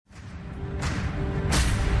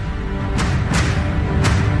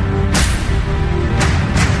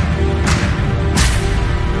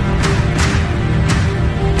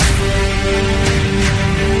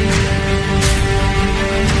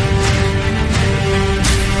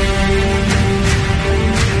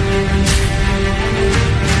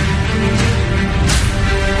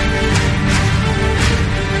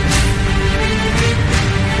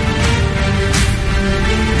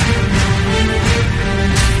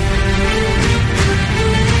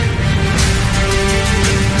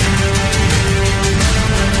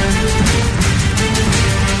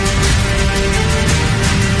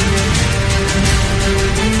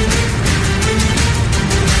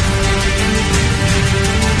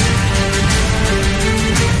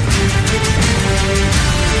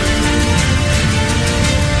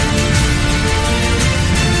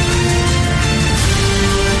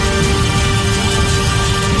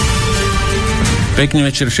Pekný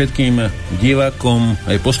večer všetkým divákom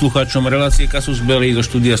aj poslucháčom relácie Casus belli zo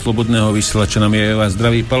štúdia Slobodného vysielača. Nám je vás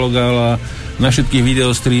zdraví Palo Gála na všetkých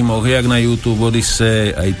videostreamoch, jak na YouTube,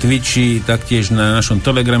 Odyssey, aj Twitchi, taktiež na našom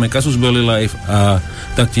telegrame Casus belli live a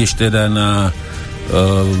taktiež teda na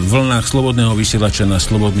vlnách Slobodného vysielača na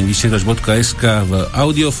slobodnyvysielač.sk v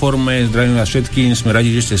audioforme. Zdravím vás všetkým, sme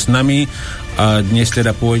radi, že ste s nami a dnes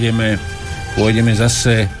teda pôjdeme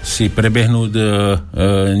zase si prebehnúť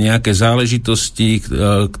nejaké záležitosti,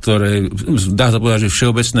 ktoré, dá sa povedať, že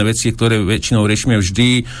všeobecné veci, ktoré väčšinou riešime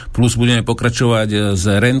vždy, plus budeme pokračovať s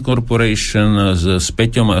Rand Corporation, s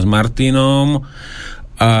Peťom a s Martinom.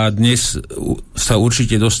 A dnes sa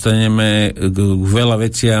určite dostaneme k veľa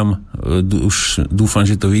veciam, už dúfam,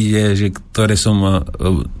 že to vyjde, že ktoré som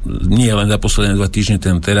nie len za posledné 2 týždne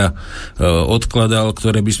teda odkladal,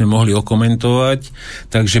 ktoré by sme mohli okomentovať.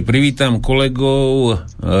 Takže privítam kolegov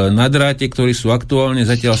na dráte, ktorí sú aktuálne,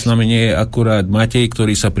 zatiaľ s nami nie je akurát Matej,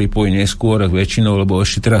 ktorý sa pripojí neskôr väčšinou, lebo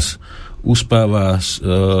ešte teraz uspáva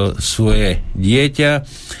svoje dieťa.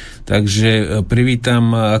 Takže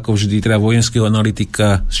privítam ako vždy teda vojenského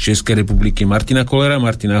analytika z Českej republiky Martina Kollera.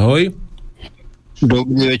 Martin, ahoj.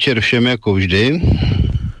 Dobrý večer všem ako vždy.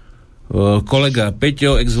 Kolega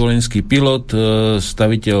Peťo, ex-vojenský pilot,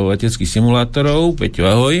 staviteľ leteckých simulátorov. Peťo,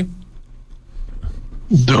 ahoj.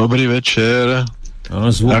 Dobrý večer.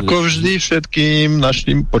 Ako vždy všetkým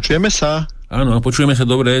našim, počujeme sa? Áno, počujeme sa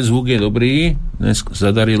dobre, zvuk je dobrý. Dnes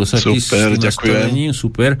zadarilo sa super, ďakujem.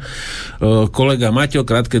 Super. Kolega Maťo,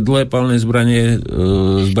 krátke dlhé palné zbranie,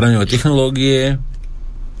 zbraňové technológie.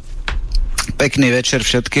 Pekný večer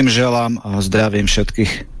všetkým želám a zdravím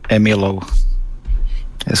všetkých Emilov.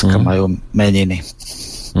 Dneska majú meniny.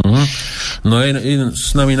 No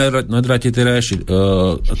s nami na dráte teda ešte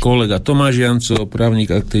kolega Tomáš Janco, právnik,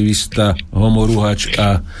 aktivista, homorúhač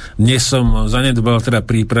a dnes som zanedbal teda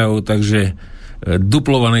prípravu, takže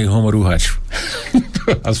duplovaný homorúhač.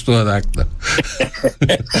 A z toho takto.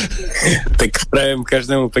 Tak prajem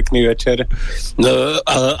každému pekný večer. No,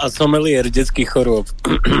 a somelier detských chorôb.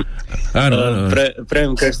 Áno.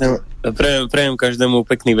 Prajem každému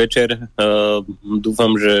pekný večer.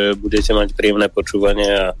 Dúfam, že budete mať príjemné počúvanie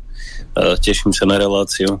a teším sa na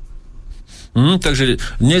reláciu. Takže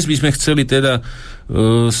dnes by sme chceli teda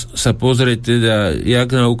sa pozrieť teda jak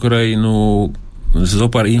na Ukrajinu,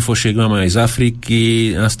 zo pár infošiek máme aj z Afriky,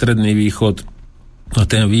 na Stredný východ, a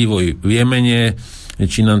ten vývoj v Jemene,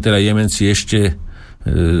 či nám teda Jemenci ešte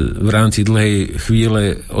v rámci dlhej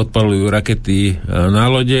chvíle odpalujú rakety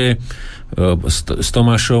na lode. S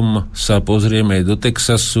Tomášom sa pozrieme do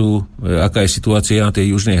Texasu, aká je situácia na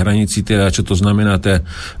tej južnej hranici, teda čo to znamená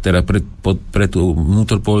teda pre tú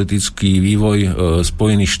vnútropolitický vývoj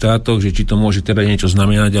Spojených štátoch, že či to môže teda niečo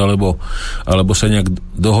znamenať, alebo sa nejak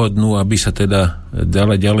dohodnú, aby sa teda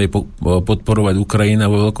ďalej podporovať Ukrajina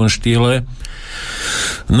vo veľkom štýle.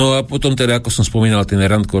 No a potom teda, ako som spomínal, ten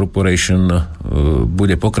Rand Corporation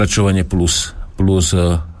bude pokračovanie plus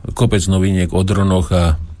kopec noviniek o dronoch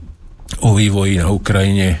a o vývoji na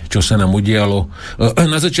Ukrajine, čo sa nám udialo.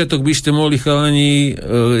 Na začiatok by ste mohli, chalani,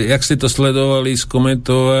 jak ste to sledovali,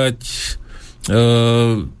 skomentovať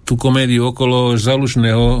tú komédiu okolo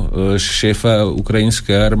Zalužného, šéfa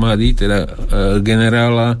ukrajinskej armády, teda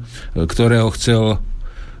generála, ktorého chcel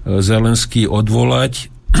Zelenský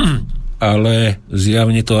odvolať, ale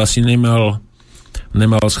zjavne to asi nemal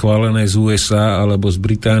schválené z USA alebo z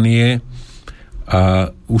Británie.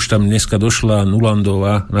 A už tam dneska došla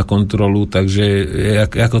Nulandová na kontrolu, takže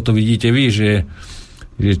ako to vidíte vy, že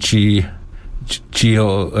či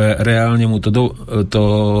ho reálne mu to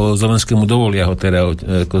Zelenskému dovolia ho teda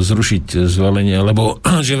ako zrušiť zvolenie, lebo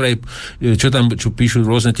že vraj, čo píšu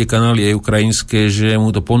rôzne tie kanály aj ukrajinské, že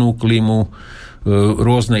mu to ponúkli mu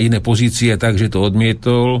rôzne iné pozície, takže to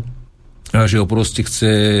odmietol a že ho proste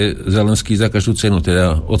chce Zelenský za každú cenu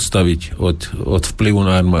teda odstaviť od vplyvu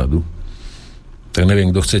na armádu. Tak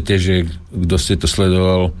neviem, kto ste to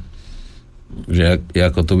sledoval, že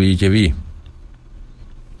ako to vidíte vy.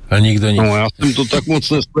 A nikdo nic. No, já jsem to tak moc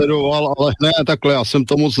nesledoval, já jsem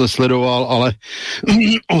to moc nesledoval, ale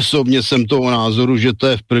osobně jsem toho názoru, že to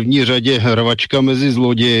je v první řadě hrvačka mezi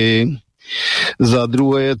zloději. Za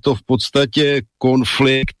druhé je to v podstatě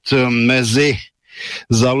konflikt mezi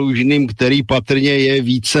Zalužným, který patrně je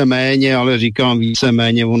víceméně, ale říkám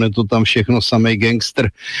víceméně, on je to tam všechno samej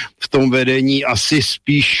gangster v tom vedení, asi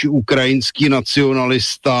spíš ukrajinský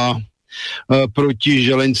nacionalista proti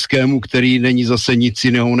Želenskému, který není zase nic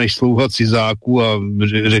jiného než slouha cizáků a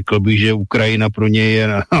řekl bych, že Ukrajina pro něj je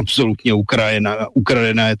absolutně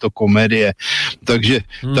ukradená, je to komedie. Takže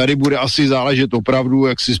tady bude asi záležet opravdu,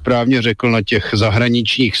 jak si správně řekl, na těch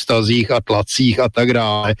zahraničních vztazích a tlacích a tak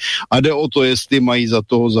dále. A jde o to, jestli mají za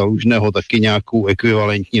toho Zalužného taky nějakou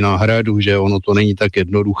ekvivalentní náhradu, že ono to není tak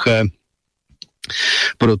jednoduché,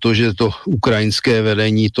 protože to ukrajinské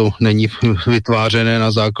vedení to není vytvářené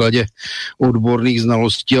na základě odborných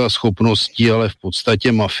znalostí a schopností, ale v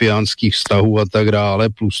podstatě mafiánských vztahů a tak dále,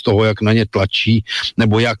 plus toho, jak na ně tlačí,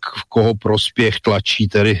 nebo jak v koho prospěch tlačí,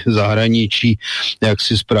 tedy zahraničí, jak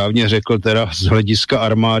si správně řekl, teda z hlediska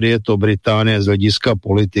armády je to Británie, z hlediska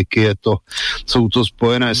politiky jsou to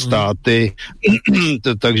Spojené státy,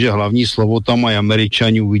 takže hlavní slovo tam mají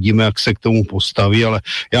Američani, uvidíme, jak se k tomu postaví, ale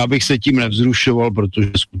já bych se tím nevzrušoval,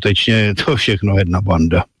 protože skutečně je to všechno jedna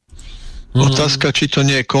banda. Otázka, či to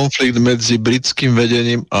nie je konflikt medzi britským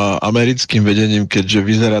vedením a americkým vedením, keďže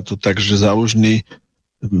vyzerá to tak, že Zalužný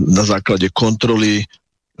na základe kontroly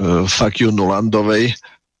fuck you Nulandovej,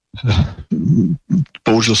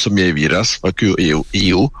 použil som jej výraz, fuck you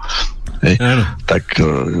EU, tak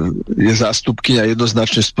je zástupkyňa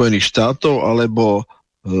jednoznačne Spojených štátov, alebo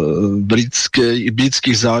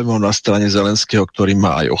britských záujmov na strane Zelenského, ktorý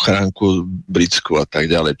má aj ochránku britskú a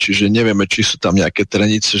tak ďalej. Čiže nevieme, či sú tam nejaké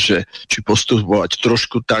trenice, že či postupovať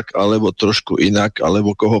trošku tak, alebo trošku inak,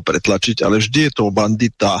 alebo koho pretlačiť, ale vždy je to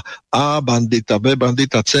bandita A, bandita B,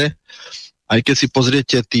 bandita C. Aj keď si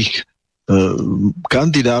pozriete tých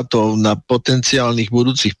kandidátov na potenciálnych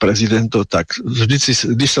budúcich prezidentov, tak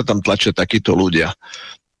vždy sa tam tlačia takíto ľudia.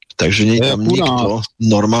 Takže nie je tam nikto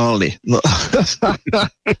normálny. No.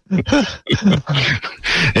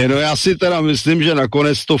 No já si teda myslím, že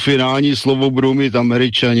nakonec to finální slovo budou mít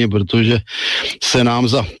Američani, protože se nám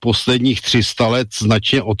za posledních 300 let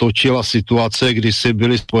značně otočila situace, kdy si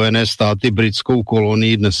byly Spojené státy britskou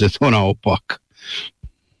kolonií, dnes je to naopak.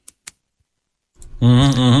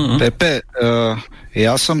 Pepe,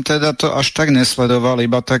 ja som teda to až tak nesledoval,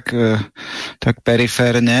 iba tak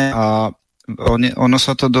periférne a ono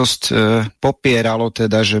sa to dosť popieralo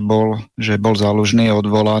teda, že bol Zalužný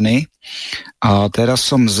odvolaný a teraz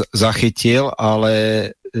som zachytil,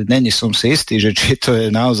 ale není som si istý, že či to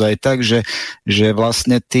je naozaj tak, že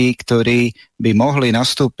vlastne tí, ktorí by mohli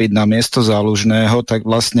nastúpiť na miesto Zalužného, tak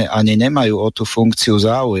vlastne ani nemajú o tú funkciu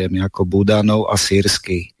záujem, ako Budanov a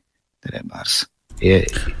Sýrsky trebárs. Je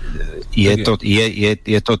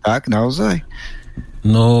to tak naozaj?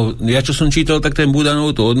 No, ja čo som čítal, tak ten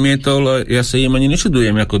Budanov to odmietol a ja sa im ani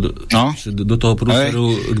nečudujem, ako do toho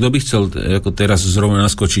prúseru, kto by chcel ako teraz zrovna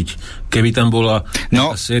naskočiť. Keby tam bola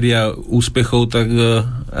séria úspechov, tak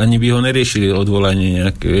ani by ho neriešili odvolanie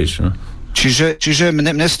nejaké, vieš, no. Čiže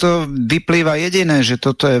mne z toho vyplýva jediné, že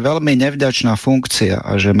toto je veľmi nevďačná funkcia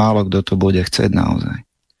a že málo kto to bude chcieť naozaj.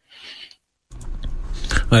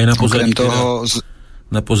 Aj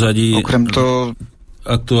na pozadí okrem toho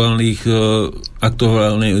aktuálnych,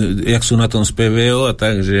 jak sú na tom z PVO a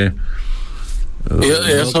tak, že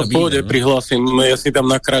ja sa v pohode prihlásim, ja si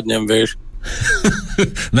tam nakradnem, vieš.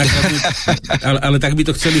 ale tak by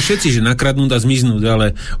to chceli všetci, že nakradnúť a zmiznúť,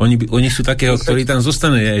 ale oni sú takého, ktorí tam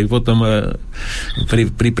zostane aj potom pri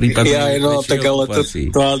prípade. Tak ale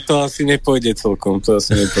to asi nepôjde celkom.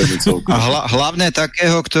 A hlavne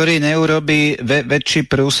takého, ktorý neurobí väčší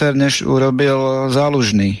prúser, než urobil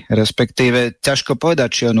Zalužný. Respektíve ťažko povedať,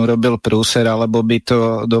 či on urobil prúser, alebo by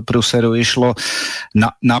to do prúseru išlo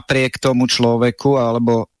napriek tomu človeku,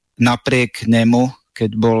 alebo napriek nemu,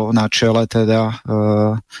 keď bol na čele teda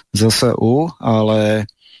ZSU, ale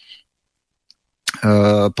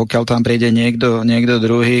pokiaľ tam príde niekto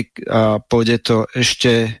druhý a pôjde to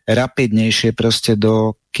ešte rapidnejšie proste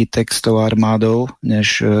do kytek s tou armádou,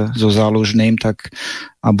 než so Zalužným, tak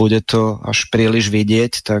a bude to až príliš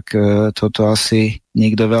vidieť, tak toto asi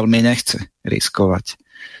nikto veľmi nechce riskovať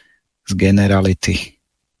z generality.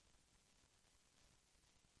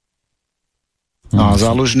 No a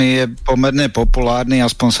Zalužný je pomerne populárny,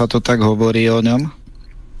 aspoň sa to tak hovorí o ňom.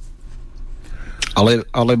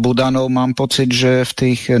 Ale Budanov mám pocit, že v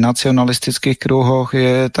tých nacionalistických kruhoch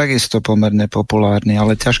je takisto pomerne populárny,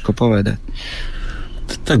 ale ťažko povedať.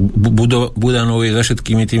 Tak Budanov je za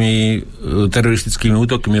všetkými tými teroristickými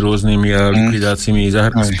útokmi rôznymi a likvidáciami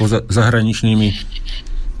zahraničnými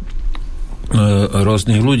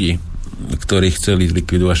rôznych ľudí, ktorí chceli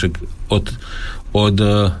zlikvidovať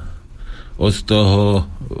od toho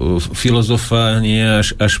filozofánia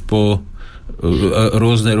až po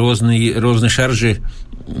rôzne šarže,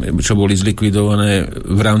 čo boli zlikvidované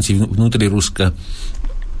v rámci vnútri Ruska.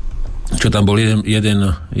 Čo tam bol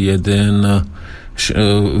jeden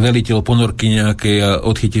veliteľ ponorky nejakej a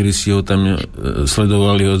odchytili si ho tam,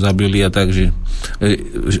 sledovali ho, zabili a takže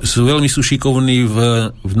veľmi sú šikovní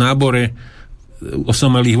v nábore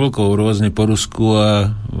osamelých vlkov rôzne po Rusku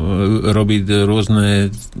a robiť rôzne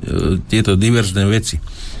tieto diverzné veci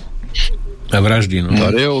a vraždy. No.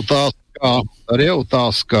 Tady je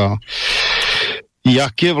otázka,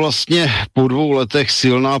 jak je vlastně po 2 letech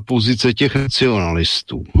silná pozice těch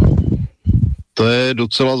nacionalistů. To je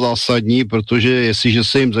docela zásadní, protože jestliže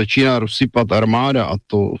se jim začíná rozsypat armáda, a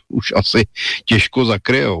to už asi těžko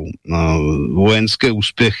zakryjou, vojenské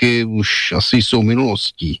úspěchy už asi jsou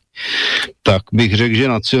minulostí, tak bych řekl, že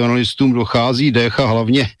nacionalistům dochází dech a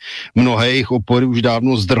hlavně mnohé jejich opory už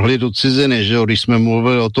dávno zdrhly do ciziny, že jo? Když jsme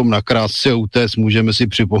mluvili o tom na krásce utéct, můžeme si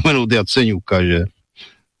připomenout Jaceňuka, že?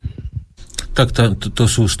 Tak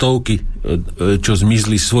to sú stovky, čo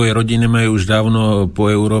zmizli, svoje rodiny majú už dávno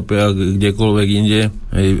po Európe a kdekoľvek inde,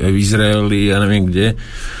 aj v Izraeli, ja neviem kde.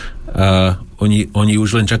 A oni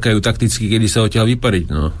už len čakajú takticky, kedy sa odtiaľ vypariť.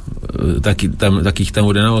 No. Takých tam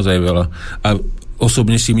bude naozaj veľa. A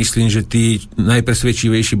osobne si myslím, že tí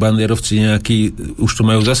najpresvedčivejší banderovci nejakí už to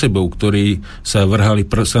majú za sebou, ktorí sa vrhali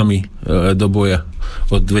prsami do boja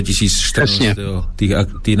od 2014.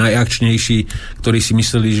 Tí najakčnejší, ktorí si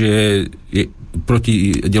mysleli, že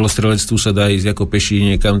proti delostrelectvu sa dá ísť ako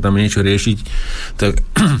peši niekam tam niečo riešiť, tak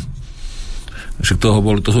však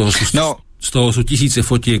z toho sú tisíce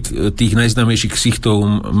fotiek tých najznámejších ksichtov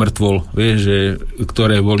mŕtvol,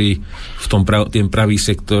 ktoré boli v tom ten pravý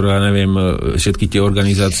sektor a neviem, všetky tie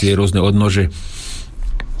organizácie, rôzne odnože.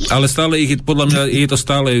 Ale stále podľa mňa je to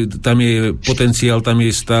stále, tam je potenciál, tam je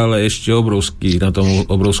stále ešte obrovský na tom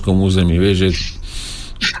obrovskom území, že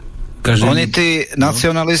Oni tí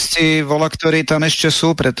nacionalisti, ktorí tam ešte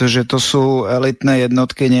sú, pretože to sú elitné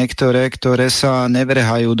jednotky niektoré, ktoré sa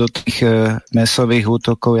nevrhajú do tých mäsových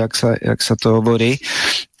útokov, jak sa to hovorí,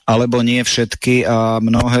 alebo nie všetky a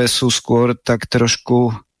mnohé sú skôr tak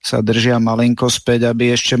trošku sa držia malinko späť,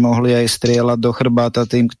 aby ešte mohli aj strieľať do chrbáta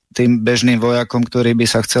tým bežným vojakom, ktorí by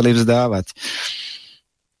sa chceli vzdávať.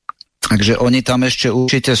 Takže oni tam ešte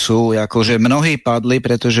určite sú, akože mnohí padli,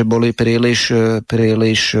 pretože boli príliš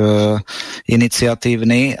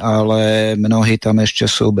iniciatívni, ale mnohí tam ešte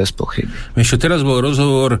sú bez pochyby. Ešte teraz bol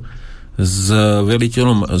rozhovor s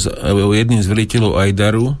veliteľom, jedným z veliteľov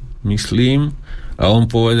Ajdaru, myslím, a on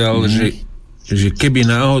povedal, že keby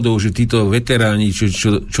náhodou, že títo veteráni,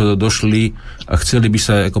 čo došli a chceli by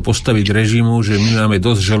sa ako postaviť režimu, že my máme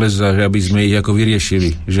dosť železa, že aby sme ich ako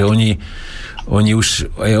vyriešili. Že oni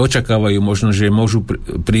už aj očakávajú možno, že môžu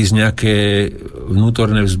prísť nejaké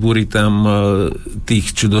vnútorné vzbúry tam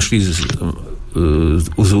tých, čo došli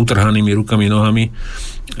s utrhanými rukami, nohami,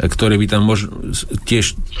 ktoré by tam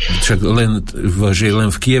tiež však len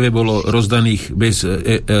v Kieve bolo rozdaných bez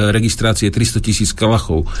registrácie 300,000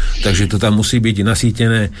 kalachov, takže to tam musí byť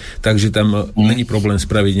nasýtené, takže tam není problém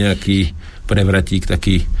spraviť nejaký prevratík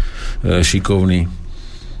taký šikovný,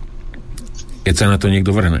 keď sa na to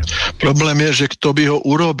niekto vrhne. Problém je, že kto by ho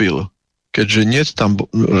urobil, keďže nie je tam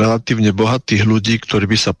relatívne bohatých ľudí, ktorí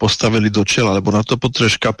by sa postavili do čela, lebo na to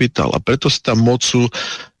potrebuješ kapitál a preto si tam mocu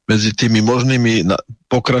medzi tými možnými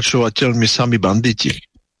pokračovateľmi sami banditi.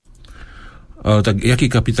 Tak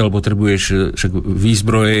jaký kapitál potrebuješ? Však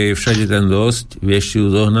výzbroje je všade ten dosť, vieš si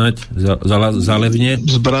ju zohnať zalevne?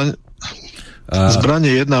 Zbranie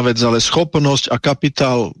je jedna vec, ale schopnosť a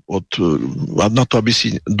kapitál na to, aby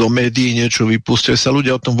si do médií niečo vypustil, sa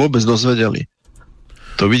ľudia o tom vôbec dozvedeli.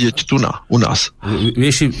 To vidieť tu u nás.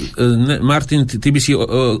 Vieš, Martin, ty by si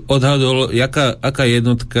odhadol, aká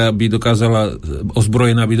jednotka by dokázala,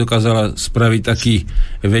 ozbrojená by dokázala spraviť taký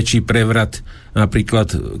väčší prevrat,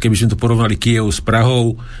 napríklad, keby sme to porovnali Kyjev s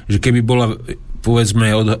Prahou, že keby bola,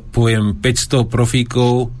 povedzme, poviem 500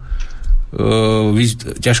 profíkov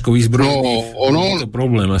ťažko vyzbrojených, je to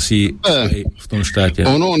problém asi aj v tom štáte.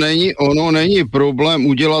 Ono není problém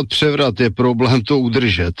udělat převrat, je problém to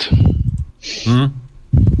udržet.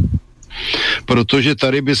 Protože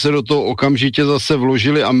tady by se do toho okamžitě zase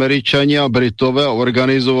vložili Američani a Britové a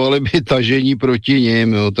organizovali by tažení proti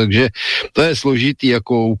nim, jo. Takže to je složitý,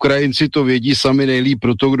 jako Ukrajinci to vědí sami nejlíp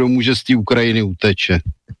pro to, kdo může z té Ukrajiny uteče.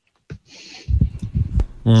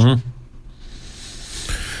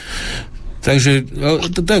 Takže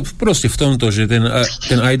proste v tomto, že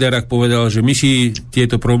ten Ajdarak povedal, že my si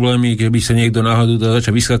tieto problémy, keby sa niekto náhodou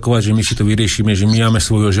začal vyskakovať, že my si to vyriešime, že my máme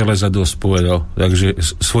svojho železa dosť, povedal. Takže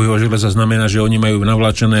svojho železa znamená, že oni majú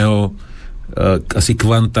navláčeného asi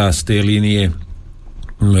kvanta z tej línie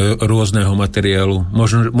rôzneho materiálu.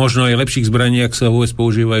 Možno aj lepších zbraní, ak sa vôbec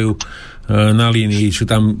používajú na línii, čo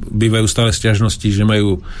tam bývajú stále sťažnosti, že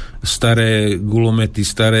majú staré gulomety,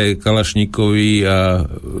 staré kalašníkovy a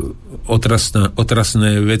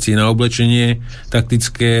otrasné veci na oblečenie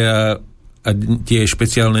taktické a tie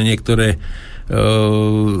špeciálne niektoré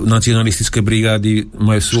nacionalistické brigády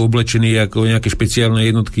sú oblečení ako nejaké špeciálne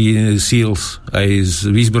jednotky SEALs aj s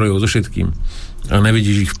výzbrojou, so všetkým. A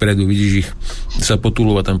nevidíš ich vpredu, vidíš ich sa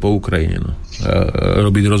potulovať tam po Ukrajine, no, a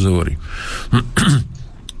robiť rozhovory.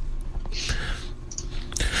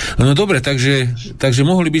 No dobre, takže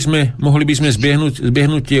mohli by sme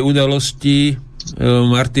zbiehnúť tie udalosti.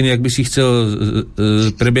 Martin, ak by si chcel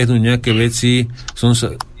prebiehnúť nejaké veci,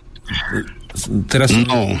 teraz...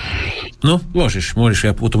 No, môžeš,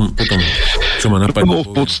 ja potom čo ma napadne. No,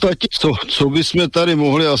 v podstatě, co bychom tady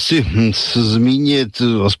mohli asi zmínit,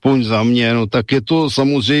 aspoň za mě, no tak je to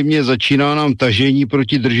samozřejmě, začíná nám tažení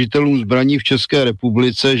proti držitelům zbraní v České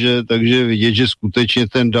republice, takže vidět, že skutečně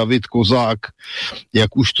ten David Kozák,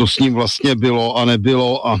 jak už to s ním vlastně bylo a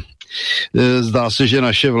nebylo a zdá se, že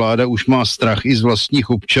naše vláda už má strach i z vlastních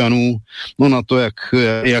občanů, no na to,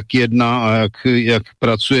 jak jedná a jak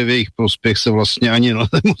pracuje v jejich prospěch, se vlastně ani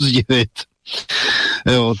nemoc divit.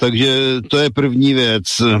 Jo, takže to je první věc.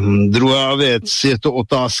 Druhá věc je to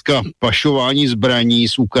otázka pašování zbraní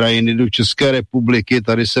z Ukrajiny do České republiky.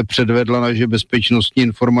 Tady se předvedla naše bezpečnostní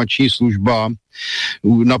informační služba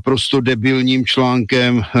naprosto debilním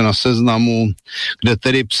článkem na Seznamu, kde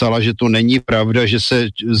tedy psala, že to není pravda, že se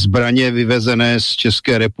zbraně vyvezené z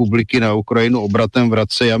České republiky na Ukrajinu obratem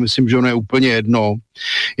vracejí. Já myslím, že ono je úplně jedno,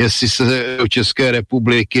 jestli se do České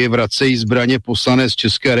republiky vracejí zbraně poslané z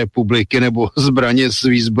České republiky nebo zbraně z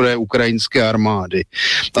výzbroje ukrajinské armády.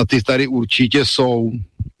 A ty tady určitě jsou.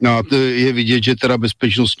 A je vidět, že teda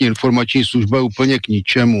bezpečnostní informační služba je úplně k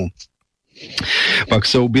ničemu. Pak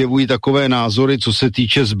se objevují takové názory, co se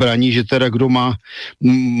týče zbraní, že teda kdo má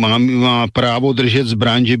právo držet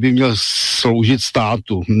zbraň, že by měl sloužit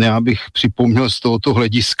státu. Já bych připomněl z tohoto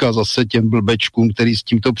hlediska zase těm blbečkům, který s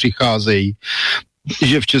tímto přicházejí,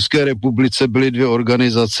 že v České republice byly dvě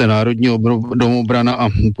organizace, Národní domobrana a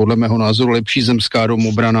podle mého názoru Lepší zemská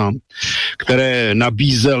domobrana, které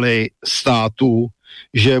nabízely státu,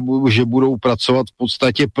 že budou pracovat v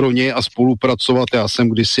podstatě pro ně a spolupracovat. Já jsem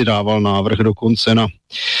kdysi dával návrh dokonce na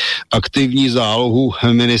aktivní zálohu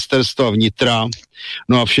ministerstva vnitra.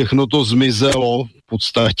 No a všechno to zmizelo v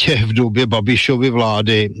podstatě v době Babišovy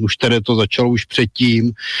vlády. Už tedy to začalo už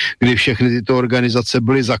předtím, kdy všechny tyto organizace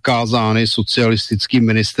byly zakázány socialistickým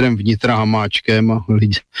ministrem vnitra Hamáčkem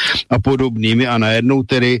a podobnými. A najednou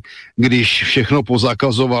tedy, když všechno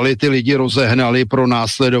pozakazovali, ty lidi rozehnali,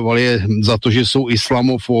 pronásledovali je za to, že jsou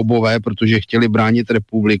islamofóbové, protože chtěli bránit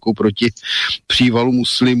republiku proti přívalu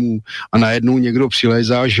muslimů. A najednou někdo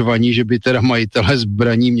přilézá žvaní, že by teda majitelé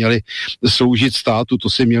zbraní měli sloužit státu. To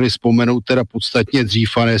si měli vzpomenout teda podstatně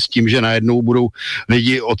dřív, a ne s tím, že najednou budou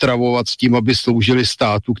lidi otravovat s tím, aby sloužili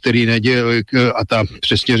státu, který nedělal, a ta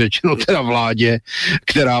přesně řečeno teda vládě,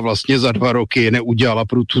 která vlastně za 2 roky neudělala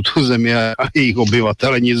pro tuto zemi a jejich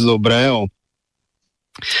obyvatele nic dobrého.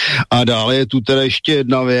 A dále je tu teda ještě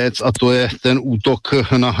jedna věc, a to je ten útok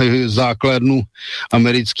na základnu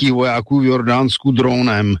amerických vojáků v Jordánsku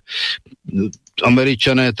dronem.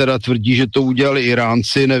 Američané teda tvrdí, že to udělali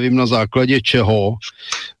Iránci, nevím na základě čeho.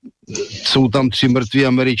 Jsou tam 3 mrtví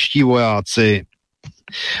američtí vojáci.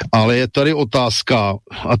 Ale je tady otázka,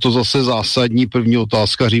 a to zase zásadní první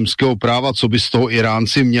otázka římského práva, co by z toho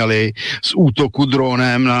Iránci měli z útoku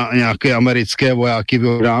dronem na nějaké americké vojáky v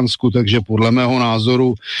Jordánsku, takže podle mého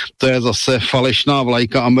názoru to je zase falešná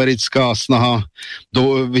vlajka americká snaha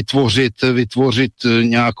vytvořit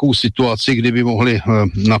nějakou situaci, kdyby mohli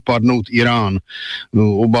napadnout Irán.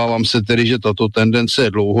 Obávám se tedy, že tato tendence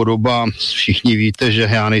je dlouhodobá. Všichni víte, že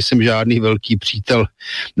já nejsem žádný velký přítel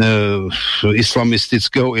islamistického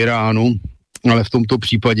Iránu, ale v tomto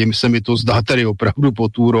případě se mi to zdá tady opravdu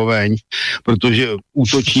pod úroveň, protože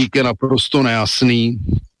útočník je naprosto nejasný.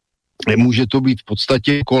 Může to být v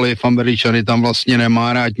podstatě koliv, Američany tam vlastně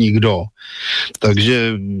nemá rád nikdo.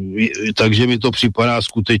 Takže mi to připadá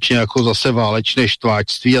skutečně jako zase válečné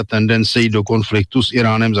štváčství a tendence jít do konfliktu s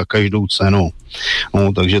Iránem za každou cenu.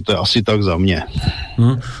 No, takže to je asi tak za mě.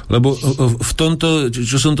 Lebo v tomto,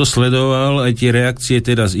 čo som to sledoval, aj tie reakcie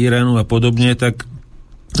teda z Iránu a podobne, tak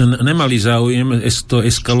nemali záujem to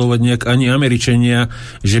eskalovať nejak ani Američania,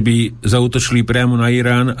 že by zaútočili priamo na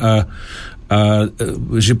Irán a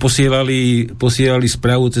že posielali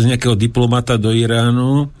správu cez nejakého diplomata do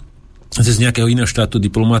Iránu, cez nejakého iného štátu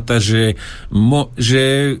diplomata, že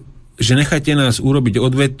že nechajte nás urobiť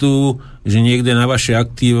odvetu, že niekde na vaše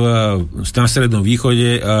aktíva na Strednom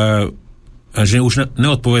východe a že už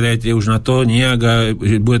neodpovedajte už na to nejak a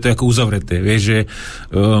že bude to ako uzavreté. Vieš, že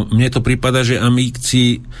mne to prípada, že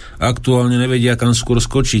Amíkci aktuálne nevedia kam skôr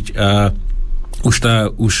skočiť a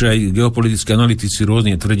už aj geopolitickí analytici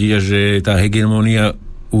rôzne tvrdia, že tá hegemónia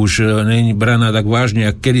už není braná tak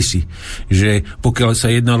vážne, ako kedysi. Že pokiaľ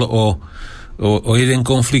sa jednalo o jeden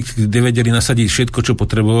konflikt, kde vedeli nasadiť všetko, čo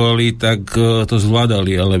potrebovali, tak to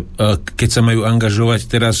zvládali. Ale keď sa majú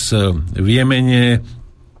angažovať teraz v Jemene,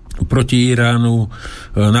 proti Iránu,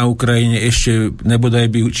 na Ukrajine, ešte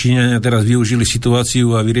nebodaj by Číňania teraz využili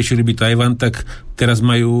situáciu a vyriešili by Tajvan, tak teraz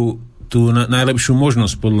majú tú najlepšiu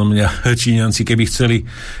možnosť, podľa mňa, Číňanci, keby chceli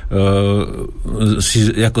si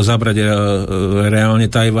ako zabrať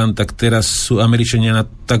reálne Tajvan, tak teraz sú Američania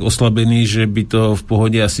tak oslabení, že by to v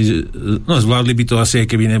pohode asi, zvládli by to asi, aj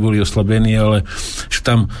keby neboli oslabení, ale že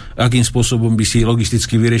tam, akým spôsobom by si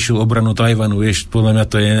logisticky vyriešil obranu Tajvanu, vieš, podľa mňa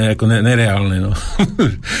to je ako nereálne, no.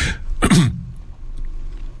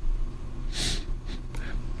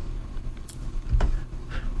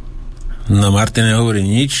 No, Martin nehovorí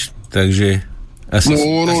nič, takže asi,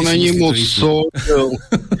 ono není moc co,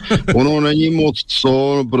 ono není moc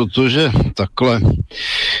co, protože takhle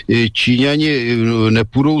Číňani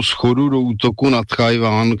nepůjdou schodu do útoku na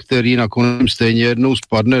Tchajván, který nakonec stejně jednou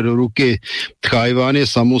spadne do ruky. Tchajván je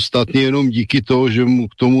samostatný jenom díky toho, že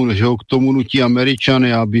ho k tomu nutí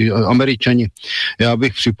Američani. Já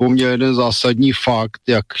bych připomněl jeden zásadní fakt,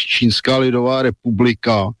 jak Čínská lidová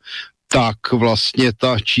republika, tak vlastně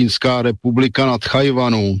ta Čínská republika na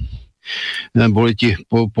Tchajvanu, neboli ti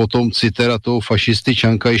potomci teda toho fašisty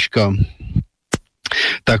Čankajška,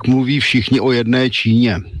 tak mluví všichni o jedné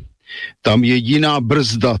Číně. Tam jediná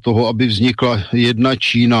brzda toho, aby vznikla jedna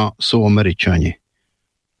Čína, jsou Američani.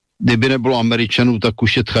 Kdyby nebylo Američanů, tak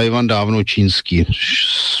už je Tchajvan dávno čínský.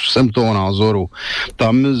 Jsem toho názoru.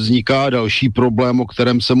 Tam vzniká další problém, o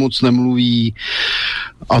kterém se moc nemluví,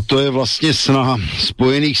 a to je vlastně snaha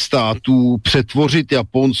Spojených států přetvořit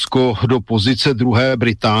Japonsko do pozice druhé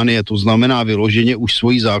Británie, to znamená vyloženě už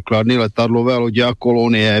svojí základny letadlové lodě a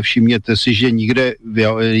kolonie. Všimněte si, že nikde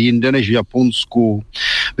jinde než v Japonsku,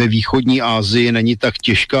 ve východní Asii není tak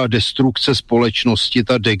těžká destrukce společnosti,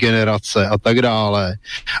 ta degenerace a tak dále.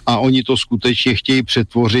 A oni to skutečně chtějí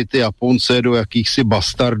přetvořit Japonce do jakýchsi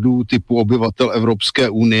bastardů typu obyvatel Evropské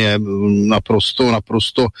unie,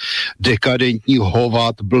 naprosto dekadentní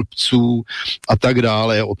hovat, blbců a tak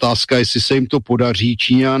dále. Otázka, jestli se jim to podaří.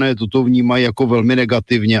 Číňané toto vnímají jako velmi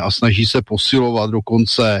negativně a snaží se posilovat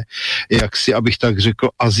dokonce, jaksi, abych tak řekl,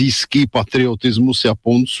 asijský patriotismus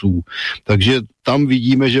Japonců. Takže tam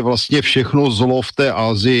vidíme, že vlastně všechno zlo v té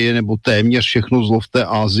Asii, nebo téměř všechno zlo v té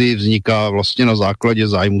Asii vzniká vlastně na základě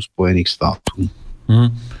zájmu Spojených států.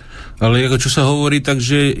 Ale ako čo sa hovorí,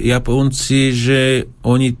 takže Japonci, že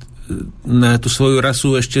oni na tú svoju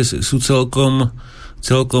rasu ešte sú celkom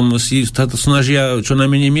si to snažia čo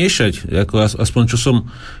najmenej miešať. Ako aspoň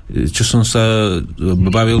čo som sa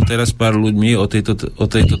bavil teraz pár ľuďmi o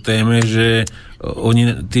tejto téme, že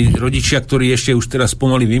oni, tí rodičia, ktorí ešte už teraz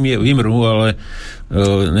pomaly vymrú, ale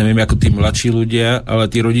neviem ako tí mladší ľudia, ale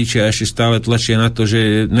tí rodičia ešte stále tlačia na to,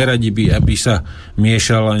 že neradi by, aby sa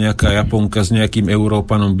miešala nejaká Japonka s nejakým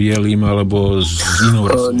Európanom bielým alebo s inou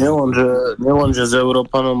rasou. Nielenže s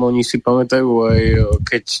Európanom, oni si pamätajú aj,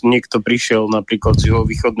 keď niekto prišiel napríklad z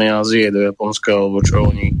juhovýchodnej Ázie do Japonska, alebo čo,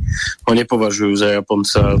 oni ho nepovažujú za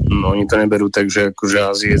Japonca, oni to neberú tak, že akože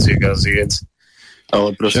Áziec je Áziec.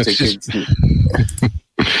 Ale proste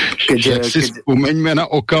keď si vzpomeňme na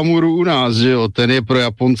Okamuru u nás, že jo, ten je pro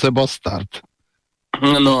Japonce bastard.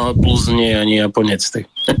 No a plus nie ani Japonec.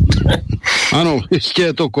 Ano, ještě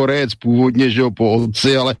je to Korejec původně, že jo, po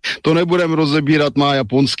otci, ale to nebudem rozebírat, má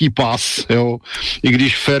japonský pas, jo. I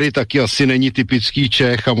když Ferry taky asi není typický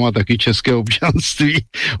Čech a má taky české občanství.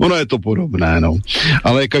 Ono je to podobné, no.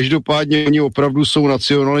 Ale každopádně oni opravdu jsou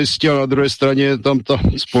nacionalisti a na druhé straně je tam ta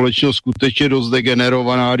společnost skutečně dost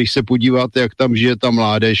degenerovaná. Když se podíváte, jak tam žije ta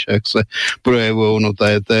mládež, jak se projevuje, no to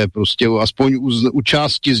je prostě, aspoň u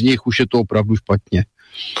části z nich už je to opravdu špatně.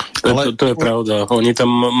 To je pravda. Oni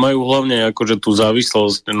tam majú hlavne akože tú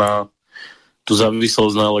závislosť na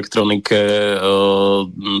elektronike,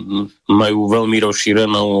 majú veľmi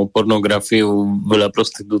rozšírenú pornografiu, veľa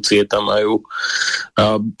prostitúcie tam majú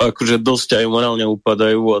a akože dosť aj morálne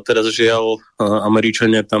upadajú a teraz žiaľ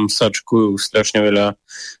Američania tam sačkujú strašne veľa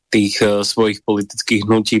tých svojich politických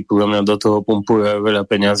hnutí, podľa mňa do toho pumpujú aj veľa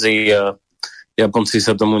peňazí a Japonci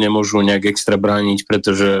sa tomu nemôžu nejak extra brániť,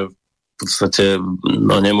 pretože v podstate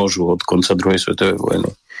nemôžu od konca druhej svetovej vojny.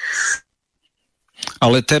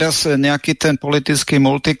 Ale teraz nejaký ten politický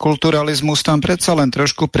multikulturalizmus tam predsa len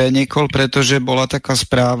trošku prenikol, pretože bola taká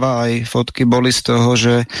správa, aj fotky boli z toho,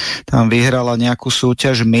 že tam vyhrala nejakú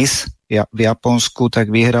súťaž Miss v Japonsku, tak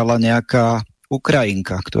vyhrala nejaká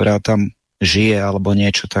Ukrajinka, ktorá tam žije, alebo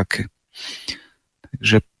niečo také.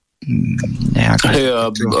 Takže nejaké...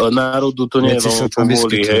 národu to nie je veľmi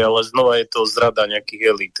povôli, ale znova je to zrada nejakých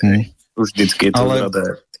elít. Už vždycky je to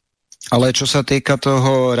zrada. Ale čo sa týka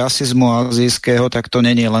toho rasizmu azijského, tak to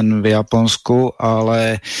není len v Japonsku,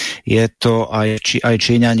 ale je to aj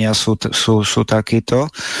Číňania sú takíto.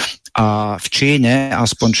 A v Číne,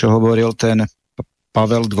 aspoň čo hovoril ten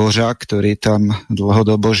Pavel Dvořák, ktorý tam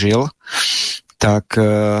dlhodobo žil, tak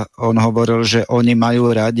on hovoril, že oni majú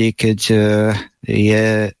radi, keď je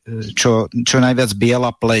čo najviac biela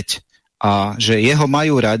pleť. A že jeho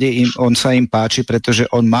majú radi, on sa im páči, pretože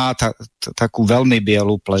on má takú veľmi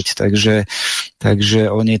bielú pleť, takže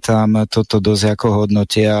oni tam toto dosť ako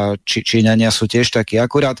hodnotia. Číňania sú tiež takí.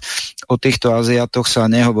 Akurát o týchto Aziatoch sa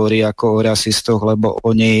nehovorí ako o rasistoch, lebo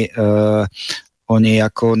oni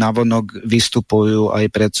ako navonok vystupujú aj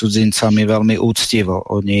pred cudzincami veľmi úctivo.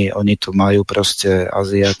 Oni tu majú proste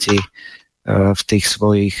Aziati v tých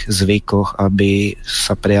svojich zvykoch, aby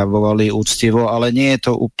sa prejavovali úctivo, ale nie je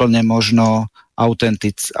to úplne možno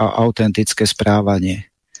autentické správanie.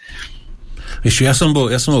 Ešte ja som bol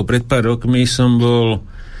pred pár rokmi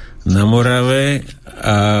na Morave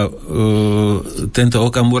a tento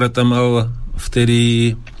Okamura tam mal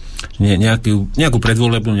vtedy nejakú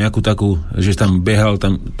predvolebnú, nejakú takú, že tam behal,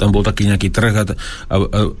 tam bol taký nejaký trh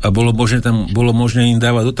a bolo možné im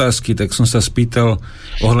dávať otázky, tak som sa spýtal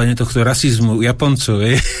ohľadne tohto rasizmu Japoncov,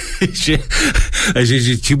 že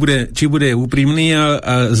či bude úprimný a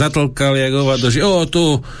zatlkal jak hovado, že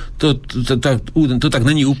to tak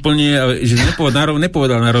není úplne, že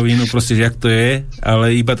nepovedal na rovinu proste, že jak to je,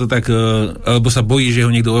 ale iba to tak, alebo sa bojí, že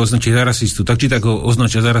ho niekto označí za rasistu, tak či tak ho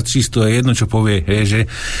označia za rasistu a jedno, čo povie, že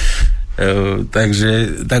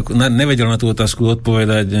takže tak nevedel na tú otázku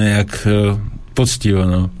odpovedať nejak poctivo,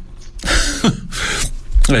 no.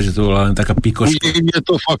 Že to bola len taká pikoška. U nej mne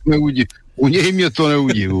to fakt neudivuje.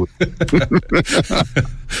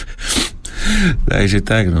 Takže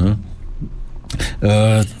tak, no.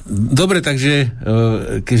 Dobre, takže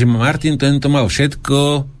keďže Martin tento mal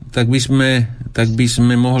všetko, tak by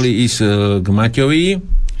sme mohli ísť k Maťovi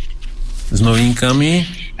s novinkami.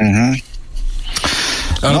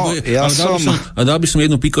 Dal by som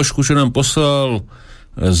jednu pikošku, čo nám poslal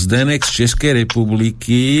Zdenek z Českej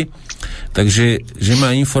republiky, takže že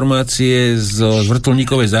má informácie z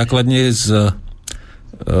vrtuľníkovej základne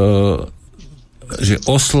že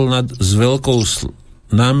Osl s veľkou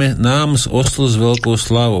nám z Osl s veľkou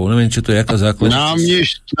slavou. Neviem, čo to je, jaká základňa.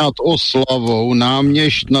 Náměšť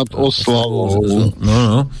nad Oslavou.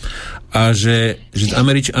 No. A že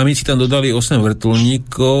Americi tam dodali 8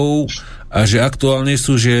 vrtuľníkov a že aktuálne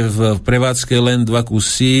sú, že v prevádzke len 2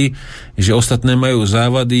 kusy, že ostatné majú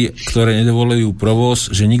závady, ktoré nedovolujú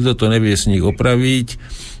provoz, že nikto to nevie z nich opraviť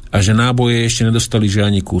a že náboje ešte nedostali, že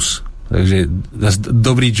ani kus. Takže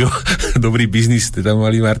dobrý biznis ste tam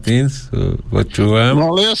mali, Martin, počúvam.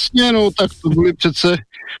 No ale jasně, tak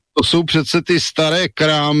to jsou přece ty staré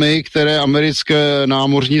krámy, které americké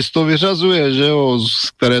námořnictvo vyřazuje, že jo,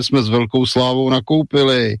 které jsme s velkou slávou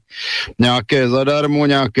nakoupili. Nějaké zadarmo,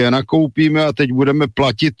 nějaké nakoupíme a teď budeme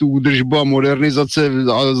platit tu údržbu a modernizace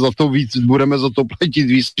a budeme za to platit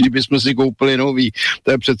víc, kdyby jsme si koupili nový.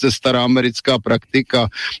 To je přece stará americká praktika.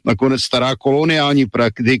 Nakonec stará koloniální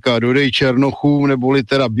praktika. Dodej černochům, neboli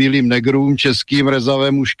teda bílým negrům, českým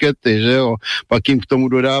rezavé muškety, že jo. Pak jim k tomu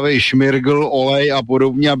dodávej šmirgl, olej a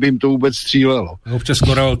podobně, aby jim to vůbec střílelo.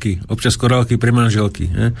 Občas korálky pre manželky.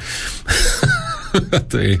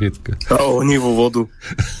 To je všetko. A ohnivú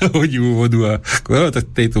vodu. A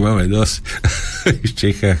tak tejto máme dosť v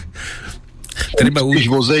Čechách. Treba spíš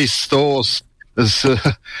vozej z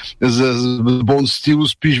Bond stylu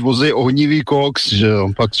spíš vozej ohnivý koks, že jo.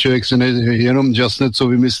 Pak člověk se jenom žasne, co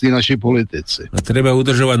vymyslí naši politici. A treba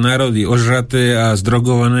udržovať národy ožraté a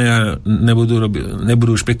zdrogované a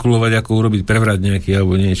nebudú špekulovať, ako urobiť prevrat nejaký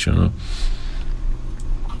alebo niečo, no.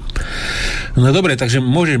 No dobre, takže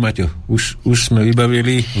môžeš, Maťo. Už sme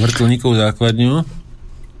vybavili vrtuľníkov základňu.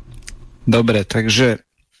 Dobre, takže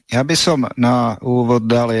ja by som na úvod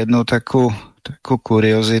dal jednu takú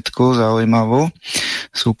kuriozitku zaujímavú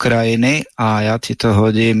z Ukrajiny a ja ti to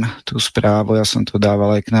hodím, tú správu, ja som to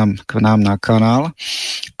dával aj k nám na kanál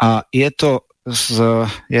a je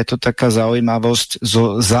to taká zaujímavosť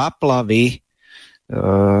zo záplavy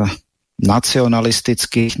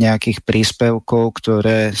nacionalistických nejakých príspevkov,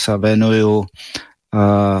 ktoré sa venujú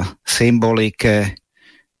symbolike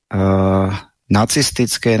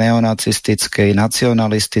nacistickej, neonacistickej,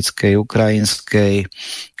 nacionalistickej, ukrajinskej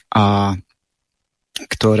a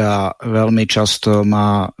ktorá veľmi často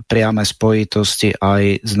má priame spojitosti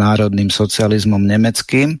aj s národným socializmom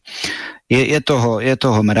nemeckým. Je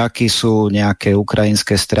toho mraky, sú nejaké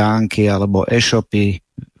ukrajinské stránky alebo e-shopy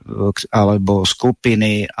alebo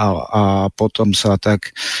skupiny a potom sa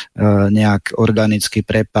tak nejak organicky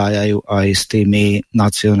prepájajú aj s tými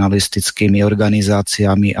nacionalistickými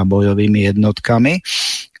organizáciami a bojovými jednotkami.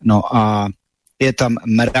 No a je tam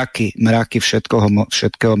mraky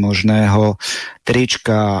všetkého možného,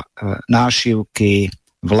 trička, nášivky,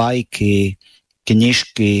 vlajky,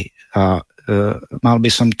 knižky a mal by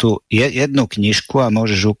som tu jednu knižku a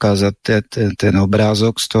môžeš ukázať ten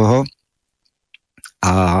obrázok z toho.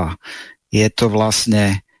 A je to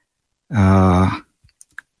vlastne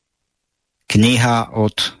kniha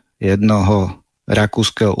od jednoho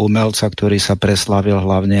rakúskeho umelca, ktorý sa preslavil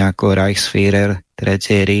hlavne ako Reichsführer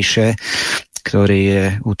Tretej ríše, ktorý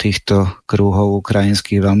je u týchto krúhov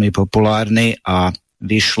ukrajinských veľmi populárny a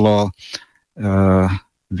vyšlo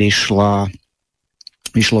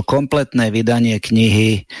kompletné vydanie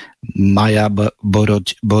knihy Maja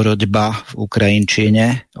Boroďba v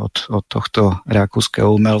ukrajinčine od tohto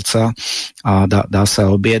rakúskeho umelca a dá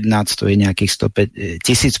sa objednať, stojí nejakých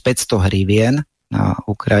 1500 hrivien na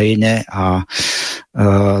Ukrajine a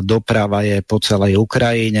doprava je po celej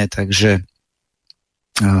Ukrajine, takže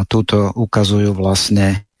túto ukazujú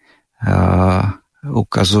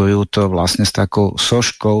to vlastne s takou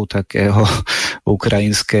soškou takého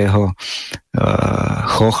ukrajinského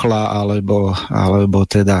chochla alebo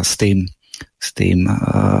teda s tým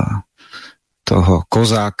toho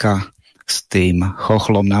kozáka s tým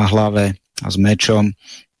chochlom na hlave a s mečom.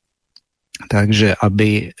 Takže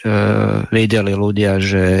aby videli ľudia,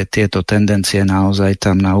 že tieto tendencie naozaj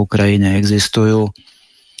tam na Ukrajine existujú.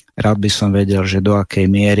 Rád by som vedel, že do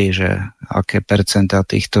akej miery, že aké percentá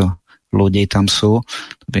týchto ľudí tam sú,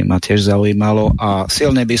 to by ma tiež zaujímalo a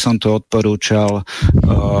silne by som to odporúčal.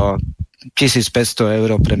 1500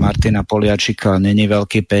 eur pre Martina Poliačika není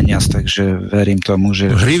veľký peniaz, takže verím tomu,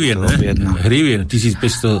 že... Hrivien, ne? Hrivien,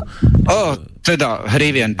 1500... Teda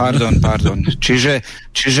hrivien, pardon. Čiže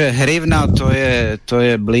hrivna to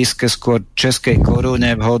je blízke skôr českej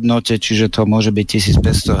korune v hodnote, čiže to môže byť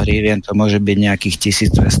 1500 hrivien, to môže byť nejakých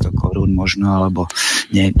 1200 korún možno, alebo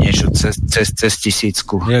niečo cez 1000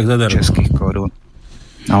 českých korún.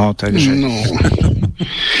 No, takže... No.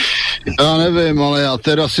 Já nevím, ale já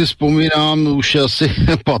teda si vzpomínám už asi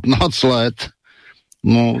 15 let,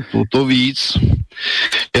 no to víc,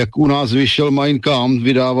 jak u nás vyšel Mein Kampf,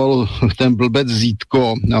 vydával ten blbec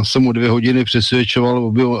Zítko, já jsem mu 2 hodiny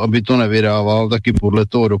přesvědčoval, aby to nevydával, taky podle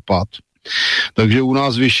toho dopad. Takže u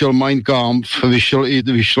nás vyšel Mein Kampf,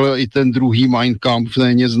 vyšel i ten druhý Mein Kampf,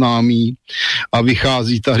 méně známý, a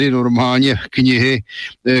vychází tady normálně knihy,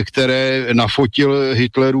 které nafotil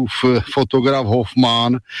Hitlerův fotograf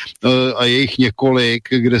Hoffmann a je jich několik,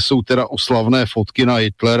 kde jsou teda oslavné fotky na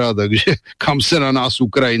Hitlera, takže kam se na nás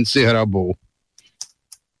Ukrajinci hrabou.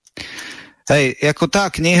 Hej, ako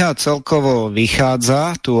tá kniha celkovo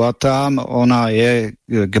vychádza tu a tam, ona je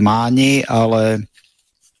k máni, ale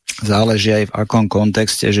záleží aj v akom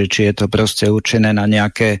kontexte, že či je to proste určené na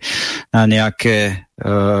nejaké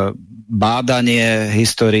bádanie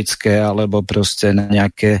historické alebo proste na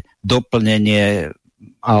nejaké doplnenie,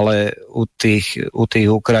 ale u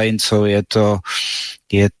tých Ukrajincov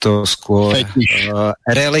je to skôr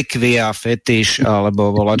relikvia, fetiš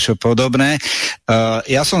alebo volačo podobné.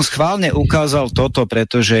 Ja som schválne ukázal toto,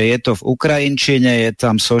 pretože je to v ukrajinčine, je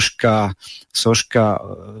tam soška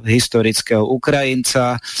historického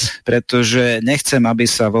Ukrajinca, pretože nechcem, aby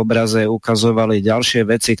sa v obraze ukazovali ďalšie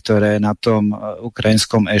veci, ktoré na tom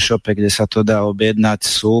ukrajinskom e-shope, kde sa to dá objednať,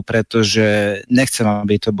 sú, pretože nechcem,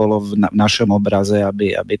 aby to bolo v našom obraze,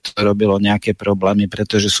 aby to robilo nejaké problémy,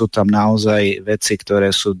 pretože sú tam naozaj veci,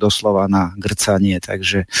 ktoré sú doslova na grcanie,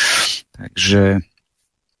 takže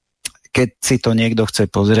keď si to niekto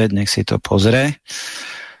chce pozrieť, nech si to pozrie.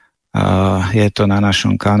 Je to na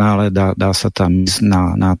našom kanále, dá sa tam ísť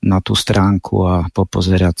na tú stránku a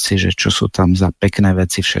popozerať si, že čo sú tam za pekné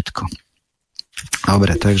veci všetko.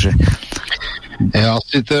 Dobre, takže... Já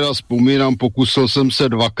si teda vzpomínám, pokusil jsem se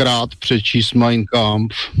 2krát přečíst Mein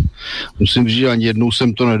Kampf. Musím říct, že ani jednou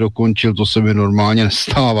jsem to nedokončil, to se mi normálně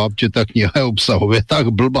nestává, protože ta kniha je obsahově tak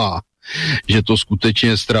blbá, že to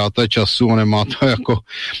skutečně ztráta času a nemá to jako,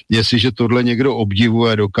 jestliže tohle někdo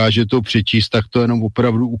obdivuje, dokáže to přečíst, tak to jenom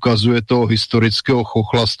opravdu ukazuje toho historického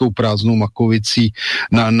chochla s tou prázdnou makovicí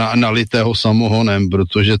nalitého samohonem,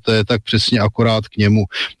 protože to je tak přesně akorát k němu.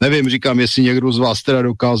 Nevím, říkám, jestli někdo z vás teda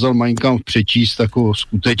dokázal Mein Kampf přečíst, tak ho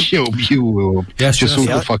skutečně obdivuju.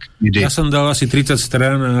 Ja som dal asi 30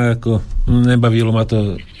 strán a ako nebavilo ma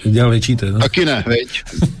to ďalej čítať. No? Taky ne, veď.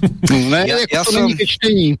 Ne, to není ke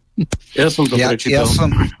čtení. Ja som to prečítal.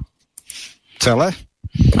 Celé?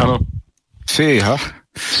 Áno. Fíha.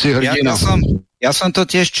 Si hrdina. Ja som to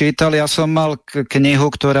tiež čítal, ja som mal knihu,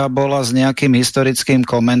 ktorá bola s nejakým historickým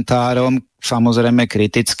komentárom, samozrejme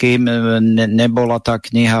kritickým, nebola tá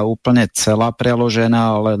kniha úplne celá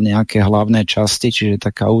preložená, ale nejaké hlavné časti, čiže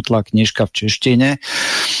taká útla knižka v češtine.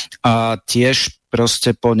 A tiež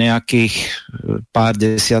proste po nejakých pár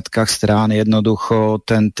desiatkách strán jednoducho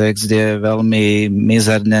ten text je veľmi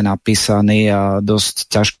mizerne napísaný a dosť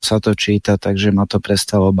ťažko sa to číta, takže ma to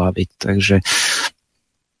prestalo baviť. Takže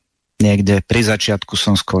niekde pri začiatku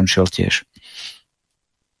som skončil tiež.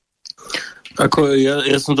 Ako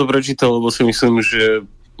ja som to prečítal, lebo si myslím, že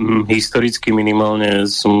historicky minimálne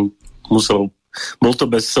som musel, bol to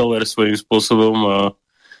bestseller svojím spôsobom a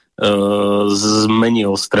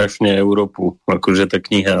zmenil strašne Európu, akože tá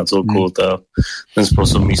kniha a celkovo ten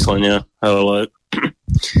spôsob myslenia, ale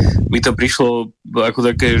mi to prišlo ako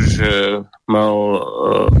také, že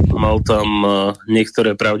mal tam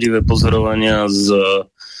niektoré pravdivé pozorovania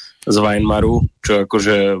z Weimaru, čo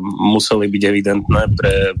akože museli byť evidentné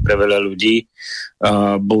pre veľa ľudí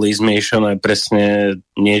a boli zmiešané presne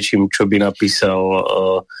niečím, čo by napísal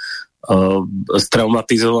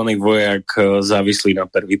straumatizovaný vojak závislý na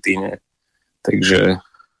pervitíne. Takže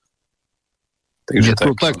Mně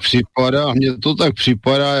to tak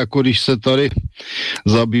připadá, jako když se tady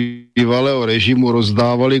za bývalého režimu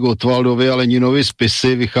rozdávali Gottwaldovi a Leninovi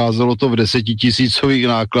spisy, vycházelo to v 10 000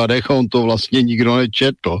 nákladech a on to vlastně nikdo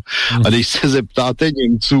nečetl. A když se zeptáte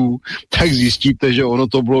Němců, tak zjistíte, že ono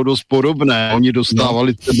to bylo dost podobné. Oni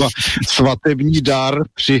dostávali třeba svatební dar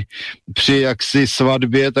při jaksi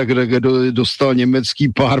svatbě, tak dostal německý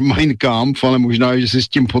pár Mein Kampf, ale možná, že si s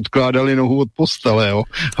tím podkládali nohu od postele, jo?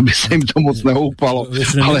 Aby se jim to moc nehoupalo.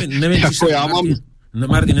 Ale neviem, ako ja mám...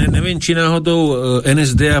 Martin, neviem, či náhodou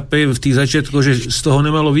NSDAP v tých začiatkoch, že z toho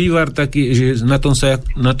nemalo vývar taký, že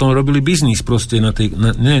na tom robili biznis proste,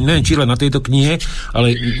 neviem, či len na tejto knihe,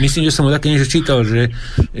 ale myslím, že som ho také niečo čítal, že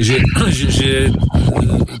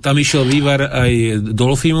tam išiel vývar aj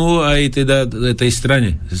Dolfimu, aj teda tej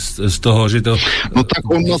strane z toho, že to... No tak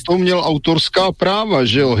on na to měl autorská práva,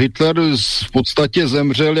 že jo, Hitler v podstatě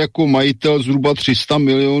zemřel jako majitel zhruba 300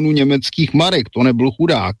 milionů německých marek, to nebyl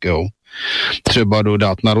chudák, jo. Třeba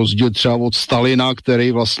dodat, na rozdíl třeba od Stalina,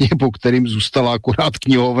 který vlastně, po kterým zůstala akorát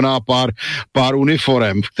knihovna a pár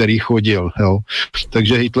uniforem, v kterých chodil, jo.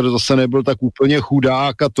 Takže Hitler zase nebyl tak úplně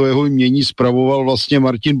chudák a to jeho jmění spravoval vlastně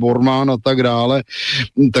Martin Bormann a tak dále,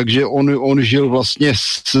 takže on žil vlastně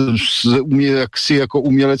jaksi jako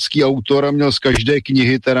umělecký autor a měl z každé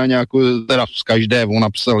knihy teda z každé, on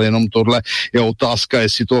napsal jenom tohle, je otázka,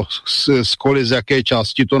 jestli to z jaké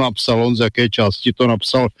části to napsal, on z jaké části to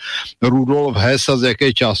napsal Rudolf Hess a z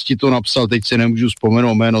jaké části to napsal, teď si nemůžu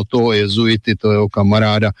vzpomenout jméno toho jezuity, toho jeho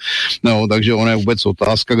kamaráda, no, takže ona je vůbec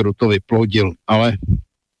otázka, kdo to vyplodil, ale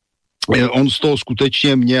on z toho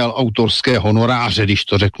skutečně měl autorské honoráře, když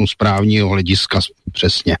to řeknu z právního hlediska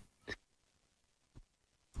přesně.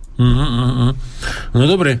 No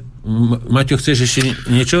dobre, Maťo, chceš ešte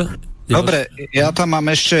niečo? Dobre, ja tam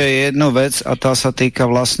mám ešte jednu vec a tá sa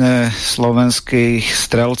týka vlastne slovenských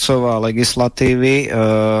strelcov a legislatívy,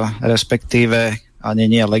 respektíve ani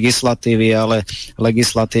nie legislatívy, ale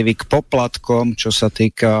legislatívy k poplatkom, čo sa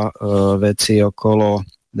týka veci okolo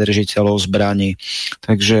držiteľov zbraní.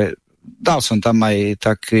 Takže dal som tam aj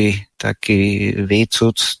taký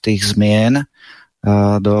výcud tých zmien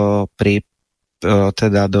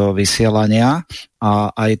teda do vysielania a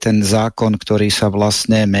aj ten zákon, ktorý sa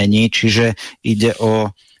vlastne mení, čiže ide o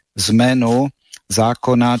zmenu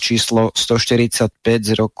zákona číslo 145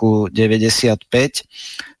 z roku 95,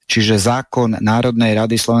 čiže zákon Národnej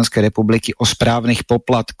rady Slovenskej republiky o správnych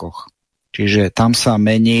poplatkoch. Čiže tam sa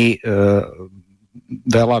mení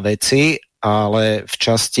veľa vecí, ale v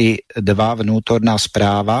časti 2 vnútorná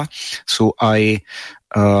správa sú aj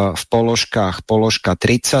v položkách položka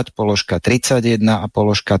 30, položka 31 a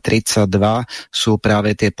položka 32 sú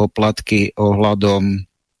práve tie poplatky ohľadom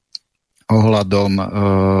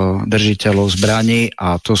držiteľov zbraní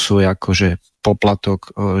a to sú akože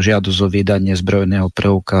poplatok, žiadosť o vydanie zbrojného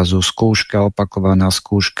preukazu, skúška, opakovaná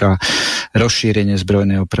skúška, rozšírenie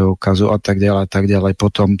zbrojného preukazu a tak ďalej.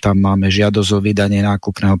 Potom tam máme žiadosť o vydanie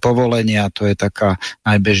nákupného povolenia, to je taká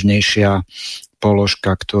najbežnejšia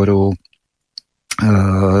položka, ktorú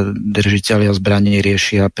držitelia zbraní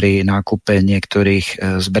riešia pri nákupe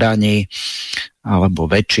niektorých zbraní alebo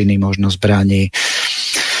väčšiny možno zbraní.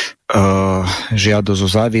 Žiadosť o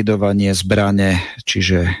zaevidovanie zbrane,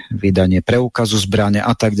 čiže vydanie preukazu zbrane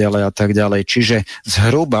a tak ďalej. Čiže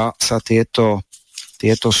zhruba sa tieto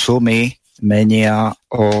sumy menia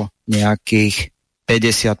o nejakých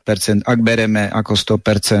 50%. Ak bereme ako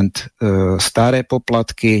 100% staré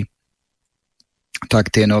poplatky,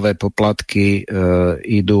 tak tie nové poplatky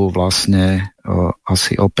idú vlastne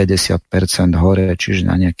asi o 50% hore, čiže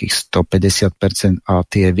na nejakých 150%, a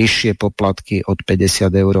tie vyššie poplatky od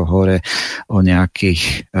 50 eur hore o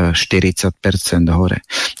nejakých 40% hore.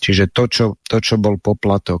 Čiže to, čo bol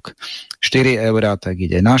poplatok 4 eur, tak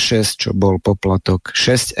ide na 6, čo bol poplatok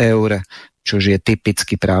 6 eur, čož je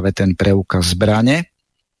typicky práve ten preukaz zbrane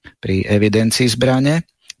pri evidencii zbrane,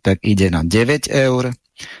 tak ide na 9 eur.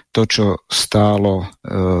 To, čo stálo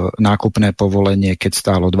nákupné povolenie, keď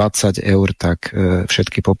stálo 20 eur, tak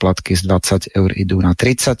všetky poplatky z 20 eur idú na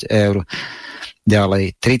 30 eur.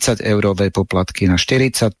 Ďalej 30 eurové poplatky na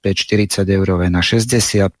 45, 40 eurové na 60,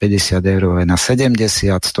 50 eurové na 70,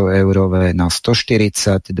 100 eurové na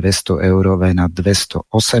 140, 200 eurové na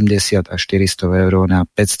 280 a 400 eur na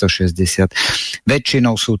 560.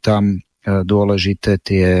 Väčšinou sú tam dôležité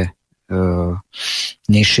tie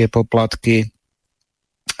nižšie poplatky,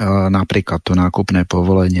 napríklad to nákupné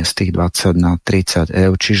povolenie z tých 20 na 30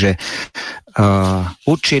 eur. Čiže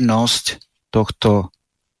účinnosť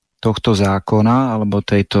tohto zákona alebo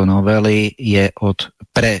tejto novely je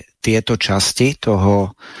pre tieto časti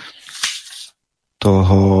toho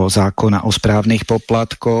zákona o správnych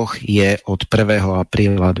poplatkoch je od 1.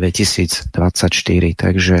 apríla 2024.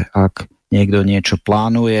 Takže ak niekto niečo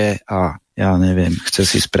plánuje a ja neviem, chce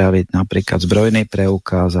si spraviť napríklad zbrojný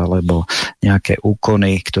preukaz alebo nejaké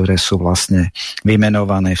úkony, ktoré sú vlastne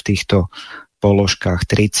vymenované v týchto položkách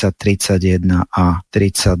 30, 31 a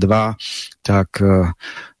 32, tak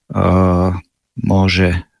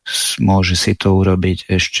môže si to urobiť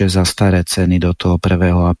ešte za staré ceny do toho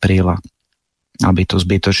 1. apríla, aby to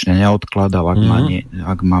zbytočne neodkladal,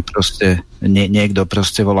 ak má proste niekto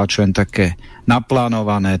proste volá čo len také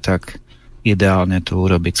naplánované, tak ideálne to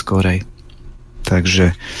urobiť skorej.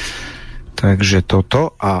 Takže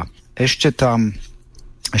toto. A ešte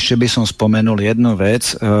by som spomenul jednu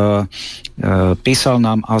vec. Písal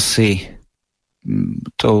nám asi,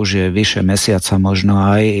 to už je vyše mesiaca možno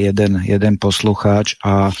aj, jeden poslucháč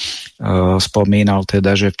a spomínal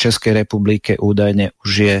teda, že v Českej republike údajne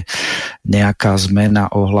už je nejaká zmena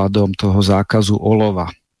ohľadom toho zákazu olova.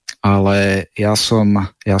 Ale ja som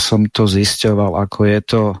to zisťoval,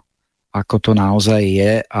 ako to naozaj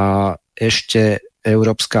je, a ešte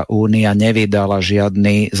Európska únia nevydala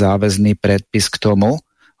žiadny záväzný predpis k tomu,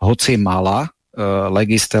 hoci mala,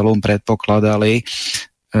 Legistelum predpokladali,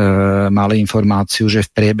 mali informáciu, že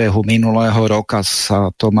v priebehu minulého roka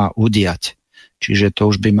sa to má udiať. Čiže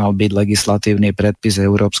to už by mal byť legislatívny predpis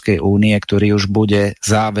Európskej únie, ktorý už bude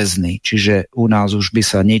záväzný. Čiže u nás už by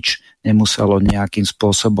sa nič nemuselo nejakým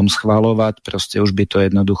spôsobom schvaľovať, proste už by to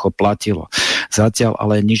jednoducho platilo. Zatiaľ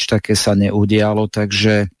ale nič také sa neudialo,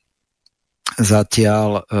 takže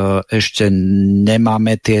zatiaľ ešte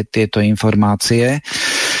nemáme tieto informácie,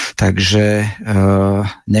 takže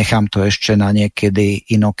nechám to ešte na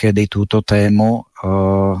niekedy inokedy túto tému,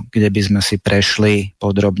 kde by sme si prešli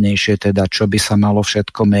podrobnejšie, teda čo by sa malo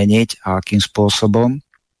všetko meniť a akým spôsobom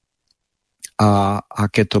a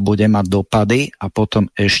aké to bude mať dopady, a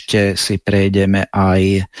potom ešte si prejdeme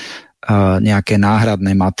aj nejaké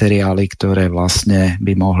náhradné materiály, ktoré vlastne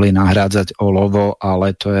by mohli nahrádzať olovo,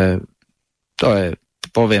 ale to je,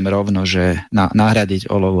 poviem rovno, že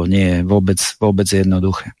nahradiť olovo nie je vôbec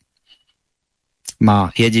jednoduché.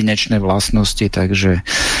 Má jedinečné vlastnosti, takže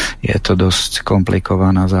je to dosť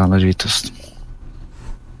komplikovaná záležitosť.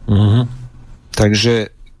 Mm-hmm.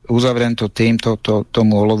 Takže uzavriem to týmto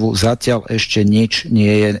tomu olovu. Zatiaľ ešte nič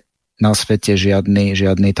nie je na svete,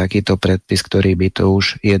 žiadny takýto predpis, ktorý by to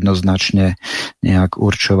už jednoznačne nejak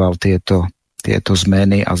určoval tieto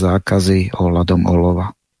zmeny a zákazy ohľadom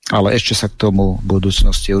olova. Ale ešte sa k tomu v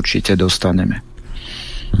budúcnosti určite dostaneme.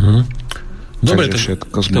 Mm-hmm. Dobre,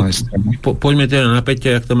 všetko z mojej strany. Poďme teda na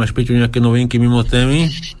Peťa, ak tam máš, Peťu, nejaké novinky mimo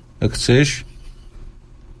témy, ak chceš.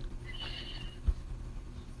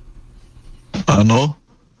 Áno.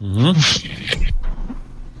 Mm-hmm.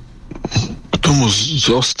 K tomu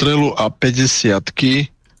zostrelu a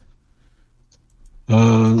 50-ky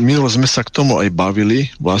minule sme sa k tomu aj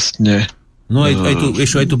bavili, vlastne No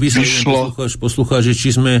aj tu písal poslucháč, že či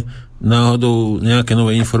sme náhodou nejaké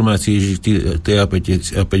nové informácie, že tie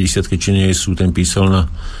A50, či nie sú, ten písal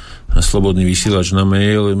na Slobodný vysielač na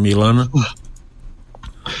mail Milan.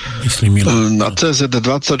 Na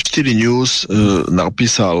CZ24 News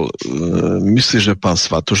napísal, myslí, že pán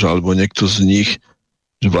Svatoš alebo niekto z nich,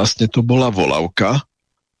 že vlastne to bola volávka.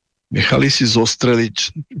 Nechali si zostreliť,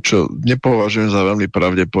 čo nepovažujem za veľmi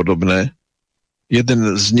pravdepodobné, jeden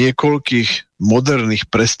z niekoľkých moderných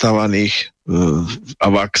prestávaných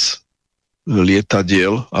AVAX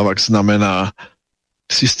lietadiel. AVAX znamená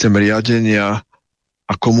systém riadenia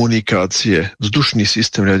a komunikácie, vzdušný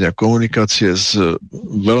systém riadenia komunikácie s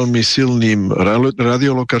veľmi silným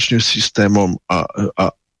radiolokačným systémom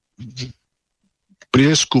a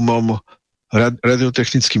prieskumom,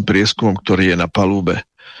 radiotechnickým prieskumom, ktorý je na palube.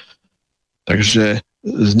 Takže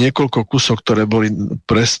z niekoľko kusov, ktoré boli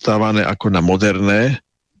prestávané ako na moderné,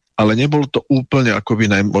 ale nebol to úplne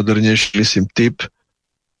akoby najmodernejší, myslím, typ.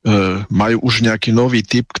 Majú už nejaký nový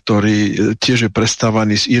typ, ktorý tiež je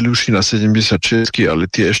prestávaný z Ilyushina 76, ale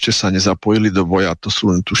tie ešte sa nezapojili do boja, to sú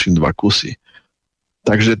len tuším 2 kusy.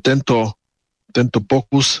 Takže tento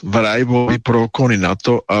pokus vraj bol vyprovokovaný na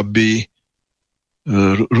to, aby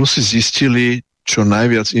Rusi zistili čo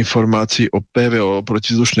najviac informácií o PVO,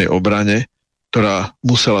 protizdušnej obrane, ktorá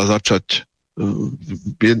musela začať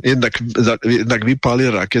jednak vypáli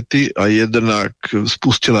rakety a jednak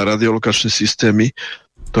spustila radiolokačné systémy,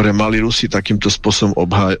 ktoré mali Rusi takýmto spôsobom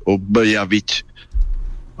objaviť.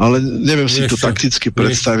 Ale neviem si to takticky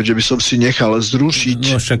predstaviť, že by som si nechal zrušiť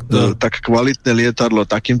tak kvalitné lietadlo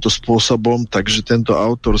takýmto spôsobom, takže tento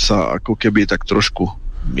autor sa ako keby tak trošku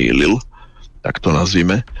mýlil, tak to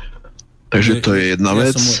nazvime. Takže to je jedna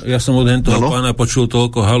vec. Ja som od toho pána počul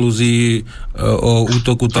toľko halúzií o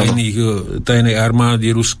útoku tajnej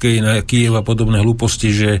armády ruskej na Kyjev a podobné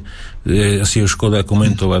hlúposti, že je asi ho škoda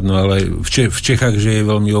komentovať. No ale v Čechách, že je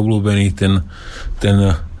veľmi obľúbený ten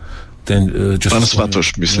pán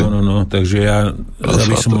Svatoš, myslím. No, takže ja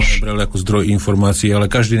by som ho nebral ako zdroj informácií,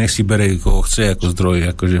 ale každý nech si bere, koho chce ako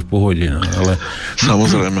zdroj, akože v pohode. No, ale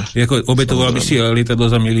samozrejme. Obetoval by si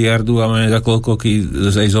lietadlo za miliardu a máme za koľkoky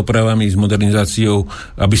aj s opravami, s modernizáciou,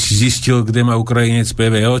 aby si zistil, kde má Ukrajinec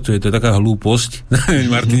PVO, to je to taká hlúposť.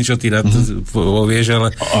 Martin, čo ty na to povieš, ale...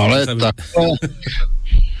 Ale tak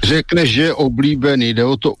řekneš, že je oblíbený, jde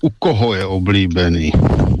o to, u koho je oblíbený.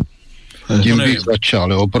 Tím bych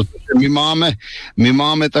začal, jo, protože my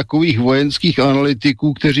máme takových vojenských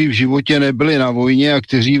analytiků, kteří v životě nebyli na vojně a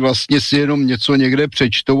kteří vlastně si jenom něco někde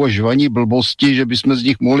přečtou a žvaní blbosti, že bychom z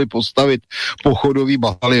nich mohli postavit pochodový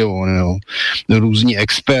batalion, jo. Různí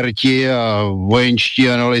experti a vojenští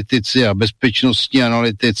analytici a bezpečnostní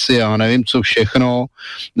analytici a nevím co všechno,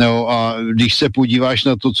 jo, a když se podíváš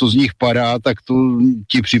na to, co z nich padá, tak to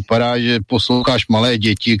ti připadá, že posloucháš malé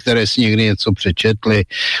děti, které si někdy něco přečetly,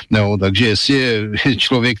 jo, takže jestli je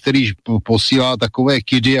člověk, který posílá takové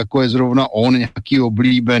kidy, jako je zrovna on, nějaký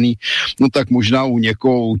oblíbený, no tak možná u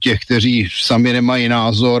někoho, u těch, kteří sami nemají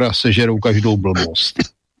názor a sežerou každou blbost.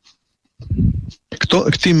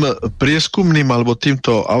 K tým prieskumným alebo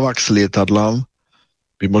týmto AVAX lietadlám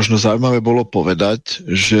by možno zaujímavé bolo povedať,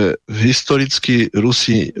 že historicky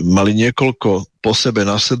Rusi mali niekoľko po sebe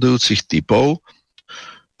nasledujúcich typov.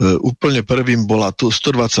 Úplne prvým bola tu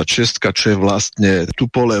 126, čo je vlastne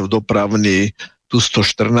Tupolev dopravný, tu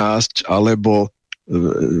 114, alebo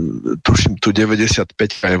tuším tu 95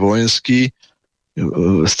 je vojenský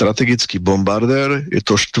strategický bombardér. Je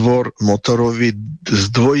to štvormotorový s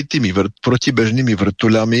dvojitými protibežnými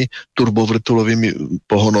vrtuľami, turbovrtulovými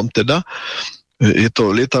pohonom teda. Je to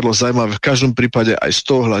lietadlo zaujímavé v každom prípade aj z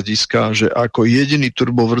toho hľadiska, že ako jediný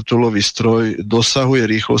turbovrtulový stroj dosahuje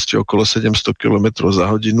rýchlosti okolo 700 km za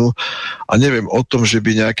hodinu a neviem o tom, že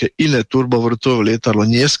by nejaké iné turbovrtulové lietadlo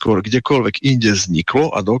neskôr kdekoľvek inde vzniklo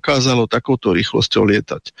a dokázalo takouto rýchlosťou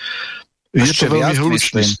lietať. Je to veľmi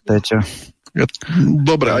hlučné.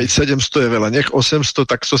 Dobre, aj 700 je veľa, nech 800,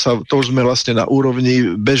 tak to už sme vlastne na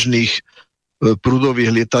úrovni bežných prúdových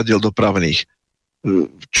lietadiel dopravných.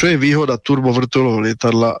 Čo je výhoda turbovrtulového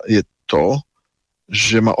lietadla je to,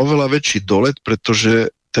 že má oveľa väčší dolet,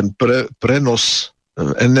 pretože ten prenos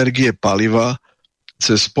energie paliva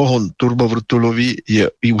cez pohon turbovrtulový je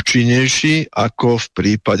účinnejší ako v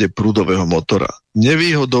prípade prúdového motora.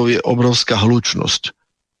 Nevýhodou je obrovská hlučnosť.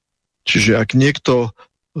 Čiže ak niekto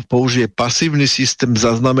použije pasívny systém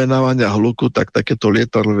zaznamenávania hluku, tak takéto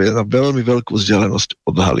lietadlo vie na veľmi veľkú vzdialenosť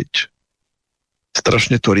odhaliť.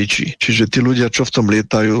 Strašne to ričí. Čiže tí ľudia, čo v tom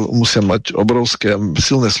lietajú, musia mať obrovské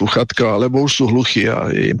silné sluchátka, alebo už sú hluchí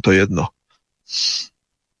a je im to jedno.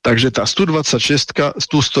 Takže tá 126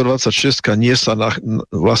 niesla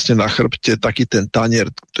vlastne na chrbte taký ten tanier,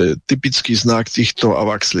 to je typický znak týchto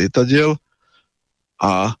AWACS lietadiel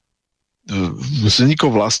a vznikol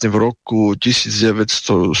vlastne v roku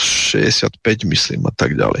 1965, myslím, a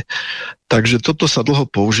tak ďalej. Takže toto sa dlho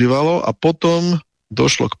používalo a potom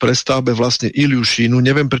došlo k prestavbe vlastne Iliušínu.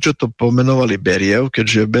 Neviem, prečo to pomenovali Beriev,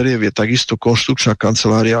 keďže Beriev je takisto konštrukčná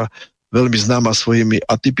kancelária veľmi známa svojimi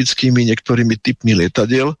atypickými niektorými typmi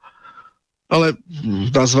lietadiel, ale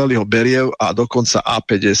nazvali ho Beriev a dokonca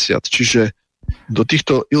A50. Čiže do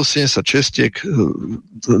týchto Il-76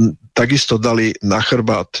 takisto dali na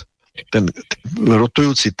chrbát ten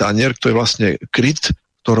rotujúci tanier, to je vlastne kryt,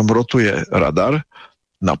 v ktorom rotuje radar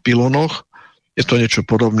na pylónoch. Je to niečo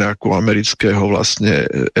podobné ako amerického vlastne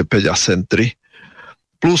E5 a Sentry.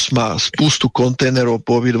 Plus má spustu kontajnerov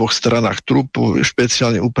po obidvoch stranách trupu,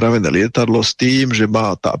 špeciálne upravené lietadlo s tým, že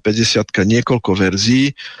má tá 50-ka niekoľko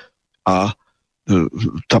verzií a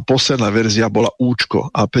tá posledná verzia bola Účko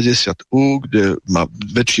A50U, kde má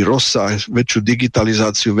väčší rozsah, väčšiu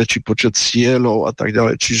digitalizáciu, väčší počet cieľov a tak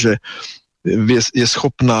ďalej. Čiže je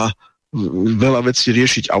schopná veľa vecí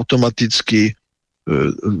riešiť automaticky,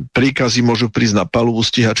 príkazy môžu prísť na palubu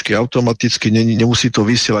stíhačky automaticky, nemusí to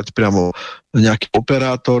vysielať priamo nejaký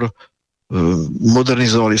operátor,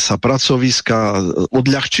 modernizovali sa pracoviska,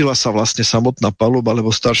 odľahčila sa vlastne samotná paluba,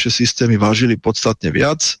 lebo staršie systémy vážili podstatne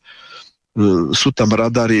viac. Sú tam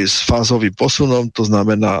radary s fázovým posunom, to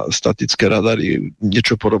znamená statické radary,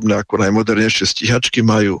 niečo podobné ako najmodernejšie stíhačky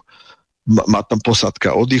majú, má tam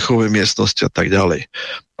posádka oddychové miestnosti a tak ďalej.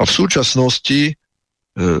 A v súčasnosti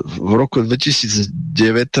v roku 2019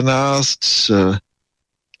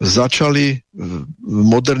 začali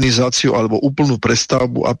modernizáciu alebo úplnú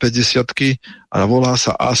prestavbu A50-ky a volá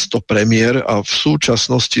sa A100 Premier a v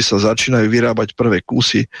súčasnosti sa začínajú vyrábať prvé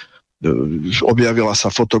kusy. Objavila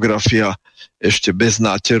sa fotografia ešte bez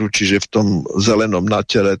náteru, čiže v tom zelenom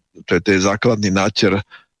nátere, to je základný náter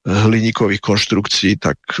hliníkových konštrukcií,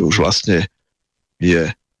 tak už vlastne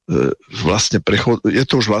je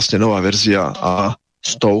to už vlastne nová verzia a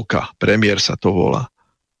 100, Premier sa to volá.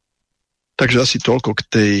 Takže asi toľko k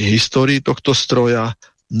tej histórii tohto stroja.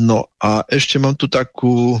 No a ešte mám tu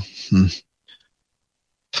takú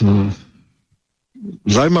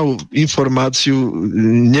zaujímavú informáciu,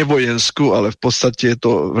 nevojenskú, ale v podstate je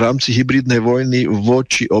to v rámci hybridnej vojny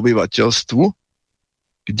voči obyvateľstvu,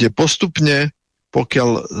 kde postupne, pokiaľ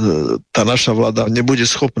tá naša vláda nebude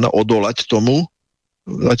schopná odolať tomu,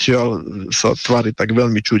 zatiaľ sa tvári tak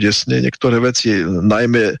veľmi čudesne. Niektoré veci,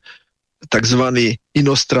 najmä takzvaní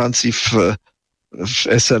inostránci v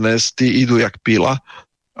SNS, tí idú jak pila,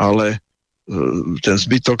 ale ten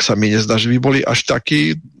zbytok sa mi nezdá, že by boli až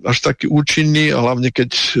taký účinný, a hlavne keď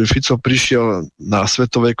Fico prišiel na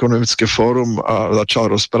Svetové ekonomické fórum a začal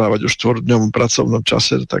rozprávať o 4-dňovom pracovnom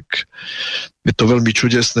čase, tak je to veľmi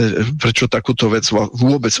čudesné, prečo takúto vec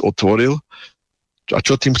vôbec otvoril. A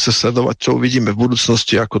čo tým chce sledovať, čo uvidíme v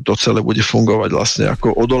budúcnosti, ako to celé bude fungovať, vlastne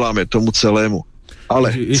ako odoláme tomu celému.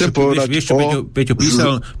 Ale chcem povedať Peťo,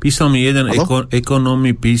 písal mi jeden ekonóm,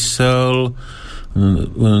 písal,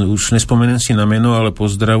 už nespomenem si na meno, ale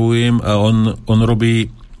pozdravujem, a on robí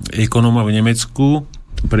ekonóma v Nemecku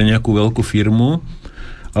pre nejakú veľkú firmu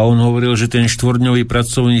a on hovoril, že ten 4-dňový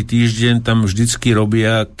pracovný týždeň tam vždycky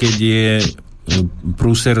robia, keď je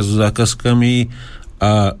prúser s zákazkami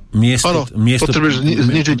a potrebuješ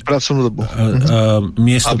znižiť pracovnú dobu.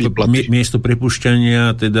 Miesto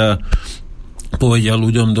prepušťania teda povedia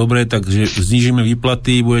ľuďom, dobre, takže znižíme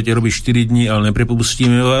výplaty, budete robiť 4 dní, ale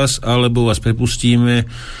neprepustíme vás, alebo vás prepustíme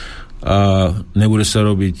a nebude sa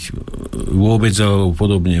robiť vôbec alebo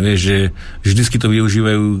podobne. Vieš, že vždycky to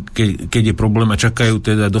využívajú, keď je problém a čakajú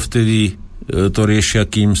teda dovtedy to riešia,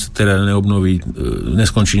 kým sa teda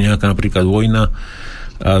neskončí nejaká napríklad vojna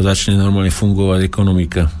a začne normálne fungovať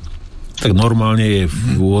ekonomika. Tak normálne je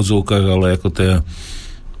v úvodzovkách, ale ako teda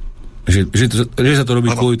že sa to robí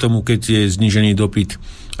kvôli tomu, keď je znížený dopyt,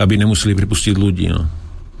 aby nemuseli pripustiť ľudí. No.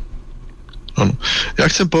 Ano. Ja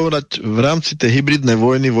chcem povedať, v rámci tej hybridnej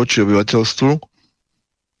vojny voči obyvateľstvu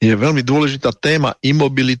je veľmi dôležitá téma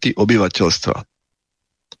imobility obyvateľstva.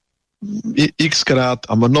 X-krát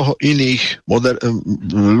a mnoho iných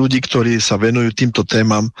ľudí, ktorí sa venujú týmto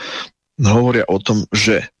témam, hovoria o tom,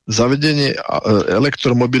 že zavedenie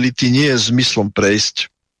elektromobility nie je zmyslom prejsť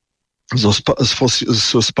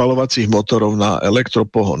zo spalovacích motorov na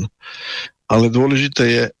elektropohon. Ale dôležité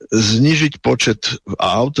je znižiť počet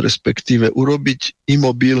aut, respektíve urobiť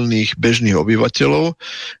imobilných bežných obyvateľov,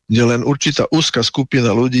 kde len určitá úzka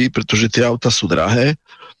skupina ľudí, pretože tie auta sú drahé,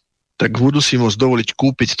 tak budú si môcť dovoliť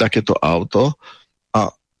kúpiť takéto auto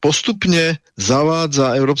a postupne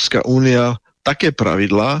zavádza Európska únia také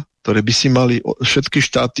pravidlá, ktoré by si mali všetky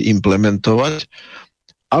štáty implementovať,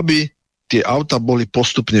 aby tie auta boli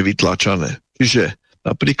postupne vytlačané. Čiže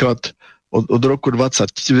napríklad od roku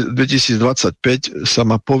 2025 sa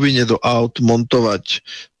má povinne do aut montovať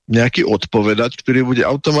nejaký odpovedač, ktorý bude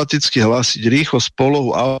automaticky hlásiť rýchlosť,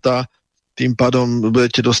 polohu auta, tým pádom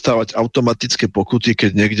budete dostávať automatické pokuty,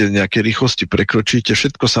 keď niekde nejaké rýchlosti prekročíte.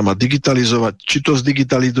 Všetko sa má digitalizovať. Či to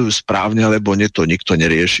zdigitalizujú správne, alebo nie, to nikto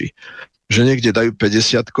nerieši. Že niekde dajú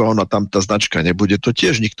 50 a ona tam tá značka nebude, to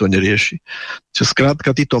tiež nikto nerieši. Čiže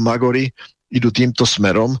skrátka títo magory idú týmto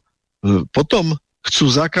smerom. Potom chcú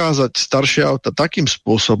zakázať staršie auta takým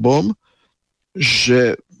spôsobom,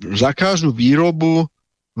 že zakážu výrobu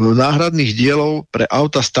náhradných dielov pre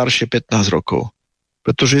auta staršie 15 rokov.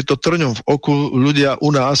 Pretože je to trňom v oku. Ľudia u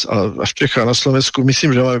nás a v Čechách na Slovensku,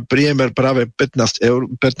 myslím, že máme priemer práve 15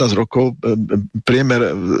 rokov, priemer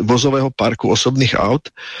vozového parku osobných aut,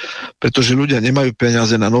 pretože ľudia nemajú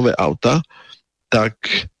peniaze na nové auta, tak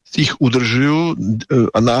ich udržujú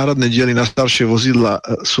a náhradné diely na staršie vozidla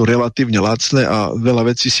sú relatívne lacné a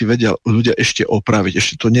veľa vecí si vedia ľudia ešte opraviť.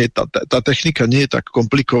 Ešte to nie je, tá technika nie je tak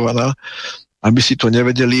komplikovaná, aby si to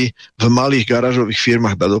nevedeli v malých garážových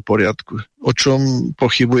firmách dať do poriadku. O čom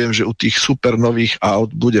pochybujem, že u tých super nových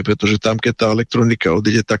aut bude, pretože tam, keď tá elektronika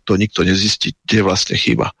odíde, tak to nikto nezistí, kde vlastne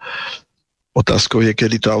chyba. Otázkou je,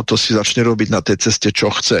 kedy to auto si začne robiť na tej ceste,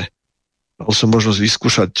 čo chce. Mal som možnosť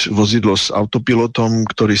vyskúšať vozidlo s autopilotom,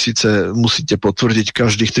 ktorý síce musíte potvrdiť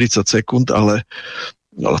každých 30 sekúnd, ale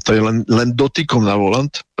to je len dotykom na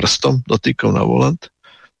volant, prstom dotykom na volant.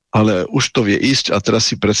 Ale už to vie ísť a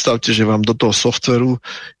teraz si predstavte, že vám do toho softveru,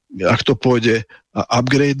 ak to pôjde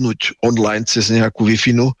upgradenúť online cez nejakú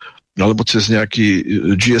Wi-Fi alebo cez nejaký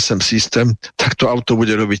GSM systém, tak to auto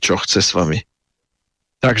bude robiť, čo chce s vami.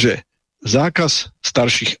 Takže zákaz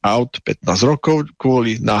starších aut 15 rokov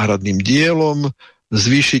kvôli náhradným dielom,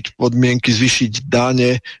 zvýšiť podmienky, zvýšiť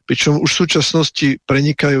dáne, pričom už v súčasnosti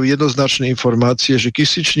prenikajú jednoznačné informácie, že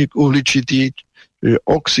kysličník uhličitý,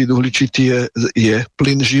 oxid uhličitý je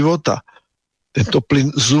plyn života. Tento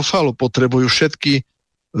plyn zúfalo potrebujú všetky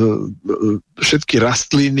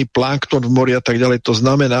rastliny, plankton v mori a tak ďalej. To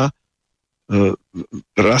znamená,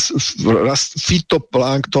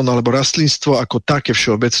 fytoplankton alebo rastlinstvo ako také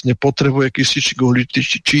všeobecne potrebuje kysličník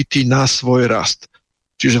uhličitý na svoj rast.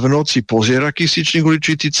 Čiže v noci požiera kysličník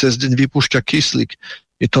uhličitý, cez deň vypúšťa kyslík.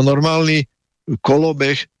 Je to normálny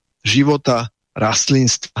kolobeh života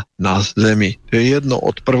rastlinstva na Zemi. To je jedno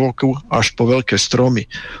od prvoku až po veľké stromy.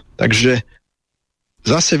 Takže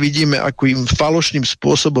zase vidíme, ako im falošným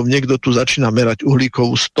spôsobom niekto tu začína merať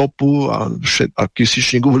uhlíkovú stopu a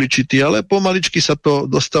kysličník uhličitý, ale pomaličky sa to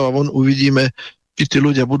dostáva von, uvidíme, či tí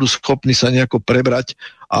ľudia budú schopní sa nejako prebrať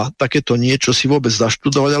a takéto niečo si vôbec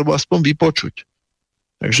zaštudovať alebo aspoň vypočuť.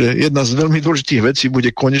 Takže jedna z veľmi dôležitých vecí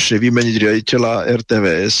bude konečne vymeniť riaditeľa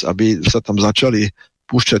RTVS, aby sa tam začali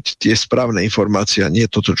púšťať tie správne informácie a nie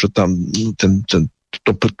toto, čo tam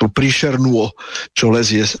to príšernú, čo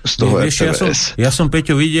lezie z toho RTVS. Ja som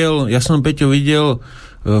Peťo videl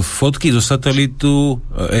fotky zo satelitu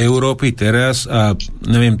Európy teraz a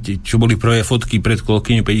neviem, čo boli prvé fotky pred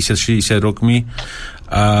koľkými 50-60 rokmi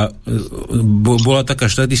a bola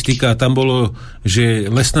taká štatistika a tam bolo,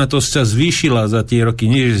 že lesnatosť sa zvýšila za tie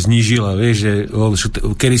roky, nie že znížila, vieš, že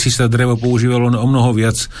kedysi sa drevo používalo o mnoho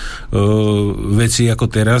viac vecí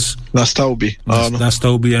ako teraz. Na stavby. Na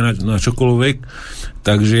stavby a na čokoľvek.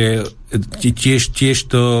 Takže tiež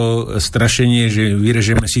to strašenie, že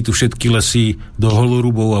vyrežeme si tu všetky lesy do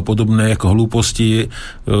holorubov a podobné ako hlúposti,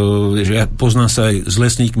 že ja poznám sa aj s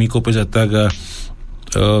lesníkmi kopec a tak a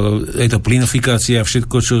je to plinofikácia,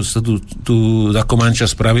 všetko, čo sa tu za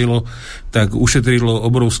Komanča spravilo, tak ušetrilo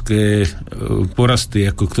obrovské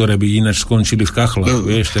porasty, ako ktoré by ináč skončili v kachlách,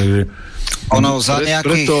 vieš, takže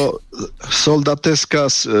Preto soldateska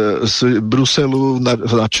z Bruselu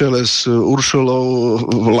na čele s Uršulou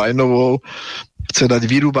Lajnovou chce dať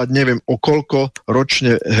vyrúbať neviem o koľko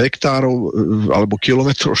ročne hektárov alebo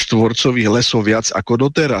kilometrov štvorcových lesov viac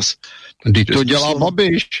ako doteraz. To dělá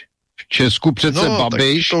Babiš. V Česku přece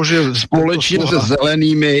Babiš společně se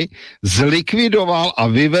zelenými zlikvidoval a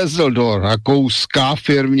vyvezl do Rakouska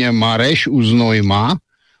firmě Mareš u Znojma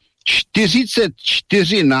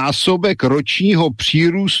 44 násobek ročního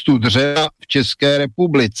přírůstu dřeva v České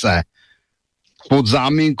republice. Pod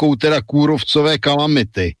záminkou teda kůrovcové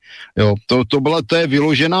kalamity. Jo, to je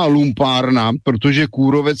vyložená lumpárna, protože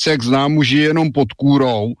kůrovec, jak znám, žije jenom pod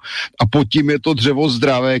kůrou a pod tím je to dřevo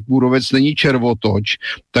zdravé, kůrovec není červotoč,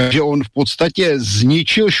 takže on v podstatě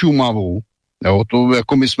zničil Šumavu. Jo, to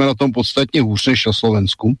jako my jsme na tom podstatně hůř než na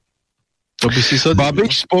Slovensku.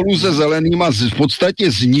 Babiš spolu se Zelenýma v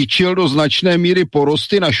podstatě zničil do značné míry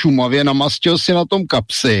porosty na Šumavě, namastil si na tom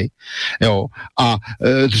kapsy, jo, a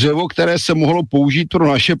dřevo, které se mohlo použít pro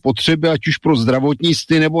naše potřeby, ať už pro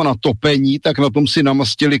zdravotnictví nebo na topení, tak na tom si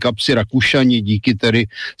namastili kapsy Rakušani díky tedy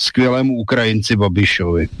skvělému Ukrajinci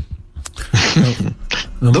Babišovi.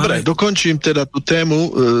 Dobre, dokončím teda tú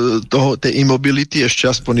tému tej imobility, ešte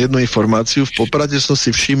aspoň jednu informáciu. V Poprade som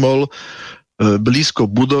si všimol blízko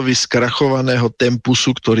budovy skrachovaného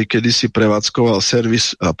Tempusu, ktorý kedysi prevádzkoval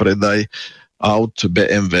servis a predaj aut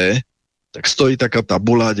BMW, tak stojí taká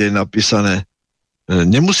tabuľa, kde je napísané: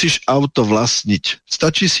 nemusíš auto vlastniť,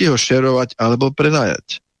 stačí si ho šerovať alebo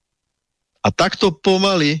prenajať. A takto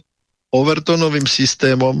pomaly overtonovým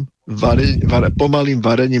systémom, pomalým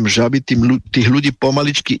varením žaby tých ľudí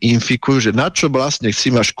pomaličky infikujú, že na čo vlastne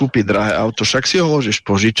si máš kúpiť drahé auto, však si ho môžeš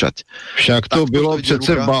požičať. Však to bylo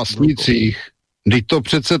přece v básnicích. Když to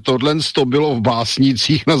přece tohle bylo v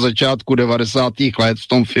básnicích na začátku 90. let v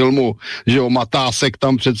tom filmu, že o Matásek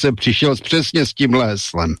tam přece přišel přesně s tímhle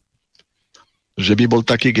heslem. Že by bol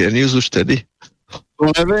taký genius už tedy?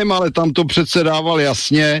 To nevím, ale tam to přece dával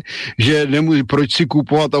jasně, že nemůže, proč si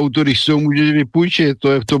kupovat auto, když si ho můžeš vypůjčit.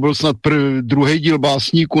 To byl snad druhý díl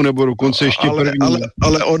Básníku, nebo dokonce ještě první.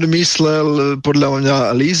 Ale on myslel podľa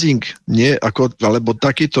mňa leasing, nie? Alebo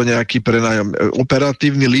takýto nejaký prenájom,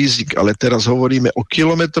 operatívny leasing, ale teraz hovoríme o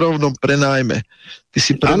kilometrovnom prenájme. Ty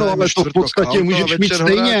si ano, ale to v podstatě můžeš mít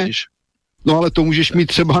stejně. No ale to můžeš mít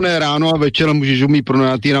třeba ne ráno a večer, můžeš ho mít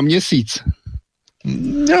pronajatý na měsíc.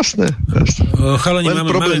 Jasné. Chalani, len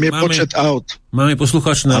problém je počet aut. Máme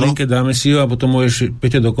poslucháč na linke, dáme si ho a potom môžeš,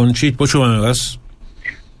 Peťo, dokončiť. Počúvame vás.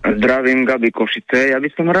 Zdravím, Gabi Košice. Ja by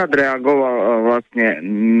som rád reagoval vlastne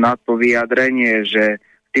na to vyjadrenie, že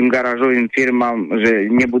tým garážovým firmám,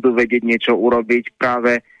 že nebudú vedieť niečo urobiť.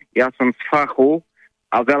 Práve ja som z fachu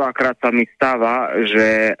a veľakrát sa mi stáva,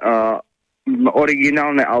 že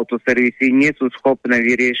originálne autoservisy nie sú schopné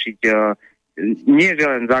vyriešiť nie že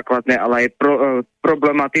len základné, ale aj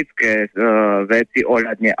problematické veci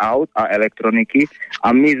ohľadne aut a elektroniky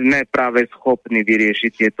a my sme práve schopní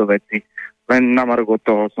vyriešiť tieto veci. Len na margo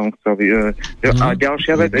toho som chcel. A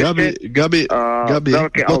ďalšia vec Gabi,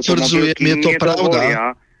 veľké automobilky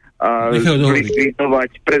nedovolia likvidovať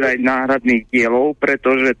predaj náhradných dielov,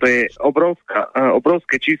 pretože to je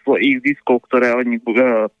obrovské číslo ich ziskov, ktoré oni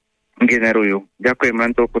generujú. Ďakujem,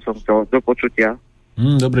 len toľko som chcel. Do počutia.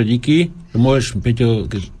 Dobre, díky. Môžeš, Peťo,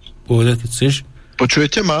 povedať, keď chceš?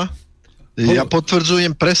 Počujete ma? Ja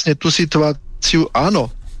potvrdzujem presne tú situáciu. Áno,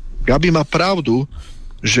 Gabi má pravdu,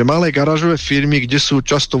 že malé garážové firmy, kde sú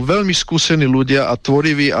často veľmi skúsení ľudia a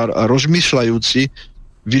tvoriví a rozmýšľajúci,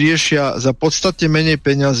 vyriešia za podstate menej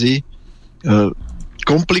peňazí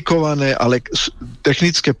komplikované, ale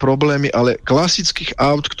technické problémy, ale klasických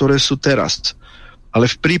aut, ktoré sú teraz. Ale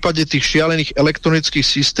v prípade tých šialených elektronických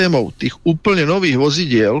systémov, tých úplne nových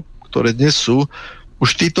vozidiel, ktoré dnes sú,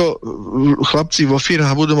 už títo chlapci vo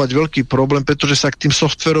firmách budú mať veľký problém, pretože sa k tým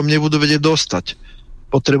softverom nebudú vedieť dostať.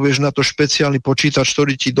 Potrebuješ na to špeciálny počítač,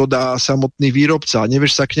 ktorý ti dodá samotný výrobca a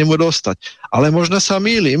nevieš sa k nemu dostať. Ale možno sa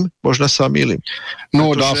mýlim.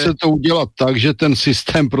 No, dá se to udělat tak, že ten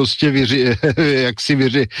systém prostě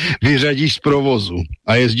vyřadíš z provozu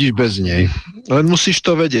a jezdíš bez něj. Len musíš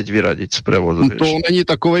to vedieť vyradiť z prevozu. To není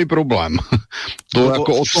takovej problém. To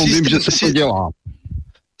jako o tom vím, že se to dělá.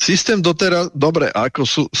 Systém doteraz, dobre,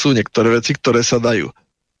 ako sú niektoré veci, ktoré sa dajú.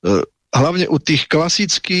 Hlavne u tých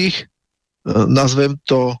klasických, nazvem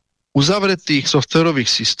to, uzavretých softverových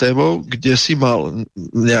systémov, kde si mal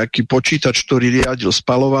nejaký počítač, ktorý riadil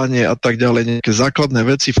spalovanie a tak ďalej, nejaké základné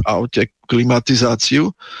veci v aute, klimatizáciu,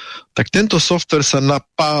 tak tento softver sa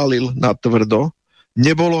napálil na tvrdo.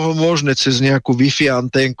 Nebolo ho možné cez nejakú Wi-Fi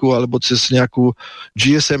anténku alebo cez nejakú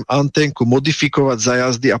GSM anténku modifikovať za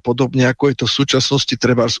jazdy a podobne, ako je to v súčasnosti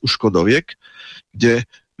trebárs u Škodoviek, kde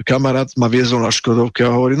kamarát ma viezol na Škodovke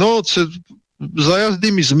a hovorí, no za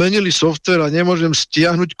jazdy mi zmenili softver a nemôžem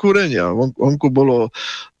stiahnuť kúrenia. Vonku bolo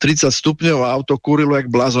 30 stupňov a auto kúrilo jak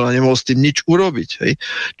blázon a nemohol s tým nič urobiť. Hej.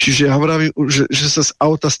 Čiže ja hovorím, že sa z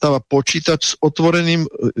auta stáva počítač s otvoreným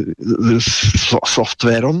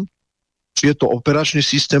softverom, či je to operačný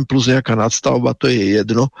systém plus nejaká nadstavba, to je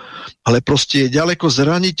jedno, ale proste je ďaleko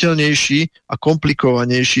zraniteľnejší a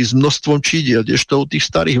komplikovanejší s množstvom čídiel, kdežto u tých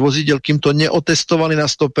starých vozidel, kým to neotestovali na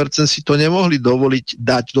 100%, si to nemohli dovoliť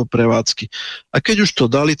dať do prevádzky. A keď už to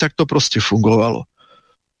dali, tak to proste fungovalo.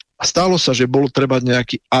 A stalo sa, že bolo treba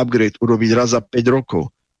nejaký upgrade urobiť raz za 5 rokov.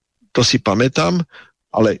 To si pamätám,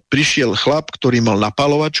 ale prišiel chlap, ktorý mal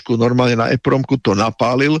napálovačku, normálne na EPROMku to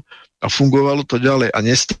napálil, a fungovalo to ďalej a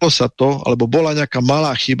nestalo sa to, alebo bola nejaká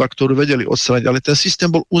malá chyba, ktorú vedeli odstrániť, ale ten systém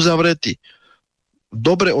bol uzavretý,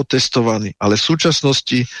 dobre otestovaný, ale v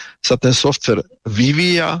súčasnosti sa ten software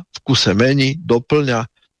vyvíja, v kuse mení, doplňa,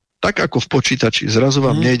 tak ako v počítači. Zrazu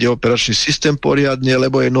vám nejde operačný systém poriadne,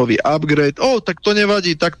 lebo je nový upgrade, tak to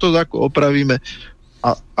nevadí, tak to ako opravíme.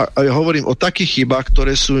 A ja hovorím o takých chybách,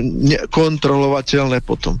 ktoré sú nekontrolovateľné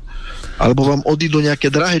potom. Alebo vám odídu nejaké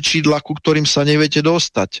drahé čídla, ku ktorým sa neviete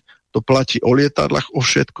dostať. To platí o lietadlách, o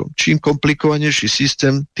všetkom. Čím komplikovanejší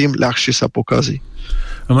systém, tým ľahšie sa pokazí.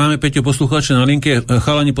 Máme Peťo poslucháča na linke.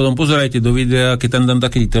 Chalani, potom pozerajte do videa, keď tam dám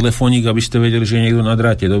taký telefónik, aby ste vedeli, že je niekto na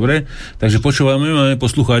dráte. Dobre? Takže počúvame, máme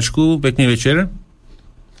poslucháčku. Pekný večer.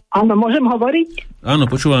 Áno, môžem hovoriť? Áno,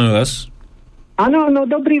 počúvame vás. Áno,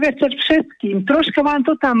 dobrý večer všetkým. Troška vám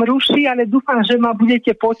to tam ruší, ale dúfam, že ma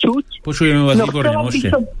budete počuť. Počujeme vás, výborne,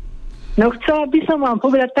 môžete. Chcela by som vám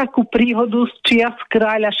povedať takú príhodu z čias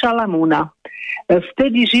kráľa Šalamúna.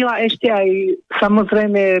 Vtedy žila ešte aj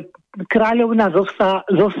samozrejme kráľovna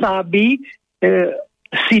zo Sáby,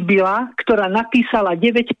 Sibila, ktorá napísala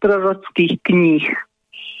 9 prorockých kníh.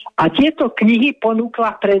 A tieto knihy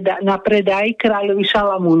ponúkla na predaj kráľovi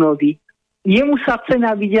Šalamúnovi. Jemu sa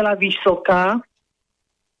cena videla vysoká,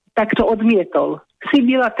 tak to odmietol.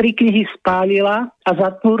 Sibila 3 knihy spálila a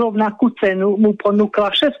za tú rovnakú cenu mu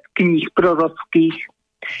ponúkla 6 kníh prorockých.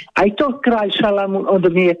 Aj to kráľ Šalamún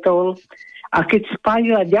odmietol. A keď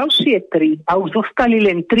spálila ďalšie 3 a už zostali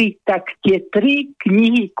len 3, tak tie 3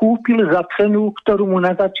 knihy kúpil za cenu, ktorú mu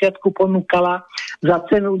na začiatku ponúkala za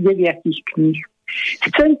cenu 9 kníh.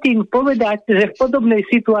 Chcem tým povedať, že v podobnej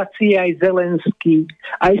situácii aj Zelenský,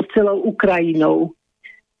 aj s celou Ukrajinou.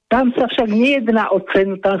 Tam sa však nejedná o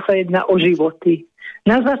cenu, tam sa jedná o životy.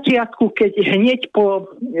 Na začiatku, keď hneď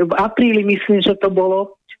v apríli, myslím, že to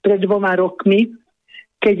bolo pred 2 rokmi,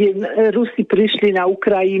 keď Rusi prišli na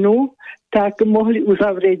Ukrajinu, tak mohli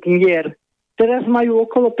uzavrieť mier. Teraz majú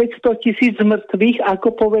okolo 500,000 mŕtvych,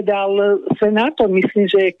 ako povedal senátor, myslím,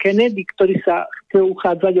 že je Kennedy, ktorý sa chce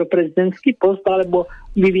uchádzať o prezidentský post, alebo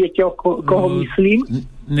vy viete, koho myslím.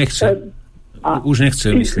 Nechce. Už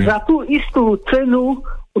nechce, myslím. Za tú istú cenu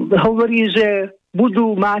hovorí, že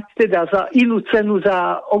budú mať teda za inú cenu,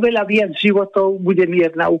 za oveľa viac životov bude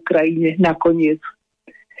mier na Ukrajine nakoniec.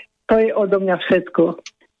 To je odo mňa všetko.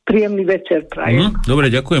 Príjemný večer prajem.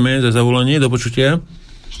 Dobre, ďakujeme za zavolanie, do počutia.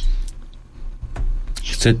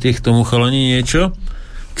 Chcete k tomu chalani niečo?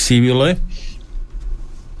 K Sibile?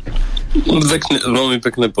 Veľmi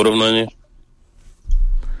pekné porovnanie.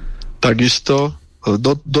 Takisto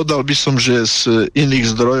dodal by som, že z iných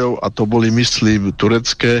zdrojov, a to boli myslím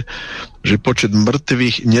turecké, že počet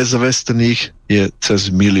mŕtvych nezvestných je cez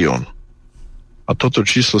 1 000 000. A toto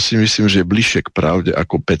číslo si myslím, že je bližšie k pravde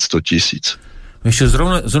ako 500,000. Ešte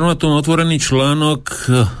zrovna tom otvorený článok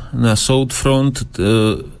na Southfront,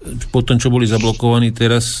 po tom, čo boli zablokovaní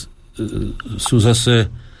teraz, sú zase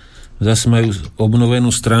majú obnovenú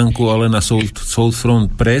stránku, ale na Southfront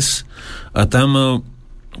Press, a tam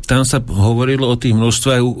sa hovorilo o tých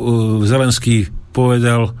množstvách. Zelenský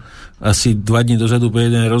povedal asi 2 dní dozadu pre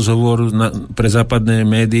jeden rozhovor pre západné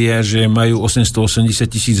médiá, že majú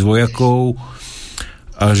 880,000 vojakov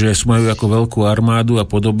a že majú ako veľkú armádu a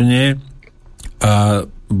podobne. A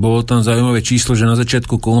bolo tam zaujímavé číslo, že na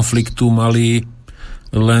začiatku konfliktu mali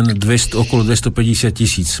len okolo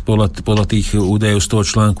 250,000 podľa tých údajov z toho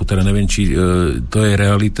článku, teda neviem, či to je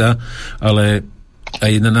realita, ale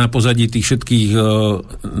aj na pozadí tých všetkých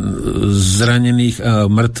zranených a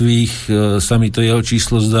mŕtvych sa mi to jeho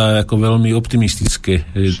číslo zdá ako veľmi optimistické,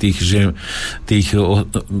 tých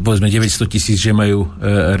povedzme 900,000, že majú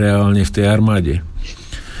reálne v tej armáde.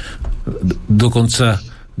 Dokonca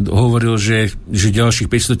hovoril, že ďalších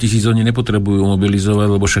 500,000 oni nepotrebujú mobilizovať,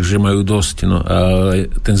 lebo však, že majú dosť. No a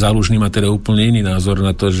ten zálužný má teda úplne iný názor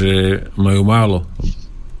na to, že majú málo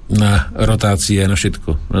na rotácie a na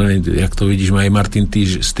všetko. Jak to vidíš, aj Martin, ty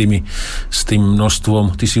s tým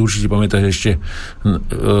množstvom, ty si určite pamätáš ešte,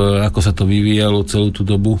 ako sa to vyvíjalo celú tú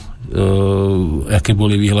dobu, aké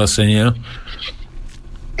boli vyhlásenia.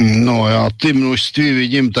 No, já ty množství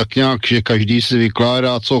vidím tak nějak, že každý si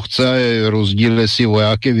vykládá, co chce, a je rozdíl, jestli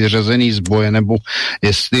voják je vyřazený z boje, nebo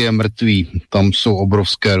jestli je mrtvý. Tam jsou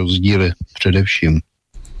obrovské rozdíly především.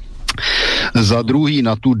 Za druhý,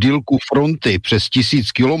 na tu délku fronty přes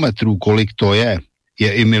 1000 kilometrů, kolik to je i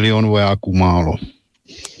 1 000 000 vojáků málo.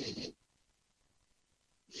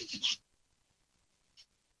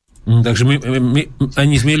 Takže my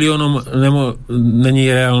ani s 1 000 000 není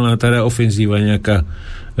reálna teda ofenzíva nejaká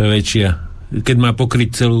väčšia, keď má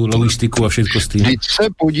pokryť celú logistiku a všetko s tým. Teď se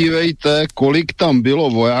podívejte, kolik tam bylo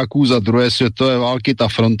vojáků za druhé světové války, ta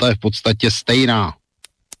fronta je v podstatě stejná.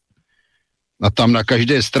 A tam na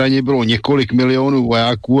každé straně bylo několik milionů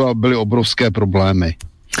vojáků a byly obrovské problémy.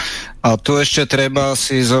 A tu ešte treba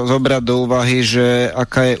si zobrať do úvahy, že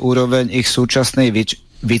aká je úroveň ich súčasnej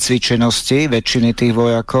vycvičenosti väčšiny tých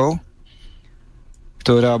vojakov,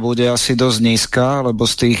 ktorá bude asi dosť nízka, lebo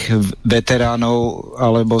z tých veteránov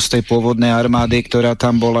alebo z tej pôvodnej armády, ktorá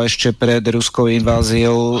tam bola ešte pred ruskou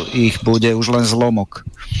inváziou, ich bude už len zlomok.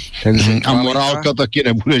 Takže a morálka taky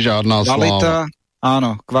nebude žádná sláva.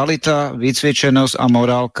 Áno, kvalita, vycvičenosť a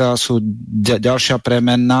morálka sú ďalšia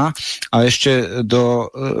premenná. A ešte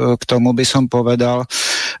k tomu by som povedal,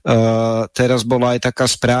 teraz bola aj taká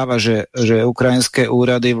správa, že ukrajinské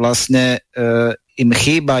úrady vlastne im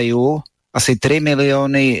chýbajú asi 3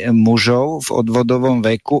 milióny mužov v odvodovom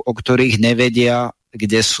veku, o ktorých nevedia,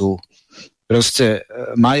 kde sú. Proste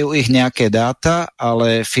majú ich nejaké dáta,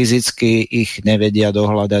 ale fyzicky ich nevedia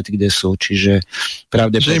dohľadať, kde sú. Čiže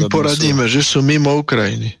pravdepodobne že im poradíme, že sú mimo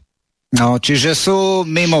Ukrajiny. No, čiže sú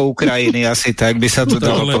mimo Ukrajiny, asi tak by sa to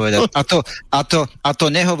dalo povedať. A to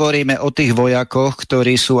nehovoríme o tých vojakoch,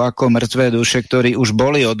 ktorí sú ako mŕtvé duše, ktorí už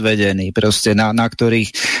boli odvedení, proste na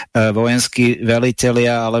ktorých vojenskí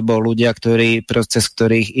velitelia alebo ľudia, cez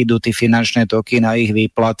ktorých idú tí finančné toky na ich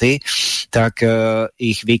výplaty, tak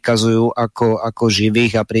ich vykazujú ako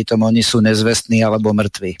živých a pritom oni sú nezvestní alebo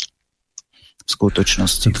mŕtvi. V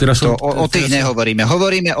skutočnosti. O tých nehovoríme.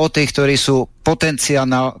 Hovoríme o tých, ktorí sú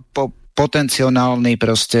potenciálni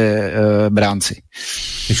proste bránci.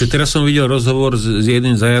 Ešte teraz som videl rozhovor s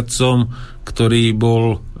jedným zajatcom, ktorý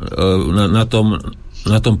bol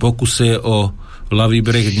na tom pokuse o ľavý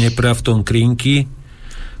breh Dnepra v tom Krínky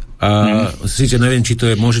a síce neviem, či to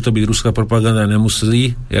je, môže to byť ruská propaganda,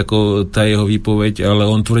 nemusí, ako tá jeho výpoveď, ale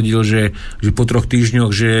on tvrdil, že po 3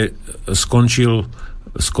 týždňoch, že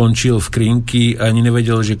skončil v Krínky a ani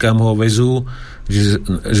nevedel, že kam ho vezú, že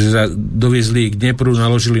sa doviezli k Dnepru,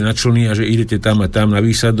 naložili na člny a že idete tam a tam na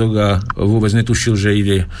výsadok a vôbec netušil, že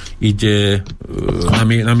ide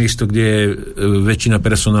na miesto, kde väčšina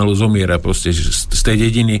personálu zomiera. Proste z tej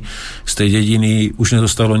dediny už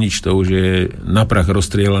nedostalo nič, to už je na prach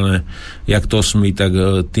rozstrielané jak tosmi, tak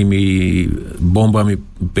tými bombami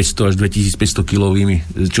 500 až 2500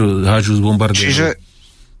 kilovými, čo hážu z bombardérov.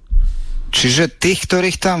 Čiže tých,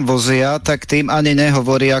 ktorých tam vozia, tak tým ani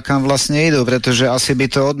nehovoria, kam vlastne idú, pretože asi by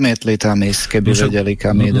to odmietli tam ísť, keby vedeli,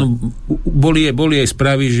 kam idú. Boli aj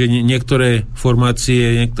správy, že niektoré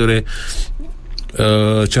formácie, niektoré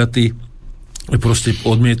čaty proste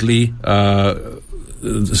odmietli a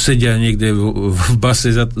sedia niekde v base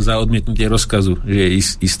za odmietnutie rozkazu, že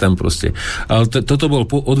ísť tam proste. Ale toto bol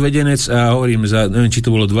odvedenec a hovorím, neviem, či to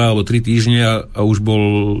bolo 2 alebo 3 týždne a už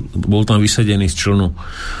bol tam vysadený z člnu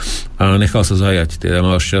a nechal sa zajať, teda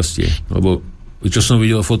mal šťastie, lebo čo som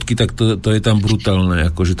videl fotky, tak to je tam brutálne,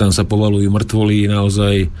 akože tam sa povalujú mŕtvoly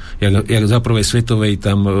naozaj, jak za prvej svetovej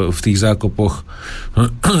tam v tých zákopoch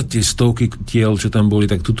tie stovky tiel, čo tam boli,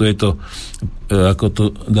 tak tuto je to, ako to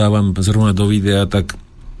dávam zrovna do videa, tak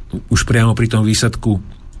už priamo pri tom výsadku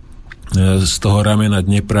z toho ramena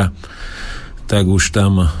Dnepra, tak už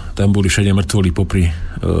tam boli všade mŕtvoly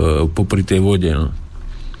popri tej vode, no.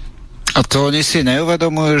 A to oni si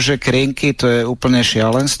neuvedomujú, že Krínky to je úplne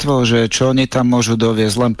šialenstvo, že čo oni tam môžu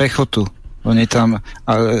doviezť? Len pechotu. Oni tam,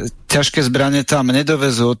 ťažké zbrane tam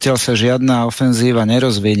nedovezú, odtiaľ sa žiadna ofenzíva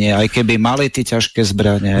nerozvinie, aj keby mali tie ťažké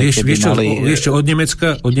zbrane. Vieš čo, od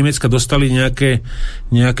Nemecka dostali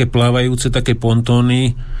nejaké plávajúce také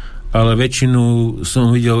pontóny, ale väčšinu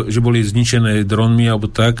som videl, že boli zničené dronmi alebo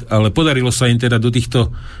tak, ale podarilo sa im teda do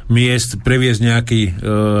týchto miest previesť nejaký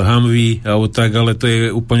Humvee alebo tak, ale to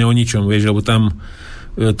je úplne o ničom, vieš, lebo tam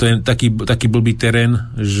to je taký blbý terén,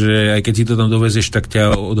 že aj keď si to tam dovezeš, tak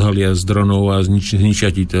ťa odhalia z dronov a zničia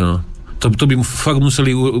ti to. No. To by fakt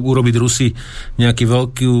museli urobiť Rusi nejaký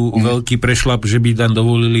veľký prešlap, že by tam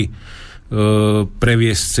dovolili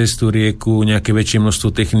previesť cez tú rieku nejaké väčšie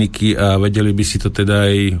množstvo techniky a vedeli by si to teda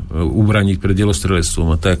aj ubraniť pred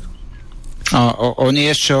delostrelectvom a tak. A oni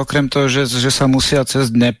ešte okrem toho, že sa musia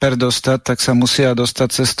cez Dneper dostať, tak sa musia dostať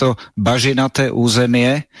cez to bažinaté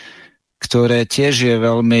územie, ktoré tiež je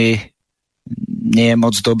veľmi nie je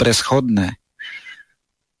moc dobre schodné.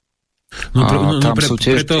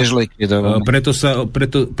 Tiež likvidované.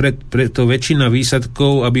 Preto väčšina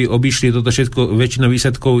výsadkov, aby obišli toto všetko, väčšina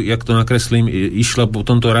výsadkov, jak to nakreslím, išla po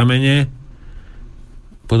tomto ramene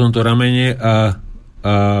a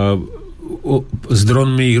s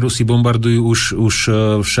dronmi Rusi bombardujú už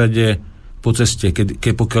všade po ceste,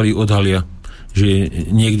 pokiaľ ich odhalia. Že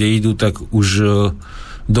niekde idú, tak už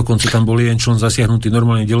dokonca tam bol jeden člen zasiahnutý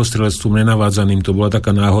normálne delostrelectvom nenavádzaným, to bola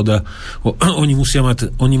taká náhoda. Oni musia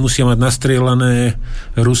mať nastrieľané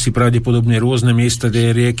Rusi pravdepodobne rôzne miesta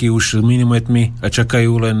tej rieky už s minometmi a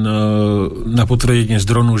čakajú len na potvrdenie z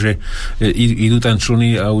dronu, že idú tam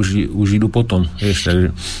člny a už idú potom. Vieš, takže...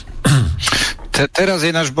 Teraz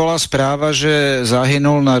ináč bola správa, že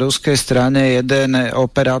zahynul na ruskej strane jeden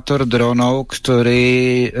operátor dronov,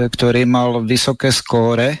 ktorý mal vysoké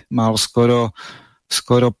skóre, mal skoro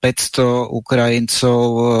 500 Ukrajincov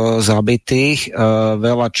zabitých,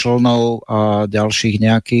 veľa člnov a ďalších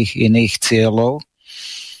nejakých iných cieľov.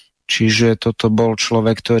 Čiže toto bol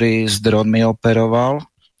človek, ktorý s dronmi operoval,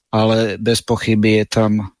 ale bez pochyby je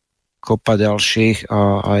tam kopa ďalších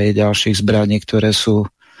a aj ďalších zbraní, ktoré sú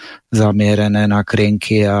zamierené na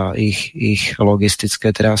krienky a ich logistické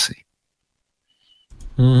trasy.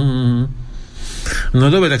 No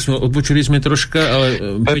dobre, tak odpočuli sme troška, ale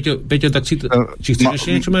Peťo, tak či chceš ešte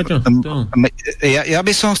niečo, Maťo? Ja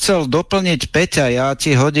by som chcel doplniť Peťa, ja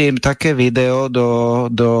ti hodím také video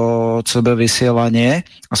do CB vysielanie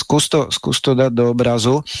a skús to dať do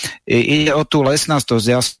obrazu. Ide o tú lesnastosť,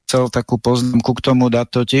 ja chcel takú poznámku k tomu dať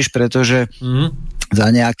totiž, pretože za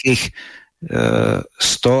nejakých 100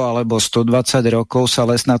 alebo 120 rokov sa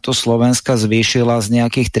lesnatosť Slovenska zvýšila z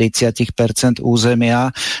nejakých 30% územia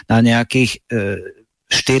na nejakých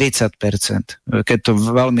 40%, keď to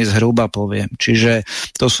veľmi zhruba poviem. Čiže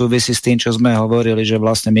to súvisí s tým, čo sme hovorili, že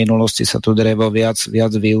vlastne v minulosti sa tu drevo viac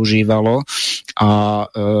využívalo a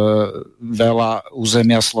veľa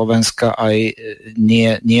územia Slovenska aj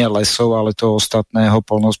nie lesov, ale to ostatného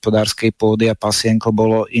poľnohospodárskej pôdy a pasienko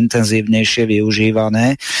bolo intenzívnejšie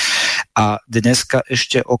využívané. A dneska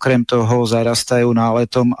ešte okrem toho zarastajú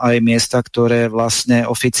náletom aj miesta, ktoré vlastne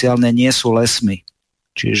oficiálne nie sú lesmi.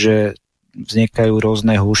 Čiže vznikajú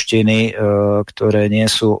rôzne húštiny, ktoré nie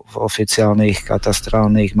sú v oficiálnych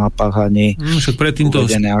katastrálnych mapách ani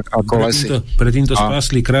uvedené ako lesy. Predtým to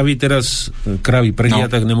spásli kravy, teraz kravy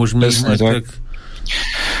prdia, tak nemôžeme ich mať tak...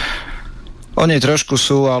 Oni trošku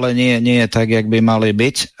sú, ale nie tak, jak by mali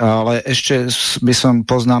byť. Ale ešte by som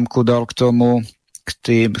poznámku dal k tomu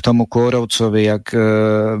Kôrovcovi, jak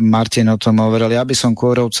Martin o tom hovoril. Ja by som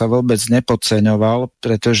Kôrovca vôbec nepodceňoval,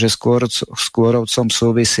 pretože s Kôrovcom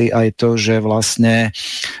súvisí aj to, že vlastne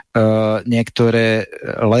niektoré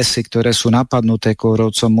lesy, ktoré sú napadnuté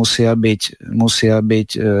Kôrovcom, musia byť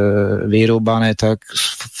vyrúbané tak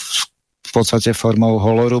v podstate formou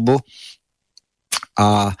holorubu.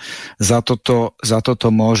 A za toto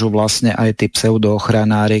môžu vlastne aj tí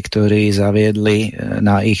pseudoochranári, ktorí zaviedli,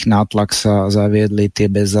 na ich nátlak sa zaviedli tie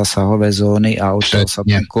bezzásahové zóny a odtiaľ sa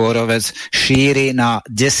ten kôrovec šíri na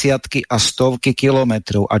desiatky a stovky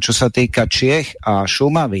kilometrov. A čo sa týka Čiech a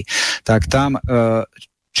Šumavy, tak tam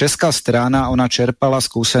česká strana, ona čerpala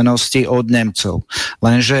skúsenosti od Nemcov.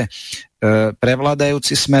 Lenže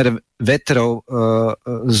prevládajúci smer vetrov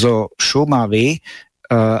zo Šumavy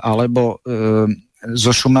alebo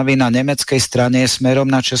zo Šumavy na nemeckej strane je smerom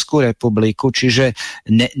na Českú republiku, čiže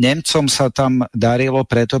Nemcom sa tam darilo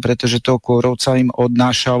pretože toho Kôrovca im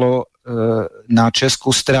odnášalo na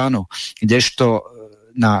českú stranu, kdežto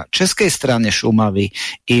na českej strane Šumavy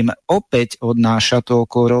im opäť odnáša toho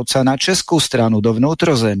Kôrovca na českú stranu do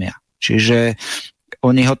vnútrozemia. Čiže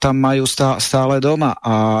oni ho tam majú stále doma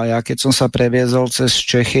a ja keď som sa previezol cez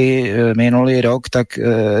Čechy minulý rok, tak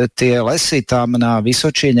tie lesy tam na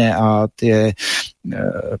Vysočine a tie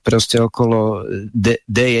proste okolo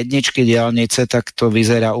D1 diaľnice, tak to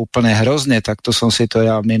vyzerá úplne hrozne, takto som si to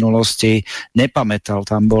ja v minulosti nepamätal.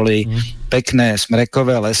 Tam boli pekné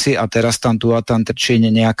smrekové lesy a teraz tam tu a tam trčí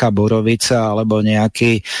nejaká borovica alebo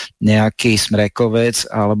nejaký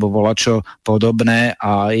smrekovec alebo volačo podobné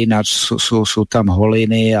a ináč sú tam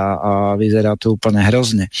holiny a vyzerá to úplne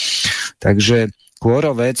hrozne. Takže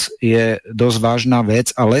Kôrovec je dosť vážna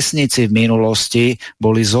vec a lesníci v minulosti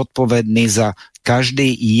boli zodpovední za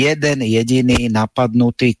každý jeden jediný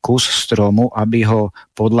napadnutý kus stromu, aby ho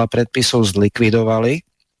podľa predpisov zlikvidovali.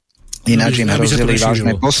 Ináč im hrozili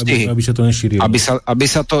vážne postihy. Aby sa to nešírilo. Aby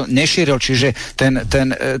sa to nešírilo. Čiže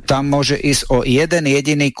tam môže ísť o jeden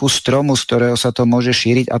jediný kus stromu, z ktorého sa to môže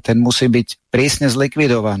šíriť a ten musí byť prísne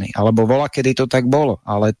zlikvidovaný. Alebo kedy to tak bolo.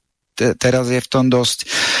 Ale teraz je v tom dosť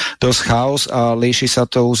chaos a líši sa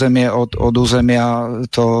to územie od územia,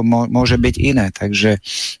 to môže byť iné. Takže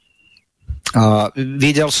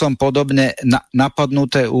videl som podobne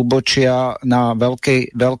napadnuté úbočia na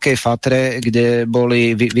veľkej Fatre, kde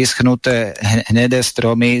boli vyschnuté hnedé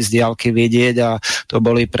stromy z diaľky vidieť a to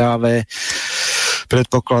boli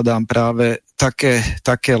predpokladám práve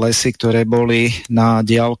také lesy, ktoré boli na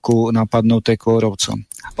diaľku napadnuté Kôrovcom.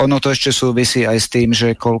 Ono to ešte súvisí aj s tým,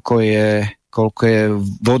 že koľko je koľko je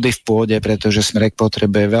vody v pôde, pretože smrek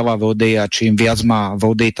potrebuje veľa vody a čím viac má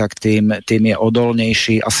vody, tak tým je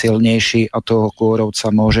odolnejší a silnejší a toho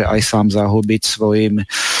kôrovca môže aj sám zahubiť svojim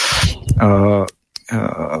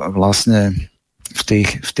vlastne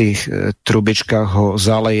v tých trubičkách ho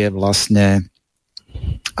zaleje vlastne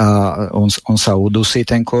a on sa udusí,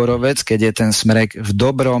 ten kôrovec, keď je ten smrek v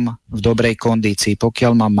dobrej kondícii.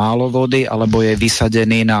 Pokiaľ má málo vody alebo je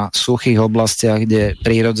vysadený na suchých oblastiach, kde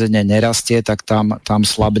prirodzene nerastie, tak tam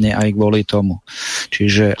slabne aj kvôli tomu.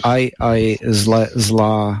 Čiže aj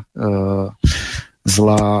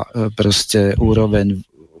zlá proste úroveň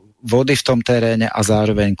vody v tom teréne a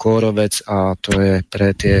zároveň kôrovec a to je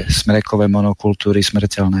pre tie smrekové monokultúry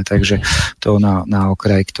smrteľné. Takže to na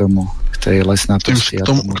okraj k tomu, k tej lesnatosti.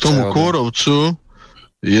 K tomu kôrovcu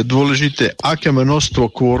je dôležité, aké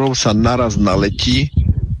množstvo kôrovca naraz naletí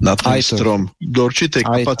na ten strom. Do určitej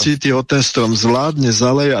kapacity ho ten strom zvládne,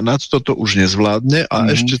 zaleje a nad toto už nezvládne. A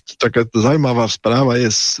ešte taká zaujímavá správa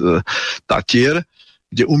je z Tatier,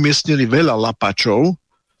 kde umiestnili veľa lapačov.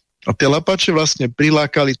 A tie lapače vlastne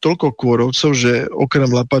prilákali toľko kôrovcov, že okrem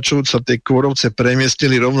lapačov sa tie kôrovce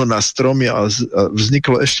premiestnili rovno na stromy a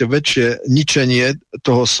vzniklo ešte väčšie ničenie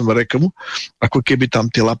toho smreku, ako keby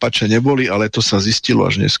tam tie lapače neboli, ale to sa zistilo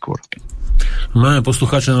až neskôr. Máme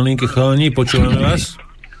poslucháča na linke, chalani, počúvame vás.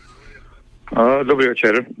 Dobrý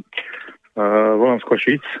večer. Volám z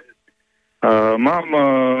Košíc. Mám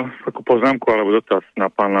takú poznámku alebo dotaz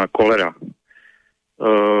na pána Kolera.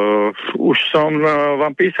 Už som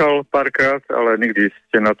vám písal párkrát, ale nikdy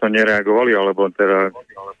ste na to nereagovali, alebo teda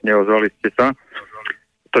neozvali ste sa.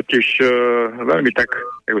 Totiž veľmi tak,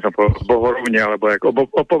 ako som povedal, bohorovne, alebo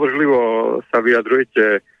opovržlivo sa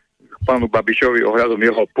vyjadrujete k pánu Babišovi ohľadom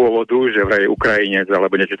jeho pôvodu, že vraj je Ukrajinec,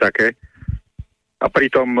 alebo niečo také. A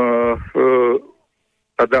pritom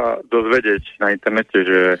sa dá dozvedieť na internete,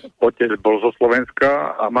 že otec bol zo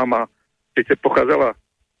Slovenska a mama síce pochádzala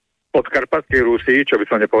od Karpatskej Rusy, čo by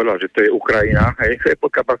som nepovedal, že to je Ukrajina, hej, to je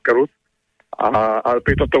podkarpatská Rus. Ale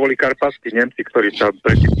pritom to boli karpatskí Nemci, ktorí sa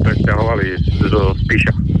presťahovali zo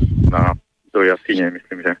Spíša do Jasíne,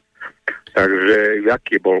 myslím, že. Takže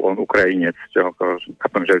jaký bol on Ukrajinec?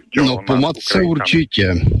 Po matce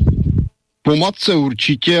určitě. Po matce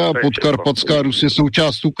určitě a podkarpatská Rus je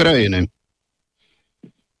součást Ukrajiny.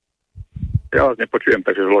 Ja vás nepočujem,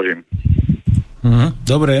 takže zložím.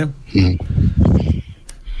 Dobre.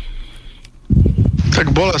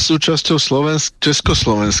 Tak bola súčasťou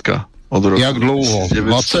Československa od roku. Jak dlouho?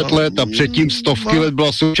 20 let a předtím stovky let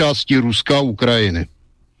byla součástí Ruska a Ukrajiny.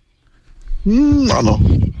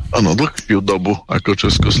 Áno, dlhšiu dobu ako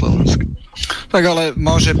Československa. Tak ale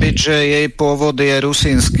môže byť, že jej pôvod je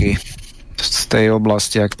rusínsky z tej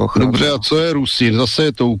oblasti, jak pochádza. Dobře, a co je Rusín? Zase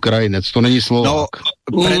je to Ukrajinec, to není Slovák.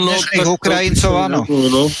 Pre dnešných Ukrajincov áno.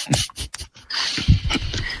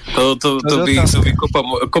 To by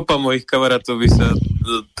kopa mojich kamarátov by sa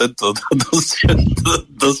tento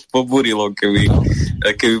dosť pobúrilo, keby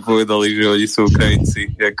povedali, že oni sú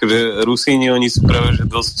Ukrajinci. Akože Rusíni, oni sú práve že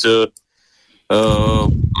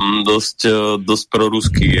dosť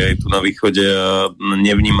proruskí aj tu na východe a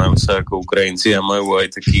nevnímajú sa ako Ukrajinci a majú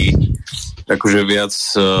aj taký akože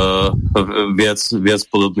viac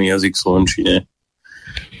podobný jazyk slovenčine.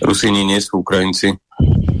 Rusíni nie sú Ukrajinci.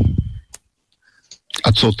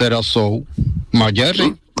 A co teda jsou?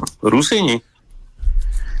 Maďaři? Rusíni.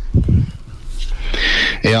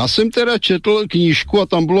 Já jsem teda četl knížku a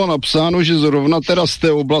tam bylo napsáno, že zrovna teda z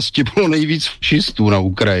té oblasti bylo nejvíc fašistů na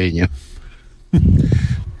Ukrajině.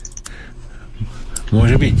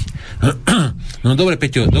 Môže byť. No dobre,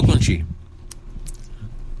 Peťo, dokončí.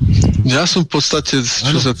 Ja som v podstate,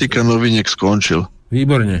 čo sa týka noviniek, skončil.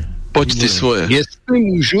 Výborne. Pojď ty svoje. Jestli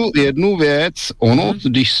můžu jednu věc,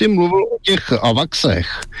 když si mluvil o těch AVAXech,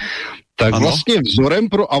 tak vlastně vzorem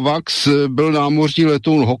pro AVAX byl námořní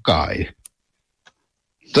letoun Hokaj.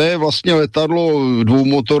 To je vlastně letadlo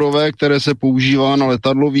dvoumotorové, které se používá na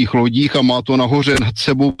letadlových lodích a má to nahoře nad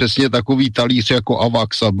sebou přesně takový talíř jako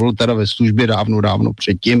AVAX a byl teda ve službě dávno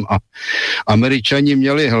předtím a Američani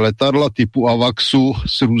měli letadla typu AVAXu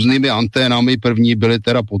s různými anténami, první byly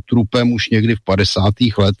teda pod trupem už někdy v 50.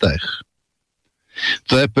 letech.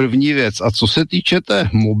 To je první věc. A co se týče té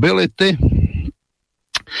mobility,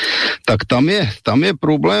 tak tam je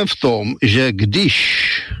problém v tom, že když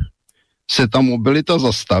se ta mobilita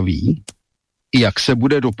zastaví, jak se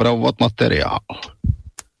bude dopravovat materiál.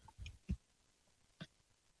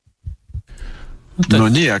 No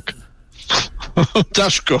nijak.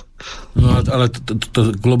 Ťažko. No ale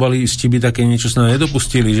to globalisti by také niečo snáď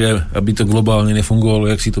nedopustili, že aby to globálne nefungovalo,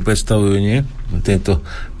 jak si to predstavujú, nie?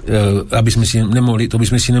 Aby sme si nemohli, to by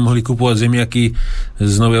sme si nemohli kupovať zemiaky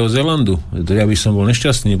z Nového Zélandu. Ja by som bol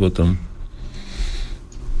nešťastný potom.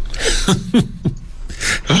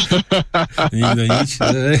 Nikto nič.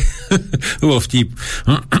 To bol vtip.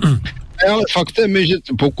 Ale faktem je, že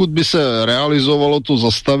pokud by se realizovalo to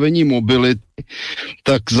zastavení mobility,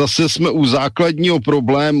 tak zase jsme u základního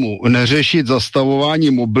problému neřešit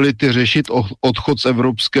zastavování mobility, řešit odchod z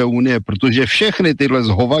Evropské unie, protože všechny tyhle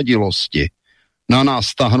zhovadilosti na nás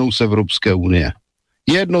stáhnou z Evropské unie.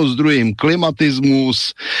 Jedno s druhým,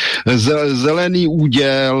 klimatismus, zelený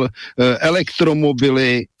úděl,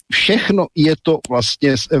 elektromobily, všechno je to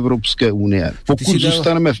vlastně z Evropské unie. Pokud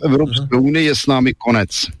zůstaneme v Evropské unii, je s námi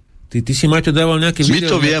konec. Ty si, Maťo, dával nejaké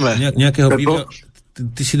video,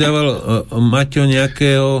 ty si dával, Maťo,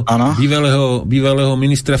 nejakého bývalého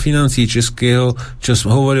ministra financí českého, čo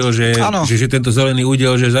hovoril, že tento zelený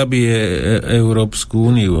údel, že zabije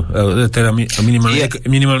Európsku úniu, teda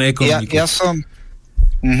minimálne ekonomiku.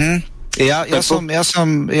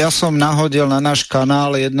 Ja som nahodil na náš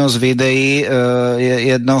kanál jedno z videí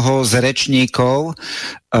jednoho z rečníkov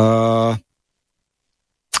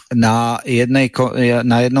na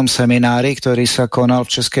jednom seminári, ktorý sa konal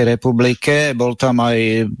v Českej republike. Bol tam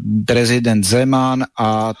aj prezident Zeman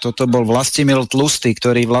a toto bol Vlastimil Tlustý,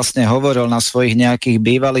 ktorý vlastne hovoril na svojich nejakých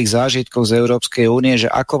bývalých zážitkoch z Európskej únie,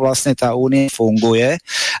 že ako vlastne tá únia funguje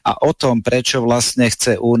a o tom, prečo vlastne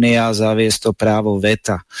chce únia zaviesť to právo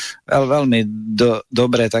veta. Veľmi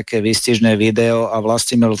dobré také výstižné video a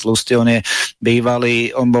Vlastimil Tlustý, on je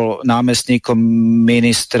bývalý, on bol námestníkom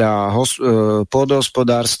ministra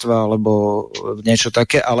pôdohospodárstva alebo niečo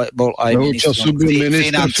také, ale bol aj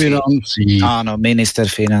minister financí. Áno, minister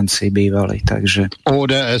financí bývalý, takže...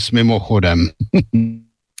 ODS mimochodem.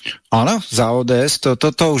 Áno, za ODS,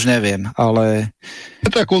 to už neviem, ale...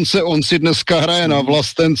 Tak on si dneska hraje na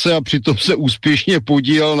vlastence a přitom se úspěšně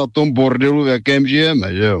podílel na tom bordelu, v jakém žijeme,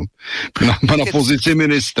 že jo? Na pozici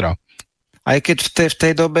ministra. Aj keď v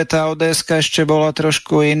tej dobe tá ODS-ka ešte bola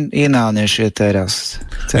trošku iná, než je teraz.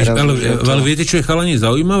 Ale viete, čo je chalani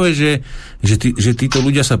zaujímavé, že títo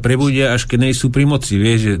ľudia sa prebudia, až keď nejsú pri moci,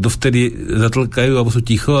 vieš, že dovtedy zatlkajú alebo sú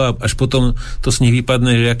ticho a až potom to z nich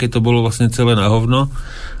vypadne, že aké to bolo vlastne celé na hovno.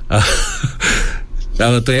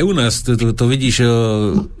 Ale to je u nás, to vidíš,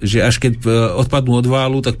 že až keď odpadnú od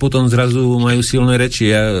válu, tak potom zrazu majú silné reči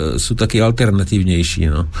a sú takí alternatívnejší.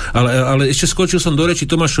 No. Ale ešte skočil som do reči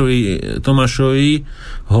Tomášovi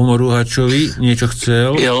Homorúhačovi, niečo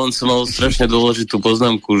chcel. Ja len som mal strašne dôležitú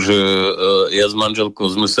poznámku, že ja s manželkou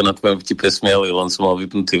sme sa na tvojom vtipe smiali, len som mal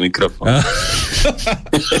vypnutý mikrofón.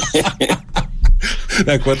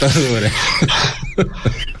 Tak potom dobre.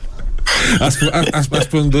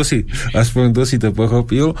 Aspoň kto si to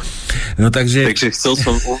pochopil. No, takže chcel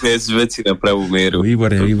som uviesť veci na pravú mieru.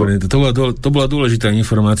 Výborne. To bola dôležitá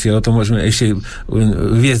informácia, o tom môžeme ešte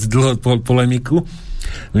viesť dlho polemiku,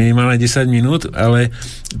 minimálne 10 minút, ale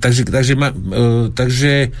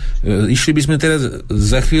takže išli by sme teraz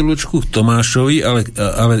za chvíľučku k Tomášovi,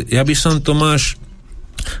 ale ja by som, Tomáš,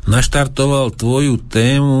 naštartoval tvoju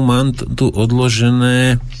tému, mám to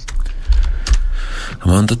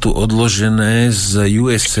tu odložené z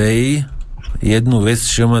USA, jednu vec,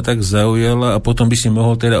 čo ma tak zaujala, a potom by si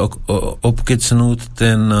mohol teda obkecnúť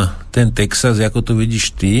ten Texas, ako to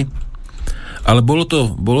vidíš ty. Ale bolo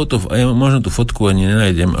to možno tú fotku ani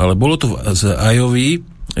nenájdem, ale bolo to z Iovy,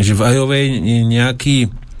 že v Iove je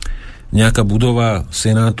nejaká budova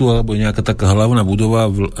Senátu alebo nejaká taká hlavná budova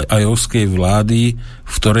ajovskej vlády,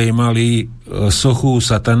 v ktorej mali sochu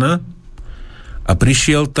Satana a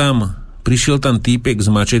prišiel tam týpek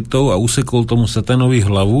s mačetou a usekol tomu Satanovi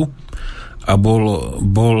hlavu a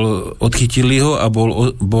odchytili ho a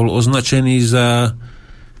bol označený za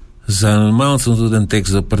mal som tu ten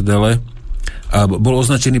text do prdele a bol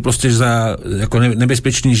označený proste za ako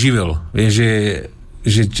nebezpečný živel. Vieš,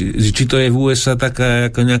 že či to je v USA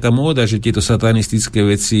taká ako nejaká móda, že tieto satanistické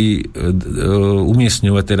veci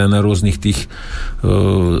umiestňovať teda na rôznych tých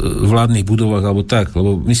vládnych budovách alebo tak,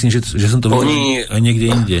 lebo myslím, že som to videl aj niekde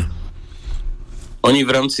inde. Oni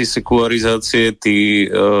v rámci sekularizácie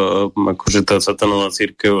akože tá satanová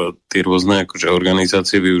cirkev a tí rôzne akože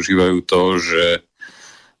organizácie využívajú to, že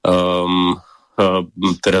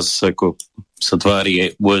teraz ako sa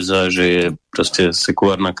tvári USA, že je proste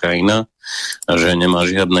sekulárna krajina a že nemá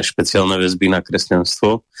žiadne špeciálne väzby na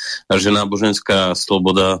kresťanstvo a že náboženská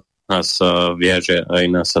sloboda sa viaže aj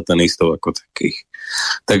na satanistov ako takých.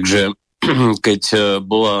 Takže keď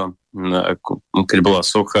bola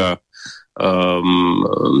socha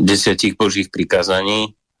 10 Božích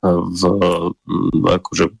prikázaní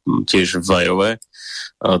akože tiež v Ajove,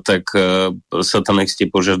 tak satanisti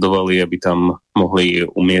požadovali, aby tam mohli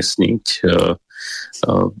umiestniť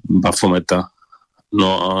Bafometa. No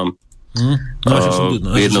a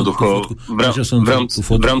jednoducho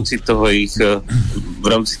v rámci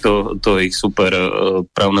toho ich super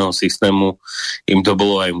právneho systému im to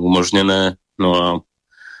bolo aj umožnené. No a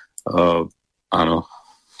áno.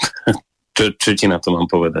 Čo ti na to mám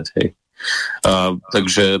povedať, hej?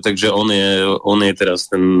 Takže on je teraz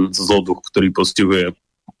ten zloduch, ktorý postihuje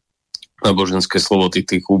náboženské slovo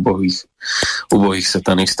tých úbohých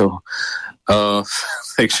satanistov.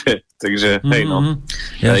 Takže hej, no.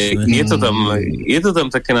 Je to tam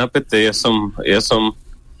také napäté. Ja som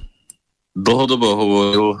dlhodobo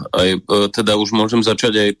hovoril, aj teda už môžem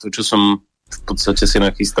začať aj to, čo som v podstate si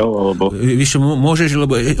nachystal, alebo... Víš, môžeš,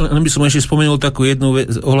 lebo by som ešte spomenul takú jednu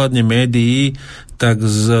vec ohľadne médií, tak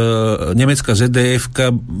z nemecká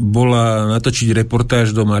ZDF-ka bola natočiť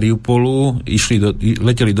reportáž do Mariupolu,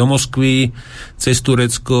 leteli do Moskvy cez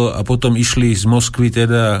Turecko a potom išli z Moskvy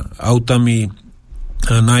teda autami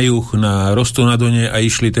na juh, na Rostov-na-Done a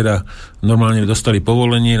išli teda, normálne dostali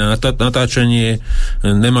povolenie na natáčanie,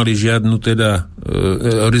 nemali žiadnu teda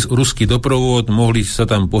ruský doprovod, mohli sa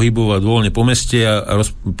tam pohybovať voľne po meste a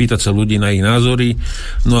pýtať sa ľudí na ich názory.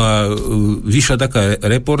 No a vyšla taká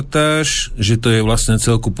reportáž, že to je vlastne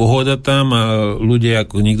celku pohoda tam a ľudia,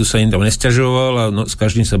 ako nikto sa im tam nesťažoval a s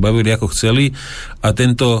každým sa bavili ako chceli a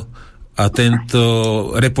tento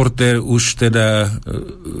reportér už teda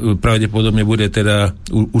pravdepodobne bude teda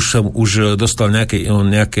už dostal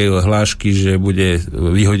nejaké hlášky, že bude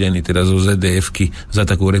vyhodený teda zo ZDF-ky za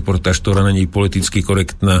takú reportáž, ktorá není politicky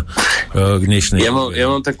korektná k dnešnej. Ja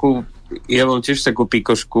mám tiež takú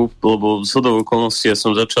pikošku, lebo zhodou okolností ja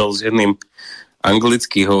som začal s jedným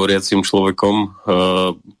anglicky hovoriacím človekom,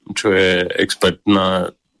 čo je expert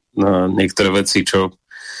na niektoré veci,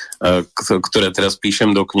 ktoré teraz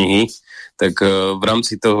píšem do knihy, tak v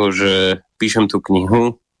rámci toho, že píšem tú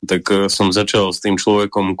knihu, tak som začal s tým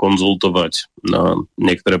človekom konzultovať na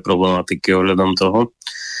niektoré problematiky ohľadom toho,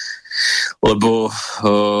 lebo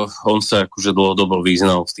on sa akože dlhodobo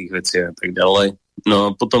vyznal v tých veciach a tak ďalej. No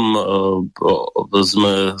a potom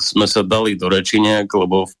sme sa dali do reči nejak,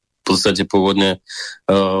 lebo v podstate pôvodne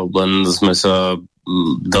len sme sa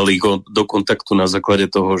dali do kontaktu na základe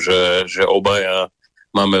toho, že obaja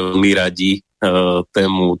máme veľmi radi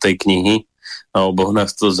tému tej knihy a oboch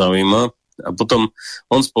nás to zaujíma. A potom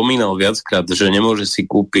on spomínal viackrát, že nemôže si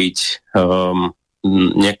kúpiť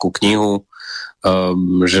nejakú knihu,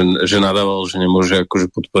 že nadával, že nemôže akože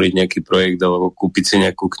podporiť nejaký projekt alebo kúpiť si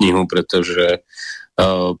nejakú knihu, pretože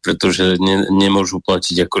nemôžu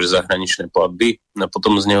platiť akože zahraničné platby. A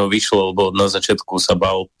potom z neho vyšlo, lebo na začiatku sa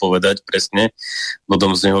bál povedať presne,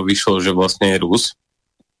 potom z neho vyšlo, že vlastne je Rus.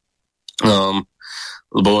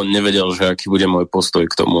 Lebo on nevedel, že aký bude môj postoj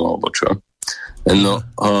k tomu, alebo čo. No,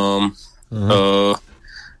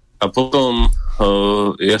 a potom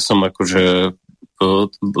ja som akože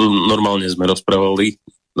normálne sme rozprávali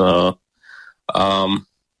a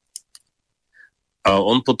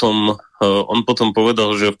on potom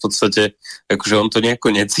povedal, že v podstate akože on to nejako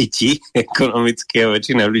necíti ekonomicky a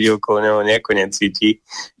väčšina ľudí okolo neho nejako necíti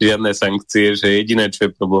žiadne sankcie, že jediné, čo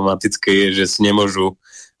je problematické, je, že si nemôžu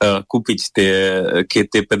kúpiť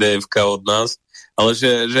tie PDF-ka od nás, ale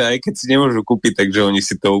že aj keď si nemôžu kúpiť, takže oni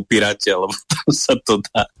si to upíratia, lebo tam sa to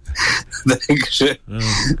dá.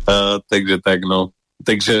 Takže tak, no.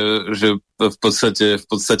 Takže že v podstate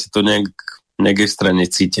to nejak extra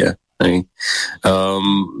necítia. Hej.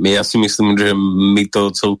 Ja si myslím, že my to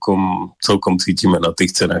celkom cítime na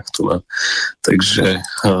tých cenách tu. No. Takže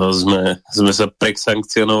sme sa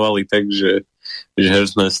presankcionovali tak, že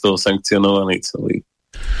sme z toho sankcionovaní celý.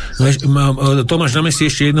 Tomáš, dáme si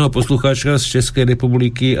ešte jedného poslucháča z Českej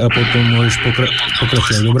republiky a potom môžeš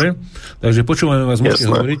pokračovať, dobre? Takže počúvame vás,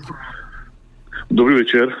 môžete hovoriť. Dobrý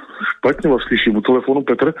večer, špatně vás slyším u telefonu,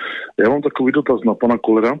 Petr. Já mám takový dotaz na pana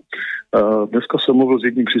Kollera. Dneska jsem mluvil s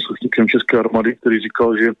jedním příslušníkem České armády, který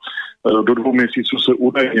říkal, že do 2 měsíců se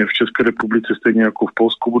údajně v České republice, stejně jako v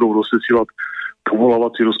Polsku, budou rozesílat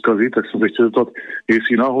povolávací rozkazy, tak jsem se chtěl zeptat,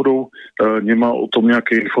 jestli náhodou nemá o tom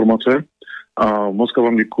nějaké informace. A moc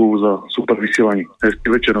vám děkuju za super vysílání.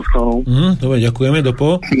 Hezký večer, naschledanou. Dobre, ďakujeme,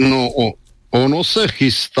 Dopo. No, ono se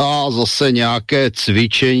chystá zase nějaké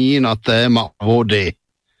cvičení na téma vody.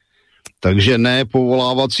 Takže ne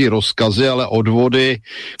povolávací rozkazy, ale od vody,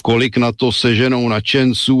 kolik na to seženou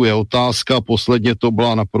nadšenců, je otázka. Posledně to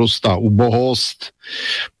byla naprostá ubohost.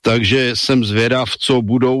 Takže jsem zvědav, co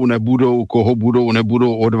budou, nebudou, koho budou,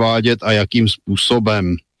 nebudou odvádět a jakým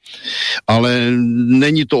způsobem. Ale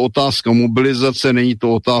není to otázka mobilizace, není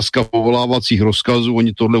to otázka povolávacích rozkazů,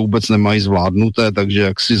 oni tohle vůbec nemají zvládnuté, takže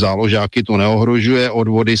jak si záložáky to neohrožuje,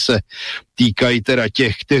 odvody se týkají teda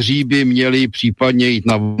těch, kteří by měli případně jít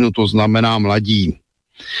na vojnu, to znamená mladí.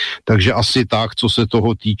 Takže asi tak, co se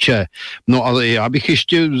toho týče. No ale já bych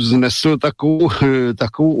ještě vznesl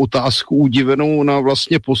takovou otázku udivenou na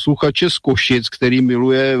vlastně posluchače z Košic, který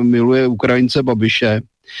miluje Ukrajince Babiše.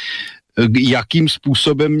 Jakým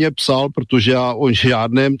způsobem mě psal, protože já o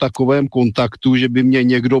žádném takovém kontaktu, že by mě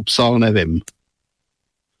někdo psal, nevím.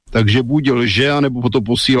 Takže buď lže, anebo to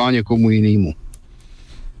posílá někomu jinému.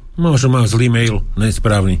 Možno má zlý mail,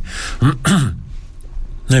 nesprávny.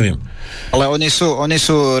 Neviem. Ale oni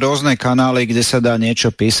sú rôzne kanály, kde sa dá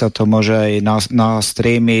niečo písať, to môže aj na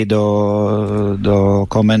streamy do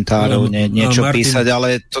komentárov niečo Martin, písať,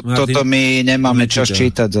 ale toto my nemáme čas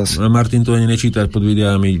čítať zase. Martin to ani nečíta pod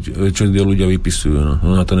videami, čo kde ľudia vypisujú, no.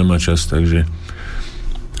 Na to nemá čas, takže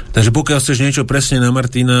pokiaľ chceš niečo presne na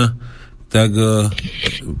Martina, tak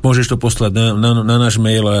môžeš to poslať na náš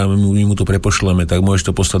mail a my mu to prepošleme, tak môžeš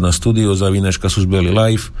to poslať na studio@Casus belli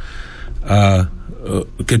live a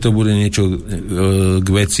keď to bude niečo k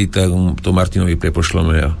veci, tak to Martinovi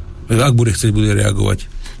prepošleme a ak bude chcieť, bude reagovať.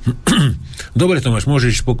 Dobre, Tomáš,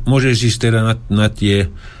 môžeš ísť teda na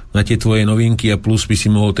tie tvoje novinky a plus by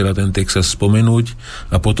si mohol teda ten Texas spomenúť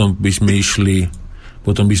a potom by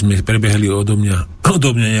sme prebehli odo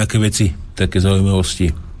mňa nejaké veci, také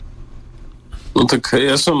zaujímavosti. No tak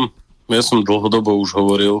ja som dlhodobo už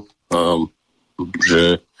hovoril,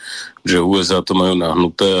 že USA to majú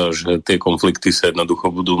nahnuté a že tie konflikty sa jednoducho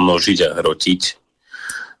budú množiť a hrotiť.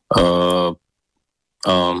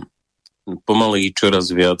 A pomaly čoraz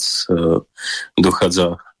viac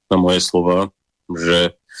dochádza na moje slova,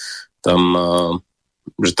 že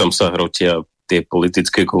tam sa hrotia tie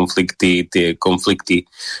politické konflikty, tie konflikty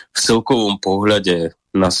v celkovom pohľade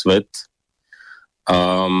na svet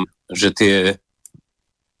a že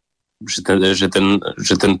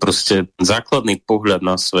ten proste základný pohľad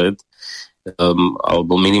na svet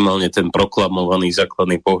alebo minimálne ten proklamovaný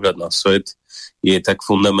základný pohľad na svet je tak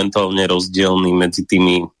fundamentálne rozdielný medzi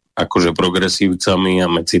tými akože progresívcami a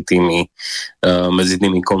medzi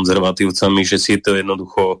tými konzervatívcami, že si to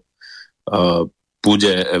jednoducho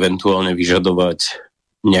bude eventuálne vyžadovať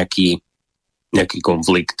nejaký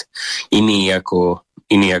konflikt iný ako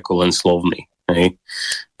len slovný. Hej.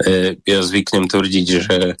 Ja zvyknem tvrdiť,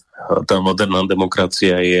 že tá moderná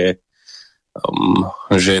demokracia je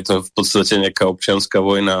to v podstate nejaká občianská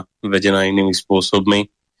vojna vedená inými spôsobmi,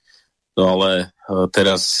 no ale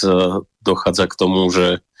teraz dochádza k tomu,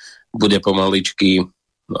 že bude pomaličky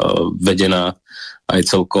vedená aj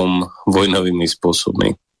celkom vojnovými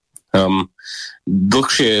spôsobmi.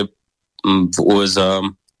 Dlhšie v USA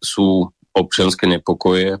sú občianske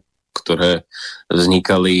nepokoje, ktoré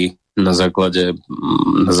vznikali na základe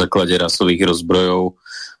rasových rozbrojov,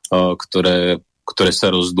 ktoré sa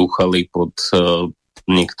rozdúchali pod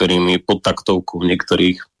taktovkou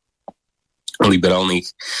niektorých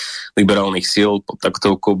liberálnych síl, pod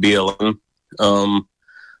taktovkou BLM.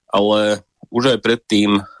 Ale už aj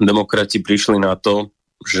predtým demokrati prišli na to,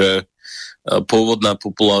 že pôvodná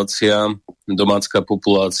populácia, domácka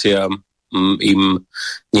populácia im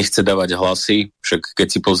nechce dávať hlasy. Však keď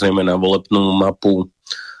si pozrieme na volebnú mapu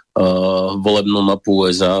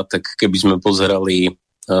USA, tak keby sme pozerali,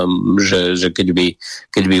 že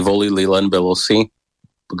keď by volili len belosy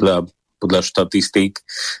podľa štatistík,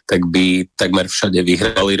 tak by takmer všade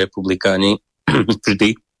vyhrali republikáni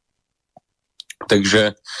vždy.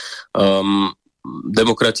 Takže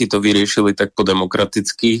demokrati to vyriešili tak po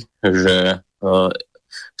demokraticky, že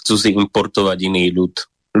chcú si importovať iný ľud.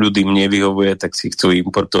 Ľud im nevyhovuje, tak si chcú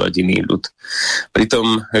importovať iný ľud.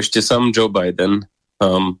 Pritom ešte sám Joe Biden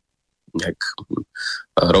nejak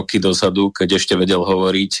roky dozadu, keď ešte vedel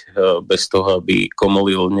hovoriť bez toho, aby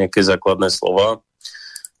komolil nejaké základné slova,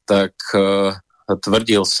 tak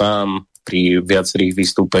tvrdil sám pri viacerých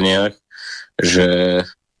vystúpeniach, že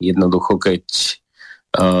jednoducho keď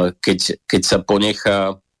sa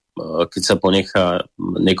ponechá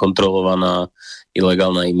nekontrolovaná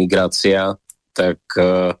ilegálna imigrácia, tak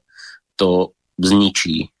to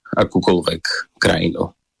zničí akúkoľvek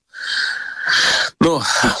krajinu. No,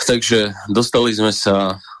 takže dostali sme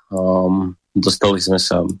sa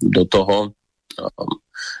do toho,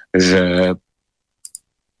 že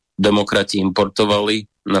demokrati importovali,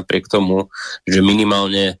 napriek tomu, že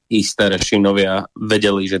minimálne ich starešinovia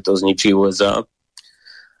vedeli, že to zničí USA.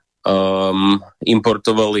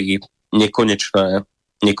 Importovali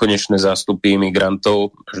nekonečné zástupy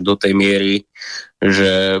imigrantov až do tej miery,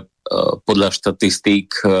 že podľa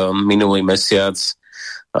štatistík minulý mesiac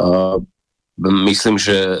Myslím,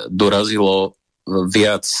 že dorazilo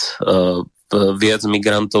viac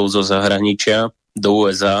migrantov zo zahraničia do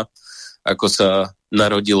USA, ako sa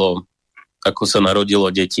narodilo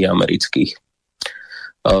detí amerických.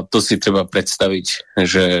 To si treba predstaviť,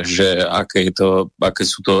 že aké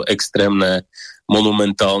sú to extrémne,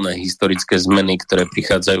 monumentálne historické zmeny, ktoré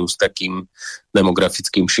prichádzajú s takým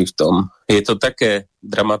demografickým shiftom. Je to také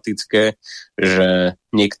dramatické, že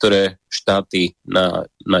niektoré štáty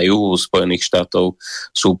na juhu Spojených štátov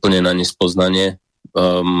sú úplne na nespoznanie.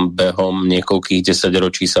 Behom niekoľkých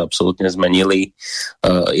desaťročí sa absolútne zmenili.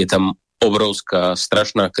 Je tam obrovská,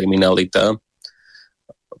 strašná kriminalita,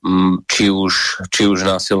 či už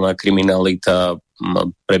násilná kriminalita,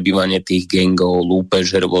 prebývanie tých gangov,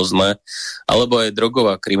 lúpeže rôzne, alebo aj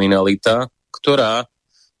drogová kriminalita, ktorá,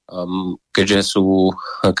 keďže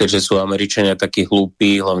sú Američania takí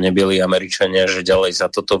hlúpi, hlavne bieli Američania, že ďalej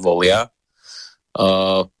za toto volia,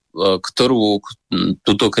 ktorú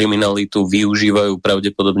túto kriminalitu využívajú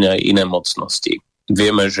pravdepodobne aj iné mocnosti.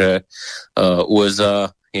 Vieme, že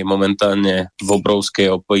USA je momentálne v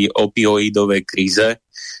obrovskej opioidovej kríze,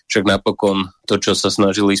 však napokon to, čo sa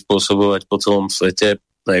snažili spôsobovať po celom svete,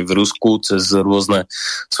 aj v Rusku, cez rôzne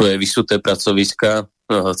svoje vysuté pracoviska,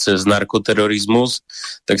 cez narkoterorizmus,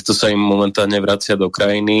 tak to sa im momentálne vracia do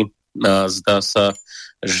krajiny a zdá sa,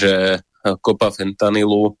 že kopa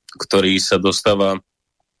fentanylu, ktorý sa dostáva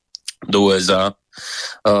do USA,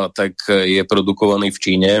 tak je produkovaný v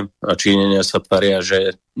Číne a Číňania sa tvária,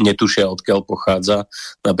 že netušia, odkiaľ pochádza,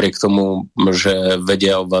 napriek tomu, že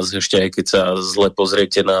vedia o vás ešte aj keď sa zle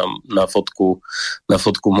pozriete na fotku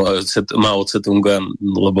Mao Tse-tunga,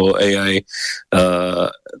 lebo AI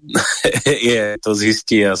to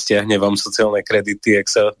zistí a stiahne vám sociálne kredity, ak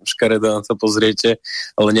sa škaredo na to pozriete,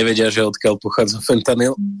 ale nevedia, že odkiaľ pochádza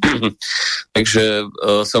fentanyl. Takže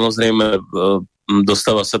samozrejme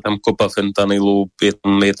dostáva sa tam kopa fentanylu,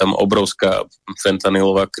 je tam obrovská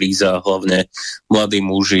fentanylová kríza, hlavne mladí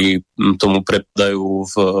muži tomu prepadajú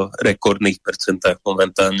v rekordných percentách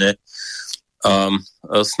momentálne. A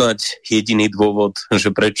snáď jediný dôvod,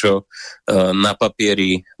 že prečo na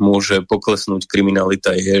papieri môže poklesnúť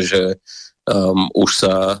kriminalita, je, že už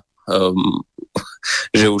sa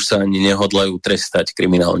ani nehodlajú trestať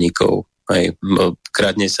kriminálnikov.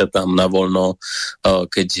 Kradne sa tam navoľno,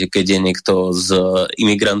 keď je niekto s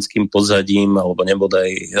imigrantským pozadím, alebo nebodaj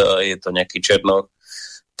je to nejaký černok,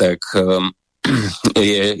 tak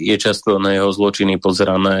je často na jeho zločiny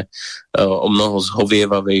pozerané o mnoho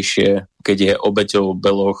zhovievavejšie. Keď je obeťou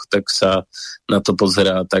beloch, tak sa na to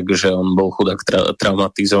pozerá tak, že on bol chudák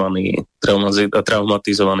traumatizovaný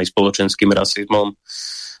spoločenským rasizmom.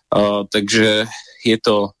 Takže je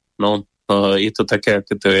to také,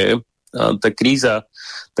 aké to je. Tá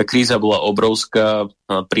kríza bola obrovská,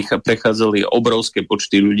 prechádzali obrovské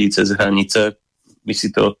počty ľudí cez hranice. My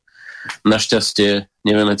si to našťastie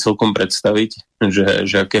nevieme celkom predstaviť,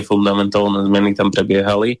 že aké fundamentálne zmeny tam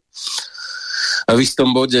prebiehali. A v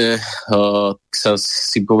istom bode sa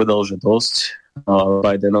si povedal, že dosť.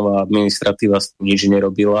 Bidenová administratíva s tým nič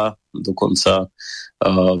nerobila, dokonca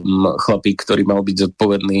chlapík, ktorý mal byť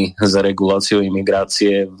zodpovedný za reguláciu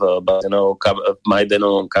imigrácie v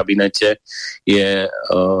Bidenovom kabinete, je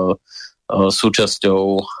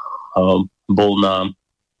súčasťou, bol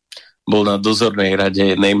na dozornej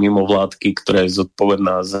rade jednej mimovládky, ktorá je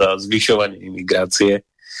zodpovedná za zvyšovanie imigrácie.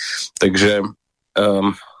 Takže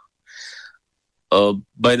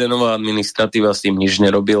Bidenová administratíva s tým nič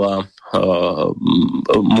nerobila.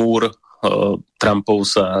 Múr Trumpov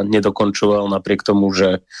sa nedokončoval napriek tomu,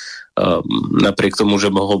 že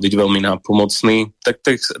mohol byť veľmi nápomocný, tak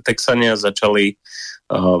Texania začali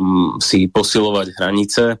si posilovať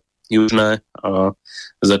hranice južné a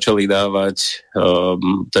začali dávať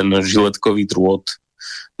ten žiletkový drôt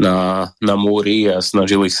na múry a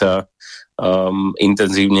snažili sa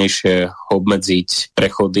intenzívnejšie obmedziť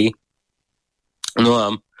prechody. No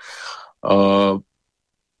a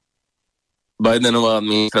Bidenová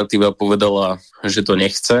administratíva povedala, že to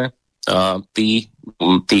nechce a tí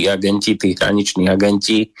agenti, tí hraniční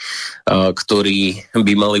agenti, ktorí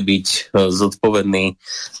by mali byť zodpovední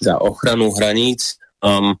za ochranu hraníc,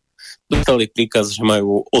 dostali príkaz, že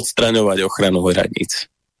majú odstraňovať ochranu hraníc.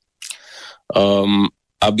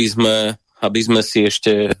 Aby sme si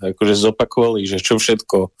ešte akože zopakovali, že čo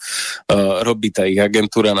všetko robí tá ich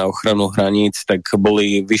agentúra na ochranu hraníc, tak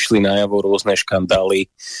vyšli najavo rôzne škandály,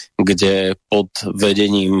 kde pod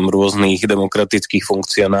vedením rôznych demokratických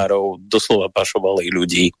funkcionárov doslova pašovali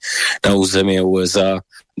ľudí na územie USA.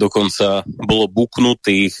 Dokonca bolo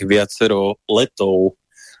buknutých viacero letov,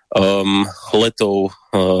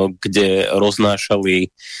 kde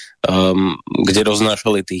roznášali kde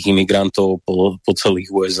roznášali tých imigrantov po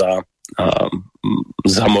celých USA a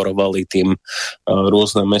zamorovali tým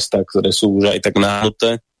rôzne mestá, ktoré sú už aj tak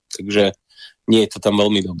náhnuté, takže nie je to tam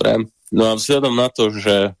veľmi dobré. No a vzhľadom na to,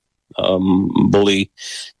 že boli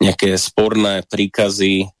nejaké sporné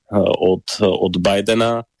príkazy od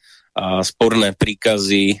Bidena a sporné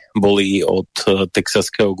príkazy boli od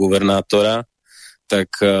texaského guvernátora, tak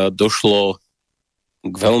došlo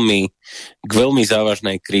k veľmi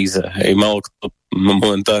závažnej kríze. Hej, málo kto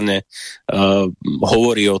momentálne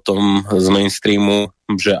hovorí o tom z mainstreamu,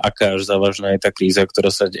 že aká až závažná je tá kríza, ktorá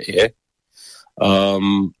sa deje.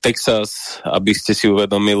 Texas, aby ste si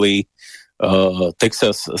uvedomili,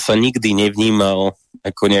 Texas sa nikdy nevnímal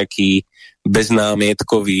ako nejaký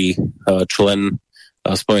beznámietkový člen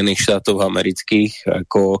Spojených štátov amerických.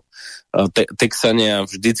 Ako Texania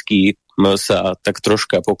vždycky sa tak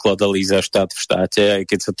troška pokladali za štát v štáte, aj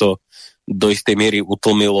keď sa to do istej miery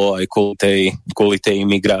utlmilo aj kvôli tej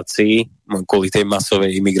imigrácii, kvôli tej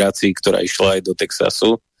masovej imigrácii, ktorá išla aj do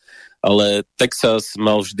Texasu. Ale Texas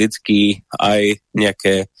mal vždycky aj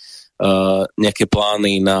nejaké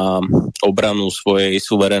plány na obranu svojej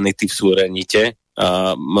suverenity v suverenite.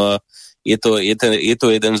 Je to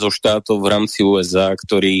jeden zo štátov v rámci USA,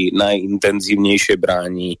 ktorý najintenzívnejšie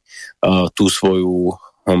bráni tú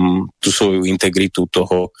svoju integritu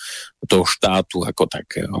toho štátu ako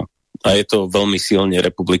takého. A je to veľmi silne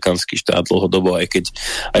republikánsky štát dlhodobo, aj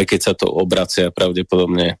keď sa to obracia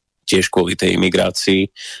pravdepodobne tiež kvôli tej imigrácii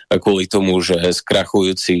a kvôli tomu, že z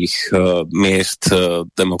krachujúcich miest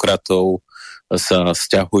demokratov sa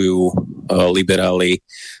sťahujú liberáli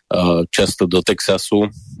často do Texasu,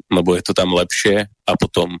 lebo je to tam lepšie a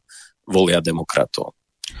potom volia demokratov.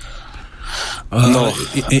 No,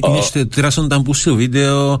 teraz som tam pustil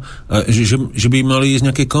video, že by mali ísť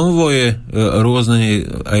nejaké konvoje rôzne,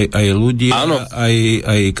 aj ľudia,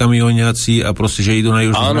 aj kamioniaci a proste, že idú na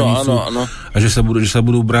južnú hranicu a že sa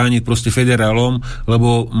budú brániť proste federálom,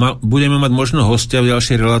 lebo budeme mať možno hostia v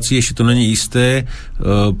ďalšej relácii, ešte to není isté,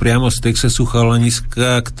 priamo z Texasu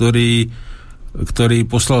chalaniska, ktorý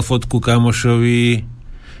poslal fotku kamošovi,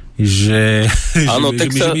 že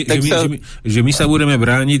my sa budeme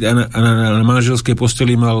brániť a na manželskej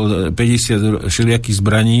posteli mal 50 všelijakých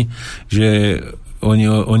zbraní, že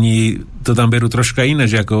oni to tam berú troška iné,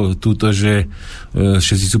 že ako túto, že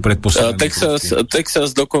všetci sú predposladaní.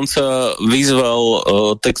 Texas dokonca vyzval,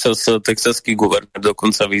 texaský guvernér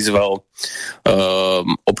dokonca vyzval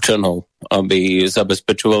občanov, aby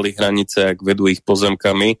zabezpečovali hranice, ak vedú ich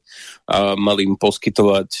pozemkami a mali im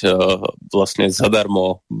poskytovať vlastne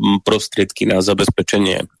zadarmo prostriedky na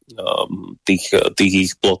zabezpečenie tých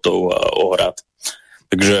ich plotov a ohrad.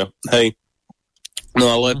 Takže, hej,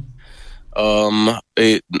 no ale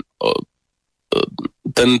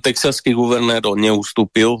ten texaský guvernér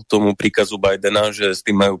neustúpil tomu príkazu Bidena, že s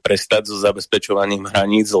tým majú prestať so zabezpečovaním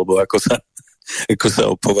hraníc, lebo ako sa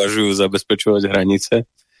považujú zabezpečovať hranice.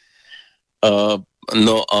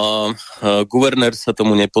 No a guvernér sa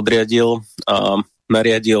tomu nepodriadil a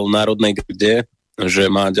nariadil Národnej garde, že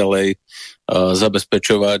má ďalej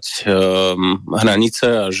zabezpečovať hranice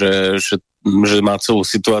a že má celú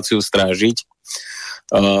situáciu strážiť.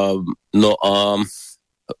 No a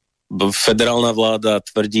federálna vláda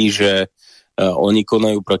tvrdí, že oni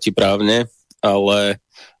konajú protiprávne, ale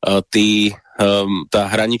tá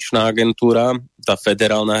hraničná agentúra, tá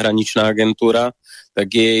federálna hraničná agentúra,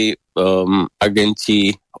 tak jej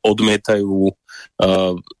agenti odmietajú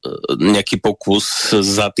nejaký pokus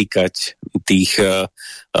zatýkať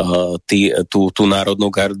tú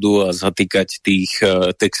národnú gardu a zatýkať tých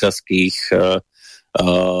texaských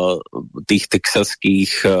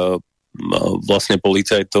vlastne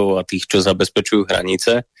policajtov a tých, čo zabezpečujú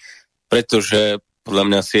hranice, pretože podľa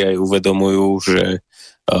mňa si aj uvedomujú, že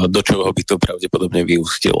do čoho by to pravdepodobne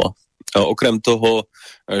vyústilo. A okrem toho,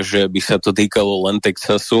 že by sa to týkalo len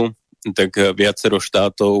Texasu, tak viacero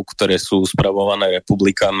štátov, ktoré sú spravované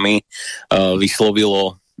republikánmi,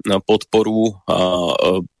 vyslovilo podporu,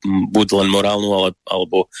 buď len morálnu,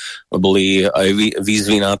 alebo boli aj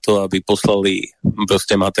výzvy na to, aby poslali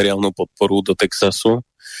proste materiálnu podporu do Texasu.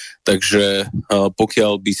 Takže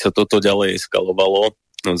pokiaľ by sa toto ďalej eskalovalo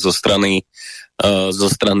zo strany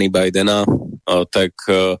Bidena, tak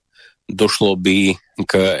došlo by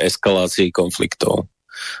k eskalácii konfliktov.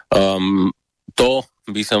 To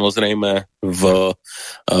by samozrejme vo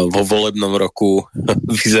volebnom roku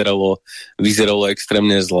vyzeralo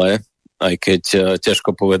extrémne zle, aj keď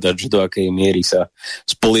ťažko povedať, že do akej miery sa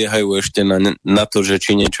spoliehajú ešte na to, že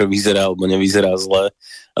či niečo vyzerá alebo nevyzerá zle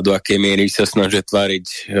a do akej miery sa snažia tváriť,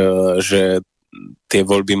 že tie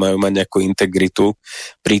voľby majú mať nejakú integritu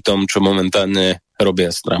pri tom, čo momentálne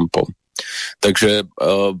robia s Trumpom. Takže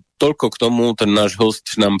toľko k tomu, ten náš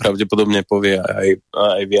host nám pravdepodobne povie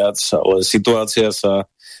aj viac, ale situácia sa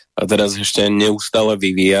teraz ešte neustále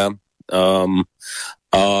vyvíja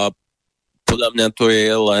a podľa mňa to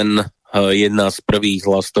je len jedna z prvých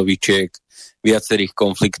lastovičiek viacerých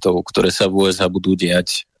konfliktov, ktoré sa v USA budú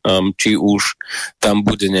diať. Či už tam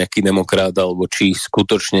bude nejaký demokrat, alebo či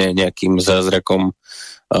skutočne nejakým zázrakom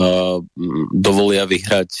dovolia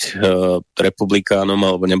vyhrať republikánom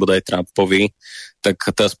alebo nebodaj Trumpovi, tak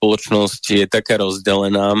tá spoločnosť je taká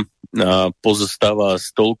rozdelená a pozostáva z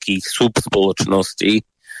toľkých subspoločností,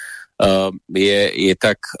 je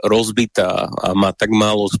tak rozbitá a má tak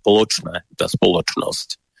málo spoločné tá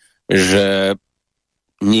spoločnosť, že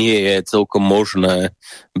nie je celkom možné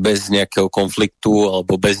bez nejakého konfliktu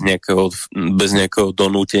alebo bez nejakého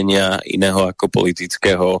donútenia iného ako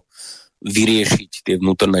politického vyriešiť tie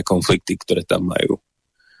vnútorné konflikty, ktoré tam majú.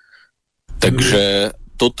 Takže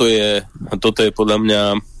toto je podľa mňa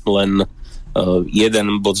len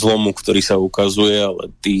jeden bod zlomu, ktorý sa ukazuje,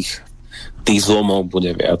 ale tých zlomov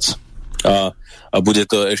bude viac. A bude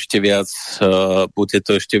to ešte viac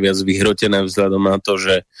vyhrotené vzhľadom na to,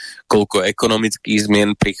 že koľko ekonomických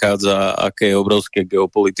zmien prichádza, aké je obrovské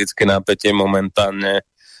geopolitické napätie momentálne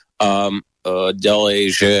a ďalej,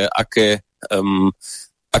 že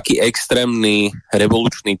aký extrémny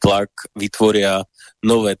revolučný tlak vytvoria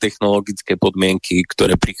nové technologické podmienky,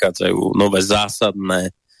 ktoré prichádzajú, nové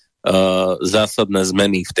zásadné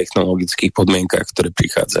zmeny v technologických podmienkach, ktoré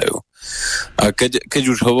prichádzajú. A keď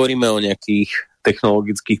už hovoríme o nejakých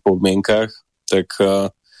technologických podmienkach, tak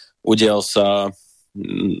udial sa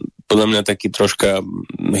podľa mňa taký troška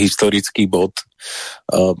historický bod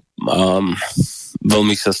a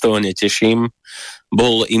veľmi sa z toho neteším.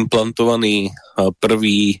 Bol implantovaný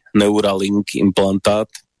prvý Neuralink implantát.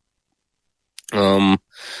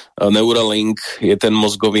 Neuralink je ten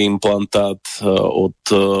mozgový implantát od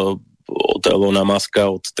Elona Muska,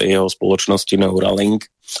 od tej jeho spoločnosti Neuralink,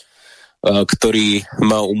 ktorý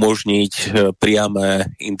má umožniť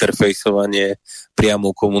priame interfejsovanie,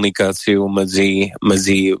 priamu komunikáciu medzi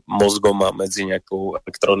mozgom a medzi nejakou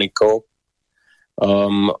elektronikou.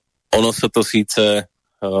 Ono sa to síce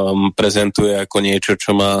prezentuje ako niečo,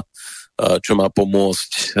 čo má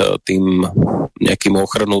pomôcť tým nejakým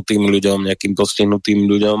ochrnutým ľuďom, nejakým postihnutým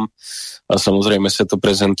ľuďom a samozrejme sa to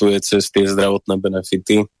prezentuje cez tie zdravotné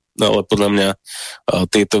benefity, no ale podľa mňa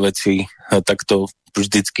tieto veci takto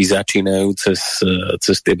vždycky začínajú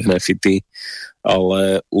cez tie benefity,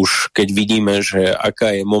 ale už keď vidíme, že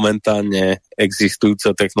aká je momentálne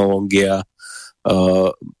existujúca technológia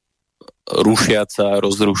rušiaca,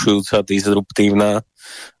 rozrušujúca, disruptívna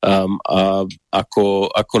a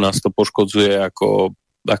ako nás to poškodzuje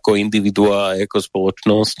ako individuá a ako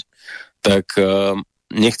spoločnosť, tak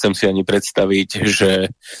nechcem si ani predstaviť, že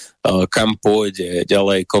kam pôjde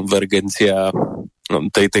ďalej konvergencia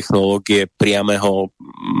tej technológie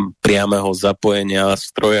priameho zapojenia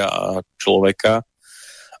stroja a človeka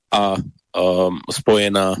a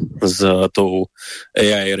spojená s tou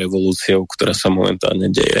AI revolúciou, ktorá sa momentálne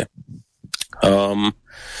deje.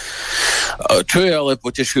 Čo je ale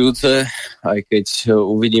potešujúce, aj keď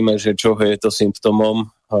uvidíme, že čoho je to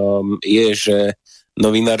symptómom, je, že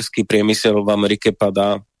novinársky priemysel v Amerike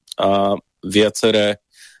padá a viaceré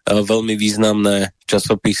veľmi významné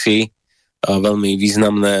časopisy, veľmi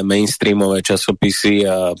významné mainstreamové časopisy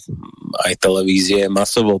a aj televízie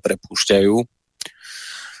masovo prepúšťajú.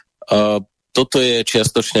 Toto je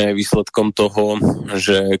čiastočne aj výsledkom toho,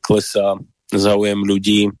 že klesá záujem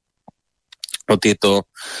ľudí o tieto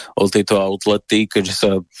outlety, keďže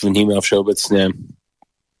sa vníma všeobecne,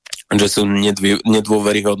 že sú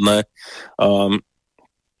nedôveryhodné.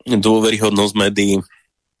 Dôveryhodnosť médií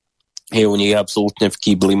je u nich absolútne v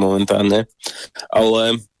kýbli momentálne.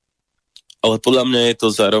 Ale podľa mňa je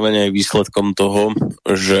to zároveň aj výsledkom toho,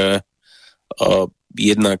 že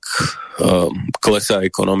jednak klesá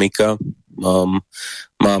ekonomika,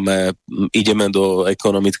 ideme do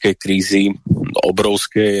ekonomickej krízy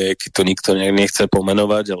obrovskej, keď to nikto nechce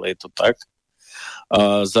pomenovať, ale je to tak.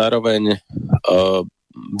 A zároveň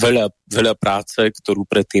veľa práce, ktorú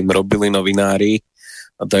predtým robili novinári,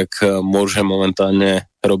 tak môže momentálne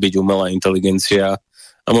robiť umelá inteligencia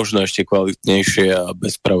a možno ešte kvalitnejšie a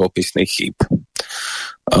bez pravopisných chýb.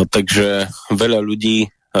 Takže veľa ľudí,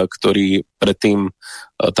 ktorí predtým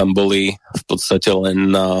tam boli v podstate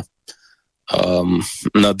len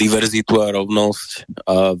na diverzitu a rovnosť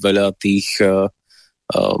a veľa tých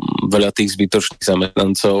zbytočných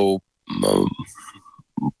zamestnancov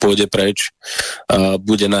pôjde preč a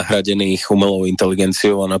bude nahradený umelou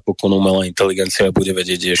inteligenciou a napokon umelá inteligencia bude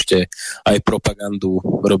vedieť ešte aj propagandu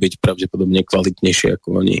robiť pravdepodobne kvalitnejšie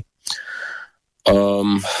ako oni.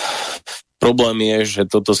 Problém je, že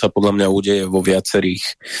toto sa podľa mňa udeje vo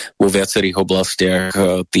viacerých oblastiach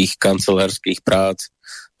tých kancelárskych prác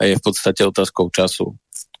a je v podstate otázkou času,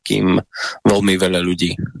 kým veľmi veľa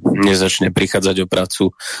ľudí nezačne prichádzať o prácu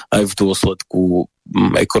aj v dôsledku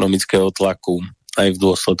ekonomického tlaku, aj v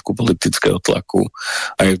dôsledku politického tlaku,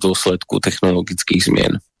 aj v dôsledku technologických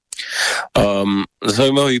zmien.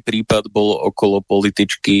 Zaujímavý prípad bol okolo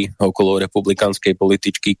republikánskej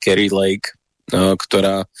političky Kari Lake,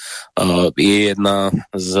 ktorá je jedna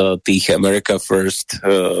z tých America First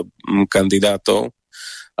kandidátov.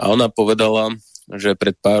 A ona povedala, že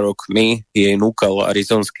pred pár rokmi jej núkal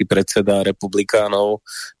arizonský predseda republikánov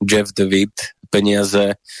Jeff DeWitt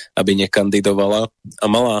peniaze, aby nekandidovala a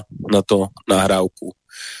mala na to nahrávku.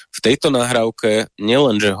 V tejto nahrávke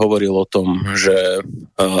nielenže hovoril o tom, že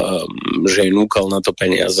jej núkal na to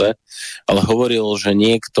peniaze, ale hovoril, že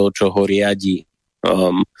niekto, čo ho riadi,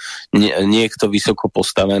 niekto vysoko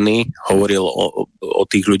postavený, hovoril o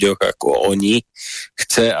tých ľuďoch ako oni,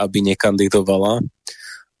 chce, aby nekandidovala.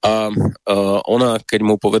 A ona, keď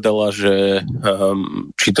mu povedala, že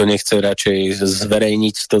či to nechce radšej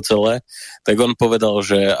zverejniť to celé, tak on povedal,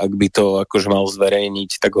 že ak by to akože mal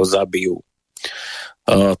zverejniť, tak ho zabijú.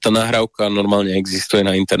 Tá nahrávka normálne existuje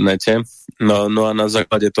na internete. No a na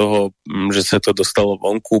základe toho, že sa to dostalo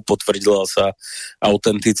vonku, potvrdila sa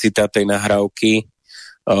autenticita tej nahrávky.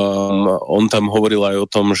 On tam hovoril aj o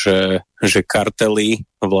tom, že kartely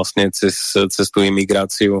vlastne cez tú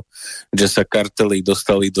imigráciu, že sa kartely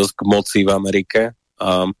dostali dosť k moci v Amerike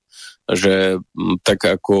a že tak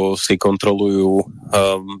ako si kontrolujú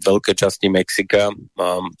veľké časti Mexika a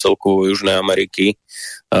celkovo Južnej Ameriky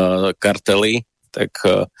kartely,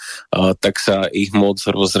 tak sa ich moc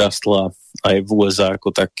rozrastla aj v USA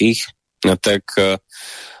ako takých, tak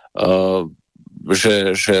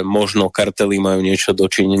že možno kartely majú niečo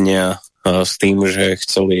dočinenia s tým, že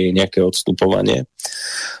chceli nejaké odstupovanie.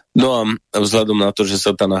 No a vzhľadom na to, že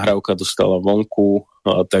sa tá nahrávka dostala vonku,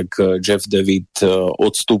 tak Jeff DeWitt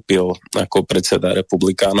odstúpil ako predseda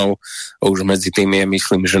republikánov a už medzi tým je,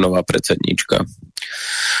 myslím, že nová predsedníčka.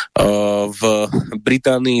 V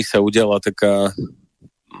Británii sa udiala taká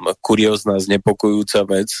kuriózna, znepokojujúca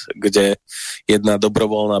vec, kde jedna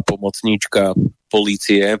dobrovoľná pomocníčka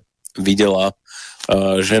polície videla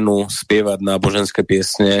ženu spievať náboženské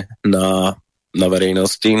piesne na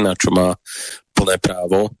verejnosti, na čo má plné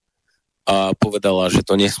právo, a povedala, že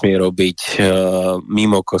to nesmie robiť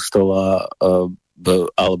mimo kostola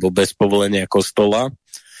alebo bez povolenia kostola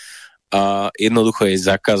a jednoducho jej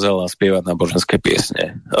zakázala spievať náboženské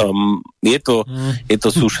piesne. Je to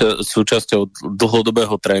súčasťou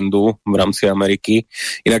dlhodobého trendu v rámci Ameriky.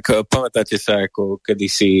 Inak pamätáte sa, ako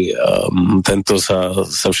kedysi tento sa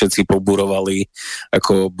všetci pobúrovali,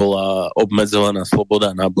 ako bola obmedzovaná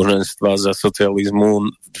sloboda náboženstva za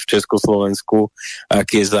socializmu v Československu, a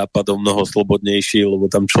aký je Západom mnoho slobodnejší,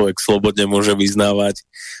 lebo tam človek slobodne môže vyznávať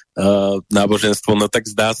náboženstvo. No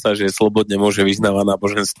tak zdá sa, že slobodne môže vyznávať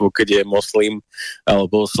náboženstvo, keď je moslim,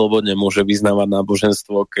 alebo slobodne môže vyznávať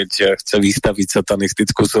náboženstvo, keď chce vystaviť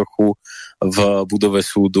satanistickú sochu v budove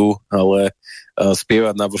súdu, ale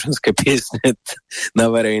spievať náboženské piesne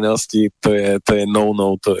na verejnosti, to je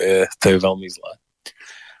no-no, to je veľmi zlé.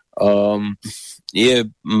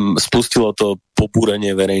 Spustilo to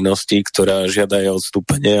pobúrenie verejnosti, ktorá žiada jej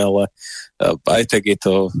odstúpenie, ale aj tak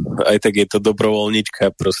je to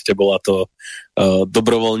dobrovoľnička, proste bola to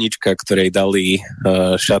dobrovoľnička, ktorej dali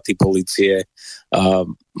šaty polície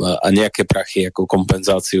a nejaké prachy ako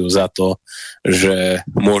kompenzáciu za to, že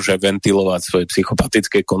môže ventilovať svoje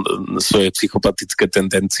psychopatické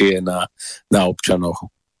tendencie na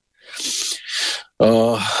občanoch.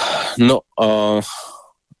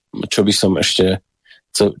 Čo by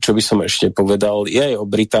som ešte povedal, je aj o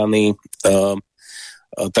Británii.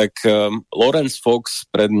 Tak Lawrence Fox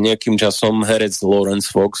pred nejakým časom, herec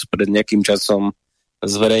Lawrence Fox pred nejakým časom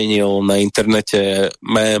zverejnil na internete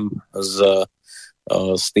mém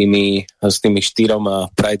s tými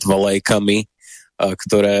 4 pride vlajkami,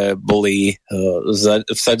 ktoré boli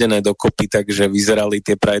vsadené dokopy, takže vyzerali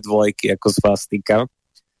tie pride vlajky ako svastika.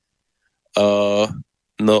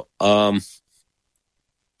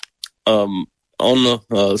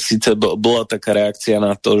 Síce bola taká reakcia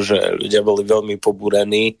na to, že ľudia boli veľmi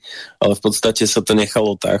pobúrení, ale v podstate sa to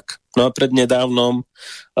nechalo tak. No a prednedávnom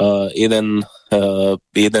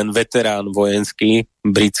jeden veterán vojenský,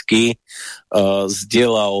 britský,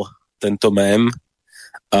 zdieľal tento mém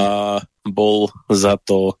a bol za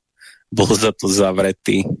to bol za to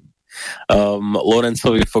zavretý. Lawrence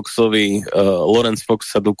Fox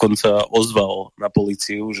sa dokonca ozval na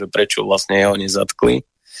políciu, že prečo vlastne jeho nezatkli.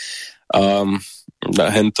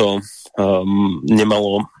 Hento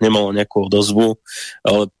nemalo nejakú odozvu,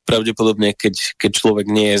 ale pravdepodobne, keď človek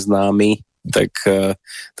nie je známy,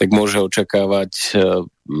 tak môže očakávať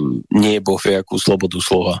nie boh vie akú slobodu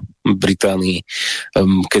slova v Británii,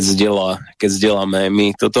 keď zdieľa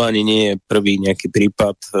mémy. Toto ani nie je prvý nejaký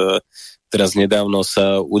prípad. Teraz nedávno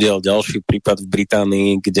sa udial ďalší prípad v Británii,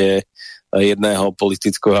 kde jedného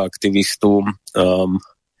politického aktivistu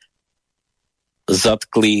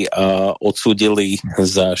zatkli a odsúdili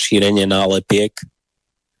za šírenie nálepiek.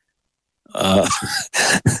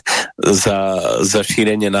 Za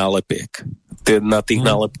šírenie nálepiek. Na tých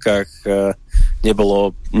nálepkách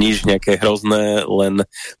nebolo nič nejaké hrozné, len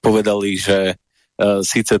povedali, že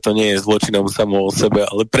síce to nie je zločinom samo o sebe,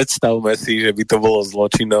 ale predstavme si, že by to bolo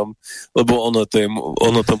zločinom, lebo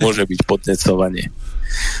ono to môže byť podnecovanie.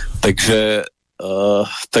 Takže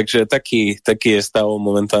taký je stav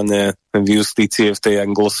momentálne v justície v tej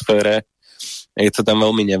anglosfére. Je to tam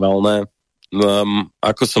veľmi nevalné.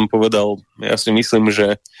 Ako som povedal, ja si myslím,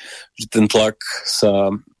 že ten tlak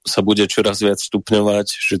sa bude čoraz viac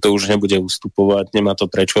stupňovať, že to už nebude ustupovať, nemá to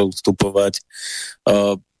prečo ustupovať.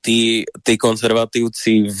 Tí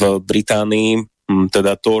konzervatívci v Británii,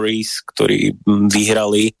 teda Tories, ktorí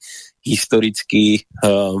vyhrali historicky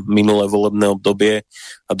minulé volebné obdobie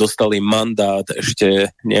a dostali mandát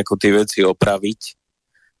ešte nejako tie veci opraviť,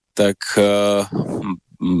 tak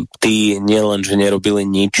tí nielen, že nerobili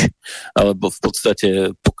nič, alebo v podstate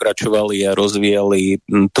pokračovali a rozvíjali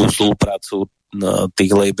tú spoluprácu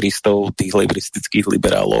tých lejbristov, tých lejbristických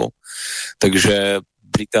liberálov. Takže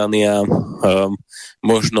Británia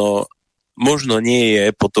možno nie je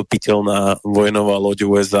potopiteľná vojnová loď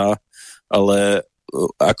USA, ale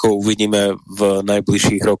ako uvidíme v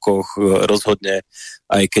najbližších rokoch, rozhodne,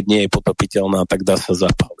 aj keď nie je potopiteľná, tak dá sa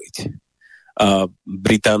zapáliť. A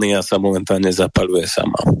Británia sa momentálne zapaľuje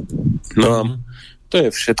sama. No a to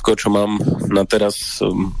je všetko, čo mám na teraz.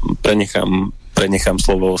 Prenechám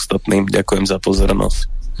slovo ostatným. Ďakujem za pozornosť.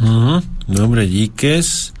 Dobre,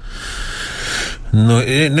 díkes. No,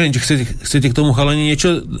 neviem, chcete k tomu chalani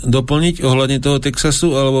niečo doplniť ohľadne toho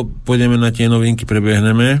Texasu, alebo pôjdeme na tie novinky,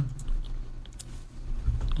 prebehneme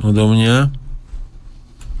odo mňa.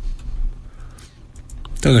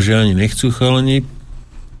 Takže ani nechcú chalani.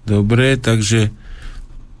 Dobre, takže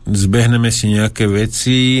zbehneme si nejaké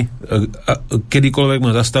veci. Kedykoľvek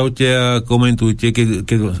ma zastavte a komentujte,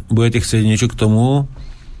 keď budete chcieť niečo k tomu.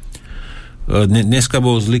 Dneska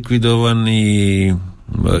bol zlikvidovaný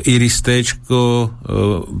Iristečko,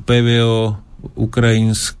 PVO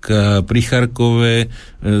ukrajinská pri Charkove.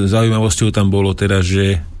 Zaujímavosťou tam bolo teda,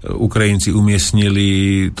 že Ukrajinci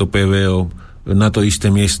umiestnili to PVO na to isté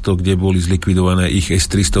miesto, kde boli zlikvidované ich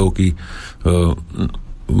S-300.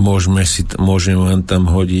 Môžem vám tam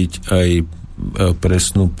hodiť aj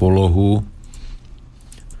presnú polohu.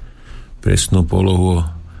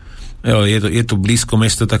 Je to blízko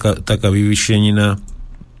mesta, taká vyvýšenina,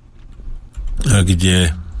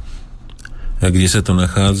 kde sa to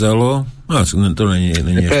nachádzalo. To nie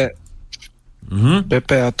je.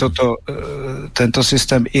 Pepe, a tento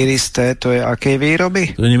systém Iris-T, to je akej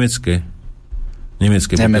výroby? To je nemecké.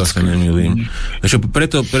 Pokiaľ sa nemýlim.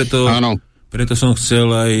 Preto som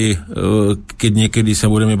chcel aj, keď niekedy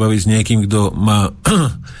sa budeme baviť s niekým, kto má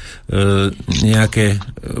nejaké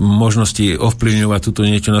možnosti ovplyvňovať túto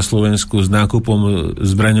niečo na Slovensku s nákupom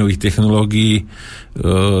zbraňových technológií,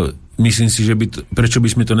 myslím si, že prečo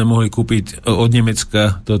by sme to nemohli kúpiť od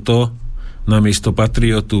Nemecka toto namiesto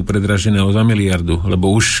Patriotu predraženého za miliardu,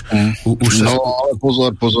 lebo už ale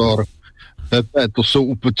pozor. Pepe,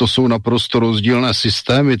 to jsou naprosto rozdílné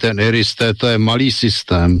systémy, ten Iris-T, to je malý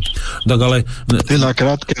systém. Tak ale... To je na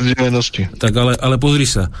krátké vzdialenosti. Tak ale pozri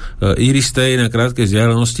sa, Iris-T je na krátke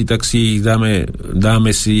vzdialenosti, tak si ich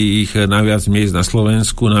dáme si ich na viac miest na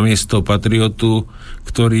Slovensku, namiesto Patriotu,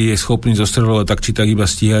 ktorý je schopný zostreľovať tak či tak iba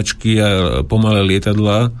stíhačky a pomalé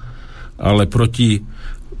lietadlá, ale proti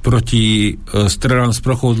strelám z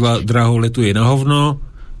prochov drahou letuje na hovno,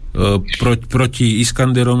 proti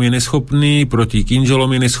Iskanderom je neschopný, proti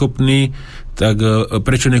Kinžolom je neschopný, tak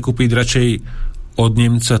prečo nekúpiť radšej od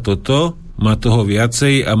Nemca toto, mať toho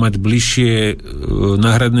viacej a mať bližšie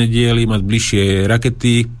náhradné diely, mať bližšie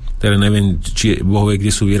rakety, teda neviem, či bohové,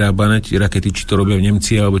 kde sú vyrábané rakety, či to robia v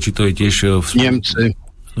Nemci, alebo či to je tiež v Nemci.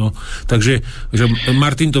 No, takže že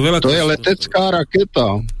Martin to veľa... To je letecká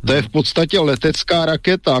raketa. To je v podstatě letecká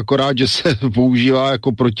raketa, akorát, že se používá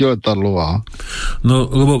jako protiletadlová. No,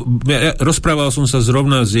 lebo ja rozprával som sa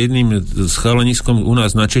zrovna s jedným chalaniskom u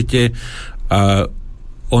nás na čete a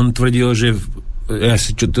on tvrdil, že ja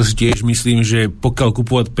si tiež myslím, že pokiaľ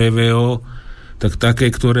kupovať PVO, tak také,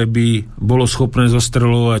 ktoré by bolo schopné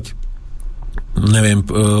zostreľovať neviem,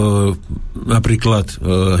 napríklad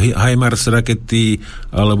HIMARS rakety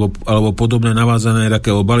alebo podobné navázané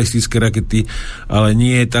rakety alebo balistické rakety, ale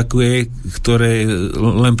nie také, ktoré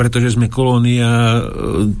len preto, že sme kolónia,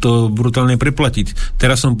 to brutálne preplatiť.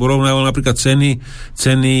 Teraz som porovnával napríklad ceny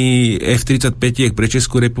F-35 pre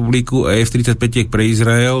Českú republiku a F-35 pre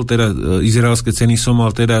Izrael, teda izraelské ceny som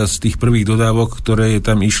mal teda z tých prvých dodávok, ktoré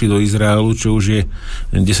tam išli do Izraelu, čo už je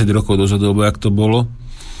 10 rokov dozadu, alebo jak to bolo.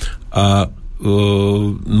 A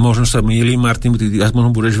možno sa mýlim, Martin, ty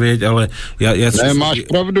možno budeš vedieť, ale máš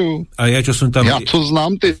pravdu. A ja, čo som tam... Ja to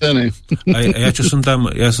znám, ty ceny. Ja som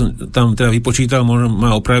tam teda vypočítal, možno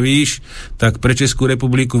ma opravíš, tak pre Českú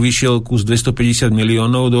republiku vyšiel kus $250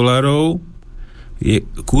 miliónov, je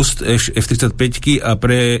kus F-35 a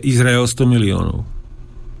pre Izrael 100 miliónov.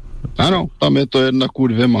 Ano, tam je to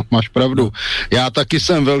 1:2, máš pravdu. Já taky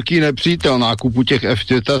jsem velký nepřítel nákupu těch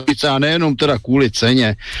F-35 a nejenom teda kvůli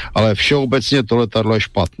ceně, ale všeobecně to letadlo je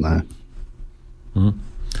špatné.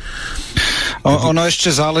 Ono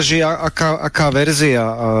ešte záleží, aká verzia.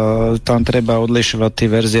 Tam treba odlišovať tie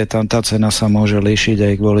verzie, tam tá cena sa môže líšiť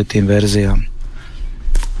aj kvôli tým verziám.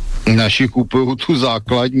 Naši kupují tu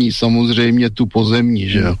základní, samozřejmě tu pozemní,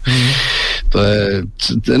 že jo. To je,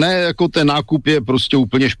 ne, jako ten nákup je prostě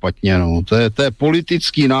úplně špatně, no. To je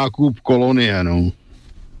politický nákup kolonie, no.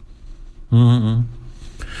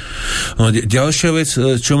 No, ďalšia vec,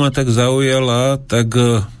 čo ma tak zaujala, tak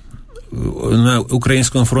na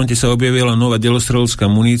ukrajinskom fronte sa objavila nová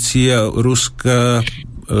delostreľská munícia, ruská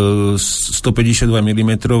 152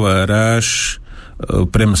 mm ráž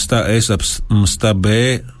pre MSTA-S a MSTA-B,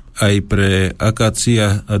 aj pre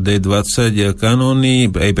Akácia a D20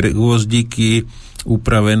 kanóny, aj pre gvozdíky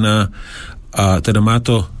upravená a teda má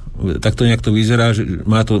to, takto nejak to vyzerá, že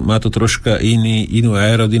má to troška inú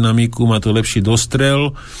aerodynamiku, má to lepší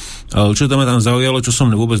dostrel, ale čo tam zaujalo, čo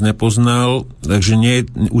som vôbec nepoznal, takže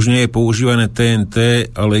už nie je používané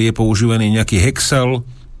TNT, ale je používaný nejaký hexal,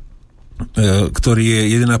 ktorý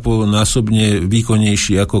je 1,5 násobne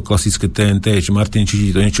výkonnejší ako klasické TNT. Martin, či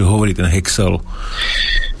ti to niečo hovorí, ten hexal?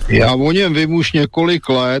 Já o něm vím už několik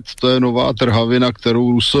let, to je nová trhavina,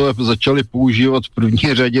 kterou Rusové začali používat v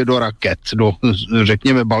první řadě do raket, do,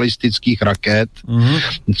 řekněme, balistických raket.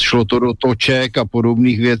 Šlo to do toček a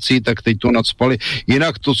podobných věcí, tak teď to nadspali.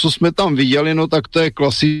 Jinak to, co jsme tam viděli, no tak to je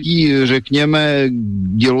klasický, řekněme,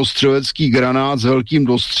 dělostřelecký granát s velkým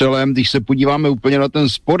dostřelem. Když se podíváme úplně na ten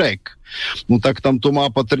spodek, no tak tam to má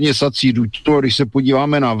patrně sací duťto, když se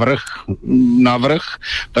podíváme na vrch,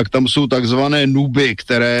 tak tam jsou takzvané nuby,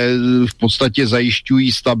 které v podstatě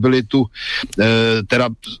zajišťují stabilitu, teda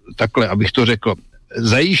takhle, abych to řekl,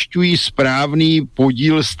 zajišťují správný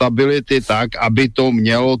podíl stability tak, aby to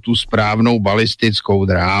mělo tu správnou balistickou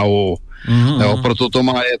dráhu. Jo, proto to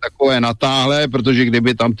má je takové natáhlé, protože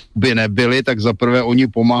kdyby tam by nebyly, tak za prvé oni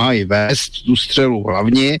pomáhají vést tu střelu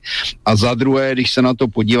hlavně a za druhé, když se na to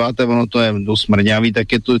podíváte, ono to je dost mrňavý,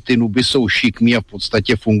 tak je to, ty nuby jsou šikmý a v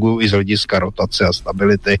podstatě fungují i z hlediska rotace a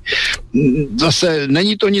stability. Zase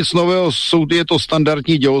není to nic nového, je to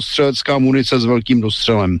standardní dělostřelecká munice s velkým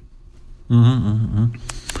dostřelem.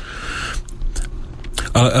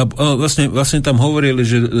 A vlastne tam hovorili,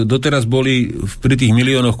 že doteraz boli pri tých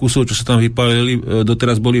miliónoch kusov, čo sa tam vypálili,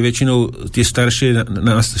 doteraz boli väčšinou tie staršie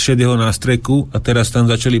šedého nástreku a teraz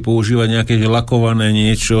tam začali používať nejaké lakované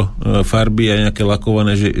niečo, farby a nejaké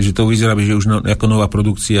lakované, že to vyzerá, že už ako nová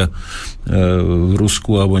produkcia v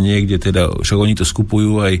Rusku alebo niekde, teda však oni to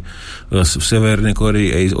skupujú aj v Severnej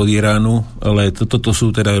Koreji, aj od Iránu, ale toto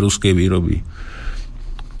sú teda ruské výroby.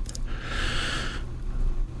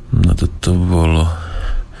 No toto bolo...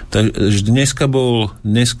 Takže dneska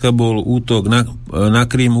bol útok na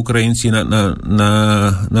Krím, Ukrajinci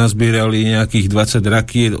nazbierali nejakých 20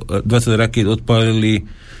 rakiet odpálili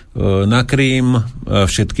na Krím a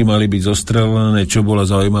všetky mali byť zostrelené, čo bola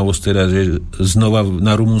zaujímavosť teda, že znova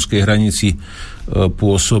na rumunskej hranici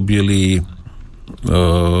pôsobili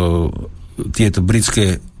tieto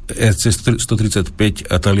britské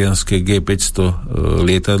RC-135 a talianské G-500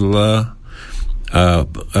 lietadlá a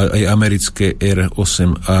aj americké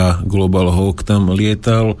R-8A Global Hawk tam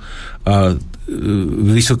lietal a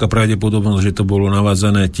vysoká pravdepodobnosť, že to bolo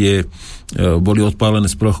navázané boli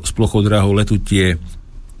odpálené z plochou dráhou letu tie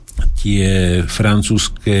tie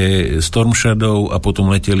francúzske Storm Shadow a potom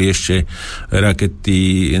leteli ešte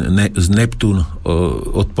rakety z Neptún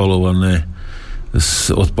odpalované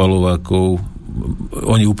z odpalovákov.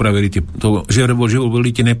 Oni upravili že boli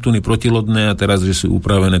tie Neptúny protilodné a teraz, že sú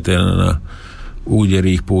upravené teda na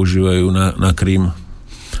údery, ich používajú na Krym.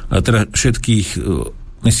 A teda všetkých,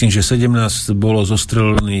 myslím, že 17 bolo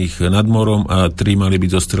zostrelených nad morom a 3 mali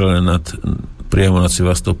byť zostrelené priamo nad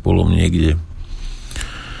Sevastopolom niekde.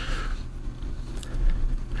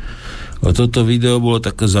 A toto video bolo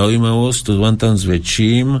taká zaujímavosť, to vám tam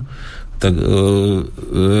zväčším. Tak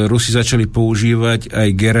Rusi začali používať aj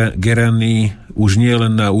gerany už nie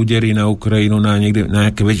len na údery na Ukrajinu, na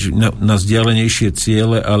vzdialenejšie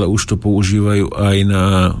ciele, ale už to používajú aj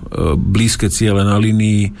na blízke ciele na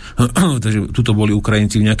línii. Takže tuto boli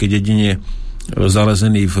Ukrajinci v nejakej dedine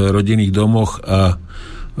zalezení v rodinných domoch a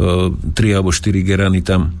 3 alebo 4 gerany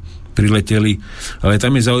tam prileteli. Ale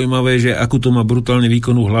tam je zaujímavé, že akú to má brutálne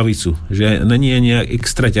výkonnú hlavicu. Že není nejak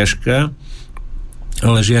extra ťažká,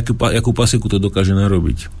 ale že akú paseku to dokáže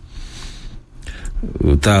narobiť.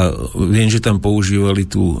 Viem, že tam používali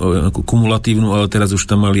tú kumulatívnu, ale teraz už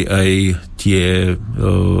tam mali aj tie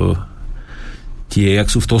jak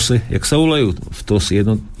sú v TOSe, jak sa volajú? V TOS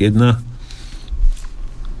jedna?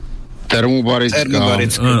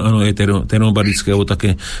 Termobarická. Áno, je termobarická, alebo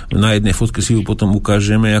také, na jednej fotke si ju potom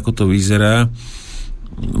ukážeme, ako to vyzerá.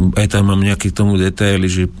 Aj tam mám nejaký tomu detaily,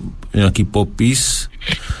 že nejaký popis.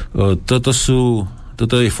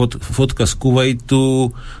 Toto je fotka z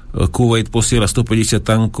Kuvajtu. Kuvajt posiela 150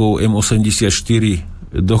 tankov M84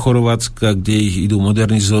 do Chorvátska, kde ich idú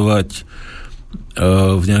modernizovať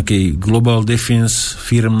v nejakej Global Defense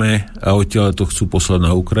firme a odtiaľ to chcú poslať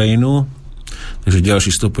na Ukrajinu. Takže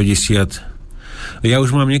ďalší 150. Ja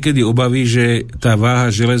už mám niekedy obavy, že tá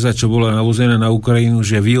váha železa, čo bola navozená na Ukrajinu,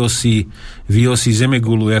 že vyosí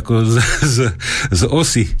zemegulu ako z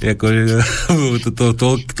osy. Ako,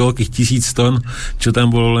 toľkých 1000 tón, čo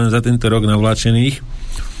tam bolo len za tento rok navláčených.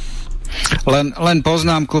 Len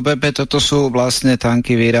poznámku, Pepe, toto sú vlastne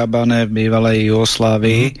tanky vyrábané v bývalej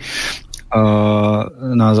Jugoslávii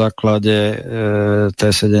na základe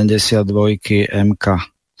T-72 MK.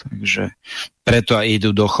 Takže preto aj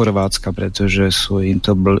idú do Chorvátska, pretože sú im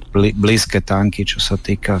to blízke tanky, čo sa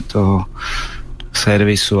týka toho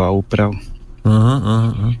servisu a úprav.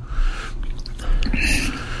 Aha.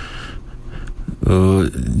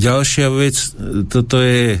 Ďalšia vec, toto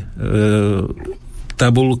je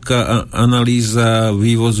tabuľka, analýza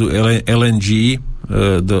vývozu LNG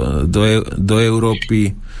do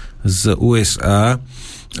Európy z USA.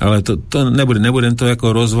 Ale to nebudem to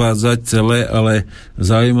ako rozvádzať celé, ale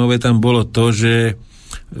zaujímavé tam bolo to, že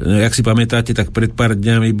jak si pamätáte, tak pred pár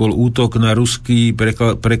dňami bol útok na ruský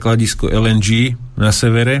prekladisko LNG na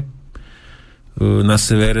severe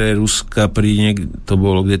Ruska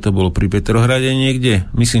kde to bolo pri Petrohrade niekde?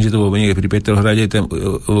 Myslím, že to bolo niekde pri Petrohrade. Tam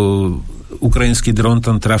ukrajinský dron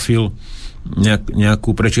tam trafil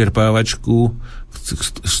nejakú prečerpávačku,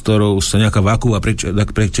 s ktorou sa nejaká vakuová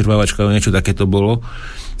prečerpávačka, niečo také to bolo.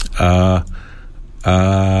 A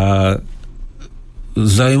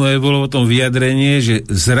zaujímavé bolo o tom vyjadrenie, že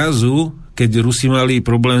zrazu, keď Rusi mali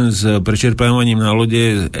problém s prečerpávaním na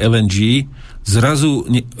lode LNG, zrazu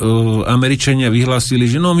Američania vyhlásili,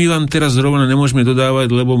 že no my vám teraz zrovna nemôžeme dodávať,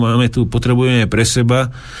 lebo potrebujeme pre seba,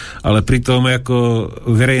 ale pritom ako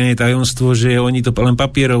verejné tajomstvo, že oni to len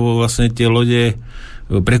papierovo vlastne tie lode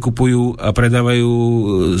prekupujú a predávajú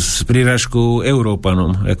s prirážkou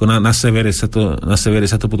Európanom. Ako na severe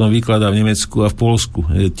sa to potom vykladá v Nemecku a v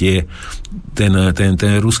Poľsku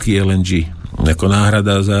ten ruský LNG ako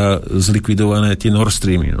náhrada za zlikvidované tie Nord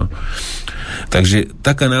Streamy. No. Takže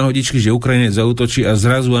taká náhodičky, že Ukrajinec zaútočí a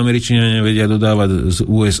zrazu Američania nevedia dodávať z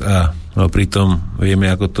USA. No pritom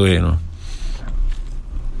vieme, ako to je. No.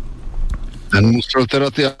 Ten musel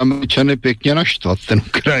teda ty Američany pekne naštvat, ten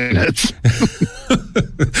Ukrajinec.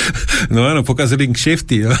 No áno, pokazali im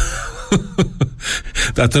kšefty. No.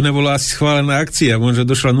 A to nebola asi schválená akcia. Možno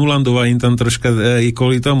došla Nulandová im tam troška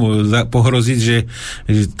kvôli tomu pohroziť, že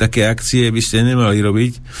také akcie by ste nemali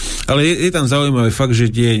robiť. Ale je tam zaujímavé fakt,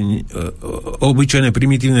 že tie obyčajné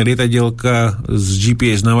primitívne lietadielka s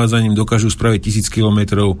GPS navádzaním dokážu spraviť 1000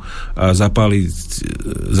 kilometrov a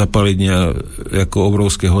zapáliť ako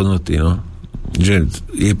obrovské hodnoty. No. Že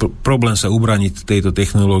je problém sa ubrániť tejto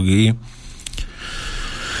technológii.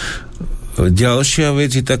 Ďalšia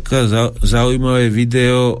vec je taká zaujímavé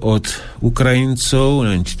video od Ukrajincov,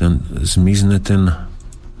 neviem, či tam zmizne ten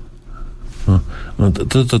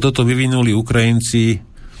toto vyvinuli Ukrajinci,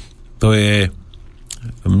 to je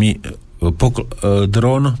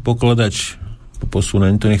dron, pokladač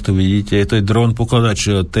posúvaním, to nech to vidíte. To je dron pokladač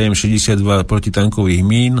TM-62 protitankových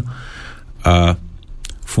mín a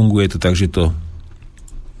funguje to tak, že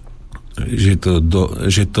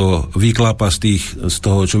to vyklápa z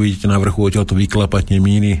toho, čo vidíte na vrchu, odtiaľ to vyklápatne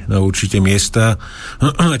míny na určité miesta.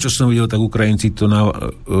 Čo som videl, tak Ukrajinci to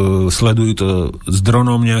sledujú to s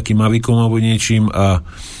dronom, nejakým mavikom alebo niečím a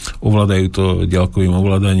ovládajú to ďalkovým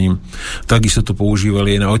ovládaním. Takisto to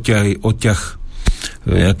používali aj na odťah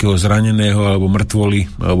nejakého zraneného alebo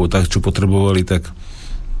mŕtvoly, alebo tak, čo potrebovali, tak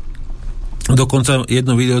dokonca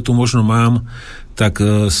jedno video tu možno mám, tak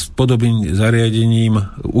s podobným zariadením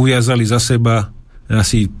uviazali za seba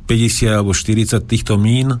asi 50 alebo 40 týchto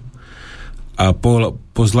mín a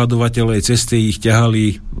po zladovateľovej ceste ich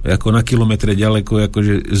ťahali ako na kilometre ďaleko,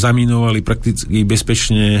 akože zaminovali prakticky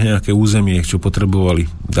bezpečne nejaké územie, čo potrebovali,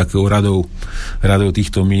 takou radou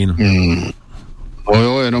týchto mín.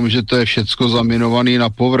 Jo, jenomže to je všecko zaminovaný na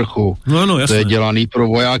povrchu. No, jasné. To je dělaný pro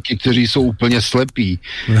vojáky, kteří jsou úplně slepí,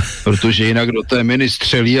 protože jinak do té miny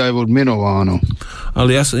střelí a je odminováno.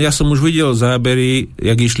 Ale ja som už videl zábery,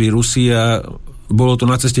 jak išli Rusi a bolo to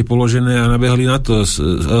na ceste položené a nabehli na to.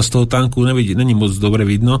 Z toho tanku není moc dobre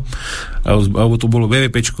vidno. Alebo to bolo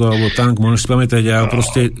BVPčko, alebo tank, môžeš si pamätať a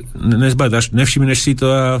proste nezbadaš, nevšimneš si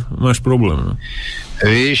to a máš problém. No.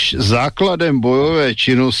 Víš, základem bojové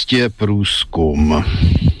činnosti je průzkum.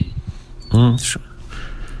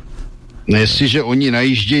 Jestliže oni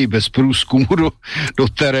najíždějí bez průzkumu do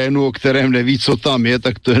terénu, o kterém neví, co tam je,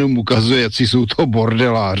 tak to jenom ukazuje, jaký jsou to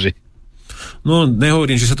bordeláři. No,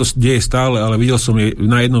 nehovorím, že sa to deje stále, ale videl som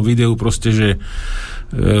na jednom videu proste, že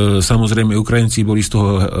samozrejme Ukrajinci boli z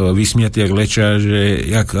toho vysmiatí jak leča, že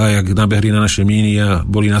jak nabehli na naše míny a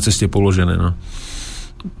boli na ceste položené, no.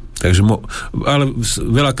 Takže ale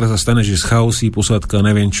veľakrát sa stane, že schaosí posádka,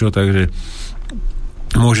 neviem čo, takže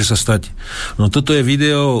môže sa stať. No toto je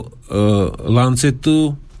video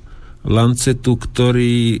Lancetu,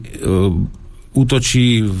 ktorý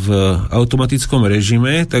útočí v automatickom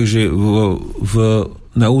režime, takže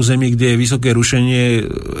na území, kde je vysoké rušenie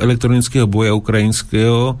elektronického boja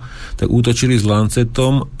ukrajinského, tak útočili s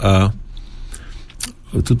Lancetom a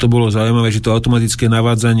tuto bolo zaujímavé, že to automatické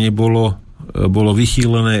navádzanie bolo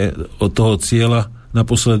vychýlené od toho cieľa na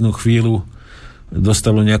poslednú chvíľu,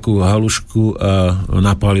 dostalo nejakú halušku a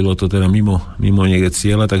napálilo to teda mimo niekde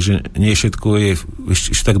cieľa, takže nie všetko je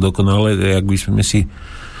ešte tak dokonalé, jak by sme si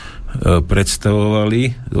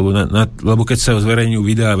predstavovali, lebo keď sa zverejňujú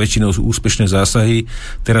videá, väčšinou sú úspešné zásahy.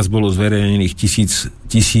 Teraz bolo zverejnených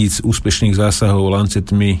tisíc úspešných zásahov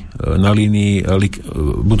Lancetmi na línii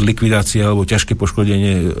buď likvidácia alebo ťažké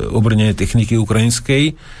poškodenie obrnenej techniky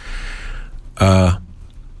ukrajinskej a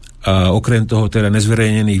okrem toho teda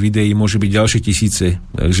nezverejnených videí môže byť ďalšie tisíce.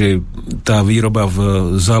 Takže tá výroba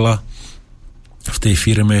Zala v tej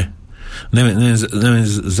firme neviem,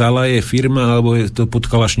 Zala je firma, alebo je to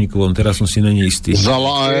pod Kalašníkovom, teraz som si není istý.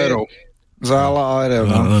 Zala Aero.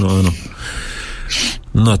 Áno.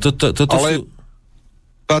 No, toto ale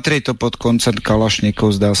patrí to pod koncert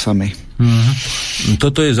Kalašníkov, zdá sa mi.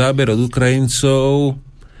 Toto je záber od Ukrajincov,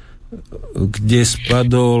 kde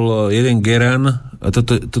spadol jeden Geran. A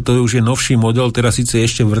toto už je novší model, teraz síce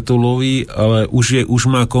ešte vrtulový, ale už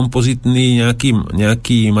má kompozitný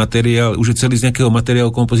nejaký materiál, už je celý z nejakého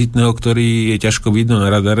materiálu kompozitného, ktorý je ťažko vidno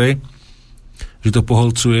na radare, že to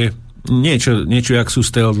poholcuje niečo jak sú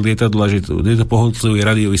stealth lietadla, že to poholcuje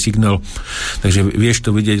rádiový signál, takže vieš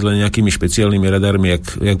to vidieť len nejakými špeciálnymi radarmi,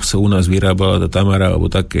 jak sa u nás vyrábala tá Tamara alebo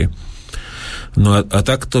také. No a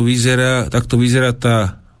takto vyzerá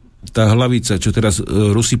tá hlavica, čo teraz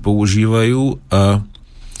Rusi používajú a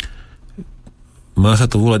má sa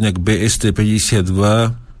to volať nejak BST-52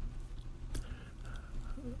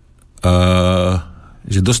 a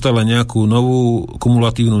že dostala nejakú novú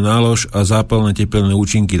kumulatívnu nálož a zápalné tepelné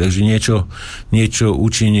účinky, takže niečo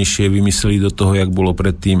účinnejšie vymysleli do toho, jak bolo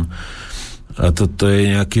predtým. A toto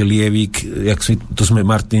je nejaký lievik, to sme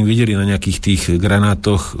Martin videli na nejakých tých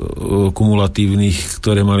granátoch kumulatívnych,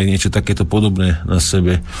 ktoré mali niečo takéto podobné na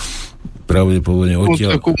sebe. Pravdepodobne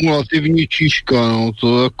odtiaľ. To kumulatívní číška, no,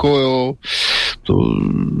 to ako jo,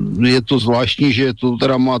 je to zvláštní, že to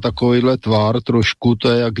teda má takovýhle tvár trošku,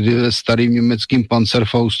 to je jak starým německým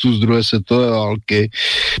Panzerfaustu z druhé světové války.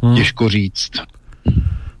 Těžko říct.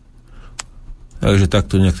 Takže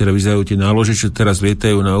takto niektoré vyzerajú tie nálože, čo teraz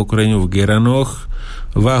lietajú na Ukrajinu v Geranoch.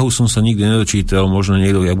 Váhu som sa nikdy nedočítal, možno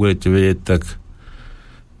niekto, ak budete vedieť,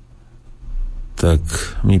 tak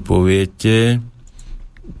mi poviete.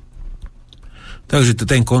 Takže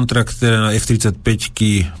ten kontrakt teda na F-35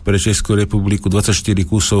 pre Českú republiku 24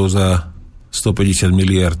 kusov za 150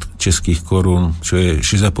 miliard českých korún, čo je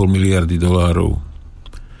 6,5 miliardy dolárov.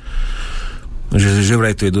 že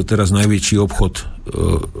vraj to je doteraz najväčší obchod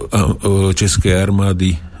českej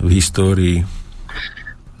armády v histórii.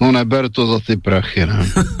 No neber to za ty prachy, ne?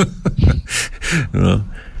 No.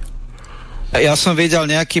 Ja som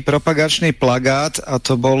videl nejaký propagačný plagát a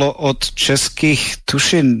to bolo od českých,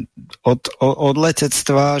 tuším, od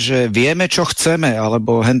letectva, že vieme, čo chceme,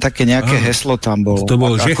 alebo hen také nejaké heslo tam bolo. To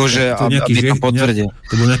bol Žechka, akože, aby to potvrdil.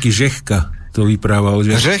 To bol nejaký Žechka, to vyprával.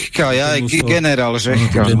 Žechka, ja aj generál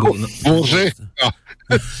Žechka. Žechka.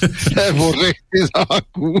 Žechky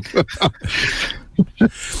záku.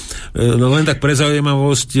 No len tak pre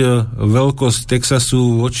zaujímavosť, veľkosť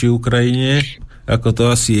Texasu voči Ukrajine, ako to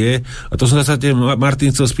asi je. A to som sa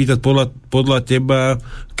Martin, chcel spýtať, podľa teba,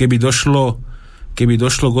 keby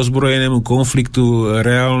došlo k ozbrojenému konfliktu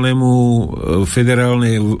reálnemu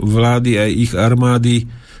federálnej vlády a ich armády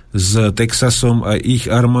s Texasom a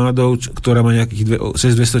ich armádou, ktorá má nejakých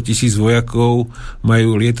 200,000 vojakov,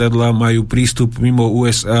 majú lietadla, majú prístup mimo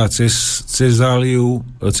USA cez záliv,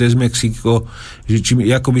 cez Mexiko, že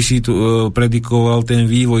ako by si tu predikoval ten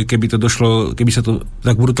vývoj, keby sa to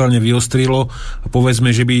tak brutálne vyostrilo a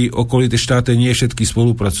povedzme, že by okolité štáty nie všetky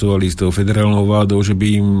spolupracovali s tou federálnou vládou, že by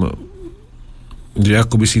im, že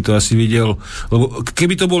ako by si to asi videl, lebo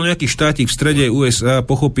keby to bol nejaký štátik v strede USA,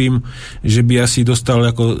 pochopím, že by asi dostal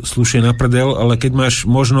ako slušne na prdel, ale keď máš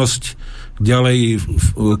možnosť ďalej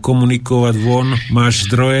komunikovať von, máš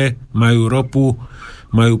zdroje, majú ropu,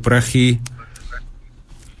 majú prachy.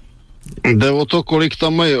 Jde o to, kolik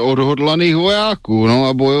tam mají odhodlaných vojáků, no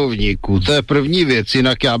a bojovníků. To je první věc,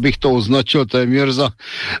 jinak já bych to označil téměř za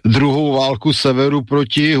druhou válku severu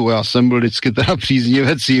proti jihu. Já jsem byl vždycky teda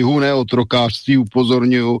příznivec jihu, ne otrokářství,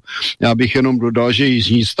 upozorňuju. Já bych jenom dodal, že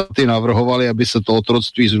jižní státy navrhovali, aby se to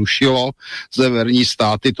otroctví zrušilo. Severní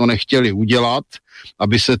státy to nechtěli udělat,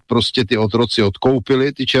 aby se prostě ty otroci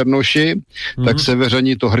odkoupili, ty černoši, tak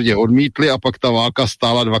severani to hrdě odmítli a pak ta válka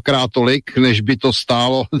stála dvakrát tolik, než by to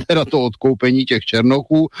stálo, teda to odkoupení těch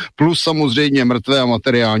černochů, plus samozřejmě mrtvé a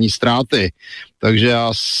materiální ztráty. Takže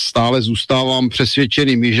já stále zůstávám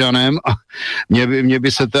přesvědčeným Jižanem a mně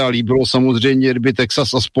by se teda líbilo samozřejmě, kdyby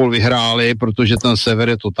Texas a spol vyhráli, protože ten sever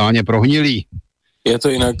je totálně prohnilý. Ja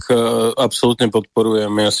to inak absolútne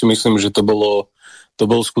podporujem. Ja si myslím, že to bol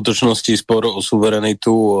v skutočnosti spor o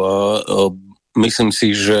suverenitu a myslím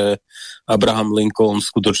si, že Abraham Lincoln v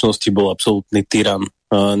skutočnosti bol absolútny tyran.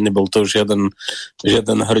 Nebol to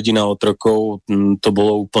žiaden hrdina otrokov, to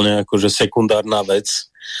bolo úplne akože sekundárna vec.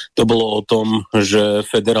 To bolo o tom, že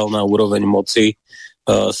federálna úroveň moci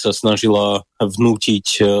sa snažila vnútiť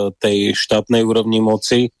tej štátnej úrovni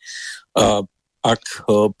moci a ak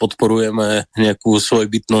podporujeme nejakú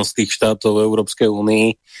svojbytnosť tých štátov Európskej únii,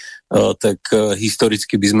 tak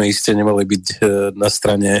historicky by sme iste nemali byť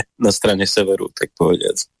na strane severu, tak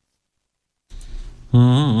povediac.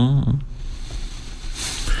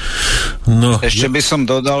 No, ešte by som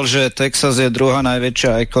dodal, že Texas je druhá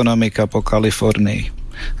najväčšia ekonomika po Kalifornii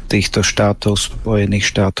týchto štátov, Spojených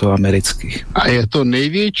štátov amerických. A je to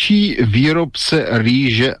největší výrobce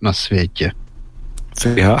rýže na světě.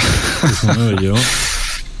 Ja. To som nevedel.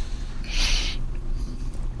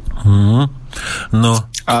 No.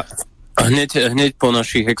 A hneď po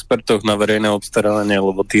našich expertoch na verejné obstarávanie,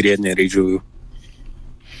 lebo tí riadne rýžujú.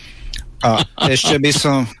 A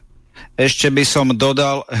ešte by som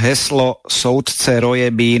dodal heslo soudce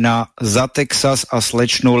Rojebína za Texas a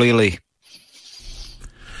slečnú Lily.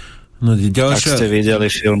 No, ďalšia... Ak ste videli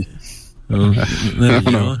film.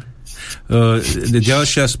 Nevidel.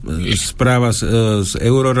 Ďalšia správa z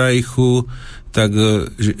Eurorajchu, tak,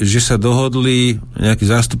 že sa dohodli nejakí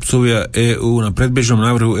zástupcovia EÚ na predbežnom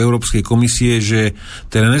návrhu Európskej komisie, že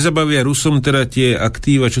teda nezabavia Rusom teda tie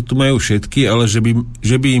aktíva, čo tu majú všetky, ale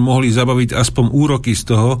že by im mohli zabaviť aspoň úroky z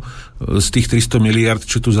toho, z tých 300 miliard,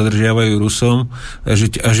 čo tu zadržiavajú Rusom,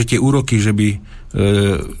 a že tie úroky, že by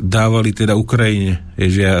dávali teda Ukrajine,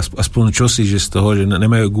 že aspoň čosi, že z toho, že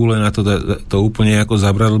nemajú gule na to úplne ako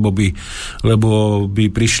zabrať, lebo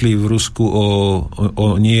by prišli v Rusku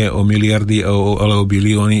nie o miliardy, ale o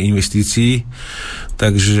bilióny investícií.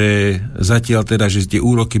 Takže zatiaľ teda, že tie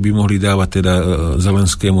úroky by mohli dávať teda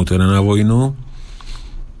Zelenskému teda na vojnu.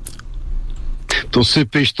 To si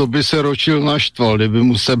piš, to by se Ročil naštval, kdyby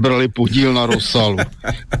mu sebrali podíl na Rosalu.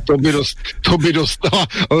 To by dostala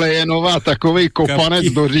Lejenová takovej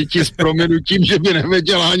kopanec do řiti s prominutím, že by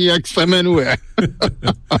nevěděla ani, jak se jmenuje.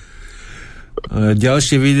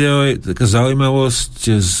 Ďalšie video je taká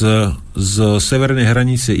zaujímavosť z severnej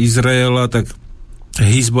hranice Izraela, tak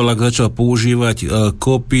Hezbollah začal používať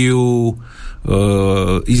kópiu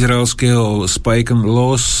izraelského Spike and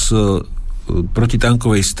Loss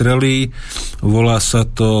protitankovej strely. Volá sa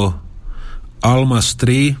to Almas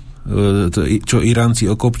 3 čo Iránci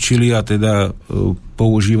okopčili, a teda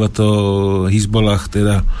používa to Hizballah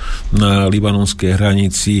teda na libanonskej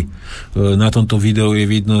hranici. Na tomto videu je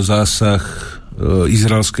vidno zásah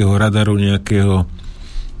izraelského radaru nejakého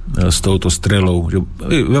s touto strelou.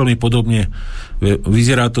 Veľmi podobne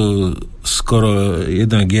vyzerá to skoro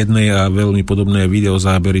jednak jednej a veľmi podobné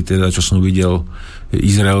videozábery, teda čo som videl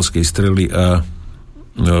izraelskej strely a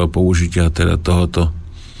použitia teda tohoto.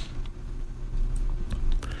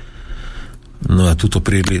 No a tuto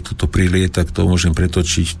prilieta, to môžem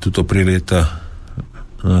pretočiť, tuto prilieta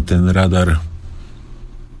na ten radar.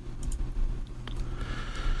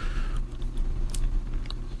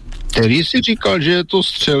 Který si říkal, že je to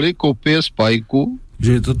střely kopie Spajku?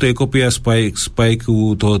 Že toto je kopia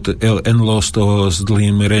Spajku, toho NLOS, toho s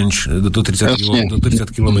dlhým range do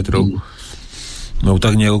 30 kilometrov. No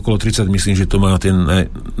tak nejak okolo 30, myslím, že to má ten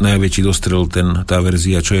najväčší dostrel, tá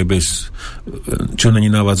verzia, čo je čo není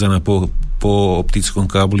navádzaná po optickom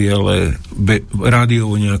kábli, ale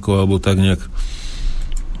rádiovo nejako, alebo tak nejak.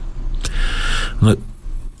 No,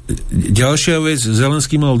 ďalšia vec,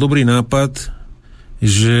 Zelenský mal dobrý nápad,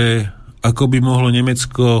 že ako by mohlo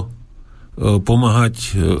Nemecko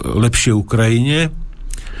pomáhať lepšie Ukrajine,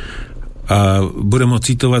 a budem ho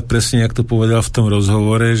citovať presne, jak to povedal v tom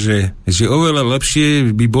rozhovore, že oveľa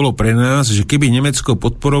lepšie by bolo pre nás, že keby Nemecko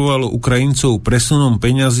podporovalo Ukrajincov presunom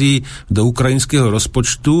peňazí do ukrajinského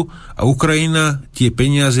rozpočtu a Ukrajina tie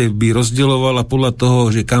peniaze by rozdeľovala podľa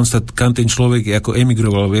toho, že kam ten človek ako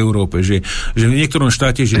emigroval v Európe, že v niektorom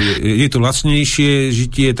štáte, že je to lacnejšie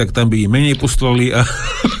žitie, tak tam by menej poslali a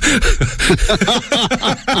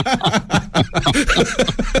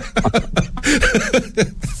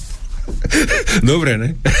dobre,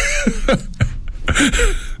 ne?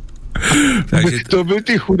 Takže to by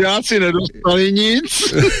tí chudáci nedostali nic.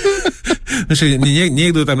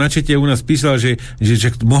 Niekto tam na čete u nás písal, že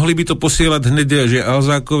mohli by to posielať hneď, že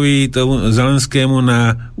Alzákovi, Zelenskému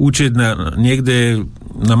na účet niekde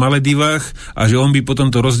na Maledivách, a že on by potom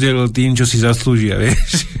to rozdelil tým, čo si zaslúžia,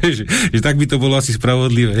 vieš? že tak by to bolo asi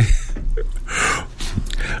spravodlivé.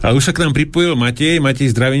 A už sa k nám pripojil Matej,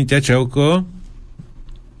 zdravím ťa, čauko.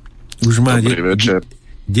 Už má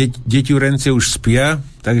deťurence už spia,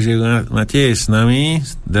 takže Matej je s nami,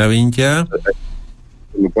 zdravím ťa.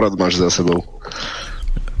 Porad máš za sebou.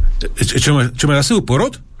 Čo má za sebou,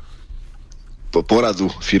 porod? Poradu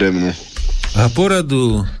firemnú. A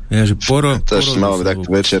poradu, že porod. To ešte máme takto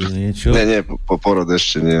večer. Nie, porod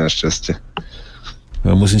ešte nie, našťastie.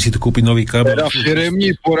 Ja musím si tu kúpiť nový kábel. Teda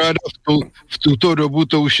firemní porada v túto dobu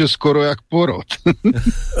to už je skoro jak porod.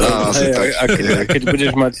 Keď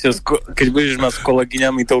budeš mať s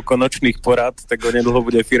kolegyňami toľko nočných porad, tak onedlho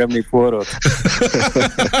bude firemný pôrod.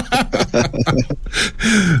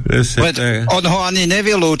 On ho ani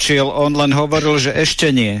nevylúčil, on len hovoril, že ešte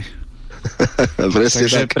nie.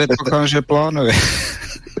 Takže predpokladám, že plánuje.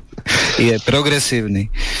 Je progresívny.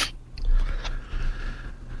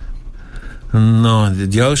 No,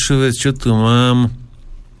 ďalšiu vec, čo tu mám.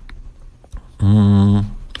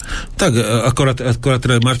 Tak, akorát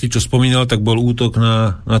teda Martin, čo spomínal, tak bol útok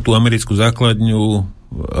na tú americkú základňu,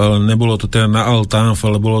 ale nebolo to teda na Al-Tanf,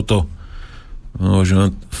 ale bolo to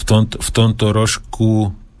že v tomto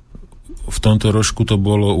rožku to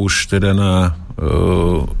bolo už teda na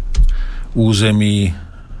území,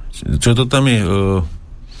 čo to tam je?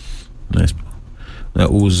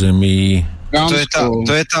 Na území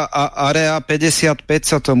To je tá Area 55,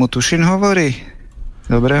 sa tomu tuším hovorí?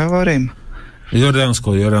 Dobre hovorím?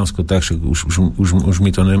 Jordánsko, tak už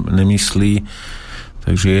mi to nemyslí.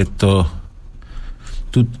 Takže je to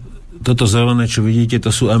toto zelené, čo vidíte,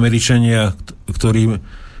 to sú Američania, ktorí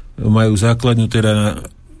majú základňu teda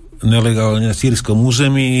nelegálne na sýrskom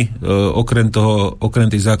území. Okrem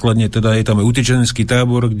tej základne teda je tam aj utečenecký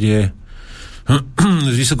tábor, kde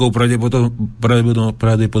s vysokou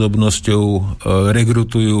pravdepodobnosťou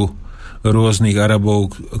rekrutujú rôznych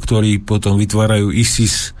Arabov, ktorí potom vytvárajú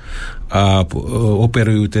ISIS a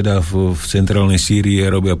operujú teda v centrálnej Sýrii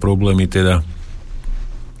a robia problémy teda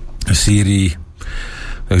v Sýrii.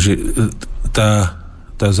 Takže tá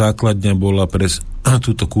základňa bola pre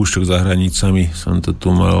túto kúšťok za hranicami. Som to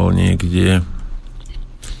tu mal niekde.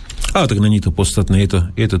 Ale tak není to podstatné.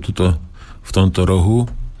 Je to tuto v tomto rohu.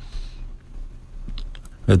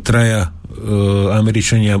 Traja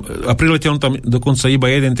Američania a priletel tam dokonca iba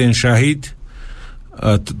jeden ten šahid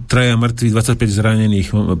a traja mŕtvi, 25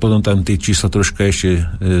 zranených, potom tam tie čísla troška ešte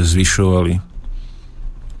zvyšovali.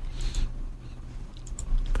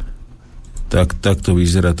 Tak to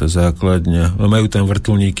vyzerá tá základňa. Majú tam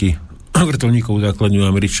vrtuľníkov základňu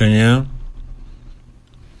Američania.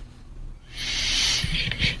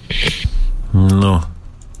 No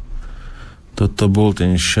to bol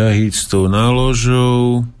ten šahid s tou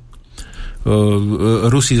náložou.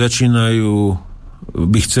 Rusi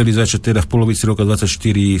by chceli začať teda v polovici roka 24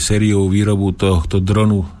 sériou výrobu tohto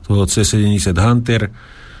dronu, toho C-70 Hunter,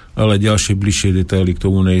 ale ďalšie bližšie detaily k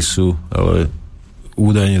tomu nejsú, ale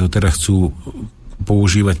údajne to teda chcú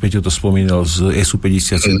používať, Peťo to spomínal, z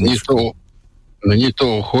SU-57. Není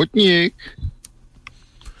to ochotník?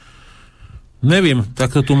 Neviem,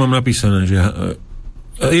 takto tu mám napísané, že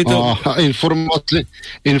je to...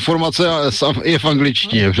 Informace je v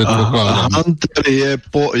angličtině, předpokládám. Hunter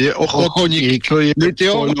je ochotník, to je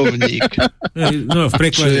poľovník. No, v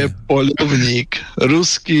preklade. Čo je poľovník.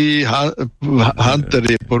 Ruský Hunter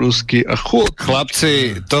je po rusky a chod.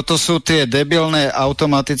 Chlapci, toto sú tie debilné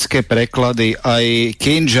automatické preklady. Aj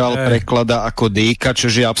Kinžal preklada ako dýka,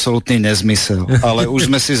 čo je absolútny nezmysel. Ale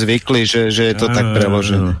už sme si zvykli, že je to tak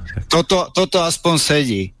preložené. Toto aspoň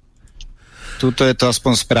sedí. Tuto je to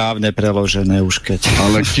aspoň správne preložené už keď.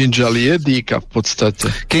 Ale kinžal je dýka v podstate.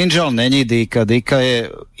 Kinžal není dýka. Dýka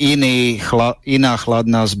je iná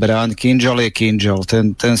chladná zbraň. Kinžal je kinžal.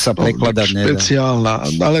 Ten sa prekladať nedá. Špeciálna.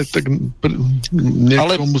 Ale tak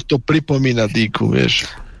niekomu to pripomína dýku, vieš.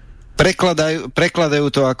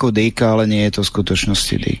 Prekladajú to ako dýka, ale nie je to v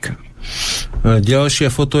skutočnosti dýka.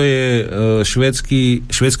 Ďalšia foto je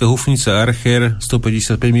švédska hufnica Archer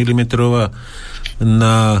 155 mm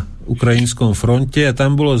na ukrajinskom fronte a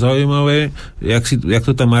tam bolo zaujímavé, jak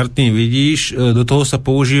to tam, Martin, vidíš, do toho sa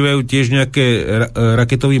používajú tiež nejaké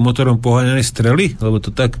raketovým motorom poháňané strely, lebo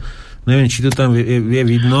to tak, neviem, či to tam je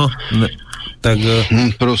vidno. Tak...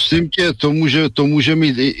 Prosím tě, to může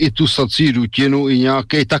mít i tu sací dutinu, i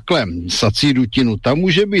nějaký takhle sací dutinu. Tam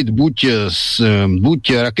může být buď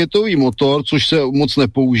raketový motor, což se moc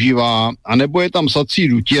nepoužívá, anebo je tam sací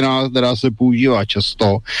dutina, která se používá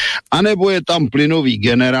často, anebo je tam plynový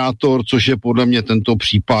generátor, což je podle mě tento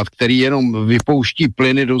případ, který jenom vypouští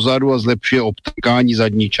plyny dozadu a zlepšuje obtekání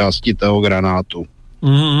zadní části toho granátu.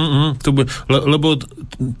 Lebo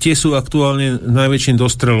tie sú aktuálne s najväčším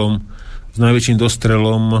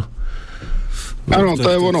dostrelom. Ano, to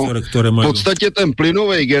je ono. V podstatě ten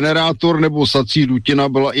plynový generátor nebo sací dutina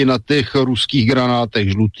byla i na těch ruských granátech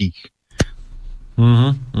žlutých.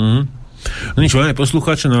 Nič, máme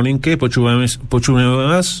poslucháča na linke, počúvame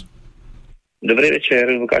vás. Dobrý večer,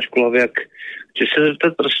 Lukáš Kuloviak. Chci se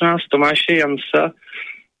zeptat, prosím nás, Tomáše Jansa,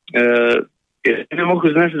 jestli by mohl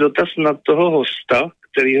vznést dotaz na toho hosta,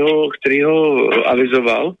 který ho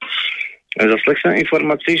avizoval. Zaslech jsem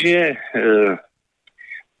informaci, že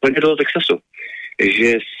plně toho Texasu,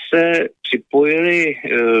 že se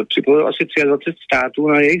připojilo asi 23 států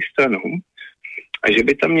na jejich stranu a že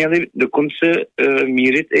by tam měli dokonce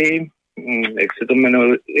mířit i, jak se to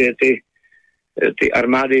jmenuje, ty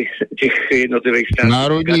armády těch jednotlivých států.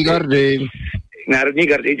 Národní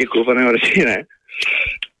gardy, děkuji, pane Martine.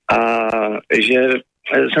 A že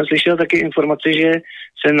jsem slyšel taky informaci, že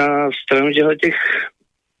se na stranu těch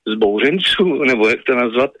zbouřenců, nebo jak to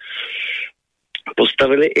nazvat,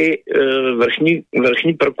 postavili i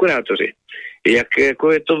vrchní prokurátoři. Jak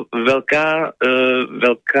jako je to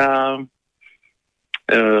velká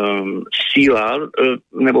síla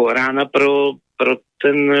nebo rána pro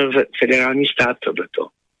ten federální stát tohleto.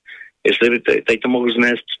 Jestli by tady to mohl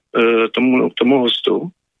znést tomu hostu.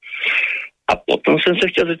 A potom jsem se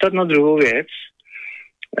chtěl zeptat na druhou věc,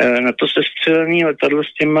 na to sestřelený letadlo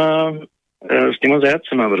s těma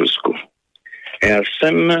zajatcema v Rusku. Já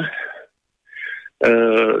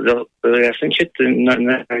jsem četl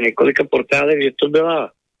na několika portálech, že to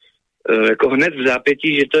byla jako hned v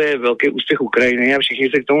zápětí, že to je velký úspěch Ukrajiny a všichni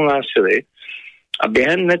se k tomu hlásili. A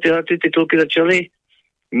během dne tyhle ty titulky začaly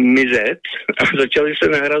mizet a začaly se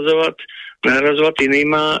nahrazovat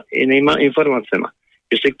jinýma informacemi.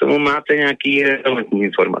 Jestli k tomu máte nějaký relevantní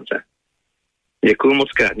informace. Děkuju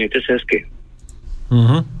moc krát, mějte se hezky.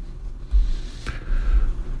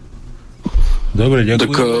 Dobre,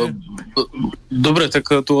 ďakujem. Dobre, tak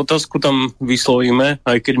tú otázku tam vyslovíme,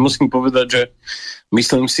 aj keď musím povedať, že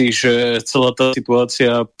myslím si, že celá tá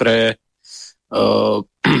situácia pre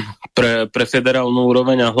federálnu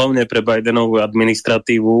úroveň a hlavne pre Bidenovú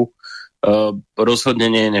administratívu rozhodne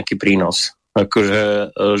nie je nejaký prínos.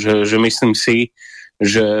 Akože, že myslím si,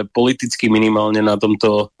 že politicky minimálne na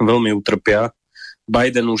tomto veľmi utrpia.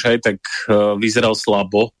 Biden už aj tak vyzeral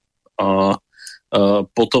slabo a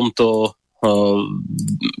potom to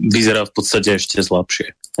vyzerá v podstate ešte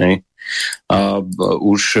slabšie. Hej? A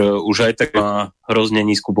už aj tak má hrozne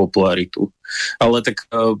nízku popularitu. Ale tak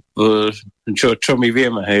čo my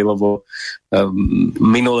vieme, hej, lebo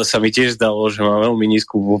minule sa mi tiež zdalo, že má veľmi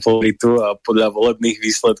nízku popularitu a podľa volebných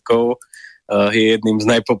výsledkov je jedným z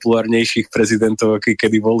najpopulárnejších prezidentov, aký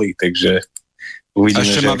kedy volí, takže Uvidíme, a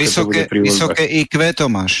ešte má vysoké IQ,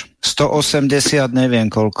 to máš. 180,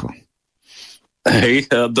 neviem koľko. Hej,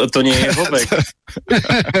 to nie je vôbec.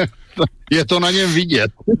 Je to na ňom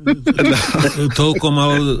vidieť. Toľko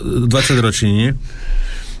mal 20 ročí, nie?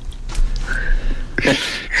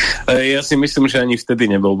 Ja si myslím, že ani vtedy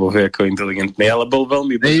nebol Boh ako inteligentný, ale bol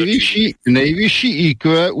veľmi nejvyšší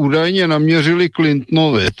IQ údajně naměřili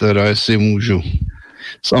Clintonovi, teda jestli můžu,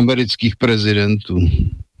 z amerických prezidentů.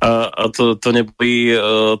 A to neboli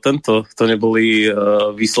to neboli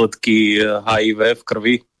výsledky HIV v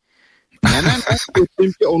krvi? Ne,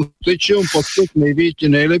 on patřil k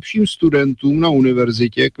nejlepším studentům na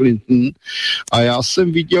univerzitě Clinton a já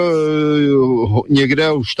jsem viděl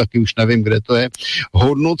někde, už nevím, kde to je,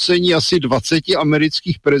 hodnocení asi 20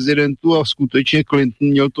 amerických prezidentů a skutečně Clinton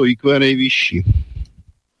měl to IQ nejvyšší.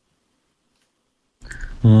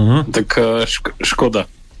 Tak škoda.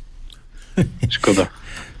 Škoda.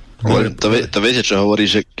 To viete, čo hovorí,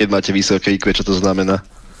 že keď máte vysoké IQ, čo to znamená?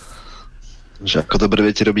 Že ako dobre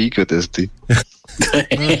viete robiť IQ testy.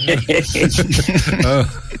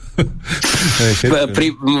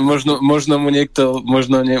 Možno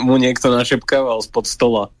mu niekto našepkával spod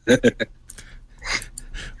stola.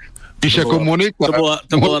 Ako Monika.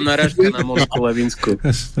 To bola narážka na Moniku Levinsku.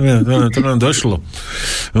 To nám došlo.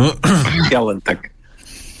 Ja len tak.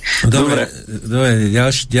 Dobre.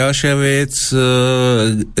 Ďalšia vec.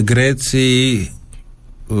 Gréci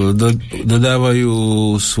dodávajú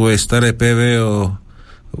svoje staré PVO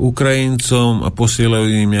Ukrajincom a posielajú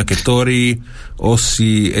im nejaké Tory,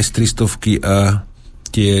 osy, S-300 a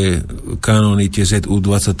tie kanóny, tie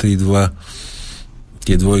ZU-23-2,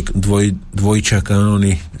 tie dvojča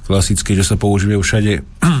kanóny klasické, čo sa používajú všade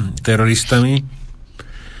teroristami.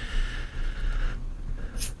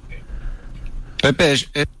 Pepe,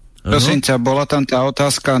 prosím ťa, bola tam tá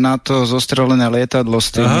otázka na to zostrelené lietadlo s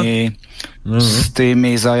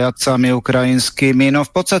tými zajatcami ukrajinskými. No v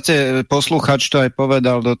podstate posluchač to aj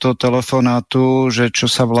povedal do toho telefonátu, že čo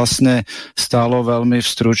sa vlastne stalo veľmi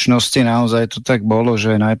v stručnosti, naozaj to tak bolo,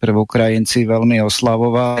 že najprv Ukrajinci veľmi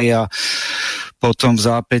oslavovali a potom v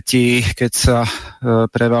zápätí, keď sa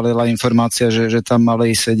prevalila informácia, že tam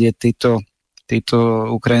mali sedieť títo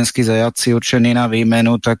ukrajinskí zajatci určení na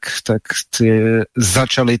výmenu, tak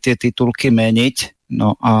začali tie titulky meniť.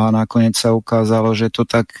 No a nakoniec sa ukázalo, že to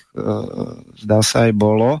tak zdá sa aj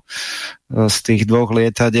bolo. Z tých dvoch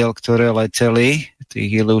lietadiel, ktoré leteli,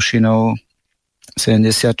 tých Ilyushinov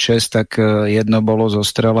 76, tak jedno bolo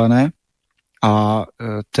zostrelené. A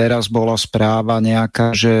teraz bola správa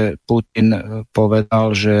nejaká, že Putin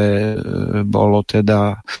povedal, že bolo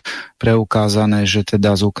teda preukázané, že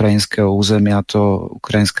teda z ukrajinského územia to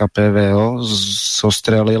ukrajinská PVO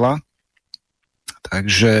zostrelila.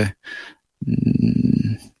 Takže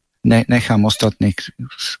nechám ostatných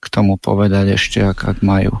k tomu povedať ešte, ak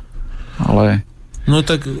majú. Ale... No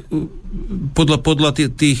tak podľa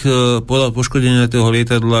poškodenia toho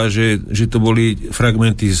lietadla, že to boli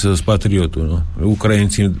fragmenty z Patriotu. No.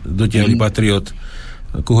 Ukrajinci dotiahli Patriot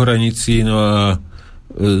ku hranici, no a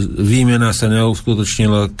výmena sa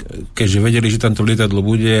neuskutočnila, keďže vedeli, že tam to lietadlo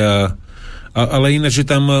bude ale ináč,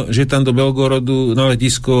 že tam do Belgorodu na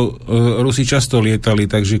letisko Rusi často lietali,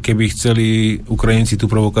 takže keby chceli Ukrajinci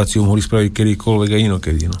tú provokáciu mohli spraviť kedykoľvek a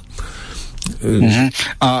inokedy. No.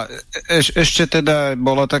 A ešte teda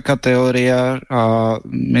bola taká teória a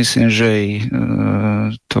myslím, že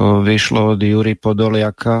to vyšlo od Juri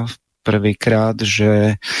Podoliaka prvýkrát,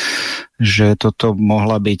 že toto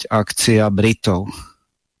mohla byť akcia Britov,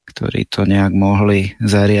 ktorí to nejak mohli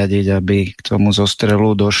zariadiť, aby k tomu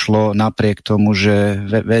zostrelu došlo napriek tomu, že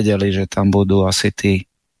vedeli, že tam budú asi tí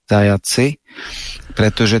zajatci,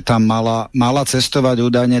 pretože tam mala cestovať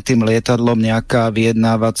údajne tým lietadlom nejaká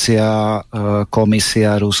vyjednávacia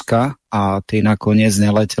komisia Ruska a tí nakoniec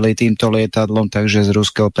neleteli týmto lietadlom, takže z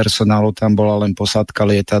ruského personálu tam bola len posádka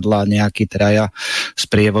lietadla, nejakí traja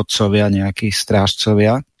sprievodcovia, nejakí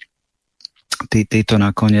strážcovia. Títo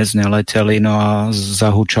nakoniec neleteli, no a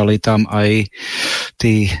zahúčali tam aj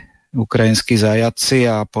tí ukrajinskí zajatci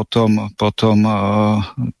a potom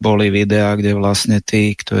boli videá, kde vlastne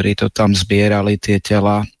tí, ktorí to tam zbierali, tie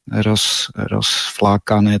tela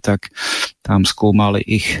rozflákané, tak tam skúmali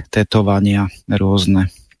ich tetovania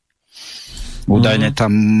rôzne. Údajne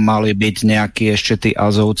tam mali byť nejakí ešte tí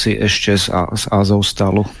Azovci ešte z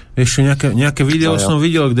Azovstalu. Ešte nejaké video som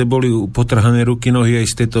videl, kde boli potrhané ruky, nohy aj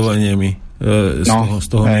s tetovaniami z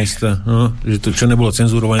toho miesta. No, že to, čo nebolo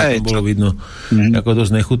cenzurované, to bolo vidno ako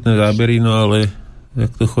dosť nechutné zábery, no ale jak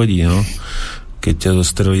to chodí, no. Keď ťa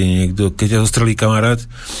zostrelí niekto, keď ťa zostrelí kamarát.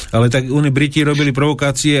 Ale tak oni Briti robili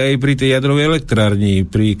provokácie aj pri tej jadrovej elektrárni,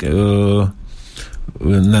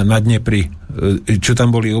 na Dnepri, čo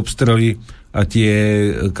tam boli obstrely a tie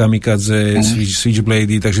kamikadze,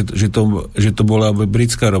 switchblady, takže že to bola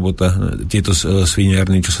britská robota, tieto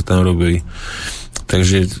sviniarny, čo sa tam robili.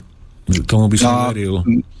 Takže tomu by som veril.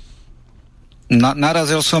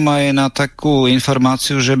 Narazil som aj na takú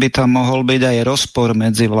informáciu, že by tam mohol byť aj rozpor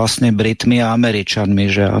medzi vlastne Britmi a Američanmi,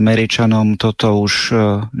 že Američanom toto už,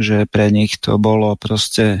 že pre nich to bolo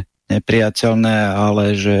proste nepriateľné,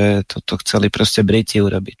 ale že toto chceli proste Briti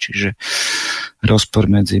urobiť. Čiže rozpor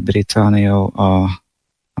medzi Britániou a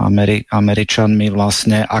Američanmi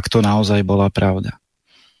vlastne, ak to naozaj bola pravda.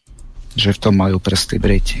 Že v tom majú prsty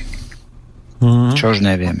Briti. Čož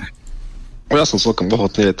nevieme. Ja som celkom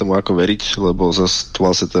ochotný tomu ako veriť, lebo zase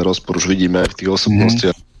vlastne ten rozpor už vidíme aj v tých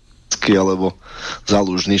osobnostiach, alebo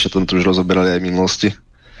Zálužný, že to už rozoberali aj v minulosti.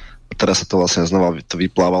 A teraz sa to vlastne znova to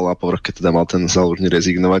vyplávalo a povrch, keď teda mal ten Zálužný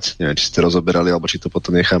rezignovať. Neviem, či ste rozoberali, alebo či to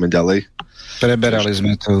potom necháme ďalej. Preberali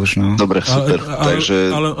sme to už, no. Dobre, super.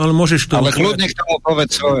 Ale môžeš to... Ale kľudne k tomu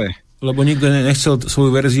povedz svoje. Lebo nikto nechcel svoju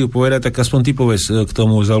verziu povedať, tak aspoň ty povedz k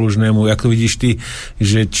tomu Zálužnému, ako vidíš ty,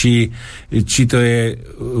 že či to je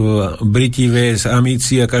Briti vs.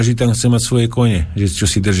 Amíci a každý tam chce mať svoje kone, že čo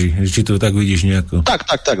si drží, či to tak vidíš nejako.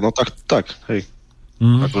 Tak, hej.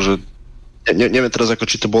 Akože neviem teraz, ako,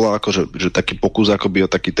 či to bola akože, že taký pokus, akoby o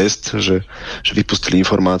taký test, že vypustili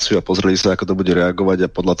informáciu a pozreli sa, ako to bude reagovať a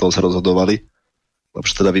podľa toho sa rozhodovali. Lebo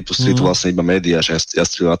teda vypustili to vlastne iba médiá, že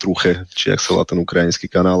jastrili na trúche, či jak sa volá ten ukrajinský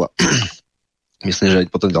kanál. Myslím, že aj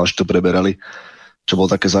potom ďalší to preberali. Čo bolo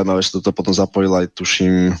také zaujímavé, že toto potom zapojil aj,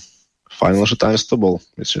 tuším, Financial Times to bol.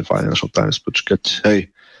 Myslím, že Financial Times, počkať.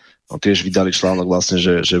 Hej, no tiež vydali článok vlastne,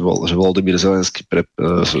 že Volodymyr Zelenský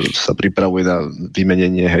sa pripravuje na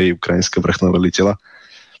vymenenie, hej, ukrajinského vrchného veliteľa.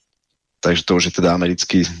 Takže to už je teda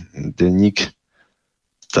americký denník.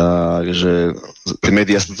 Takže tí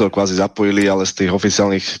médiá sa to kvázi zapojili, ale z tých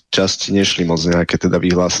oficiálnych častí nešli moc nejaké teda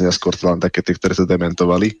vyhlásenia, skôr to len také, ktoré sa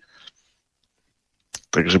dementovali.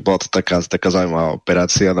 Takže bola to taká zaujímavá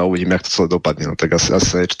operácia, no uvidíme, jak to celé dopadne. No tak asi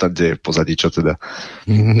sa niečo tam deje v pozadí, čo teda.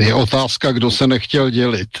 Je otázka, kdo se nechtěl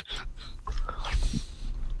dělit.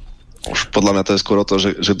 Už podľa mňa to je skôr o to,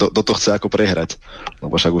 že do to chce ako prehrať.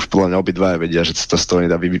 Lebo však už podľa mňa obidvaja vedia, že to z toho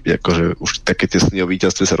nedá akože už také tie sny o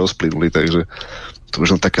víťazstve sa rozplynuli, takže to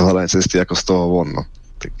už len také hľadanie cesty ako z toho von. No.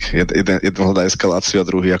 Tak jeden hľadá eskaláciu a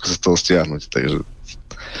druhý ako sa z toho stiahnuť. Takže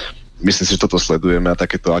myslím si, že toto sledujeme a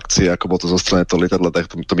takéto akcie, ako bolo to zo strany toho lietadla, tak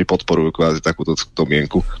to mi podporujú kvázi takúto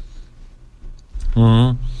domienku.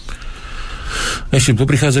 Ešte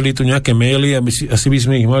poprichádzali tu nejaké maily, asi by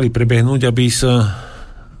sme ich mali prebehnúť, aby sa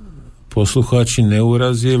poslucháči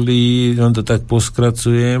neurazili, len to tak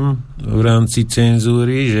poskracujem v rámci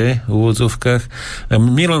cenzúry, že v úvodzovkách.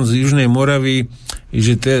 Milan z Južnej Moravy,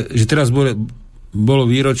 že teraz bolo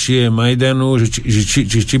výročie Majdanu,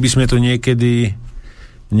 či by sme to niekedy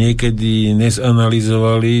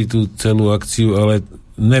nezanalizovali, tú celú akciu, ale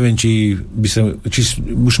neviem, sme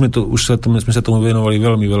sa tomu venovali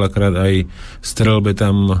veľmi veľakrát aj strelbe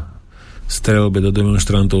do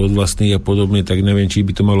demonstrantov od vlastných a podobne, tak neviem, či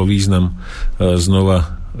by to malo význam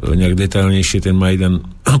znova nejak detailnejšie ten Majdan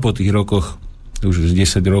po tých rokoch, už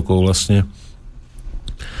 10 rokov vlastne,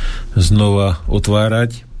 znova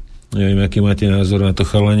otvárať. Neviem, aký máte názor na to,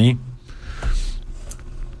 chalani?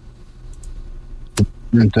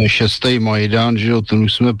 Ten 6. Majdan, že jo, ten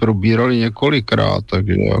už jsme probírali několikrát,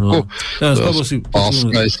 takže jako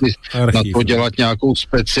páska, jestli na to dělat nějakou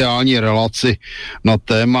speciální relaci na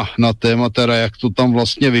téma teda, jak to tam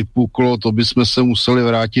vlastně vypuklo, to bychom se museli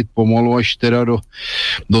vrátit pomalu až teda do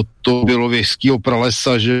toho bělověžského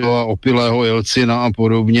pralesa, že jo, a opilého Jelcina a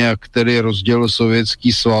podobně, který rozdělil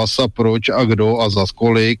Sovětský svaz a proč a kdo a za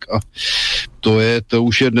kolik a to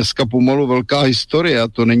už je dneska pomalu velká historie a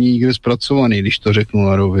to není nikde zpracovaný, když to řeknu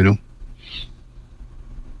na rovinu.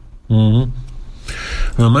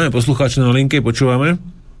 No, máme poslucháča na linke, počúvame?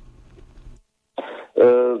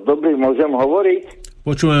 Dobrý, môžem hovoriť?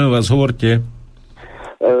 Počúvame vás, hovorte.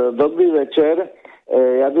 Dobrý večer.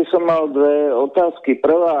 Ja by som mal dve otázky.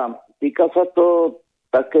 Prvá, týka sa to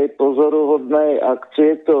takej pozoruhodnej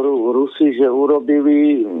akcie, ktorú Rusi že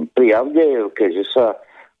urobili pri Avdejevke, že sa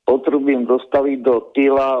potrubím dostaviť do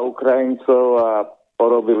tyla Ukrajincov a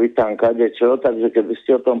porobili tam kadečo, takže keby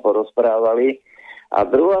ste o tom porozprávali. A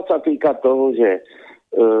druhá sa týka toho, že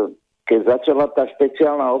keď začala tá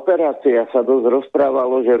špeciálna operácia, sa dosť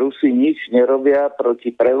rozprávalo, že Rusi nič nerobia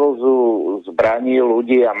proti prevozu zbraní,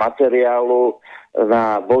 ľudí a materiálu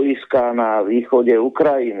na boiská na východe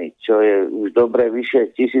Ukrajiny, čo je už dobre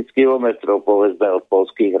vyše 1000 kilometrov, povedzme, od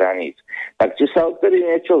poľských hraníc. Tak či sa odtedy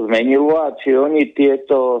niečo zmenilo a či oni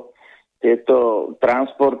tieto tieto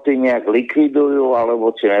transporty nejak likvidujú,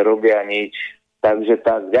 alebo či nerobia nič. Takže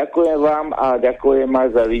tak, ďakujem vám a ďakujem aj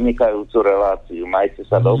za vynikajúcu reláciu. Majte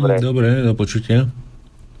sa dobre. Dobre, do počutia.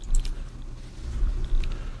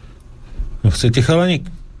 No, chcete, chalaník?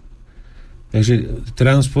 Takže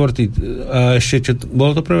transporty a ešte čo,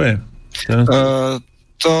 bolo to prvé?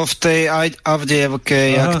 To v tej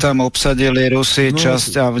Avdiivke, jak tam obsadili Rusi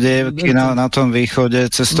časť Avdiivky na tom východe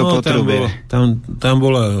cez to potrubie. Tam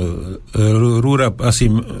bola rúra asi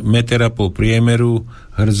metera po priemeru,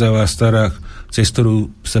 hrdzavá stará, cez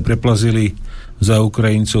ktorú sa preplazili za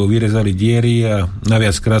Ukrajincov, vyrezali diery a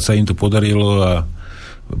naviackrát sa im to podarilo a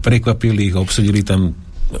prekvapili ich, obsadili tam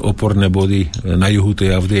oporné body na juhu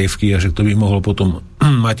tej Avdiivky a že to by mohlo potom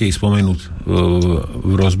Matej spomenúť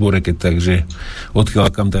v rozbore, keď takže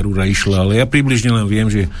odkiaľ kam tá rúra išla, ale ja približne len viem,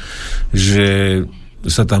 že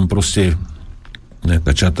sa tam proste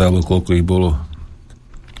nejaká čata, alebo koľko ich bolo,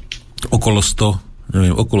 okolo 100,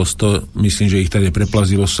 myslím, že ich tady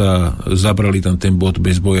preplazilo sa, zabrali tam ten bod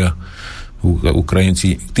bez boja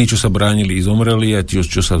Ukrajinci. Tí, čo sa bránili, zomreli a tí,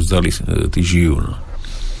 čo sa vzdali, tí žijú, no.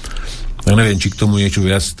 Ja neviem, či k tomu niečo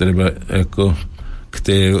viac treba ako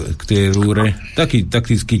k tej rúre. Taký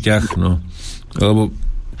taktický ťah, no. Lebo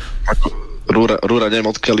rúra neviem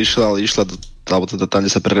odkiaľ išla, ale išla alebo teda tam,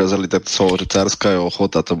 kde sa prerezali, tak to že Cárska je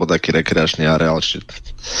ochota, to bol taký rekreačný areál,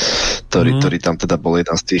 ktorý tam teda bol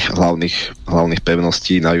jedna z tých hlavných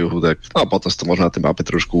pevností na juhu, tak a potom si to možno na tej mape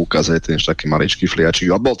trošku ukázať, ten taký maličký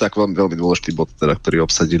fliačik, a bol tak veľmi dôležitý bod, teda, ktorý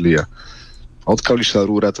obsadili a odkiaľ išla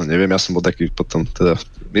rúra, to neviem, ja som bol taký potom, teda,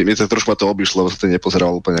 mi to trošku ma to obišlo, lebo som to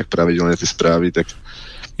nepozeral úplne jak pravidelne tie správy, tak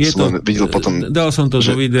som videl potom... Dal som to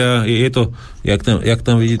do videa, je to, jak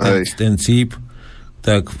tam vidíte ten cíp,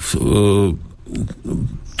 tak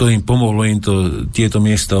to im pomohlo tieto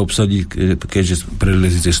miesta obsadiť, keďže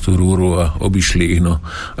prelezli cez tú rúru a obišli ich, no.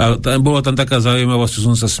 A bola tam taká zaujímavosť, čo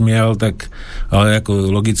som sa smial, tak, ale ako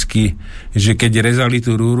logicky, že keď rezali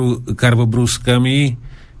tú rúru karvobrúskami,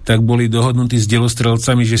 tak boli dohodnutí s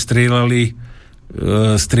delostrelcami, že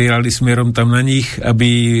strieľali smerom tam na nich,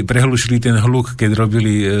 aby prehlušili ten hluk, keď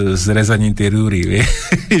robili zrezaním tej rúry.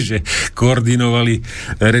 Že koordinovali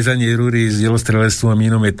rezanie rúry s delostrelectvom a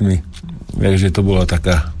minometmi. Takže to bola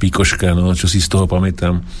taká pikoška, no, čo si z toho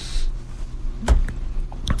pamätám.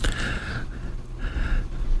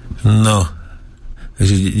 No.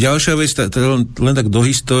 Takže ďalšia vec, len tak do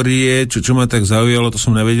histórie, čo ma tak zaujalo, to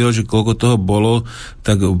som nevedel, že koľko toho bolo,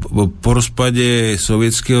 tak po rozpade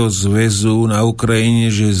Sovietskeho zväzu na Ukrajine,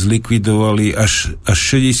 že zlikvidovali až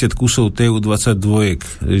 60 kusov Tu-22,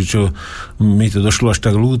 čo mi to došlo až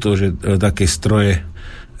tak ľúto, že také stroje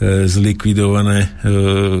zlikvidované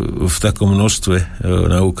v takom množstve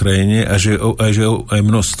na Ukrajine a že aj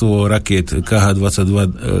množstvo rakiet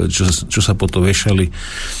KH-22, čo sa potom vešali,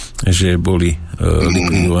 že boli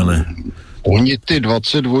likvidované. Oni ty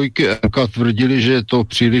 22 MK tvrdili, že je to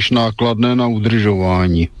příliš nákladné na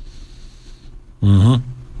udržování.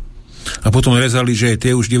 A potom rezali, že aj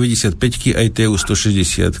Tu-95 aj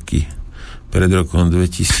Tu-160 pred rokom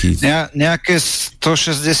 2000. Nejaké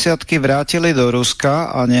 160-ky vrátili do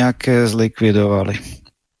Ruska a nejaké zlikvidovali.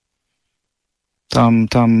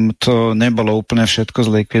 Tam to nebolo úplne všetko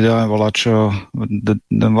zlikvidované,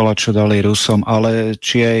 volačo dali Rusom, ale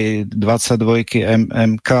či aj 22-ky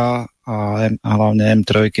MK a hlavne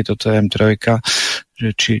M3, toto je M3,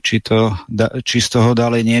 že či z toho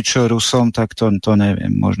dali niečo Rusom, tak to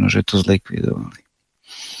neviem, možno, že to zlikvidovali.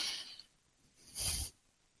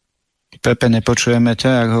 Pepe, nepočujeme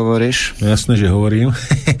ťa, ak hovoríš? Jasné, že hovorím.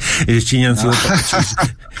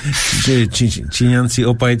 Číňanci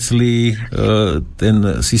opajcli ten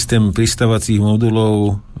systém pristávacích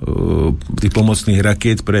modulov tých pomocných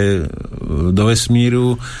rakiet do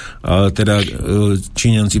vesmíru a teda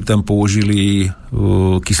Číňanci tam použili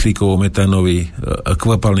kyslíkovo-metánový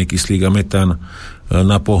kvapalný kyslík a metán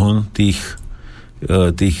na pohon tých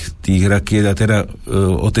rakiet a teda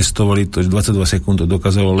otestovali to, že 22 sekúnd to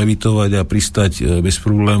dokázalo levitovať a pristať bez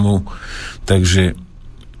problémov, takže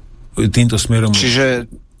týmto smerom...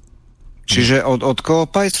 Čiže od koho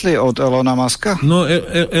pajcli? Od Elona Muska? No,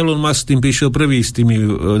 Elon Musk tým prišiel prvý s tými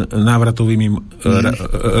návratovými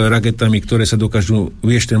raketami, ktoré sa dokážu,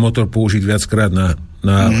 vieš, ten motor použiť viackrát na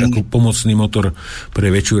ako pomocný motor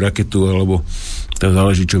pre väčšiu raketu, alebo to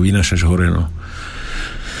záleží, čo vynášaš hore, no.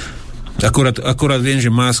 Akorát viem,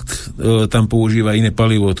 že Musk tam používa iné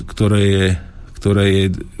palivo, ktoré je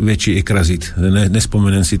väčší ekrazit.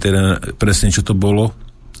 Nespomenem si teda presne, čo to bolo,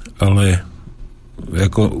 ale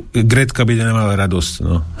ako Gretka by nemala radosť,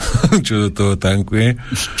 no. Čo do toho tankuje.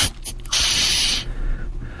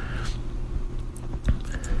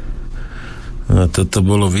 No, toto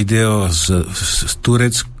bolo video z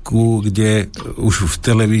Turecku, kde už v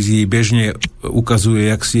televízii bežne ukazuje,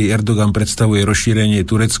 jak si Erdogan predstavuje rozšírenie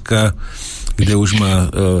Turecka, kde už má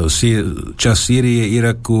časť Sýrie,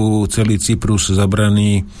 Iraku, celý Cyprus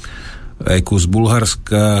zabraný, aj kus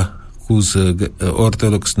Bulharska, kus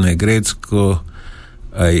ortodoxné Grécko,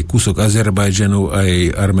 aj kúsok Azerbajdžanu,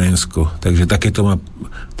 aj Arménsko. Takže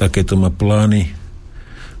takéto má plány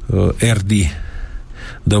Erdy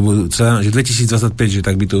do budúca, že 2025, že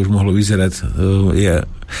tak by to už mohlo vyzerať. Ja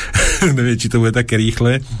neviem, či to bude také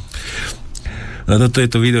rýchle. No toto je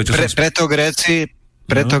to video, čo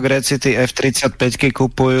Preto Gréci tí F-35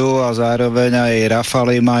 kupujú a zároveň aj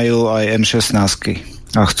Rafale majú, aj M16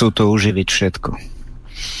 a chcú to uživiť všetko.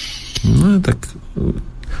 No tak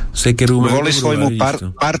sekeru majú kvôli svojmu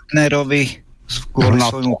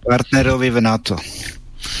partnerovi v NATO.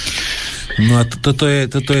 No a toto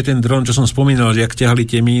je ten dron, čo som spomínal, že ak ťahali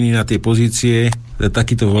tie míny na tie pozície,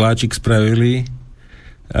 takýto voláčik spravili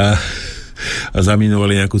a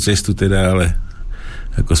zaminovali nejakú cestu teda, ale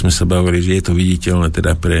ako sme sa bavili, že je to viditeľné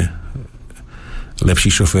teda pre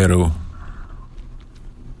lepších šoférov.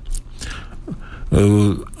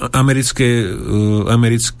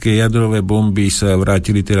 Americké jadrové bomby sa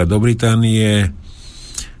vrátili teda do Británie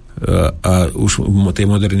a už tie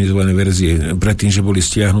modernizované verzie predtým, že boli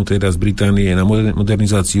stiahnuté z Británie na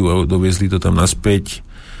modernizáciu a doviezli to tam naspäť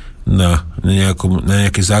na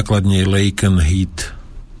nejaké základne Lakenheath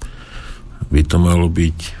by to malo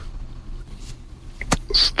byť.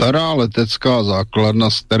 Stará letecká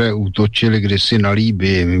základna, z které útočili kdysi na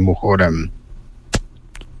Líbii, mimochodem.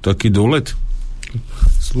 Taký dolet?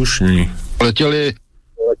 Slušný.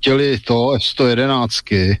 Letěli to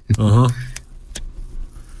F-111. Aha.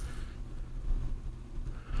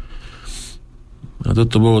 A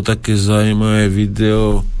toto bolo také zaujímavé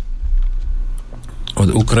video od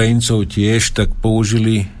Ukrajincov tiež, tak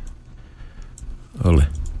použili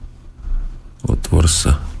otvor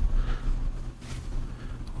sa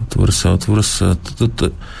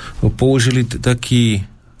použili taký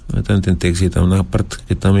ten text je tam na prd,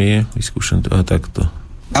 keď tam je vyskúšam to a takto.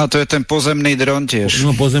 A to je ten pozemný dron tiež.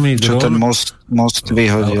 No pozemný dron. Čo ten most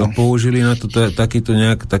vyhodil. A použili na to takúto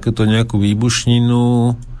nejakú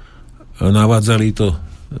výbušninu, navádzali to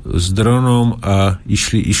s dronom a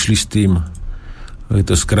išli s tým,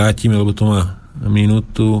 to skrátime, lebo to má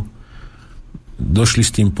minútu, došli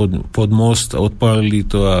s tým pod most a odpálili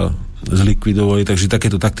to a zlikvidovali, takže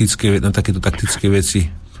takéto taktické veci.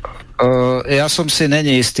 Ja som si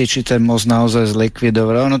není istý, či ten most naozaj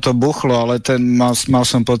zlikvidoval. Ono to buchlo, ale mal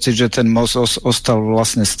som pocit, že ten most ostal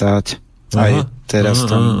vlastne stáť. Aj teraz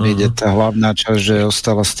tam ide tá hlavná časť, že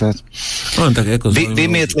ostala stáť. No, tak ako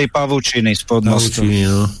vymietli pavučiny spod mostu.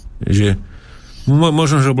 No, že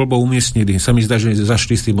možno, že blbo umiestnili. Sa mi zdá, že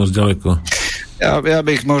zašli s tým moc ďaleko. Ja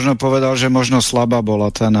bych možno povedal, že možno slabá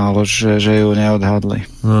bola tá nálož, že ju neodhadli.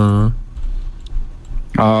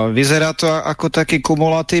 A vyzerá to ako taký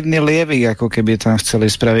kumulatívny lievik, ako keby tam chceli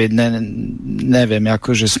spraviť, neviem,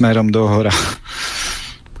 akože smerom do hora.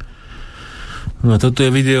 No toto je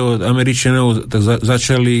video od Američanov, tak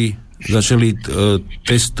začali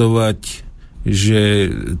testovať, že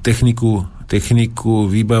techniku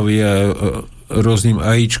vybavia rôznym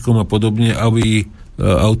AIčkom a podobne, aby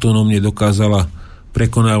autonómne dokázala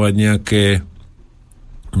prekonávať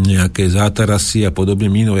nejaké zátarasy a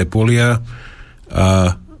podobne mínové polia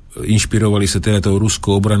a inšpirovali sa teda tou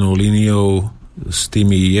ruskou obranou líniou s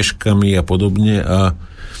tými ježkami a podobne a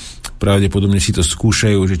pravdepodobne si to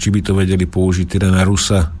skúšajú, že či by to vedeli použiť teda na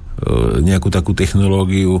Rusa nejakú takú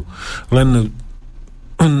technológiu. Len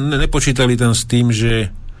nepočítali tam s tým,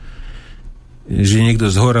 že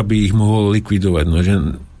niekto z hora by ich mohol likvidovať, no, že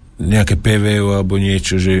nejaké PVO alebo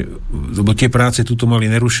niečo, lebo tie práce tuto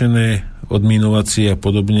mali nerušené, odminovacie a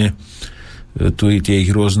podobne, tu i tie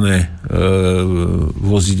ich rôzne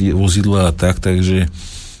vozidlá a tak, takže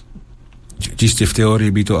čiste v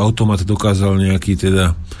teórii by to automat dokázal nejaký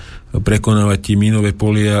teda prekonávať tie mínové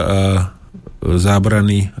polia a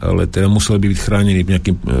zábrany, ale teda museli by byť chránení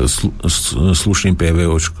nejakým slušným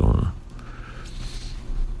PVOčkom.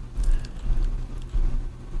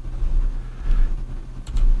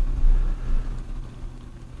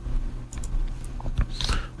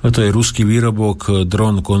 A to je ruský výrobok,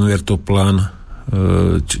 dron konvertoplán,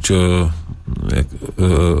 čo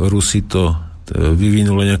Rusi to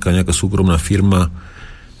vyvinula nejaká súkromná firma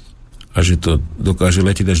a že to dokáže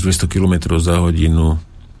letieť až 200 km za hodinu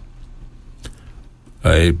a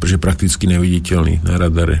je že prakticky neviditeľný na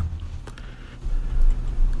radare.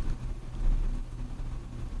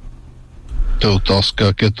 To je otázka,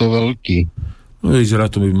 jak je to veľký. No vyzerá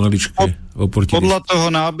to byť maličké. Podľa toho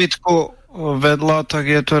nábytku vedľa, tak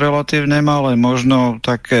je to relatívne malé. Možno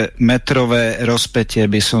také metrové rozpätie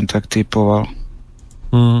by som tak typoval.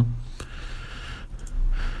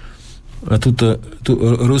 A tu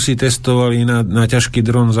Rusi testovali na ťažký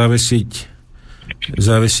dron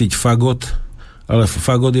zavesiť fagot. Ale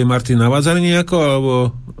fagot je, Martin, navádzaný nejako?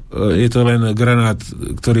 Alebo je to len granát,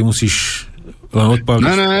 ktorý musíš len odpaliť?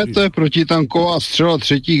 Ne, to je protitanková střela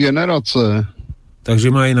 3. generace.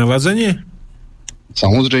 Takže má aj navádzanie?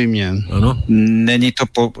 Samozřejmě. Ano. Není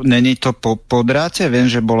to po dráte? Viem,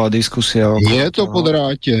 že bola diskusia. Je to po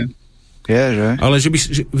dráte. Je, že? Ale že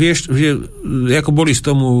vieš, že ako boli z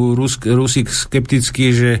tomu Rusi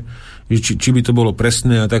skeptickí, že či by to bolo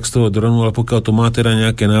presné a tak z toho dronu, ale pokiaľ to má teda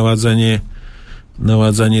nejaké navádzanie,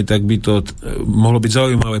 tak by to mohlo byť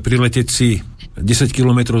zaujímavé prileteť si 10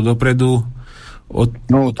 kilometrov dopredu.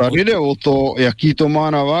 Tady jde o to, jaký to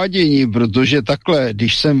má navádění, protože takhle,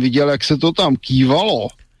 když jsem viděl, jak se to tam kývalo,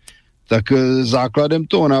 tak základem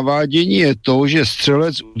toho navádění je to, že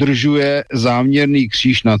střelec udržuje záměrný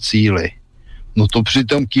kříž na cíli. No to při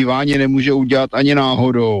tom kývání nemůže udělat ani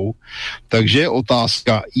náhodou. Takže je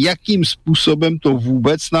otázka, jakým způsobem to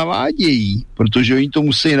vůbec navádějí, protože oni to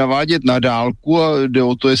musí navádět na dálku a jde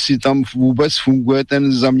o to, jestli tam vůbec funguje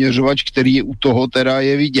ten zaměřovač, který u toho teda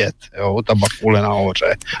je vidět. Jo, ta bakule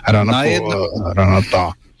nahoře,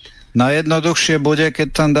 hranatá. Najjednoduchšie bude, keď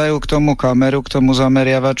tam dajú k tomu kameru, k tomu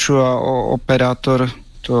zameriavaču a operátor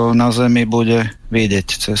to na zemi bude vidieť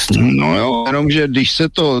cestu. No jo,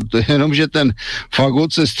 jenomže ten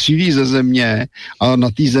fagot se střílí ze země a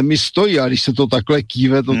na té zemi stojí a když se to takhle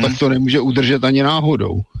kýve, tak to nemůže udržet ani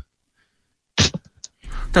náhodou.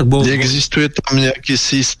 Tak neexistuje tam nejaký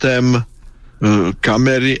systém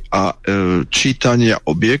kamery a čítania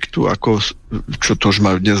objektu, ako čo to už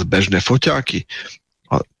majú dnes bežné foťáky.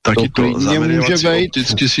 A takýto zameriavací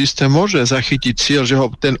optický systém môže zachytiť cieľ, že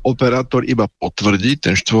ho ten operátor iba potvrdí,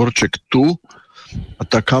 ten štvorček tu, a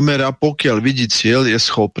tá kamera, pokiaľ vidí cieľ, je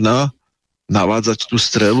schopná navádzať tú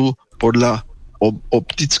strelu podľa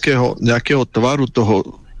optického nejakého tvaru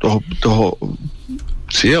toho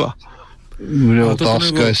cieľa. Je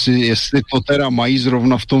otázka, jestli to teda mají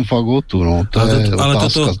zrovna v tom fagotu, no. To je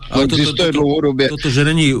otázka. To existuje dlouhodobě. Toto, že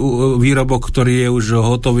není výrobok, ktorý je už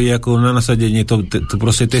hotový ako na nasadenie, to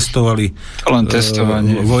proste testovali. Len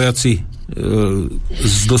testovanie. Vojaci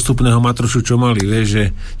z dostupného matrošu, čo mali, vieš, že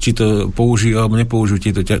či to použijú alebo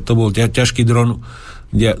nepoužijú. To bol ťažký dron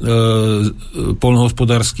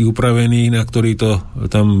poľnohospodársky upravený, na ktorý to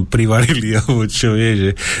tam privarili, alebo čo vie, že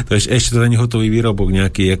to ešte to není hotový výrobok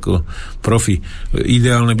nejaký ako profi.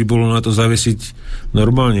 Ideálne by bolo na to zavesiť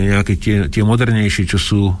normálne nejaké tie modernejšie, čo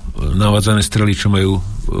sú navádzané strely, čo majú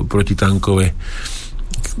protitankové,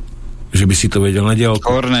 že by si to vedel na diaľku.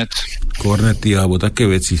 Kornety alebo také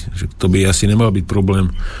veci, že to by asi nemal byť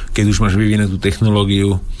problém, keď už máš vyvinutú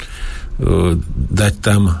technológiu, dať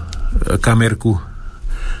tam kamerku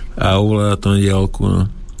a uvolá to na diálku,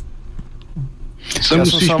 no.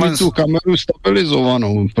 Musíš mít tu kameru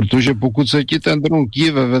stabilizovanou, protože pokud se ti ten dron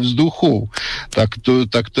kýve ve vzduchu,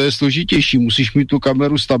 tak to je složitější. Musíš mít tu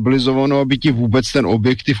kameru stabilizovanou, aby ti vůbec ten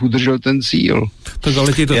objektiv udržel ten cíl. Tak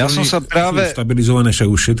ale tieto drony sú stabilizované však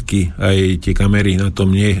už všetky, aj tie kamery na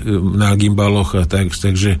tom, nie na gimbaloch a tak,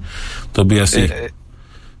 takže to by asi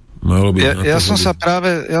malo byť. Ja som sa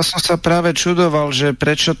práve čudoval, že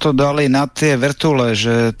prečo to dali na tie vrtule,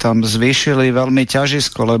 že tam zvýšili veľmi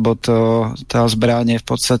ťažisko, lebo tá zbraň je v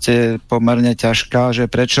podstate pomerne ťažká, že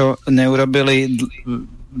prečo neurobili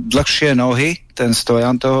dlhšie nohy, ten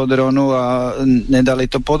stojan toho dronu, a nedali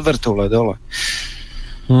to pod vrtule dole.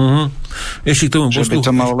 Ešte k tomu by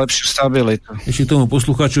to malo lepšiu stabilitu. Ešte k tomu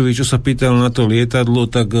posluchačovi, čo sa pýtal na to lietadlo,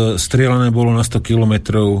 tak strieľané bolo na 100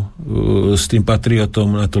 kilometrov s tým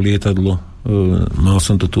Patriotom na to lietadlo. Mal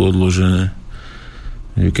som to tu odložené.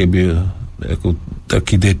 Keby ako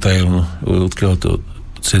taký detail, no, odkiaľ to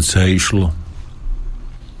cca išlo.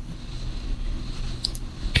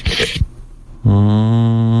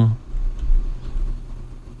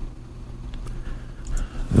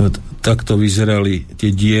 Takto vyzerali tie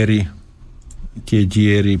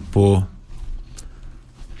diery po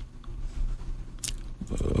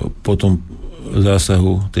tom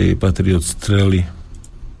zásahu tej Patriot strely.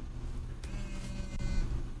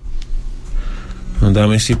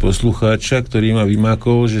 Dáme si poslucháča, ktorý ma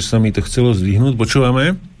vymákol, že sa mi to chcelo zdvihnúť.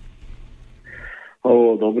 Počúvame?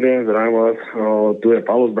 Dobre, zdravím vás. Tu je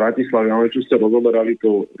Paolo z Bratislavy. Máme, čo ste rozoberali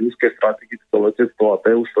to ruské strategické letectvo a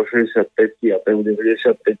TU-165 a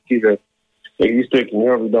TU-95, že existuje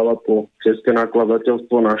kniha, vydáva to české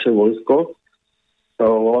nakladateľstvo Naše vojsko.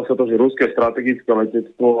 volá sa to, že ruské strategické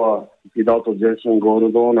letectvo a vydal to Jason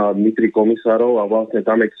Gordon a Dmitri Komisarov a vlastne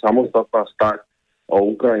tam je samostatná stať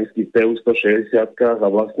o ukrajinských Tu-160 a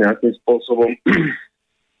vlastne akým spôsobom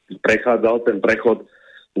prechádzal ten prechod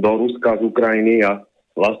do Ruska z Ukrajiny a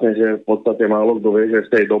vlastne, že v podstate málo kto vie, že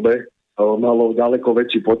v tej dobe malo ďaleko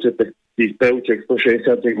väčší počet tých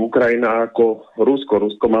Tu-160 Ukrajina ako Rusko.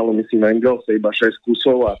 Rusko malo, myslím, Engelse iba 6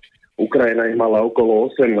 kusov a Ukrajina ich mala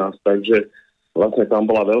okolo 18, takže vlastne tam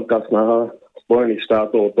bola veľká snaha Spojených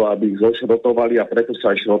štátov o to, aby ich zošrotovali a preto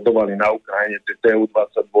sa aj šrotovali na Ukrajine tie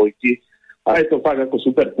Tu-22. A je to fakt ako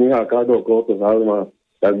super kniha a každého, koho to zaujíma,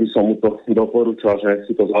 tak by som mu to doporučal, že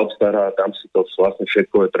si to zaobstará a tam si to vlastne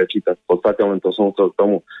všetko je prečítať. V podstate len to som chcel k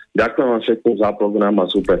tomu. Ďakujem vám všetkým za program a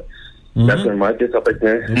super. Ďakujem, majte sa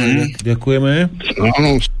pekne. Ďakujeme.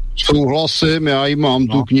 Áno, souhlasím, já ji mám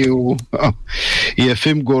tu knihu. Je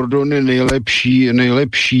film Gordon je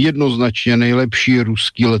nejlepší, jednoznačně nejlepší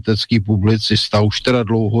ruský letecký publicista, už teda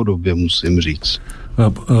dlouhodobě, musím říct.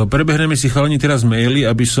 Prebehneme si chalani teraz maily,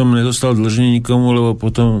 aby som nedostal dlžne nikomu, lebo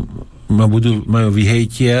potom majú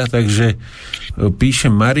vyhejtia, takže píše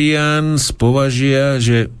Marian z Považia,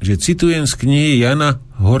 že citujem z knihy Jana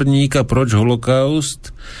Horníka Proč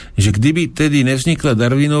holokaust, že kdyby tedy nevznikla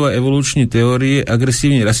Darwinova evoluční teorie,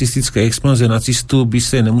 agresívne rasistická expanzia nacistů by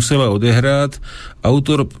sa nemusela odehrát.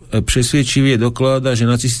 Autor přesvědčivě dokládá, že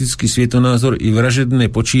nacistický svietonázor i vražedné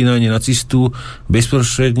počínanie nacistů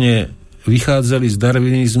bezprostredne vychádzali z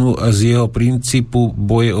darwinizmu a z jeho princípu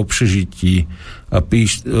boje o přežití. A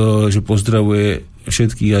píš, že pozdravuje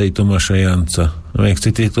všetkých aj Tomáša Janca. No,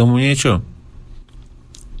 chcete k tomu niečo?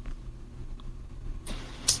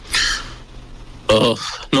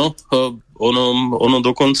 Ono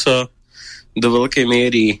dokonca do veľkej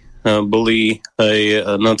miery boli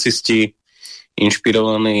aj nacisti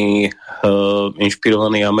inšpirovaní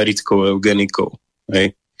americkou eugenikou,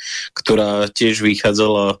 ktorá tiež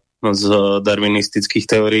vychádzala z darwinistických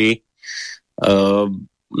teórií.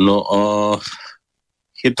 No a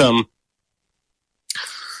je tam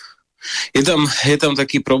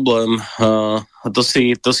taký problém, a to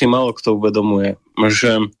si málo kto uvedomuje,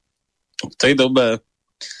 že v tej dobe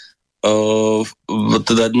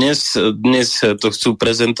teda dnes to chcú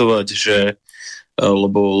prezentovať, že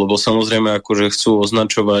lebo samozrejme akože chcú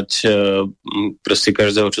označovať proste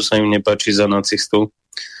každého, čo sa im nepáči, za nacistu.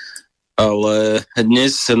 Ale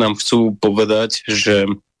dnes nám chcú povedať, že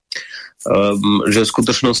v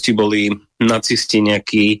skutočnosti boli nacisti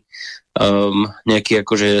nejakí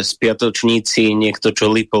akože spiatočníci, niekto,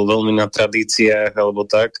 čo lípol veľmi na tradíciách alebo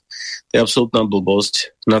tak. To je absolútna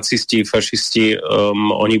blbosť. Nacisti, fašisti,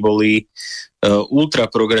 oni boli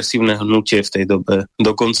ultraprogresívne hnutie v tej dobe.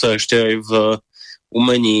 Dokonca ešte aj v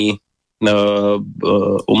umení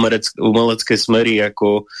umelecké smery,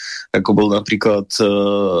 ako bol napríklad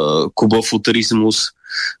kubofuturizmus,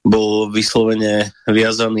 bol vyslovene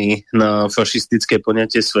viazaný na fašistické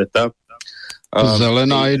poňatie sveta.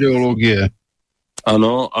 Zelená ideológie.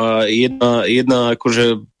 Áno, a jeden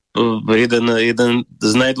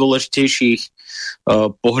z najdôležitejších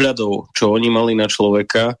pohľadov, čo oni mali na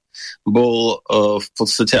človeka, bol v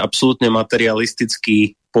podstate absolútne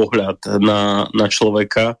materialistický pohľad na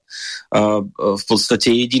človeka. A v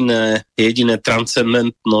podstate jediné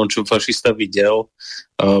transcendentno, čo fašista videl,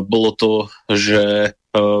 bolo to, že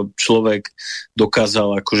človek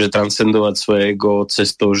dokázal akože transcendovať svoje ego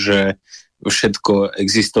cez to, že všetko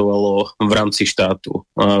existovalo v rámci štátu.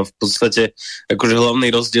 A v podstate akože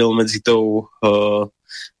hlavný rozdiel medzi tou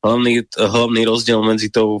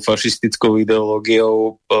fašistickou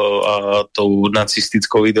ideológiou a tou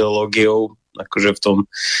nacistickou ideológiou, akože v tom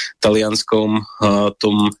talianskom a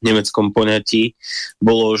tom nemeckom poňatí,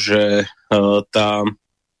 bolo, že tá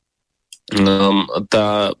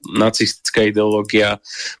nacistická ideológia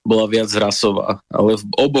bola viac rasová, ale v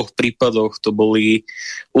oboch prípadoch to boli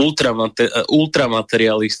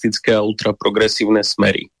ultramaterialistické a ultraprogresívne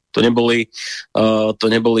smery. To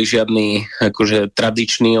neboli žiadni akože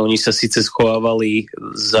tradiční, oni sa síce schovávali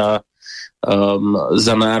za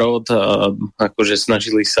národ a akože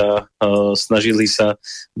snažili sa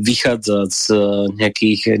vychádzať z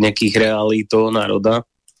nejakých reálí toho národa,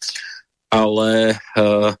 ale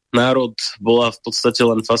národ bola v podstate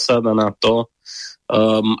len fasáda na to,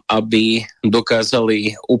 aby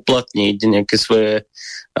dokázali uplatniť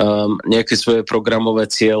nejaké svoje programové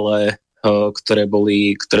ciele, ktoré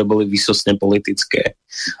boli výsostne politické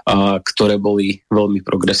a ktoré boli veľmi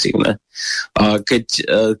progresívne. A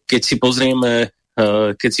keď si pozrieme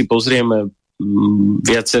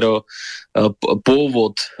viacero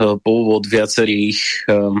pôvod viacerých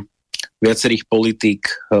viacerých politík,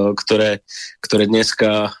 ktoré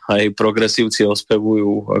dneska aj progresívci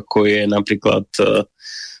ospevujú, ako je napríklad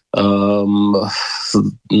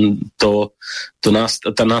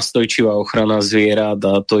tá nastojčivá ochrana zvierat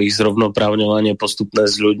a to ich zrovnoprávňovanie postupné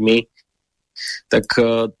s ľuďmi, tak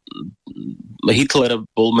Hitler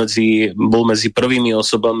bol medzi prvými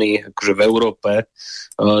osobami akože v Európe,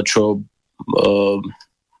 čo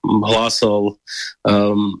hlásal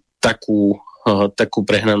takú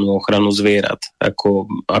prehnanú ochranu zvierat,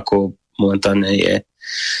 ako momentálne je.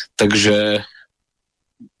 Takže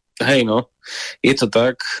hej, no, je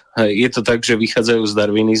to tak, že vychádzajú z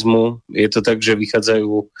darwinizmu, je to tak, že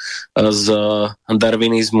vychádzajú z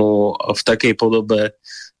darwinizmu v takej podobe,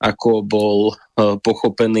 ako bol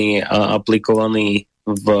pochopený a aplikovaný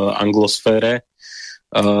v anglosfére.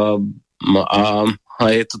 A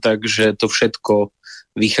je to tak, že to všetko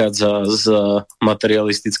vychádza z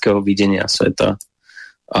materialistického videnia sveta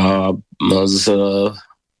a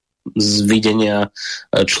z videnia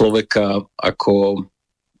človeka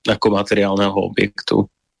ako materiálneho objektu.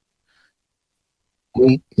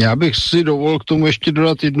 Já bych si dovolil k tomu ještě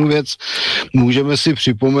dodat jednu věc. Můžeme si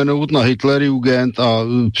připomenout na Hitlerjugend a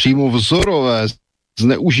přímo vzorové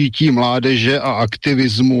zneužití mládeže a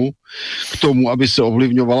aktivismu k tomu, aby se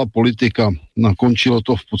ovlivňovala politika. Nakončilo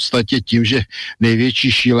to v podstatě tím, že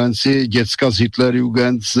největší šílenci děcka z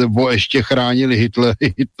Hitlerjugend ještě chránili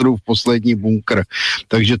Hitlerův poslední bunkr.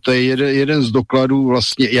 Takže to je jeden z dokladů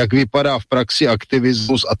vlastně, jak vypadá v praxi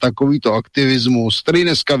aktivismus a takovýto aktivismus, který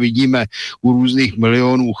dneska vidíme u různých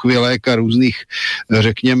milionů chvilek a různých,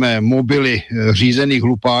 řekněme, mobily řízených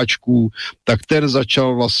hlupáčků, tak ten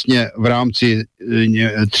začal vlastně v rámci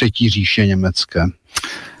Třetí říše německé.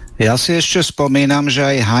 Ja si ešte spomínam, že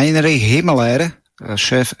aj Heinrich Himmler,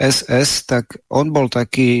 šéf SS, tak on bol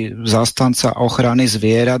taký zástanca ochrany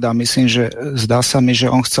zvierat a myslím, že zdá sa mi, že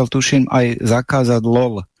on chcel, tuším, aj zakázať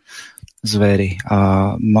lov zvery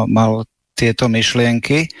a mal tieto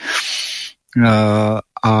myšlienky.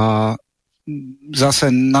 A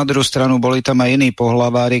zase na druhú stranu boli tam aj iní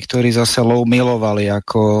pohlavári, ktorí zase lov milovali,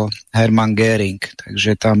 ako Hermann Göring,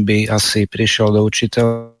 takže tam by asi prišiel do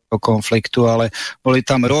určitého konfliktu, ale boli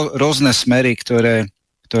tam rôzne smery, ktoré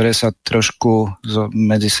sa trošku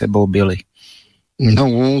medzi sebou bili. No,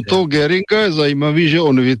 to Göringa je zajímavý, že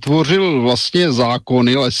on vytvořil vlastně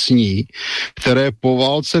zákony lesní, které po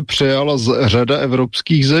válce přejala řada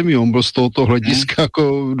evropských zemí. On byl z tohoto hlediska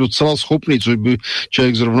jako docela schopný, což by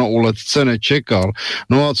člověk zrovna u letce nečekal.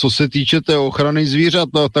 No a co se týče té ochrany zvířat,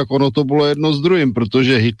 tak ono to bylo jedno s druhým,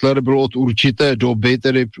 protože Hitler byl od určité doby,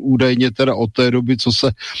 tedy údajně teda od té doby, co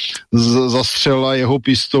se zastřelila jeho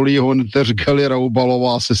pistolí, Honteř Geli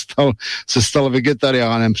Raubalová se stal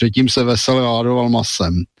vegetariánem, předtým se veselé ládoval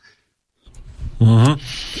masem. Uh-huh.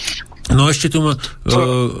 No ešte tu ma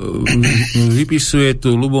vypisuje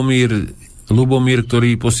tu Lubomír,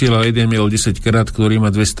 ktorý posielal jeden mail 10 krát, ktorý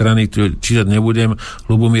má dve strany, čítať nebudem.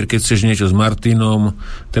 Lubomír, keď chceš niečo s Martinom,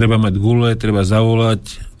 treba mať gule, treba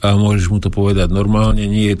zavolať a môžeš mu to povedať normálne,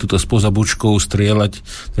 nie je tuto spoza bučkou strieľať.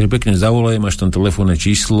 Takže pekne zavolaj, máš tam telefónne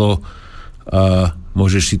číslo a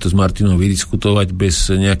môžeš si to s Martinom vydiskutovať bez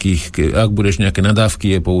nejakých, ak budeš nejaké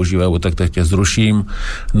nadávky používať, alebo tak ťa zruším.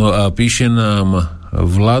 No a píše nám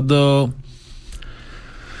Vlado,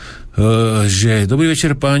 že dobrý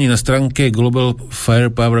večer páni, na stránke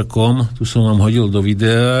globalfirepower.com, tu som vám hodil do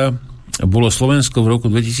videa, bolo Slovensko v roku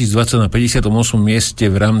 2020 na 58. mieste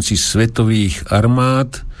v rámci svetových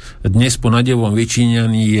armád, dnes po nadevom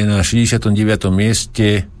vyčíňaní je na 69.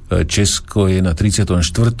 mieste, Česko je na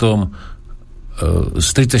 34. Z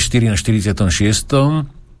 34 na 46.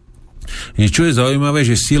 Čo je zaujímavé,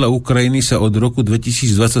 že sila Ukrajiny sa od roku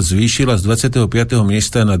 2020 zvýšila z 25.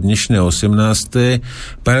 miesta na dnešné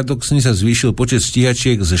 18. Paradoxne sa zvýšil počet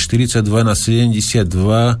stíhačiek z 42 na 72,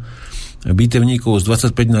 bitevníkov z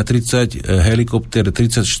 25 na 30, helikopter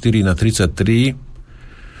 34 na 33.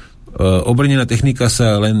 Obrnená technika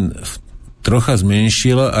sa len trocha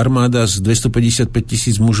zmenšila, armáda z 255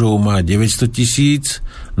 000 mužov má 900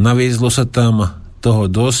 000, naviezlo sa tam toho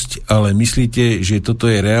dosť, ale myslíte, že toto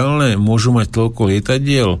je reálne? Môžu mať toľko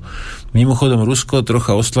lietadiel? Mimochodom, Rusko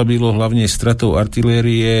trocha oslabilo hlavne stratou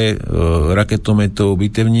artilérie, raketometov,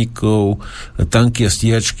 bitevníkov, tanky a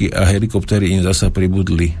stíhačky a helikoptéry im zasa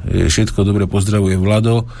pribudli. Všetko dobre, pozdravuje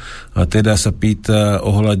Vlado a teda sa pýta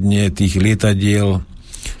ohľadne tých lietadiel,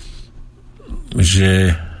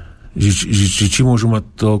 že či môžu mať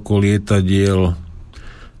toľko lietadiel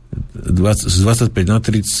z 25 na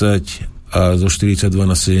 30 a zo 42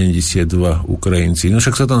 na 72 Ukrajinci. No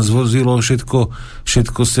však sa tam zvozilo všetko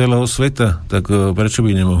z celého sveta, tak prečo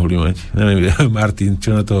by nemohli mať? Neviem, Martin,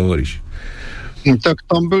 čo na to hovoríš? Tak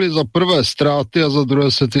tam byly za prvé ztráty a za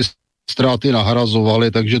druhé se ty ztráty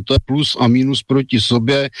nahrazovaly, takže to je plus a minus proti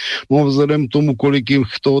sobě. No vzhledem k tomu, kolik jim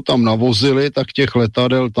toho tam navozili, tak těch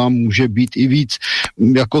letadel tam může být i víc.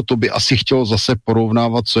 Jako to by asi chtělo zase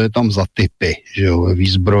porovnávat, co je tam za typy, že jo, ve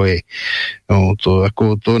výzbroji. No,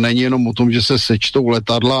 to není jenom o tom, že se sečtou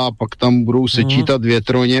letadla a pak tam budou sečítat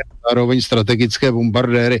větroně, zároveň strategické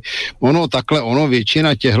bombardéry.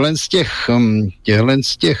 Většina těchto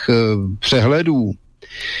z těch přehledů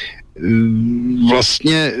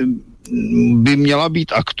vlastně by měla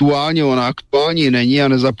být aktuálně, ona aktuální není a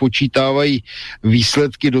nezapočítávají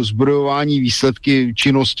výsledky dozbrojování, výsledky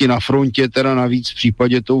činnosti na frontě, teda navíc v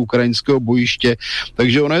případě toho ukrajinského bojiště.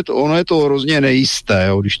 Takže ono je to hrozně nejisté,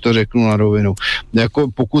 jo, když to řeknu na rovinu.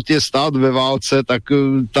 Jako pokud je stát ve válce, tak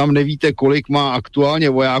tam nevíte, kolik má aktuálně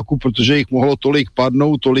vojáků, protože jich mohlo tolik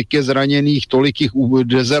padnout, tolik je zraněných, tolik jich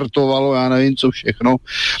dezertovalo, já nevím co všechno.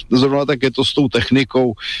 Zrovna tak je to s tou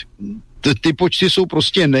technikou. Ty počty jsou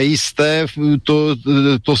prostě nejisté,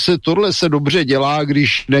 tohle se dobře dělá,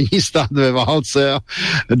 když není stát ve válce a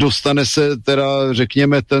dostane se teda,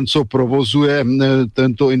 řekněme, ten, co provozuje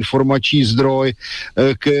tento informační zdroj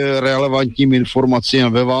k relevantním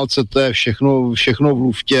informacím. Ve válce to je všechno v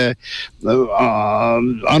luftě a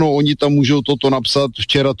ano, oni tam můžou toto napsat,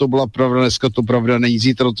 včera to byla pravda, dneska to pravda není,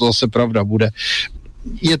 zítra to zase pravda bude.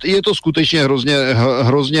 Je to skutečně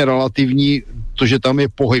hrozně relativní, to, že tam je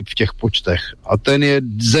pohyb v těch počtech. A ten je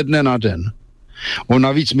ze dne na den.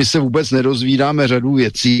 Navíc my se vůbec nedozvídáme řadu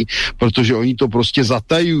věcí, protože oni to prostě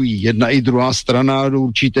zatajují. Jedna i druhá strana do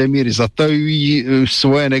určité míry zatajují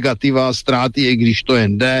svoje negativa a ztráty, i když to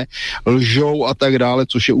jen jde, lžou a tak dále,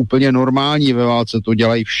 což je úplně normální ve válce, to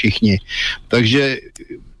dělají všichni. Takže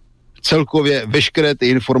celkově veškeré ty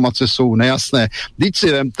informace jsou nejasné. Vždyť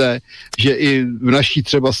si vemte, že i v naší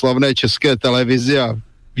třeba slavné české televizi a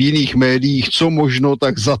v jiných médiích, co možno,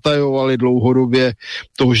 tak zatajovali dlouhodobě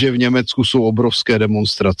to, že v Německu jsou obrovské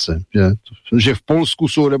demonstrace. Že v Polsku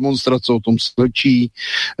jsou demonstrace, o tom slčí.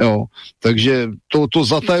 Jo. Takže to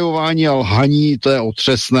zatajování a lhaní, to je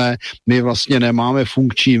otřesné. My vlastně nemáme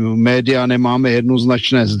funkční média, nemáme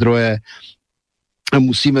jednoznačné zdroje.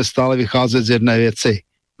 Musíme stále vycházet z jedné věci.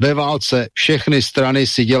 Ve válce všechny strany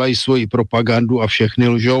si dělají svoji propagandu a všechny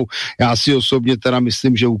lžou. Já si osobně teda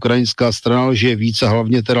myslím, že ukrajinská strana lže víc a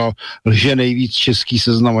hlavně teda lže nejvíc Český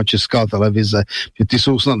Seznam a Česká televize. Že ty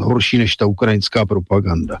jsou snad horší než ta ukrajinská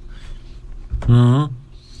propaganda.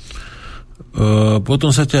 Potom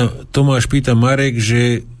sa ťa Tomáš pýta Marek,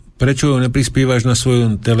 že prečo neprispievaš na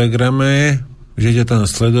svojom telegrame, že ťa tam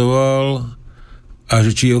sledoval a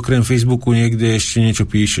že či okrem Facebooku niekde ešte niečo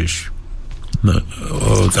píšeš. No,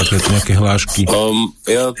 také nejaké hlášky.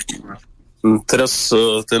 Ja teraz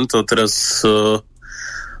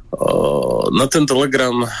na ten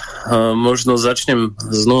Telegram možno začnem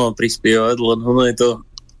znova prispievať, len ono je to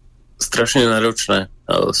strašne náročné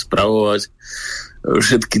spravovať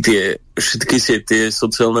všetky tie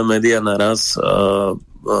sociálne médiá naraz a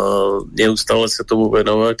neustále sa tomu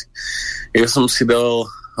venovať. Ja som si dal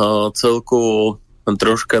celkovo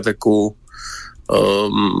troška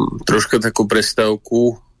takú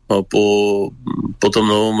prestávku po tom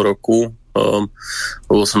novom roku,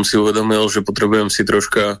 lebo som si uvedomil, že potrebujem si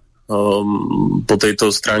troška po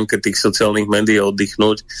tejto stránke tých sociálnych médií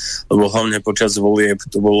oddychnúť, lebo hlavne počas volieb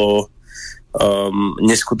to bolo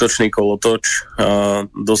neskutočný kolotoč a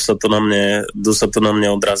dosť sa to na mne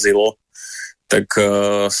odrazilo. Tak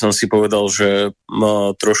som si povedal, že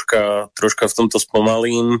troška v tomto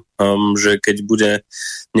spomalím, že keď bude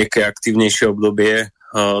nejaké aktívnejšie obdobie,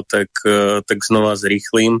 tak znova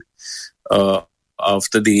zrýchlim a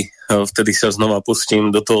vtedy sa znova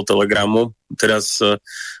pustím do toho Telegramu. Teraz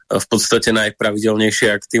v podstate najpravidelnejšie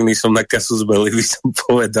aktívny som na Casus belli, by som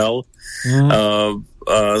povedal.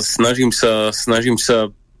 A snažím sa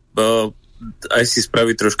aj si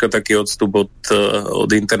spraviť troška taký odstup od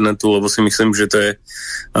internetu, lebo si myslím, že to je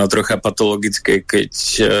trocha patologické,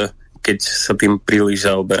 keď sa tým príliš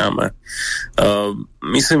zaoberáme.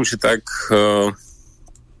 Myslím, že tak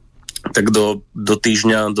do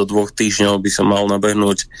týždňa, do 2 týždňov by som mal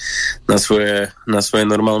nabehnúť na svoje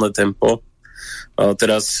normálne tempo.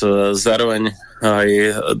 Teraz zároveň aj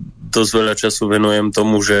dosť veľa času venujem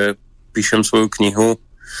tomu, že píšem svoju knihu,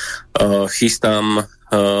 chystám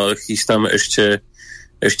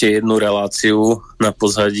ešte jednu reláciu na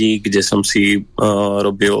pozadí, kde som si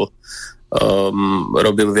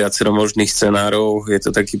robil viacero možných scenárov. Je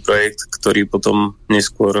to taký projekt, ktorý potom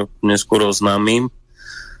neskôr oznámim.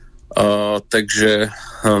 Takže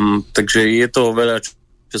je toho veľa,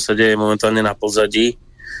 čo sa deje momentálne na pozadí.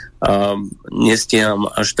 nestíham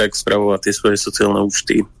až tak spravovať tie svoje sociálne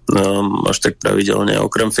účty až tak pravidelne.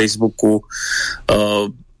 Okrem Facebooku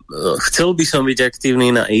chcel by som byť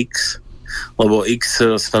aktívny na X, lebo X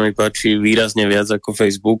sa mi páči výrazne viac ako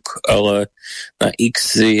Facebook, ale na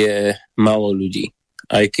X je málo ľudí.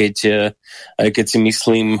 Aj keď si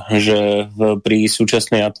myslím, že pri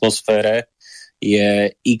súčasnej atmosfére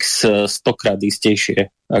je X 100-krát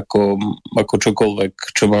istejšie ako čokoľvek,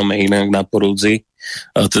 čo máme inak na porúdzi,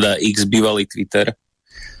 teda X bývalý Twitter.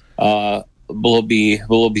 A bolo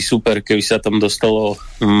by super, keby sa tam dostalo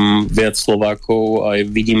viac Slovákov. Aj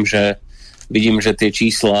vidím, že tie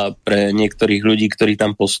čísla pre niektorých ľudí, ktorí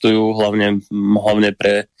tam postujú, hlavne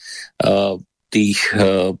pre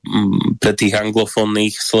tých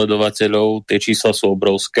anglofónnych sledovateľov, tie čísla sú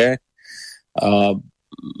obrovské. A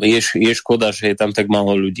je škoda, že je tam tak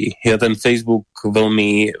málo ľudí. Ja ten Facebook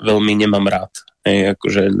veľmi, veľmi nemám rád.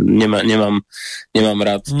 Akože nemám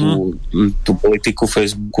rád tú politiku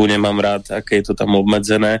Facebooku, nemám rád, aké je to tam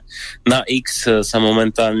obmedzené. Na X sa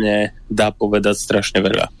momentálne dá povedať strašne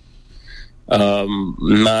veľa.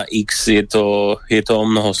 Na X je to o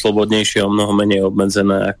mnoho slobodnejšie, o mnoho menej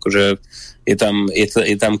obmedzené. Akože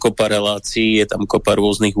je tam kopa relácií, je tam kopa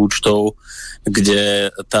rôznych účtov, kde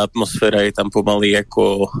tá atmosféra je tam pomaly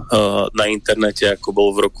ako na internete, ako bol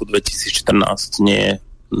v roku 2014, nie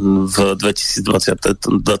v 2023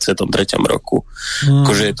 roku.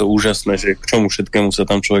 Akože je to úžasné, že k čomu všetkému sa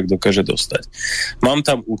tam človek dokáže dostať. Mám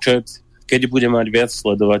tam účet, keď budem mať viac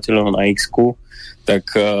sledovateľov na X-ku,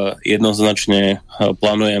 tak jednoznačne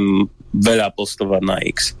plánujem veľa postovať na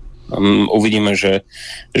X. Uvidíme, že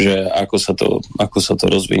ako sa to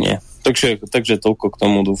rozvinie. Takže toľko k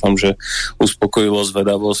tomu, dúfam, že uspokojilo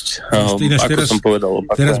zvedavosť. Ako som povedal,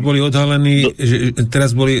 teraz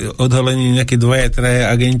boli odhalení nejaké 2-3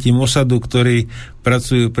 agenti Mossadu, ktorí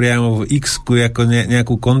pracujú priamo v X-ku ako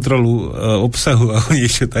nejakú kontrolu obsahu alebo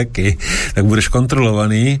niečo také. Tak budeš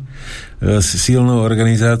kontrolovaný silnou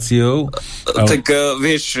organizáciou. Tak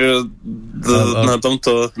vieš, na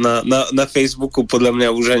tomto na Facebooku podľa mňa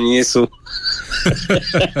už ani nie sú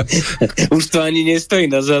už to ani nestojí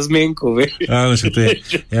na zazmienku, vieš. Áno, že to je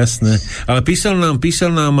jasné. Ale písal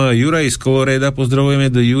nám Juraj z Coloreda,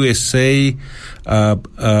 pozdravujeme do USA a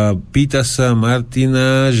pýta sa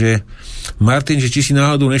Martina, že či si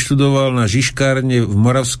náhodou neštudoval na Žižkárne v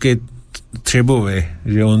Moravskej Třebove,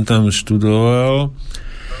 že on tam študoval.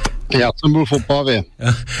 Ja som bol v Opave.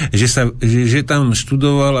 Že tam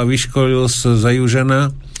študoval a vyškolil sa za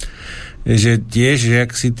Južana, že tiež, že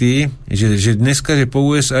jak si ty, že dneska, že po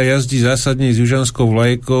USA jazdí zásadne s južanskou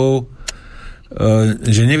vlajkou,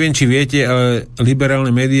 že neviem, či viete, ale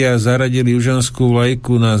liberálne médiá zaradili južanskú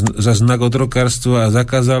vlajku za znak otrokárstva a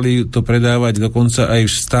zakázali to predávať dokonca aj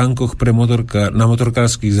v stánkoch na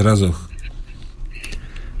motorkárskych zrazoch.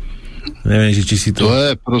 Neviem, či si to... To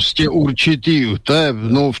je prostě určitý,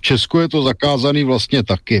 v Česku je to zakázaný vlastně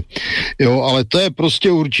taky. Jo, ale to je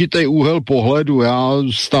prostě určitý úhel pohledu. Já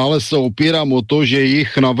stále se opírám o to, že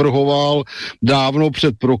jich navrhoval dávno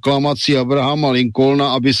před proklamací Abrahama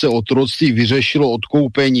Lincolna, aby se otroctví vyřešilo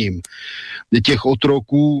odkoupením těch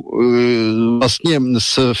otroků vlastně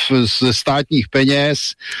ze státních peněz,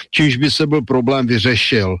 čímž by se byl problém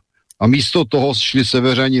vyřešil. A místo toho šli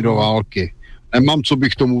severani do války. Nemám, co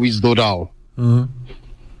bych tomu víc dodal.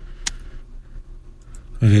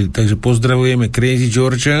 Takže pozdravujeme Crazy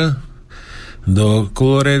Georgia do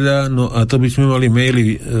Coloreda, no a to by sme mali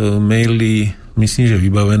maily myslím, že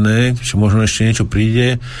vybavené, že možno ešte niečo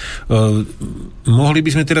príde. Mohli by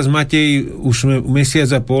sme teraz, Matej, už sme mesiac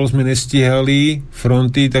a pol sme nestíhali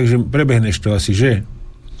fronty, takže prebehneš to asi, že?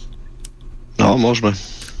 No, môžeme.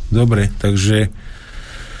 Dobre, takže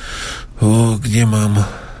kde mám...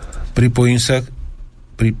 Pripojím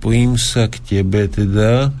sa k tebe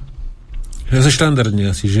teda. Zase štandardne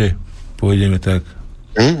asi, že? Pôjdeme tak.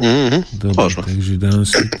 Dobre, môžeme. Takže dám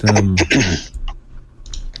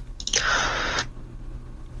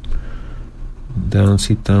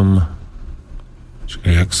si tam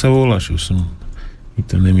čakaj, jak sa voláš? Už som mi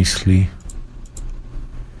to nemyslí.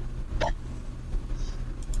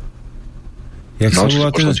 Jak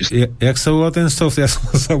sa volá ten soft? Ja som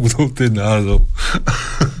zabudol ten názov.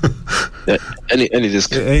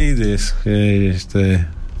 Anydesk. Anydesk, to je...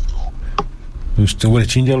 Už to bude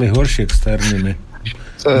čím ďalej horšie, ak starneme.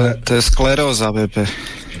 To je skleróza, BP.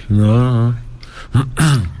 No.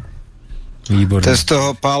 Výborné. To je z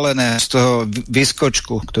toho pálené, z toho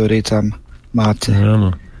vyskočku, ktorý tam máte.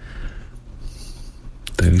 Áno.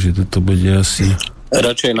 Takže toto bude asi...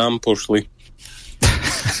 Radšej nám pošli.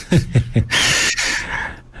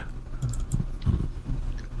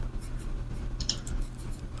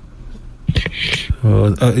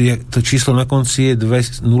 To číslo na konci je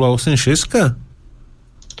 086?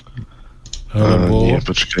 Nie,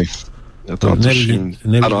 počkaj. Ja to nevidím.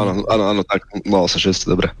 Áno, tak 086,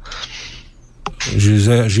 dobre.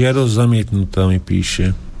 Že žiadosť zamietnutá mi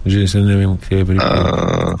píše. Že sa neviem, kde je prípad.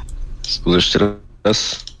 Skús ešte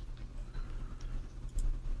raz.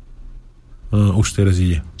 Už teraz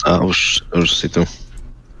ide. Už si tu.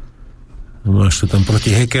 Máš to tam proti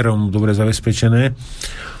hackerom dobre zabezpečené.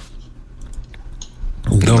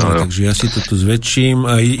 Dobre, takže ja si to tu zväčším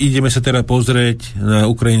a ideme sa teda pozrieť na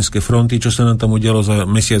ukrajinské fronty, čo sa nám tam udialo za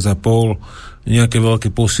mesiac a pol. Nejaké veľké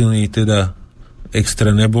posilny teda extra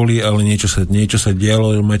neboli, ale niečo sa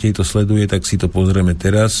dialo, Matej to sleduje, tak si to pozrieme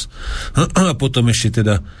teraz. A potom ešte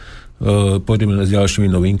teda pôjdeme s ďalšími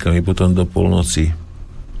novinkami potom do polnoci.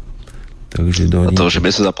 Takže a to, že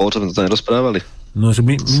mesiac a pol, čo sme to nerozprávali? No, že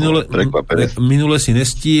minule si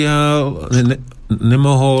nestíhal,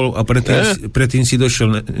 nemohol a predtým si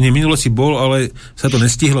došiel. Minule si bol, ale sa to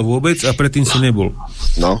nestihlo vôbec a predtým si nebol.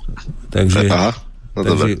 No. Takže,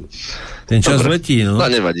 dobre. Ten čas letí, no.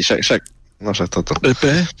 No, nevadí, však toto.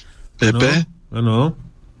 Pepe? Áno.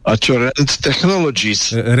 A čo Rand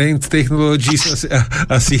Technologies? Rand Technologies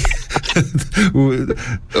asi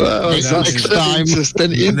next time. Cez ten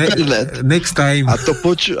internet. Next time. A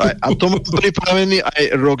to mám pripravený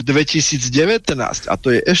aj rok 2019. A to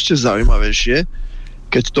je ešte zaujímavejšie,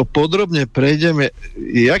 keď to podrobne prejdeme,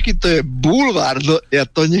 jaký to je bulvár, no, ja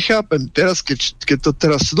to nechápem. Teraz, keď to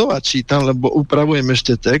teraz znova čítam, lebo upravujem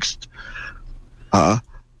ešte text a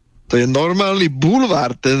to je normálny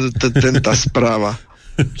bulvár, tá správa.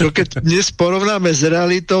 Čo keď dnes porovnáme s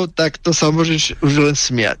realitou, tak to sa môžeš už len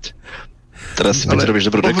smiať. Teraz si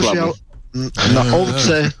robíš dobrú reklamu. Na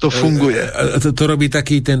ovce to funguje. To robí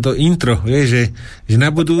taký tento intro, vieš, že na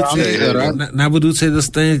budúce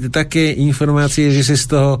dostanete také informácie, že sa z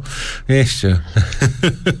toho vieš čo.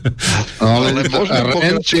 Ale môžeme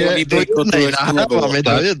pokračovať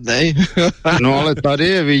do jednej. No ale tady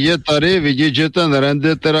je vidět, že ten Rand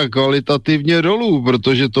je teda kvalitativně dolů,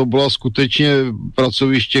 protože to byla skutečně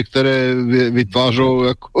pracoviště, které vytvářelo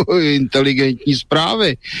jako inteligentní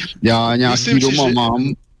zprávy. Já nějaký doma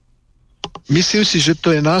mám. Myslím si, že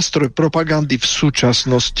to je nástroj propagandy v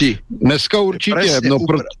súčasnosti. Dneska určite. Je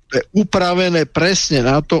upravené presne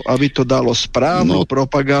na to, aby to dalo správnu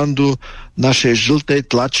propagandu našej žltej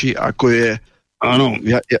tlači, ako je... Áno.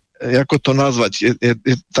 Ako to nazvať?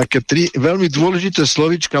 Je také veľmi dôležité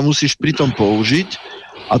slovíčka musíš pritom použiť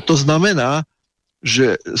a to znamená,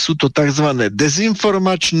 že sú to tzv.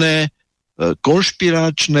 Dezinformačné,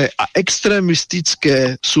 konšpiračné a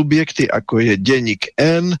extrémistické subjekty, ako je denník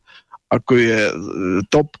N, ako je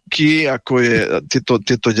Topky, ako je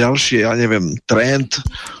tieto ďalšie, ja neviem, Trend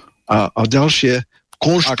a ďalšie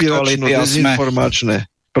konšpiračno-dezinformačné.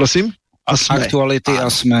 Prosím? A Sme. Aktuality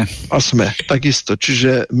a Sme. A Sme, takisto.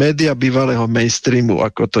 Čiže média bývalého mainstreamu,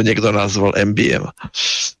 ako to niekto nazval MBM.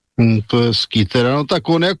 To je hezký. Teda, no tak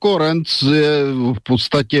on jako Rand je v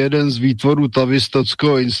podstatě jeden z výtvorů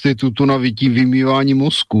Tavistockého institutu na vymývání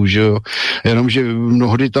mozku, že jo. Jenomže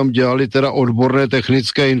mnohdy tam dělali teda odborné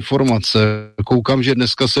technické informace. Koukám, že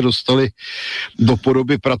dneska se dostali do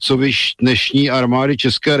podoby pracovišť dnešní armády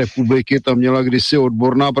České republiky. Tam měla kdysi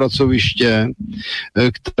odborná pracoviště,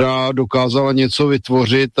 která dokázala něco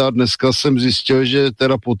vytvořit a dneska jsem zjistil, že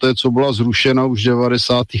teda poté, co byla zrušena už v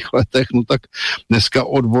 90. letech, no tak dneska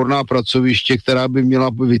odborná pracoviště, která by měla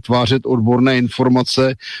vytvářet odborné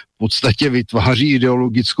informace, v podstatě vytváří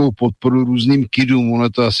ideologickou podporu různým kidům. Ono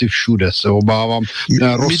to asi všude, se obávám.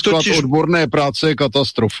 Rozklad odborné práce je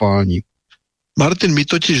katastrofální. Martin, my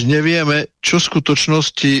totiž nevieme, čo v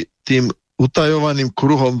skutočnosti tým utajovaným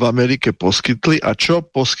kruhom v Amerike poskytli a čo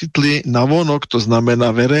poskytli navonok, to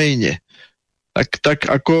znamená verejne. Tak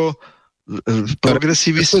ako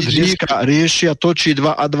progresivisti dneska riešia to, či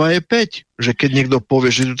 2 a 2 je 5. Že keď niekto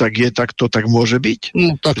povie, že to tak je, tak to tak môže byť.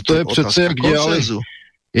 No tak to je přece,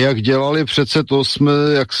 jak dělali přece to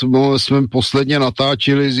jak jsme posledně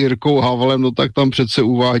natáčeli s Jirkou Havelem, no tak tam přece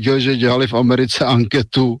uváděl, že dělali v Americe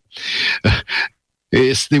anketu,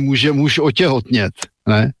 jestli může muž otěhotnět,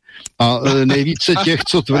 ne? A nejvíce těch,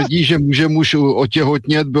 co tvrdí, že může muž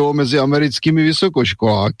otěhotnět, bylo mezi americkými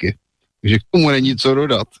vysokoškoláky. Takže k tomu není co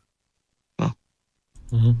dodat.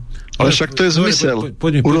 Ale však to je zmysel.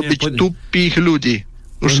 Urobiť tupých ľudí.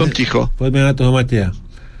 Už som ticho. Poďme na toho Mateja.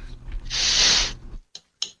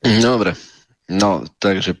 Dobre. No,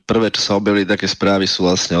 takže prvé, čo sa objavili také správy, sú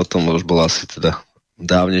vlastne o tom, už bola asi teda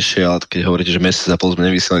dávnejšie, ale keď hovoríte, že mesiac a pol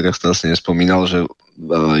sme nevysielali, tak som asi nespomínal, že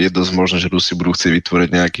je dosť možné, že Rusi budú chcieť vytvoriť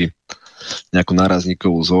nejakú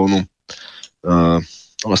nárazníkovú zónu.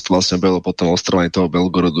 Ono to vlastne objavilo potom ostrovanie toho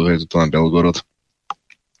Belgorodu, hej, tu mám Belgorod.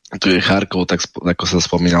 tu je Charkov, tak ako sa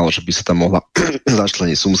spomínalo, že by sa tam mohla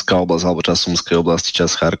začleniť Sumská oblasť alebo časť Sumskej oblasti,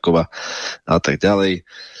 časť Charkova a tak ďalej.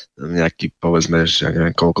 Nejaký, povedzme, že ja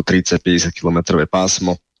neviem koľko, 30-50 kilometrové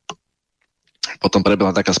pásmo. Potom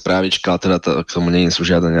prebehla taká správička, ale teda k tomu nie sú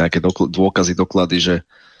žiadne nejaké dôkazy, doklady,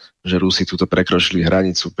 že Rusi túto prekročili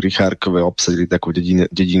hranicu pri Charkove, obsadili takú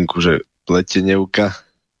dedinku, že Letenevka.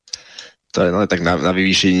 To je tak na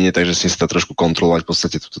vyvýšenie, takže si sa trošku kontrolovať v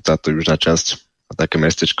podstate táto južná časť. A také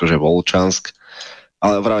mestečko, že Volčansk.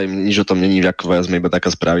 Ale vravím, nič o tom není, ako sme iba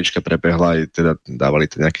taká správička prebehla, aj teda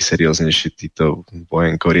dávali to nejaký serióznejší títo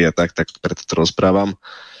vojenkori a tak preto to rozprávam.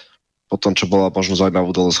 Potom, čo bola možno zaujímavá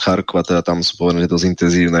udalosť Charkova, teda tam sú povedané dosť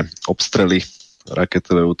intenzívne obstrely,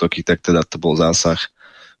 raketové útoky, tak teda to bol zásah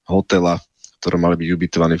hotela, v ktorom mali byť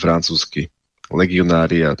ubytovaní francúzski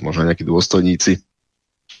legionári a možno nejakí dôstojníci.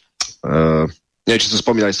 Neviem, či to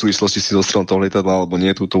spomínali v súvislosti si zostrelom toho lietadla, alebo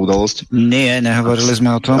nie túto udalosť. Nie, nehovorili sme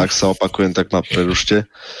o tom. Ak sa opakujem, tak ma prerušte.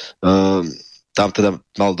 Tam teda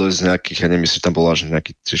mal dojsť nejakých, ja nemyslím, že tam bolo až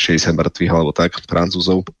nejakých 60 mŕtvych, alebo tak,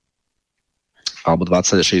 Francúzov. Alebo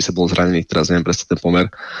 20 a 60 bolo zranených, teraz neviem presne ten pomer.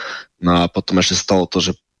 No a potom ešte stalo to,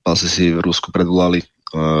 že asi si v Rusku predvolali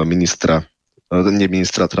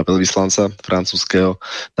teda veľvyslanca francúzskeho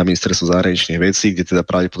na ministerstvo zahraničných vecí, kde teda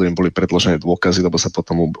pravdepodobne boli predložené dôkazy, lebo sa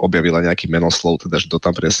potom objavila nejaký menoslov, teda že to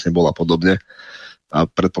tam presne bola podobne. A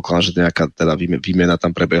predpokladám, že nejaká teda výmena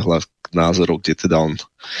tam prebehla názorov, kde teda on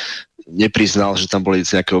nepriznal, že tam boli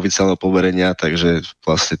nejaké oficiálne poverenia, takže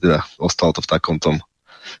vlastne teda ostalo to v takom tom,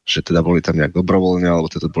 že teda boli tam nejak dobrovoľne, alebo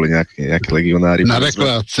teda boli nejaké legionári. Na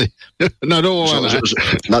rekreácii. Na dovolené.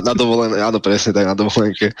 Na dovolené, áno, presne tak, na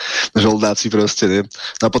dovolenke. Žoldáci proste, ne?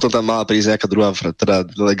 No a potom tam mala prísť nejaká druhá teda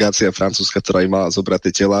delegácia francúzska, ktorá im mala zobrať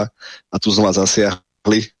tie tela a tu znova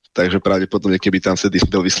zasiahli, takže pravdepodobne, keby tam vtedy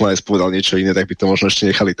byl vyslanec povedal niečo iné, tak by to možno ešte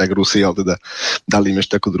nechali tak Rusi, ale teda dali im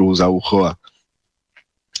ešte takú druhú za ucho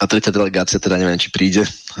a tretia delegácia teda neviem, či príde,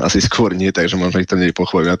 asi skôr nie, takže možno ich tam nie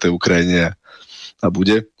pochovajú na tej Ukrajine a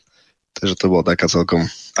bude. Takže to bolo taká celkom,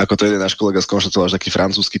 ako to jeden náš kolega skonštatoval, až taký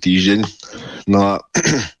francúzsky týždeň. No a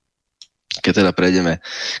keď teda prejdeme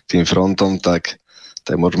k tým frontom, tak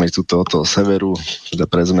môžeme ísť tuto od toho severu, teda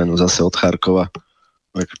pre zmenu zase od Charkova.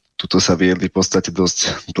 Tuto sa viedli v podstate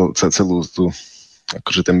dosť celú tú,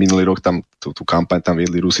 akože ten minulý rok tam tú kampaň tam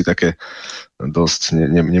viedli Rusi také dosť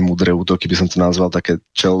nemúdre útoky, by som to nazval, také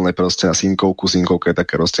čelné proste na Sinkovku. Sinkovka je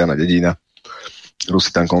taká rozťahaná dedina.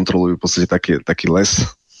 Rusi tam kontrolujú v podstate taký les,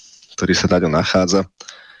 ktorý sa na ňom nachádza.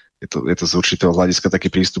 Je to z určitého hľadiska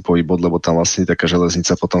taký prístupový bod, lebo tam vlastne je taká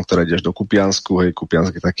železnica potom, ktorá ide až do Kupiansku. Hej,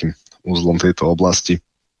 Kupiansk je takým úzlom tejto oblasti.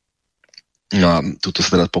 No a tuto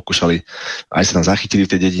sa teda pokúšali, aj sa tam zachytili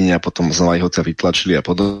v tej dedine a potom znova ich odtiaľ vytlačili a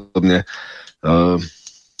podobne.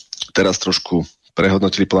 Teraz trošku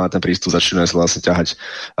prehodnotili plán ten prístup, začínajú sa vlastne ťahať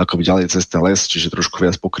akoby ďalej cez ten les, čiže trošku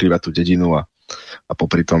viac pokrývať tú dedinu a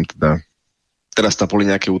popri tom teda teraz tam boli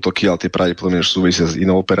nejaké útoky, ale tie pravdepodobne už súvisia s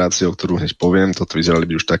inou operáciou, ktorú hneď poviem. Toto vyzerali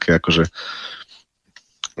by už také akože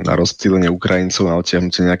na rozptýlenie Ukrajincov, na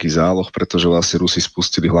odtiahnutie nejakých záloh, pretože vlastne Rusi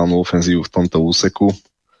spustili hlavnú ofenzívu v tomto úseku.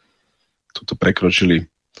 Tuto prekročili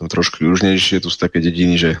trošku južnejšie, tu sú také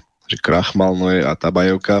dediny, že Krachmalnoje a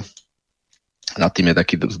Tabajevka. Nad tým je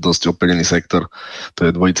taký dosť opevnený sektor, to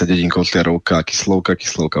je dvojica dedín Kotliarovka a Kyslovka,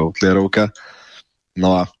 Kotliarovka.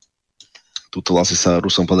 No a tuto vlastne sa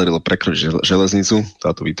Rusom podarilo prekročiť železnicu,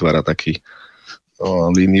 táto vytvára taký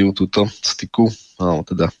líniu túto styku,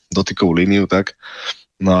 teda dotykovú líniu, tak.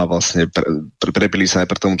 No a vlastne prebili sa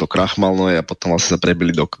najprv tomuto Krachmalnoje a potom vlastne sa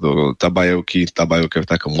prebili do Tabajevky. Tabajevka je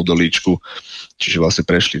v takom údolíčku, čiže vlastne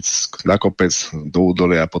prešli na kopec, do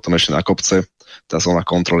údolia a potom ešte na kopce. Tá zóna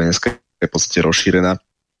kontroly dneska je v podstate rozšírená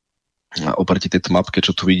a oproti tejto mapke,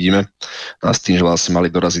 čo tu vidíme. A s tým, že vlastne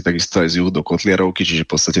mali doraziť takisto aj z juhu do Kotliarovky, čiže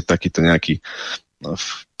v podstate takýto nejaký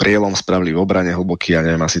prielom spravili v obrane hlboký, ja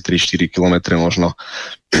neviem, asi 3-4 km možno.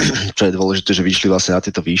 Čo je dôležité, že vyšli vlastne na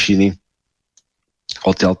tieto výšiny.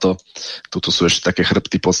 Odtiaľto, tuto sú ešte také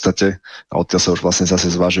chrbty v podstate a odtiaľ sa už vlastne zase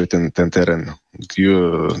zvažuje ten terén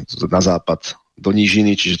na západ do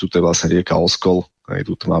nížiny, čiže tuto je vlastne rieka Oskol. Aj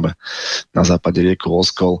tuto máme na západe rieku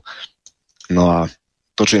Oskol. No a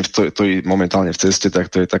to, čo im stojí momentálne v ceste, tak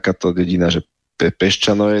to je takáto dedina, že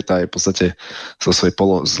Peščanoje, tá je v podstate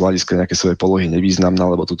z hľadiska nejakej svojej polohy nevýznamná,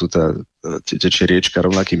 lebo tu tečie riečka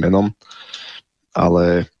rovnakým menom,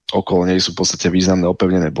 ale okolo nej sú v podstate významné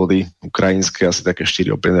opevnené body ukrajinské, asi také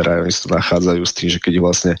 4 opevnené rajony sa tu nachádzajú s tým, že keď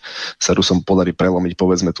vlastne sa Rusom podarí prelomiť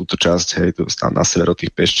povedzme túto časť, hej, tu na sever od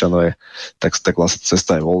tých Peščanoje, tak vlastne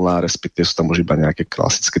cesta je voľná, respektíve sú tam už iba nejaké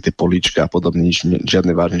klasické tie políčka a podobne,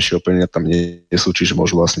 žiadne vážnejšie opevnenia tam nie sú, čiže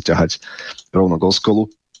môžu vlastne ťahať rovno k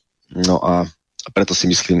Oskolu. No a A preto si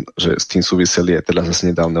myslím, že s tým súviseli aj teda zase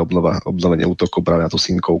nedávne obnovenie útoku práve na tú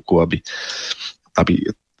Sinkovku, aby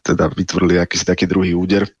teda vytvorili akýsi taký druhý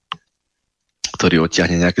úder, ktorý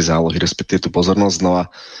odtiahne nejaké zálohy, respektíve tú pozornosť. No a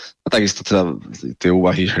takisto teda tie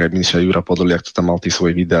úvahy, že minister Jura Podoliak to tam mal tí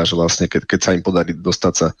svoje videá, že vlastne keď sa im podarí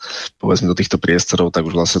dostať sa povedzme do týchto priestorov, tak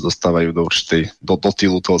už vlastne dostávajú do určitej do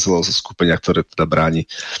tylu toho celého skupenia, ktoré teda bráni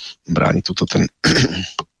túto ten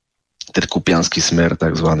kupiansky smer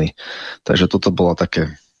takzvaný. Takže toto bola taká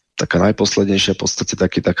najposlednejšia, v podstate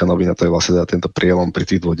taká novina, to je vlastne tento prielom pri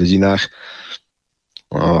tých dvoch dedinách.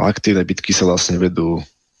 Aktívne bitky sa vlastne vedú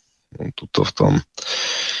tuto v tom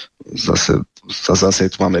zase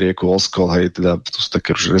tu máme rieku Oskol, hej, teda tu sú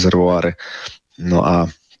také už rezervoáre. No a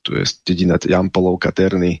tu je dedina Jampolovka,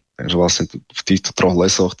 Terny, takže vlastne v týchto troch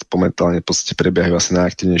lesoch momentálne v podstate prebiehajú asi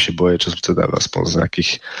najaktívnejšie boje, čo sú teda aspoň z nejakých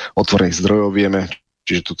otvorených zdrojov vieme.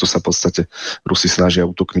 Čiže tuto sa v podstate Rusi snažia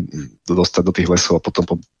útokmi dostať do tých lesov a potom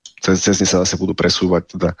cez ne sa zase budú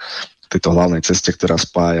presúvať teda v tejto hlavnej ceste, ktorá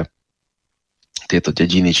spája tieto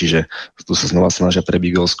dediny, čiže tu sa znova snažia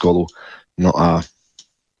prebiť Oskolu. No a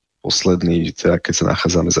posledný, teda keď sa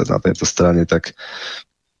nachádzame na tejto strane, tak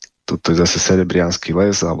toto je zase Serebriansky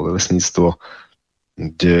les alebo lesníctvo,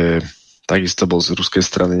 kde takisto bol z ruskej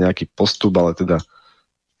strany nejaký postup, ale teda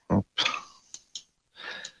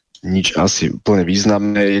nič asi úplne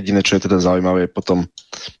významné. Jediné, čo je teda zaujímavé, potom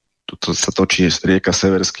tuto sa točí rieka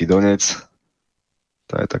Severský Donec.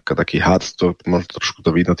 To je taký had, to možno trošku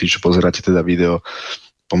to vidno, tí, čo pozeráte teda video,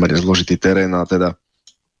 pomerne zložitý terén a teda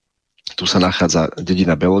tu sa nachádza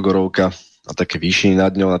dedina Belogorovka a také výšiny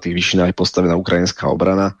nad ňou, na tých výšinách je postavená ukrajinská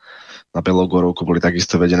obrana. Na Belogorovku boli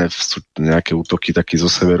takisto vedené nejaké útoky taký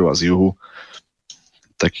zo severu a z juhu.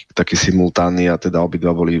 Taký simultánny a teda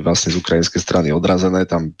obidva boli vlastne z ukrajinskej strany odrazené,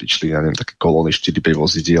 tam išli, ja neviem, také kolóny 4-5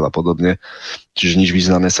 vozidiel a podobne. Čiže nič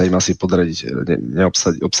významné sa im asi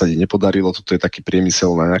obsadiť nepodarilo. Toto je taký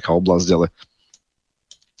priemyselná nejaká oblasť, ale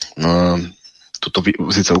tuto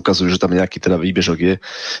síce ukazujú, že tam nejaký teda výbežok je,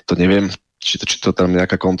 to neviem, či to tam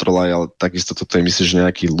nejaká kontrola je, ale takisto toto je myslím, že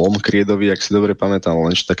nejaký lom kriedový, ak si dobre pamätám,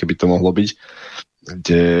 len či také by to mohlo byť,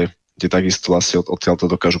 kde takisto vlastne odtiaľ to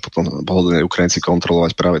dokážu potom pohodlne Ukrajinci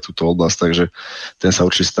kontrolovať práve túto oblasť, takže ten sa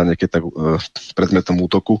určite stane keď tak predmetom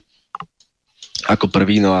útoku ako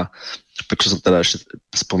prvý. No a prečo som teda ešte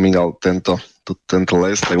spomínal tento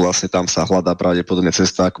les, tak vlastne tam sa hľadá pravdepodobne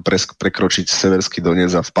cesta, ako prekročiť Severský Donec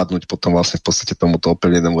a vpadnúť potom vlastne v podstate tomuto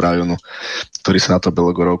opevnenému rajonu, ktorý sa na to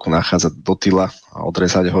Belogorovku nachádza do tyla a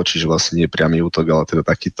odrezať ho, čiže vlastne nie je priamy útok, ale teda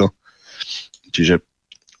takýto. Čiže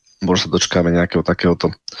možno sa dočkáme nejakého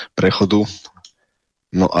takéhoto prechodu.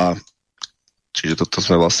 No a čiže toto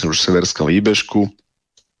sme vlastne už v severskom výbežku.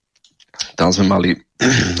 Tam sme mali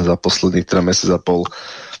za posledných 3 mesiace a pol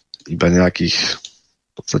iba nejakých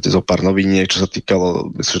v podstate zo pár noviniek, čo sa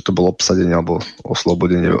týkalo, myslím, že to bolo obsadenie alebo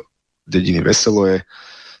oslobodenie dediny Veseloje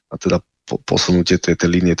a teda posunutie tej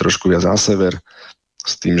línie trošku viac na sever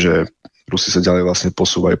s tým, že Rusi sa ďalej vlastne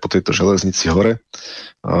posúvajú po tejto železnici hore.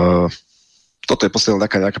 Toto je posledná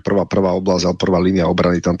taká nejaká prvá oblasť, ale prvá línia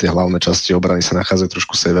obrany, tam tie hlavné časti obrany sa nachádzajú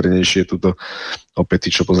trošku severnejšie. Tuto opäť, tí,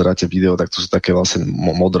 čo pozeráte video, tak to sú také vlastne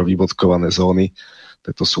modro vybodkované zóny.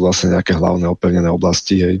 To sú vlastne nejaké hlavné opevnené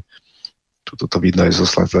oblasti. Hej. Tuto to vidno aj zo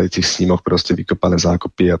tých snímok, proste vykopané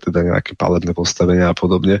zákopy a teda nejaké palebné postavenia a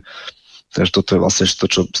podobne. Takže toto je vlastne to,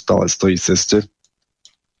 čo stále stojí v ceste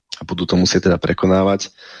a budú to musieť teda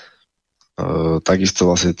prekonávať. Takisto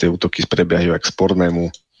vlastne tie útoky prebiehajú aj k Spornému.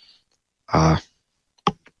 A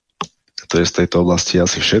to je z tejto oblasti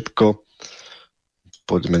asi všetko.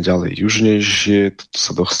 Poďme ďalej južnejšie. Tu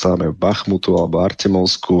sa dostávame v Bachmutu alebo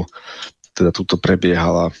Artemovsku. Teda tuto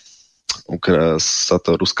prebiehala sa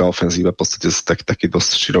to ruská ofenzíva v podstate taký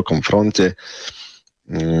dosť širokom fronte.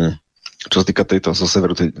 Čo sa týka tejto zo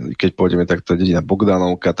severu, keď pôjdeme, tak to je dedina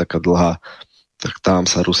Bogdanovka, taká dlhá, tak tam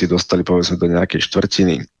sa Rusi dostali povedzme do nejakej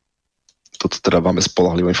štvrtiny. Toto teda máme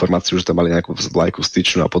spoľahlivú informáciu, že tam mali nejakú vlajku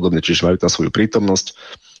styčnú a podobne, čiže majú tam svoju prítomnosť.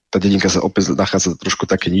 Tá dedinka sa opäť nachádza trošku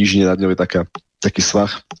také nížine, nad ňou je taký svah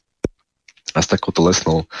a s takouto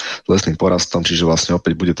lesným porastom, čiže vlastne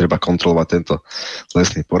opäť bude treba kontrolovať tento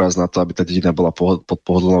lesný porast na to, aby tá dedina bola pod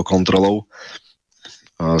pohodlnou kontrolou.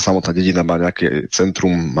 Samotná dedina má nejaké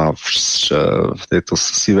centrum, má v tejto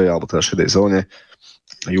sivej alebo teda šedej zóne.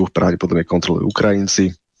 Juh pravdepodobne kontrolujú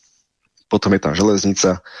Ukrajinci. Potom je tam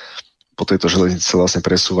železnica. Po tejto železnici sa vlastne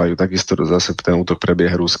presúvajú, takisto zase ten útok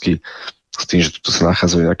prebieha ruský s tým, že tu sa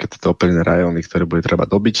nachádzajú nejaké tieto opevnené rajóny, ktoré bude treba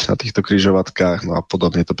dobiť na týchto križovatkách, no a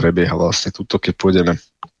podobne to prebieha vlastne tuto, keď pôjdeme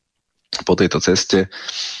po tejto ceste,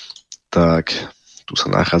 tak tu sa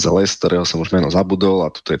nachádza les, ktorého som už meno zabudol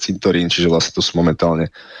a tu je cintorín, čiže vlastne to sú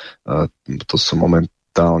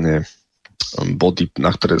momentálne body,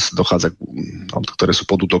 na ktoré dochádza, ktoré sú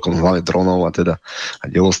pod útokom hlavne dronov a teda a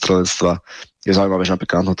delostrelectva. Je zaujímavé, že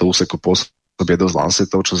napríklad na tomto úseku pôsobí dosť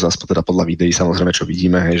Lancetov, čo zase teda podľa videí samozrejme, čo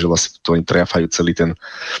vidíme, hej, že vlastne to oni trafajú celý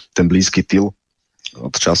ten blízky tyl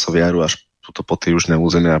od časov jaru až tuto po tie južné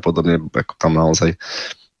územia a podobne, ako tam naozaj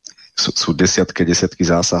sú desiatky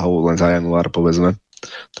zásahov len za január, povedzme.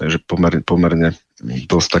 Takže pomerne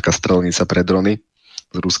dosť taká strelnica pre drony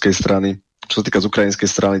z ruskej strany. Čo sa týka z ukrajinskej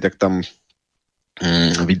strany, tak tam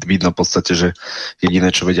vidno v podstate, že jediné,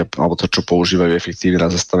 čo vedia, alebo to, čo používajú efektívne na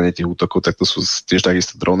zastavenie tých útokov, tak to sú tiež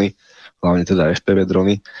takisto drony, hlavne teda FPV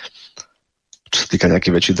drony. Čo sa týka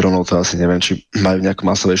nejakých väčších dronov, to asi neviem, či majú v nejakom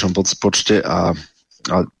masovejšom počte a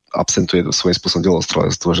absentuje svojím spôsobom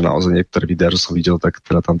delostrelectvo, že naozaj niektoré videá, čo som videl, tak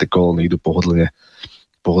teda tam tie kolóny idú pohodlne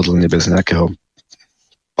bez nejakého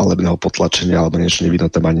palebného potlačenia alebo niečo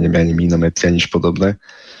nevidno tam ani mínomety, ani nič podobné.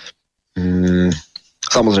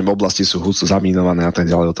 Samozrejme, oblasti sú husto zamínované a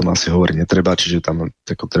tak ďalej, o tom asi hovoriť netreba, čiže tam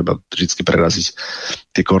treba vždy preraziť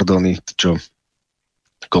tie kordóny, čo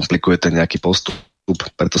komplikuje ten nejaký postup.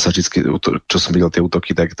 Preto sa vždy, čo som videl tie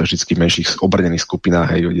útoky, tak to vždy v menších obrnených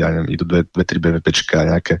skupinách, hej, ja neviem, idú 2-3 BVPčka a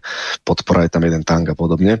nejaké podpora, je tam jeden tank a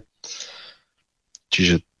podobne.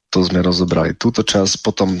 Čiže to sme rozobrali túto časť.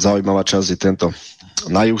 Potom zaujímavá časť je tento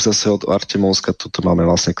na juh zase od Artemovska, tuto máme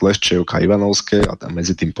vlastne Kleščejovka a Ivanovské a tam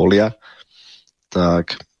medzi tým polia.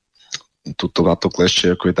 Tak tuto na to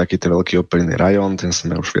Kleščejovku je taký ten veľký opevnený rajón, ten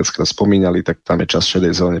sme už viackrát spomínali, tak tam je časť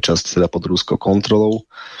šedej zóny, časť teda pod ruskou kontrolou.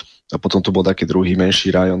 A potom tu bol taký druhý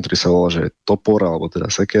menší rajón, ktorý sa volal, že Topor, alebo teda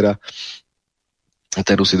Sekera.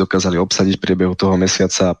 Ten Rusi dokázali obsadiť v priebehu toho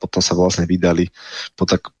mesiaca a potom sa vlastne vydali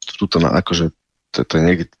tuto akože to je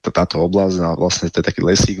niekde táto oblasť a vlastne to je taký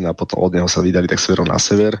lesík a potom od neho sa vydali tak smerom na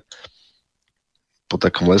sever po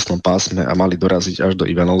takom lesnom pásme a mali doraziť až do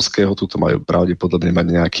Ivanovského. Tuto majú pravdepodobne mať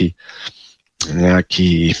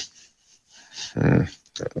nejaký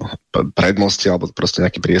predmostie alebo proste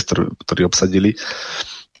nejaký priestor, ktorý obsadili.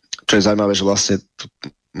 Čo je zaujímavé, že vlastne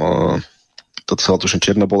toto sa tuším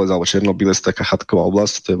Černobolec alebo Černobilec, taká chatková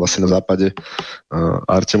oblasť, to je vlastne na západe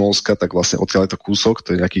Artemovska, tak vlastne odtiaľ je to kúsok,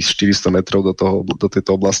 to je nejakých 400 metrov do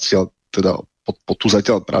tejto oblasti, ale teda tu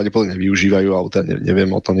zatiaľ pravdepodobne využívajú, ale teda neviem,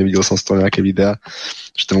 o tom nevidel som z toho nejaké videá,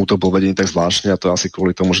 že ten útok bol vedený tak zvláštne a to asi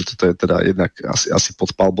kvôli tomu, že toto je teda jednak asi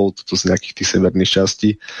pod palbou, toto z nejakých tých severných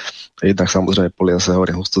častí, jednak samozrejme polia sa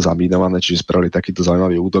hovorí husto zamínované, čiže spravili takýto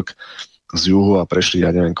zaujímavý útok z juhu a prešli,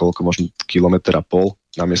 ja neviem koľko, možno 1,5 kilometra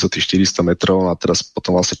namiesto tých 400 metrov a teraz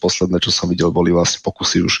potom vlastne posledné, čo som videl, boli vlastne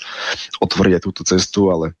pokusy už otvoriť aj túto cestu,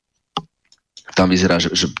 ale tam vyzerá,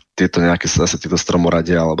 že tieto nejaké zase tieto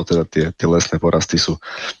stromorade alebo teda tie lesné porasty sú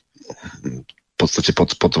v podstate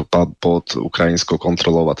pod ukrajinskou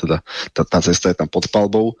kontrolou a teda tá cesta je tam pod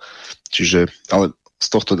palbou, čiže ale z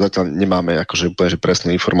tohto zatiaľ nemáme akože úplne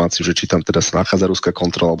presnú informáciu, že či tam teda sa nachádza ruská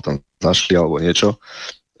kontrola alebo tam zašli alebo niečo.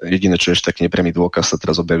 Jediné, čo ešte taký nepriamy dôkaz, sa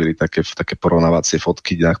teraz objavili také porovnávacie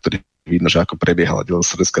fotky, na ktorých vidno, že ako prebiehala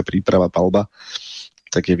delostrelecká príprava, palba,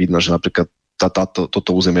 tak je vidno, že napríklad toto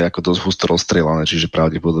územie je ako dosť husto rozstrelané, čiže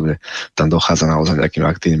pravdepodobne tam dochádza naozaj nejakým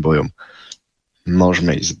aktívnym bojom.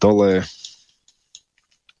 Môžeme ísť dole,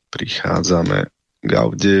 prichádzame k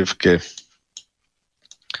Avdiivke.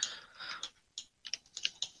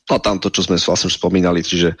 No tamto, čo sme vlastne už spomínali,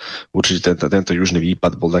 čiže určite tento južný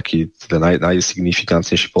výpad bol taký teda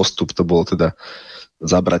najsignifikantnejší postup, to bolo teda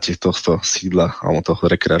zabratie tohto sídla alebo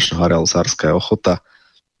toho rekreačného areálu Cárska Ochota,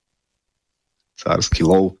 Cársky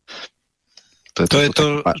lov. To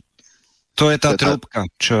je tá trúbka,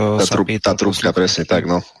 čo sa pýta. Tá trúbka, presne tak,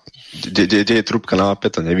 no. Kde je trúbka na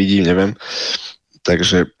mape, to nevidím, neviem.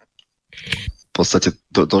 Takže v podstate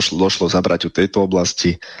došlo zabratiu tejto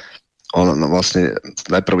oblasti. Vlastne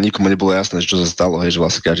najprv nikomu nebolo jasné, čo sa stalo, hej, že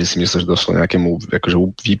vlastne každý si myslel, že došlo nejakému akože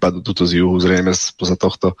výpadu tuto z juhu, zrejme spoza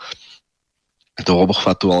toho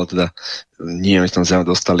obchvatu, ale teda nie, oni tam zjavne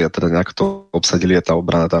dostali a teda nejak to obsadili a tá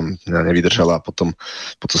obrana tam nevydržala a potom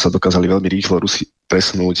sa dokázali veľmi rýchlo Rusi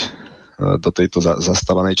presunúť do tejto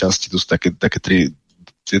zastávanej časti. Tu sú také tri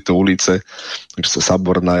tieto ulice, čo sa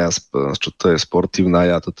Sabornaja, čo to je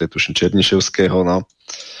Sportívnaja, toto je tuším Černiševského, no.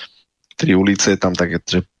 3 ulice, tam také,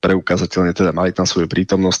 že preukázateľne teda mali tam svoju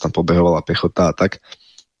prítomnosť, tam pobehovala pechota a tak.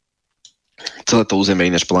 Celé to územie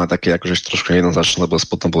ináč plné také akože trošku nejednoznačné, lebo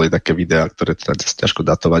potom boli také videá, ktoré teda ťažko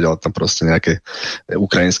datovať, ale tam proste nejaké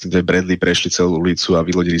ukrajinské 2 Bradley prešli celú ulicu a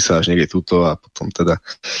vylodili sa až niekde túto a potom teda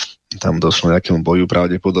tam došlo nejakému boju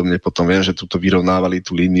pravdepodobne. Potom viem, že tuto vyrovnávali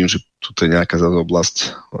tú líniu, že tuto je nejaká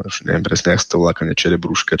oblasť, už neviem presne, jak sa to volá, ako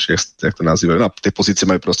Čerebrúška, či jak to nazývajú. No, tie pozície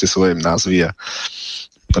majú proste svoje názvy a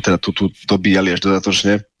teda tu dobíjali až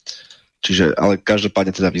dodatočne. Čiže, ale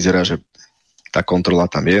každopádne teda vyzerá, že tá kontrola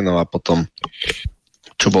tam je, no a potom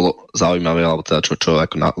čo bolo zaujímavé, alebo teda čo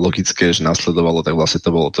ako logické, že nasledovalo, tak vlastne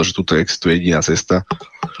to bolo to, že tuto existuje jediná cesta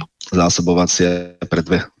zásobovacia pre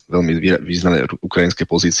dve veľmi významné ukrajinské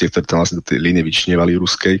pozície, ktoré tam vlastne do tej línie vyčnievali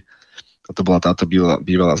ruskej. A to bola táto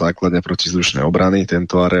bývalá základňa protizdušnej obrany,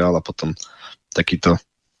 tento areál a potom takáto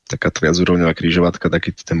viacúrovňová križovatka,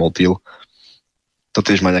 taký ten motýl. To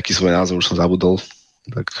tiež má nejaký svoj názov, už som zabudol,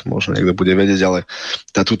 tak možno niekto bude vedieť, ale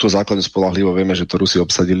túto základňu spoľahlivo vieme, že to Rusi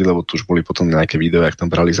obsadili, lebo tu už boli potom nejaké videá, jak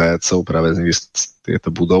tam brali zajacov práve z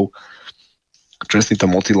tieto budov. Čo je s týmto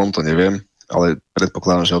motýlom, to neviem, ale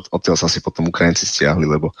predpokladám, že odtiaľ sa si potom Ukrajinci stiahli,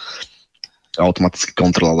 lebo automaticky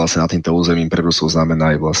kontrola vlastne nad týmto územím pre Rusov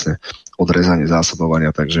znamená aj vlastne odrezanie zásobovania,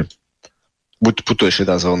 takže buď to je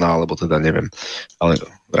šedá zóna, alebo teda neviem. Ale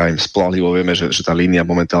vravím, spoľahlivo vieme, že tá línia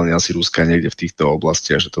momentálne asi ruská niekde v týchto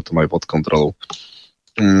oblastiach, že toto majú pod kontrolou.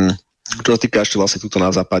 Čo sa týka ešte vlastne tuto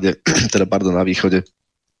na západe, teda na východe,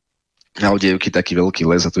 na Avdiivky taký veľký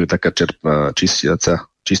les a tu je taká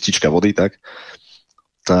čistička vody, tak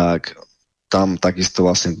tam takisto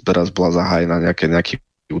vlastne teraz bola zahájená nejaký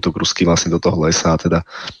útok ruský vlastne do toho lesa a teda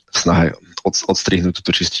v snahe odstrihnúť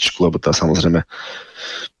túto čističku, lebo tá samozrejme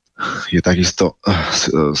je takisto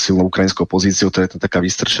silnou ukrajinskou pozíciou, ktorá je tam taká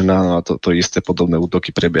vystrčená, no a to isté podobné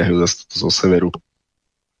útoky prebiehajú zo severu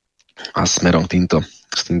a smerom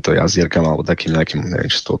s týmto jazierkam alebo takým nejakým,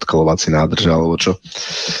 neviem, či to odkalovací nádrž alebo čo.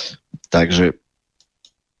 Takže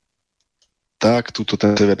tak, túto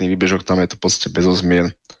ten severný výbežok, tam je to v podstate bez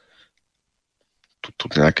ozmien. Tu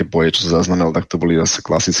nejaké boje, čo sa zaznamenalo, tak to boli zase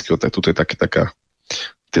klasické, tak tuto je taká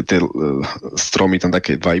tie stromy tam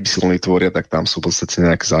také 2 Y tvoria, tak tam sú v podstate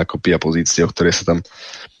nejaké zákopy a pozície, o ktoré sa tam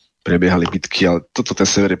prebiehali bitky, ale ten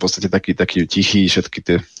sever je v podstate taký tichý, všetky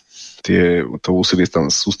to úsilie tam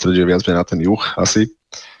sústreduje viac na ten juh asi.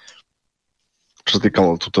 Čo sa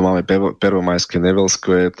týkalo, tuto máme Prvomajské,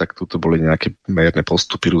 Nevelské, tak tuto boli nejaké mierne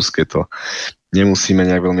postupy ruské, to nemusíme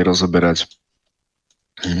nejak veľmi rozoberať.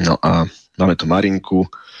 No a máme tu Marinku,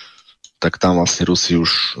 tak tam vlastne Rusi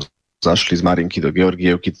už zašli z Marinky do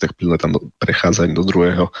Georgievky, tak plne tam prechádzajú do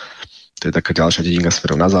druhého. To je taká ďalšia dedinka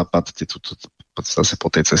smerom na západ, zase po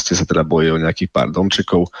tej ceste sa teda boje o nejakých pár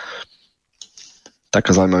domčekov.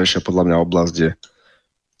 Taká zaujímavejšia podľa mňa oblasť je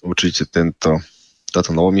určite táto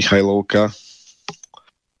Novomichajlovka.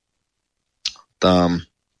 Tam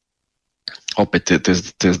opäť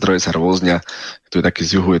tie zdroje sa rôznia. Tu je taký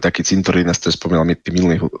z juhu, je taký cintorín, ja ste spomínal v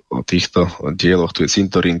minulých týchto dieloch, tu je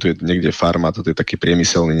cintorín, tu je niekde farma, tu je taký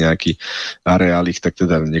priemyselný nejaký areálik, tak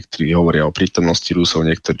teda niektorí hovoria o prítomnosti Rusov,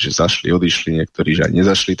 niektorí, že zašli, odišli, niektorí, že aj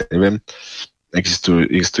nezašli, tak neviem.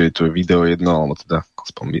 Existuje tu video jedno, alebo teda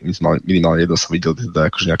minimálne jedno som videl,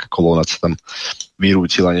 teda akože nejaká kolóna sa tam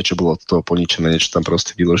vyrútila, niečo bolo od toho poničené, niečo tam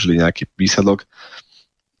proste vyložili nejaký výsadok.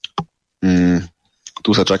 Tu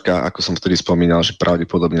sa čaká, ako som vtedy spomínal, že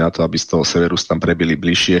pravdepodobne na to, aby z toho severu tam prebili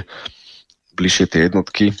bližšie tie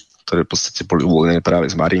jednotky, ktoré v podstate boli uvoľnené práve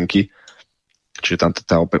z Marinky. Čiže tam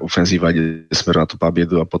tá ofenzíva ide smerom na tú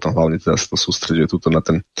Pabiedu a potom hlavne teda sa to sústreďuje tuto na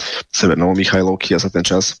ten sever Novomichajlovky a za ten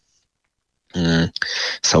čas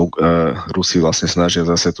sa Rusi vlastne snažia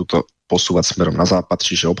zase túto posúvať smerom na západ,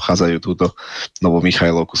 čiže obchádzajú túto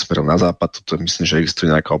Novomichajlovku smerom na západ. Tuto myslím, že existuje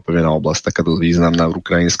nejaká opevnená oblasť, taká dosť významná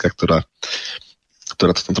ukrajinská, ktorá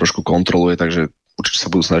to tam trošku kontroluje, takže určite sa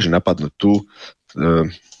budú snažiť napadnúť tu.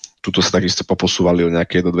 Tuto sa takisto poposúvali o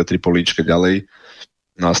nejaké 1, 2, 3 políčka ďalej.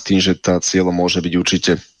 No a s tým, že tá cieľom môže byť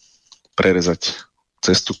určite prerezať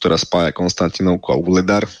cestu, ktorá spája Konstantinovku a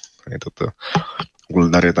Uhledar.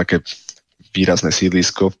 Uhledar je také výrazné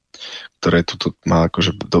sídlisko, ktoré tuto má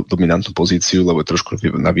akože dominantnú pozíciu, lebo je trošku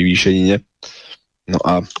na vyvýšenine. No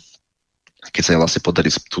a keď sa vlastne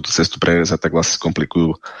podarí túto cestu prerezať, tak vlastne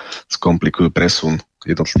skomplikujú presun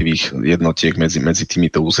jednotlivých jednotiek medzi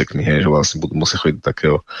týmito úsekmi, že vlastne budú musieť chodiť do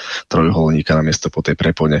takého trojuholníka na miesto po tej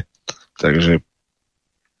prepone. Takže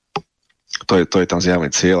to je tam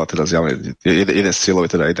zjavný cieľ a teda jeden z cieľov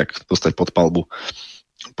je teda aj tak dostať pod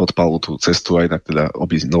palbu tú cestu aj tak teda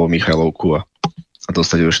obísť Novomichajlovku a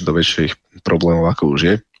dostať ešte do väčších problémov, ako už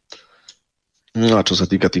je. No a čo sa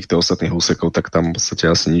týka týchto ostatných úsekov, tak tam v podstate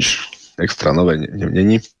asi nič extra nové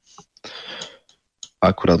není.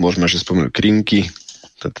 Akurát môžeme ešte spomenúť Krynky,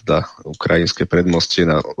 teda ukrajinské predmostie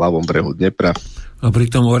na ľavom brehu Dnepra. A pri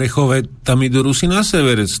tom Orechove tam idú Rusi na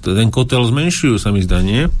sever, ten kotel zmenšujú, sa mi zdá,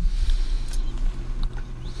 nie?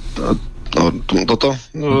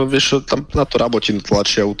 vieš, tam na to rabotinu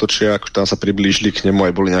tlačia, útočia, ako tam sa priblížili k nemu,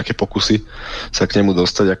 aj boli nejaké pokusy sa k nemu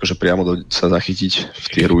dostať, akože priamo sa zachytiť v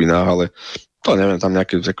tých ruinách, ale to neviem, tam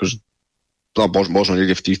nejaké, akože, no možno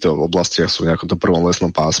niekde v týchto oblastiach sú v nejakom tom prvom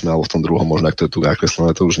lesnom pásme, alebo v tom druhom, možno ak to je tu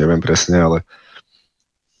nakreslené, to už neviem presne, ale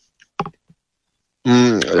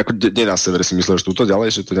ako na severe si myslel, že túto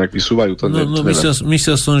ďalej, že to nejak vysúvajú? To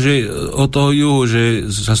myslel som, že od toho juhu, že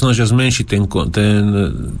sa snažia zmenšiť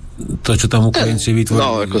to, čo tam Ukrajinci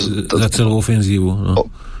vytvorili za celú ofenzívu. No.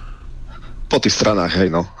 Po tých stranách,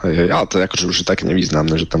 hej, no. Hej, ale to je akože už také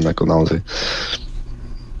nevýznamné, že tam ako naozaj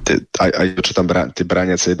aj čo tam tie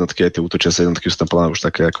brániace jednotky, aj tie útočiace jednotky sú tam podľa už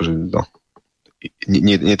také akože, no,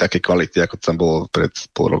 nie také kvality, ako to tam bolo pred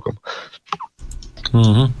pol rokom.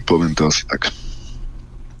 Poviem to asi tak.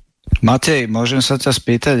 Matej, môžem sa ťa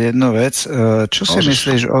spýtať jednu vec. Čo si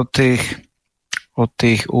myslíš o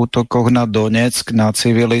tých útokoch na Donetsk, na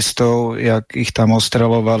civilistov, jak ich tam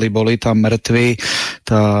ostreľovali, boli tam mŕtvi,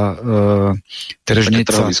 tá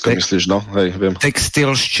tržnica myslíš, no? Hej, viem.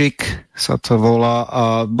 Textilščik sa to volá a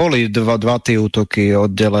boli dva tie útoky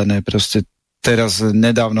oddelené, proste teraz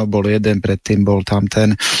nedávno bol jeden, predtým bol tam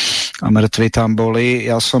ten a mŕtvi tam boli.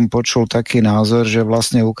 Ja som počul taký názor, že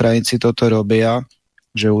vlastne Ukrajinci toto robia,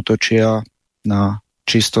 že útočia na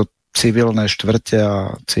čisto civilné štvrte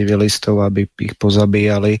a civilistov, aby ich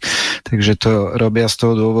pozabíjali. Takže to robia z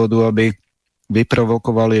toho dôvodu, aby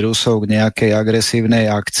vyprovokovali Rusov k nejakej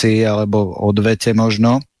agresívnej akcii alebo odvete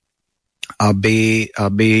možno, aby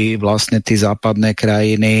vlastne tí západné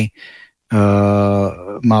krajiny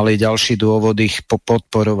mali ďalší dôvod ich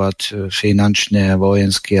podporovať finančne,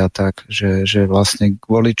 vojensky a tak, že vlastne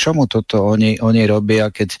kvôli čomu toto oni robia,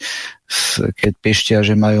 keď pištia,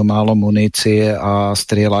 že majú málo munície a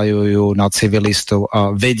strieľajú ju na civilistov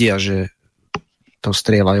a vedia, že to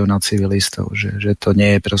strieľajú na civilistov, že to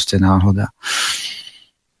nie je proste náhoda.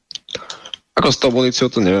 Ako s tou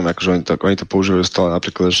muníciou to neviem, akože oni to používajú stále,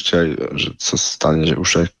 napríklad ešte aj, že sa stane, že už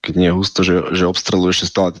aj keď nie je husto, že obstrelujú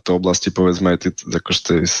ešte stále tieto oblasti, povedzme aj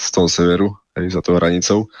akože z toho severu, aj za tou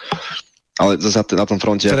hranicou. Ale zase na tom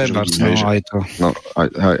fronte akože,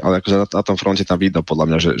 ale akože na tom fronte tam vidno podľa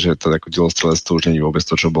mňa, že to ako delostrelectvo už nie je vôbec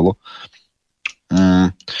to, čo bolo.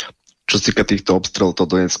 Čo sa týka týchto obstrelov do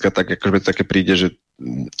Donecka, tak akože také príde, že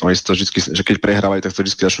oni to vždy, že keď prehrávajú, tak to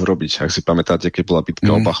vždy začnú robiť. Ak si pamätáte, keď bola bitka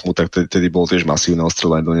o Bachmu, tak tedy bolo tiež masívne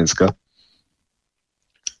ostreľovanie Donecka.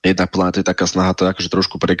 Jednak plán, to je taká snaha to akože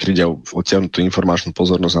trošku prekryť a odtiahnuť tú informačnú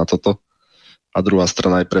pozornosť na toto. A druhá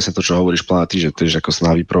strana je presne to, čo hovoríš, plán, že tiež ako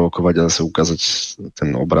snaha vyprovokovať a zase ukázať ten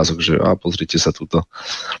obrázok, že pozrite sa túto,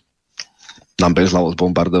 nám bezhlavo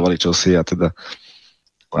zbombardovali čosi a teda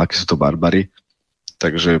aké sú to barbary.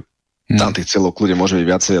 Takže tam tých celov kľude môže byť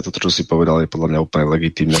viacej a toto, čo si povedal, je podľa mňa úplne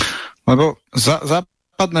legitímne. Lebo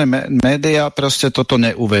západné médiá proste toto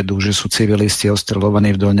neuvedú, že sú civilisti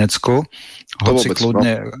ostreľovaní v Donecku.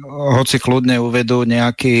 Hoci kľudne uvedú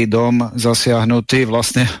nejaký dom zasiahnutý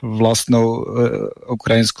vlastnou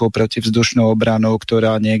ukrajinskou protivzdušnou obranou,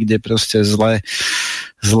 ktorá niekde proste zle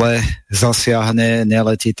zasiahne,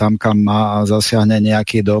 neletí tam, kam má a zasiahne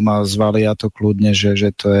nejaký dom a zvalia to kľudne,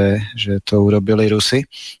 že to urobili Rusi.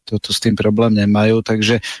 Toto s tým problém nemajú,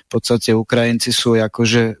 takže v podstate Ukrajinci sú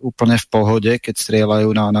akože úplne v pohode, keď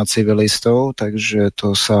strieľajú na civilistov, takže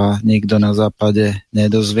to sa nikto na západe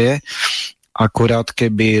nedozvie. Akurát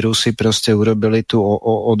keby Rusi proste urobili tú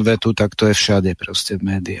odvetu, tak to je všade proste v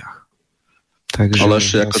médiách. Takže ale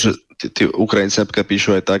ešte akože tí Ukrajinci napríklad píšu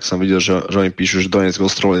aj tak, som videl, že oni píšu, že Donetsk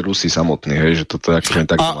ostreľovali Rusi samotní, hej, že toto je akože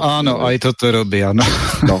tak... Áno, aj toto robia, no.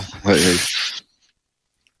 No, hej.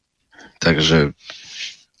 Takže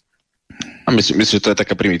a myslím, že to je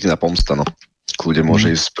taká primitívna pomsta, no. Kľude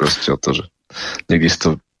môže ísť proste o to, že niekde si to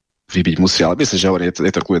vybiť musí, ale myslím, že hovorím,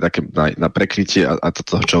 je to kľude také na prekrytie a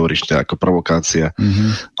toto, čo hovoríš, to je ako provokácia.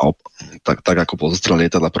 A tak ako pozostrelili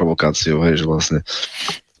lietadla provokáciou, hej, že vlastne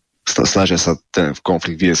snažia sa ten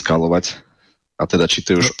konflikt vyeskalovať a teda či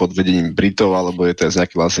to je už pod vedením Britov alebo je to z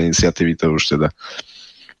nejaké vlastnej iniciatívy, to už teda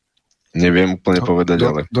neviem úplne povedať,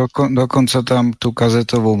 ale... Dokonca tam tú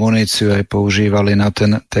kazetovú muníciu aj používali na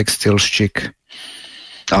ten textilščik.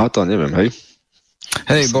 Aha, to neviem, hej?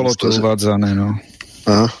 Hej, bolo to uvádzané, no.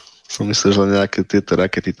 Aha, som myslel, že nejaké tieto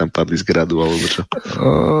rakety tam padli z gradu, alebo čo?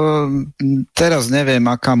 Teraz neviem,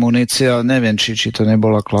 aká munícia, neviem, či to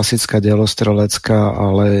nebola klasická delostrelecká,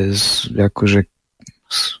 ale akože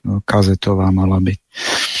kazetová mala byť.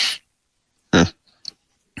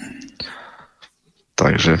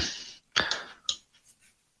 Takže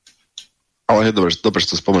ale je dobre,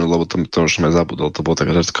 že to spomenul, lebo to už sme zabudol, to bolo tak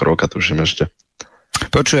skoro roka, tuším ešte.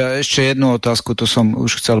 Počuj, ešte jednu otázku, to som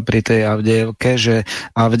už chcel pri tej Avdievke, že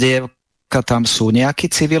Avdievka Polska, tam sú nejakí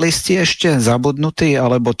civilisti ešte zabudnutí,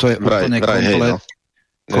 alebo to je úplne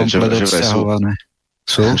komplet odsťahované?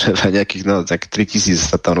 Sú? Nejakých, tak 3000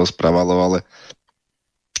 sa tam rozprávalo, ale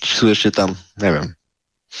či sú ešte tam, neviem.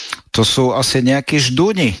 To sú asi nejakí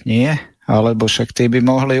ždúni, nie? Alebo však tí by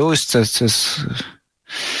mohli ujsť cez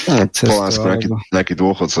Polánsko, nejakí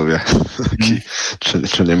dôchodcovia,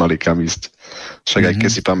 čo nemali kam ísť. Však aj keď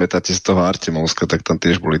si pamätáte z toho Artemovska, tak tam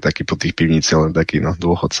tiež boli takí po tých pivnici, len takí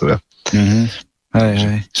dôchodcovia.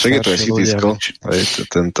 Hej. Však je to aj sídlisko,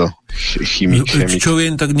 tento chemik. Čo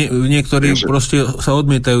viem, tak niektorí proste sa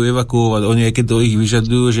odmietajú evakuovať. Oni, keď to ich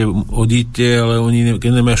vyžadujú, že odíďte, ale oni,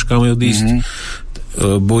 keď nemáš kam odísť,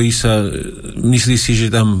 bojí sa, myslí si,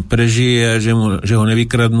 že tam prežije a že ho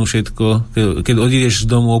nevykradnú všetko. Keď odídeš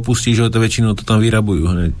z domu, opustíš ho, to väčšinou to tam vyrabujú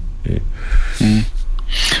hneď.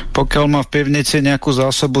 Pokiaľ má v pivnici nejakú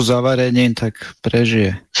zásobu zavarenín, tak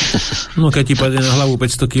prežije. No keď ti padne na hlavu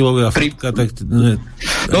 500 kilová fatka, tak...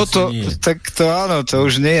 Tak to áno, to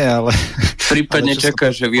už nie, ale... Prípadne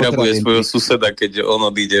čaká, že vyrabuje svojho suseda, keď on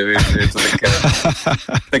odíde, vieš, je to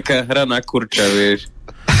taká hra na kurča, vieš.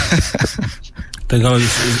 Tak ale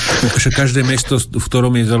každé mesto, v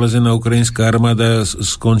ktorom je zalezená ukrajinská armáda,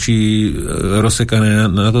 skončí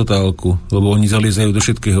rozsekané na totálku, lebo oni zaliezajú do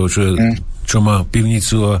všetkého, čo má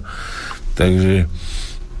pivnicu, a takže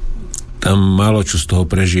tam málo čo z toho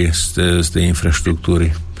prežije, z tej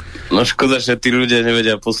infraštruktúry. No škoda, že tí ľudia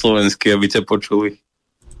nevedia po slovensky, aby ťa počuli.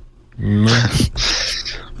 No,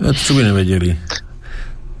 a čo by nevedeli?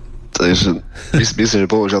 Takže myslím,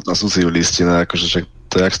 že bohužiaľ tam sú civilisti, no akože však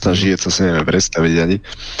to, jak sa tam žije, to si nevieme predstaviť ani.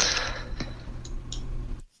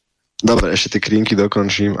 Dobre, ešte tie krinky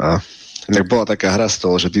dokončím a inak bola taká hra z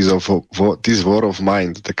toho, že This War of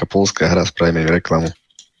Mine, taká polská hra, spravíme im reklamu.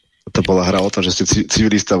 To bola hra o tom, že ste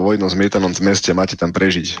civilista vojnou zmietanom v meste a máte tam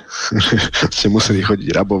prežiť. Ste museli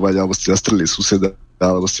chodiť rabovať, alebo ste zastrelili suseda,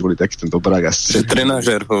 alebo ste boli taký ten dobrák.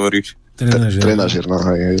 Trenažér hovoríš. Trenažér, no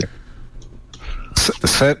hej.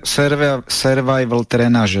 Survival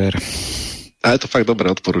trenažér. A je to fakt dobre,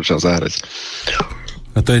 odporúčam zahrať.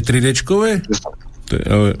 A to je 3D-čkové?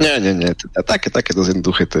 Nie. Také dosť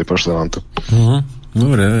jednoduché, to je, pošle vám to.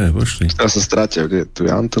 Dobre, pošli. Teraz sa strátil, tu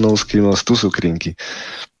je Antonovský most, tu sú krinky.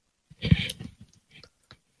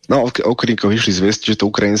 No, o krinkoch išli zvesti, že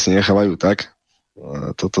to Ukrajinci nechávajú tak,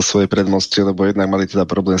 toto svoje predmostie, lebo jednak mali teda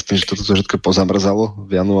problém s tým, že toto všetko pozamrzalo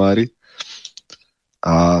v januári.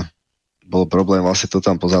 A bol problém vlastne to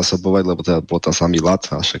tam pozásobovať, lebo teda bol tam samý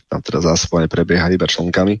ľad a však tam teda zásobovanie prebieha iba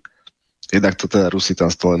člnkami. Jednak to teda Rusi tam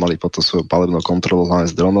stále mali potom svoju palebnú kontrolu, hlavne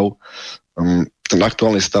z dronov. Ten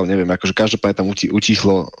aktuálny stav, neviem, akože každopádne tam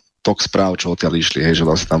utichlo tok správ, čo odtiaľ išli, hej, že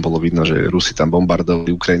vlastne tam bolo vidno, že Rusi tam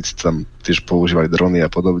bombardovali, Ukrajinci tam tiež používali drony a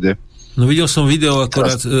podobne. No videl som video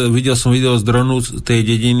z dronu tej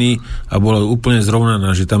dediny a bola úplne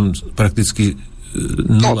zrovnaná, že tam prakticky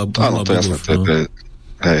nula áno, to je jasné,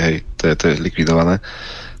 to je likvidované.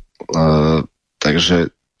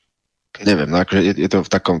 Takže neviem, no akože je to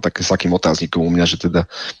v takým otáznikom u mňa, že teda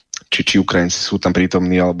či Ukrajinci sú tam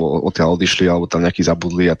prítomní, alebo odtiaľ odišli, alebo tam nejakí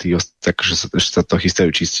zabudli a tí takže sa to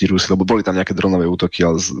chystajú čistiť Rusi, lebo boli tam nejaké dronové útoky,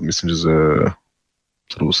 ale myslím, že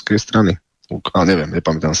z ruskej strany. Ale neviem,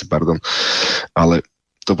 nepamätám si, pardon. Ale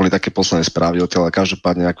to boli také posledné správy odtiaľ, ale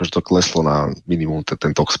každopádne akože to kleslo na minimum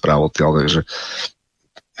ten tok správ odtiaľ, takže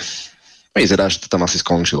vyzerá, že to tam asi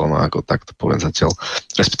skončilo, no ako tak to poviem zatiaľ.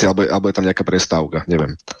 Respektíve, alebo je tam nejaká prestávka,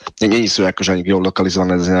 neviem. Nie sú akože ani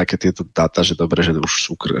geolokalizované z nejaké tieto dáta, že dobre, že už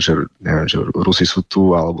sú, že Rusi sú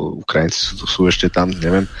tu, alebo Ukrajinci sú ešte tam,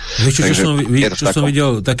 neviem. Vieš, čo som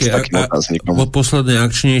videl, také posledné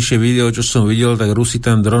akčnejšie video, čo som videl, tak Rusi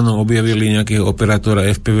tam dronom objavili nejakého operátora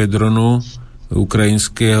FPV dronu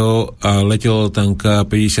ukrajinského a letelo tam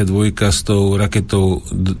K-52 s tou raketou,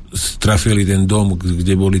 trafili ten dom,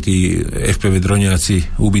 kde boli tí FPV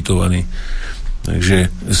droniaci ubytovaní. Takže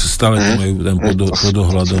stále to majú tam pod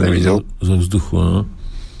ohľadom zo vzduchu. No.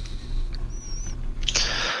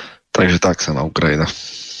 Takže tak sa má Ukrajina.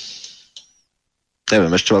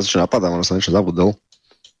 Neviem, ešte vás čo napadá, možno som niečo zabudol.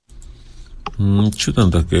 Čo tam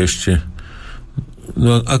také ešte?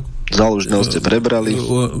 No Zálužného ste prebrali.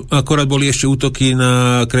 Akorát boli ešte útoky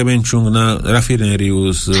na Kremenčung, na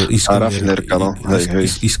rafinériu s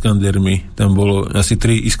Iskandermi. Tam bolo asi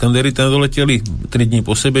 3 Iskandery tam doleteli 3 dní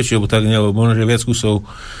po sebe, čiže tak nejako, možno, že viac kusov,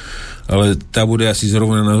 ale tá bude asi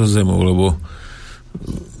zrovnaná so zemou, lebo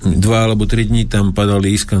 2 alebo 3 dní tam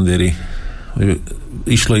padali Iskandery.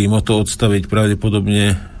 Išlo im o to odstaviť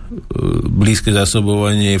pravdepodobne blízke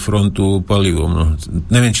zásobovanie frontu palivom. No.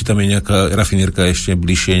 Neviem, či tam je nejaká rafinérka ešte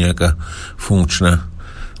bližšie, nejaká funkčná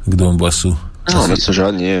k Donbasu. No, myslím, že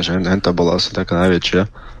nie, že henta bola asi taká najväčšia.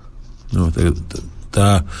 No,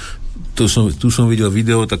 tu som videl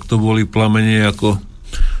video, tak to boli plamene ako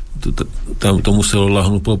tam to muselo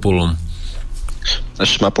lahnúť popolom.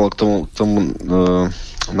 Ešte ma k tomu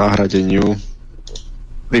nahradeniu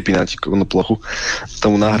vypínať plochu,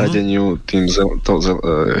 tomu nahradeniu tým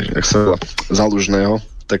Zalužného,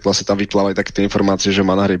 tak vlastne tam vyplávajú také tie informácie, že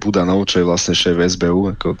má nahradiť Budanov, čo je vlastne šéf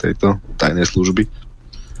SBU, ako tejto tajnej služby.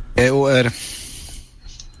 GUR.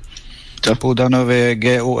 Čo? Budanov je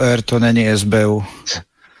GUR, to není SBU.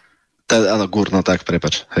 Áno, GUR, no tak,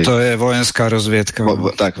 prepač. Hej. To je vojenská rozviedka.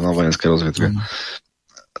 Vojenská rozviedka.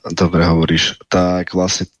 Dobre hovoríš. Tak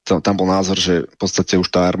vlastne tam bol názor, že v podstate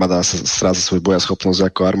už tá armáda stráca svoju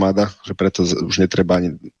bojaschopnosť ako armáda, že preto už netreba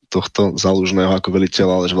ani tohto Zalužného ako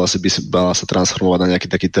veliteľa, ale že vlastne by mala sa transformovať na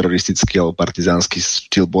nejaký taký teroristický alebo partizánsky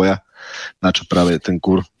štýl boja, na čo práve ten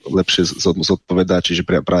KUR lepšie zodpovedá, čiže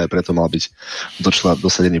práve preto mal byť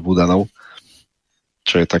dosadený Budanov,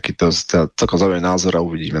 čo je takýto celkom zaujímavý názor a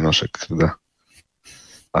uvidíme, no však teda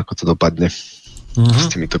ako to dopadne s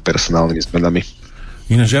týmito personálnymi zmenami.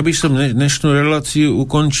 Ináč, ja by som dnešnú reláciu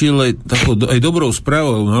ukončil aj dobrou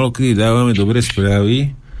správou. Malokedy dávame dobré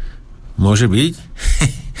správy. Môže byť?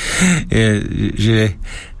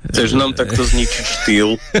 Chceš nám takto zničiť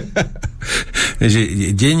štýl?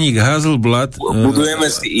 Že denník Hasselblad...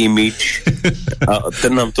 Budujeme si imič a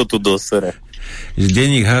ten nám to tu dosere.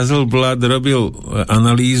 Denník Hasselblad robil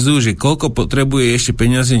analýzu, že koľko potrebuje ešte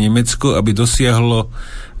peniazy Nemecko, aby dosiahlo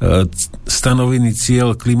stanovený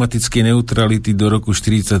cieľ klimatickej neutrality do roku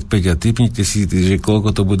 45 a tipnite si, že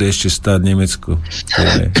koľko to bude ešte stáť Nemecko.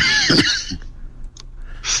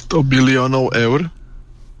 100 biliónov eur?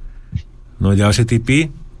 No ďalšie tipy?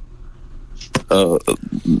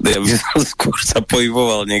 Ja by som skôr sa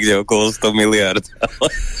pohyboval niekde okolo 100 miliard.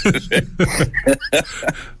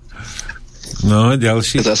 No,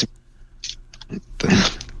 ďalší. 400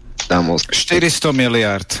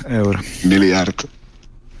 miliard eur. Miliard.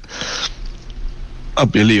 A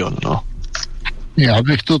bilion, no. Já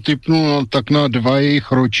bych to tipnul tak na 2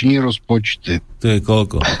 jejich roční rozpočty. To je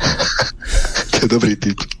koľko? To je dobrý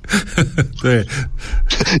tip.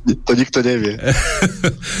 To nikto nevie.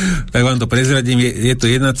 Tak vám to prezradím, je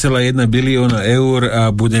to 1,1 bilióna eur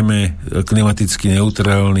a budeme klimaticky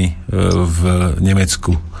neutrálni v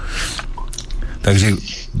Nemecku. Takže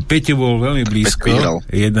Peťo bol veľmi blízko.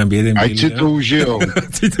 Jeden bilión. Ať si to užijou.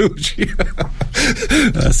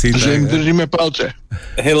 Že im držíme palce.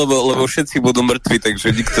 Hej, lebo všetci budú mŕtvi,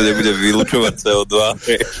 takže nikto nebude vylučovať CO2.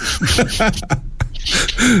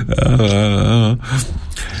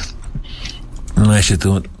 No ešte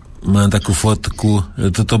tu mám takú fotku.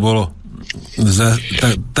 Toto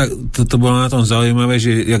bolo na tom zaujímavé,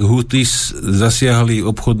 že jak Houthis zasiahli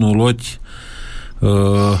obchodnú loď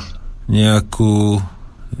nejakú,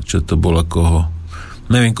 čo to bolo, koho?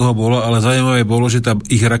 Neviem, koho bolo, ale zaujímavé bolo, že tá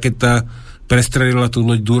ich raketa prestrelila tú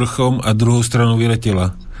loď Durchom a druhou stranou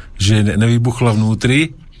vyletela. Že nevybuchla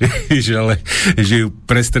vnútri, že ju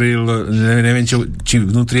prestrelilo, neviem, či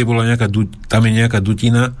vnútri bola tam je nejaká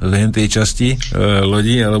dutina len tej časti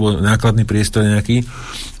lodi, alebo nákladný priestor nejaký.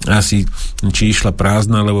 Asi, či išla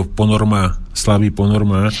prázdna, alebo slabý ponor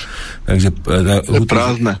má. Takže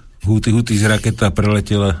prázdne. Húty z raketa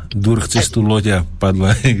preletela Durch cez tú loď a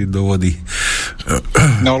padla do vody.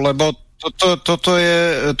 No lebo toto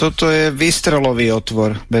je výstrelový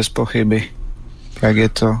otvor, bez pochyby. Tak je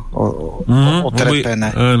to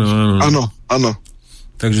otrepené. Áno.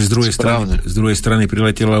 Takže z druhej strany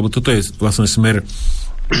priletela, lebo toto je vlastne smer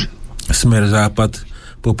západ,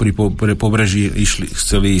 popri pobreží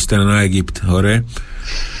chceli ísť na Egypt hore.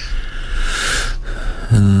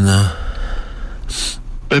 No.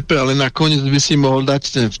 Pepe, ale nakoniec by si mohol dať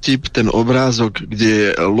ten vtip, ten obrázok, kde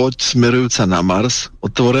je loď smerujúca na Mars,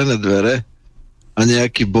 otvorené dvere a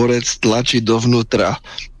nejaký borec tlačí dovnútra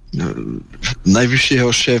najvyššieho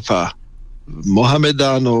šéfa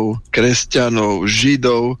Mohamedánov, kresťanov,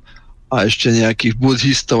 židov a ešte nejakých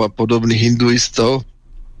buddhistov a podobných hinduistov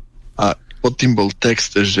a pod tým bol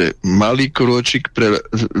text, že malý krôčik pre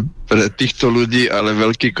týchto ľudí, ale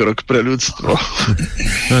veľký krok pre ľudstvo.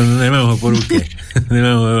 Nemám ho po ruke.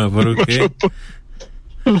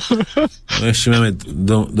 No, ešte máme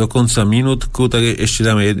dokonca minútku, tak ešte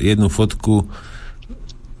dáme jednu fotku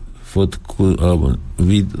alebo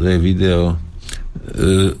video.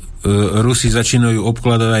 Rusi začínajú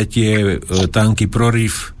obkladať aj tie tanky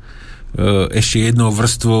Prorif ešte jednou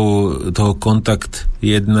vrstvou toho kontakt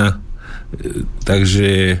 1,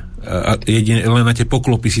 takže len na tie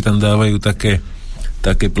poklopy si tam dávajú také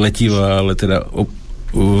pletivá, ale teda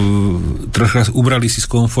trocha ubrali si z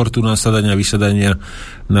komfortu nasadania a vysadania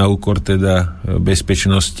na úkor teda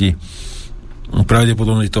bezpečnosti.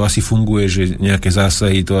 pravdepodobne to asi funguje, že nejaké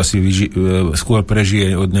zásahy to asi skôr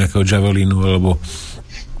prežije od nejakého javelinu alebo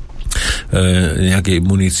nejakej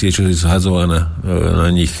munície, čo je zhadzovaná na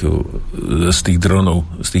nich z tých dronov,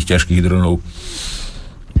 z tých ťažkých dronov.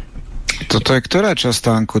 Toto je ktorá časť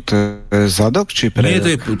tanku? To je zadok či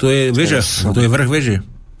predok? Nie, to je väža. To je vrch veže.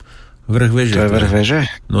 Vrch veže. To je vrch veže?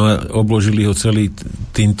 No a obložili ho celý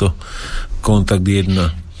týmto kontakt 1.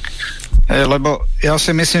 Lebo ja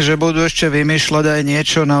si myslím, že budú ešte vymýšľať aj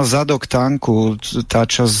niečo na zadok tanku, tá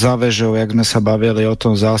časť za vežou, jak sme sa bavili o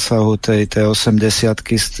tom zásahu tej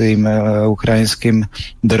 80-ky s tým ukrajinským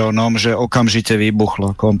dronom, že okamžite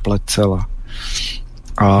vybuchla komplet celá.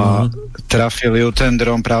 A trafil ju ten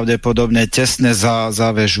dron pravdepodobne tesne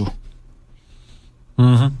za väžu.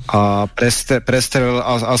 A prestrelil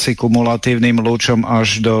asi kumulatívnym lúčom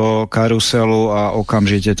až do karuselu a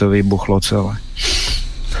okamžite to vybuchlo celé.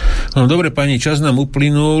 No dobre, pani, čas nám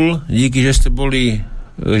uplynul. Díky, že ste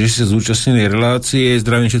ste zúčastnili relácie.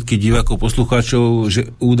 Zdravím všetkých divákov, poslucháčov,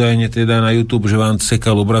 že údajne teda na YouTube, že vám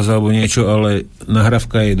sekal obraz alebo niečo, ale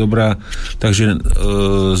nahrávka je dobrá, takže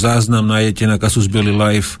záznam nájdete na Casus belli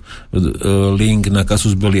live, link na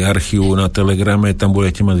Casus belli archív na Telegrame, tam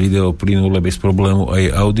budete mať video plynule bez problému,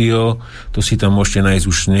 aj audio, to si tam môžete nájsť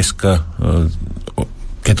už dneska,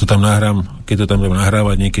 keď to tam budem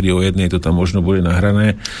nahrávať, niekedy o 1:00 to tam možno bude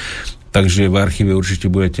nahrané. Takže v archíve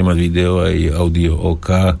určite budete mať video aj audio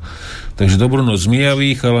OK. Takže dobrú noc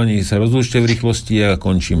zmijaví, chalani, sa rozlúčte v rýchlosti a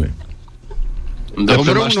končíme.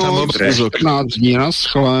 Dobrú noc, 15 dní,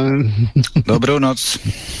 naschle. Dobrú noc.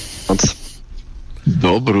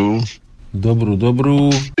 Dobrú.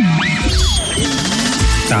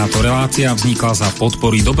 Táto relácia vznikla za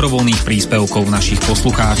podpory dobrovoľných príspevkov našich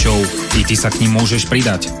poslucháčov. I ty sa k nim môžeš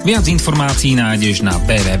pridať. Viac informácií nájdeš na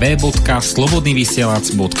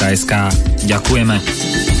www.slobodnyvysielac.sk. Ďakujeme.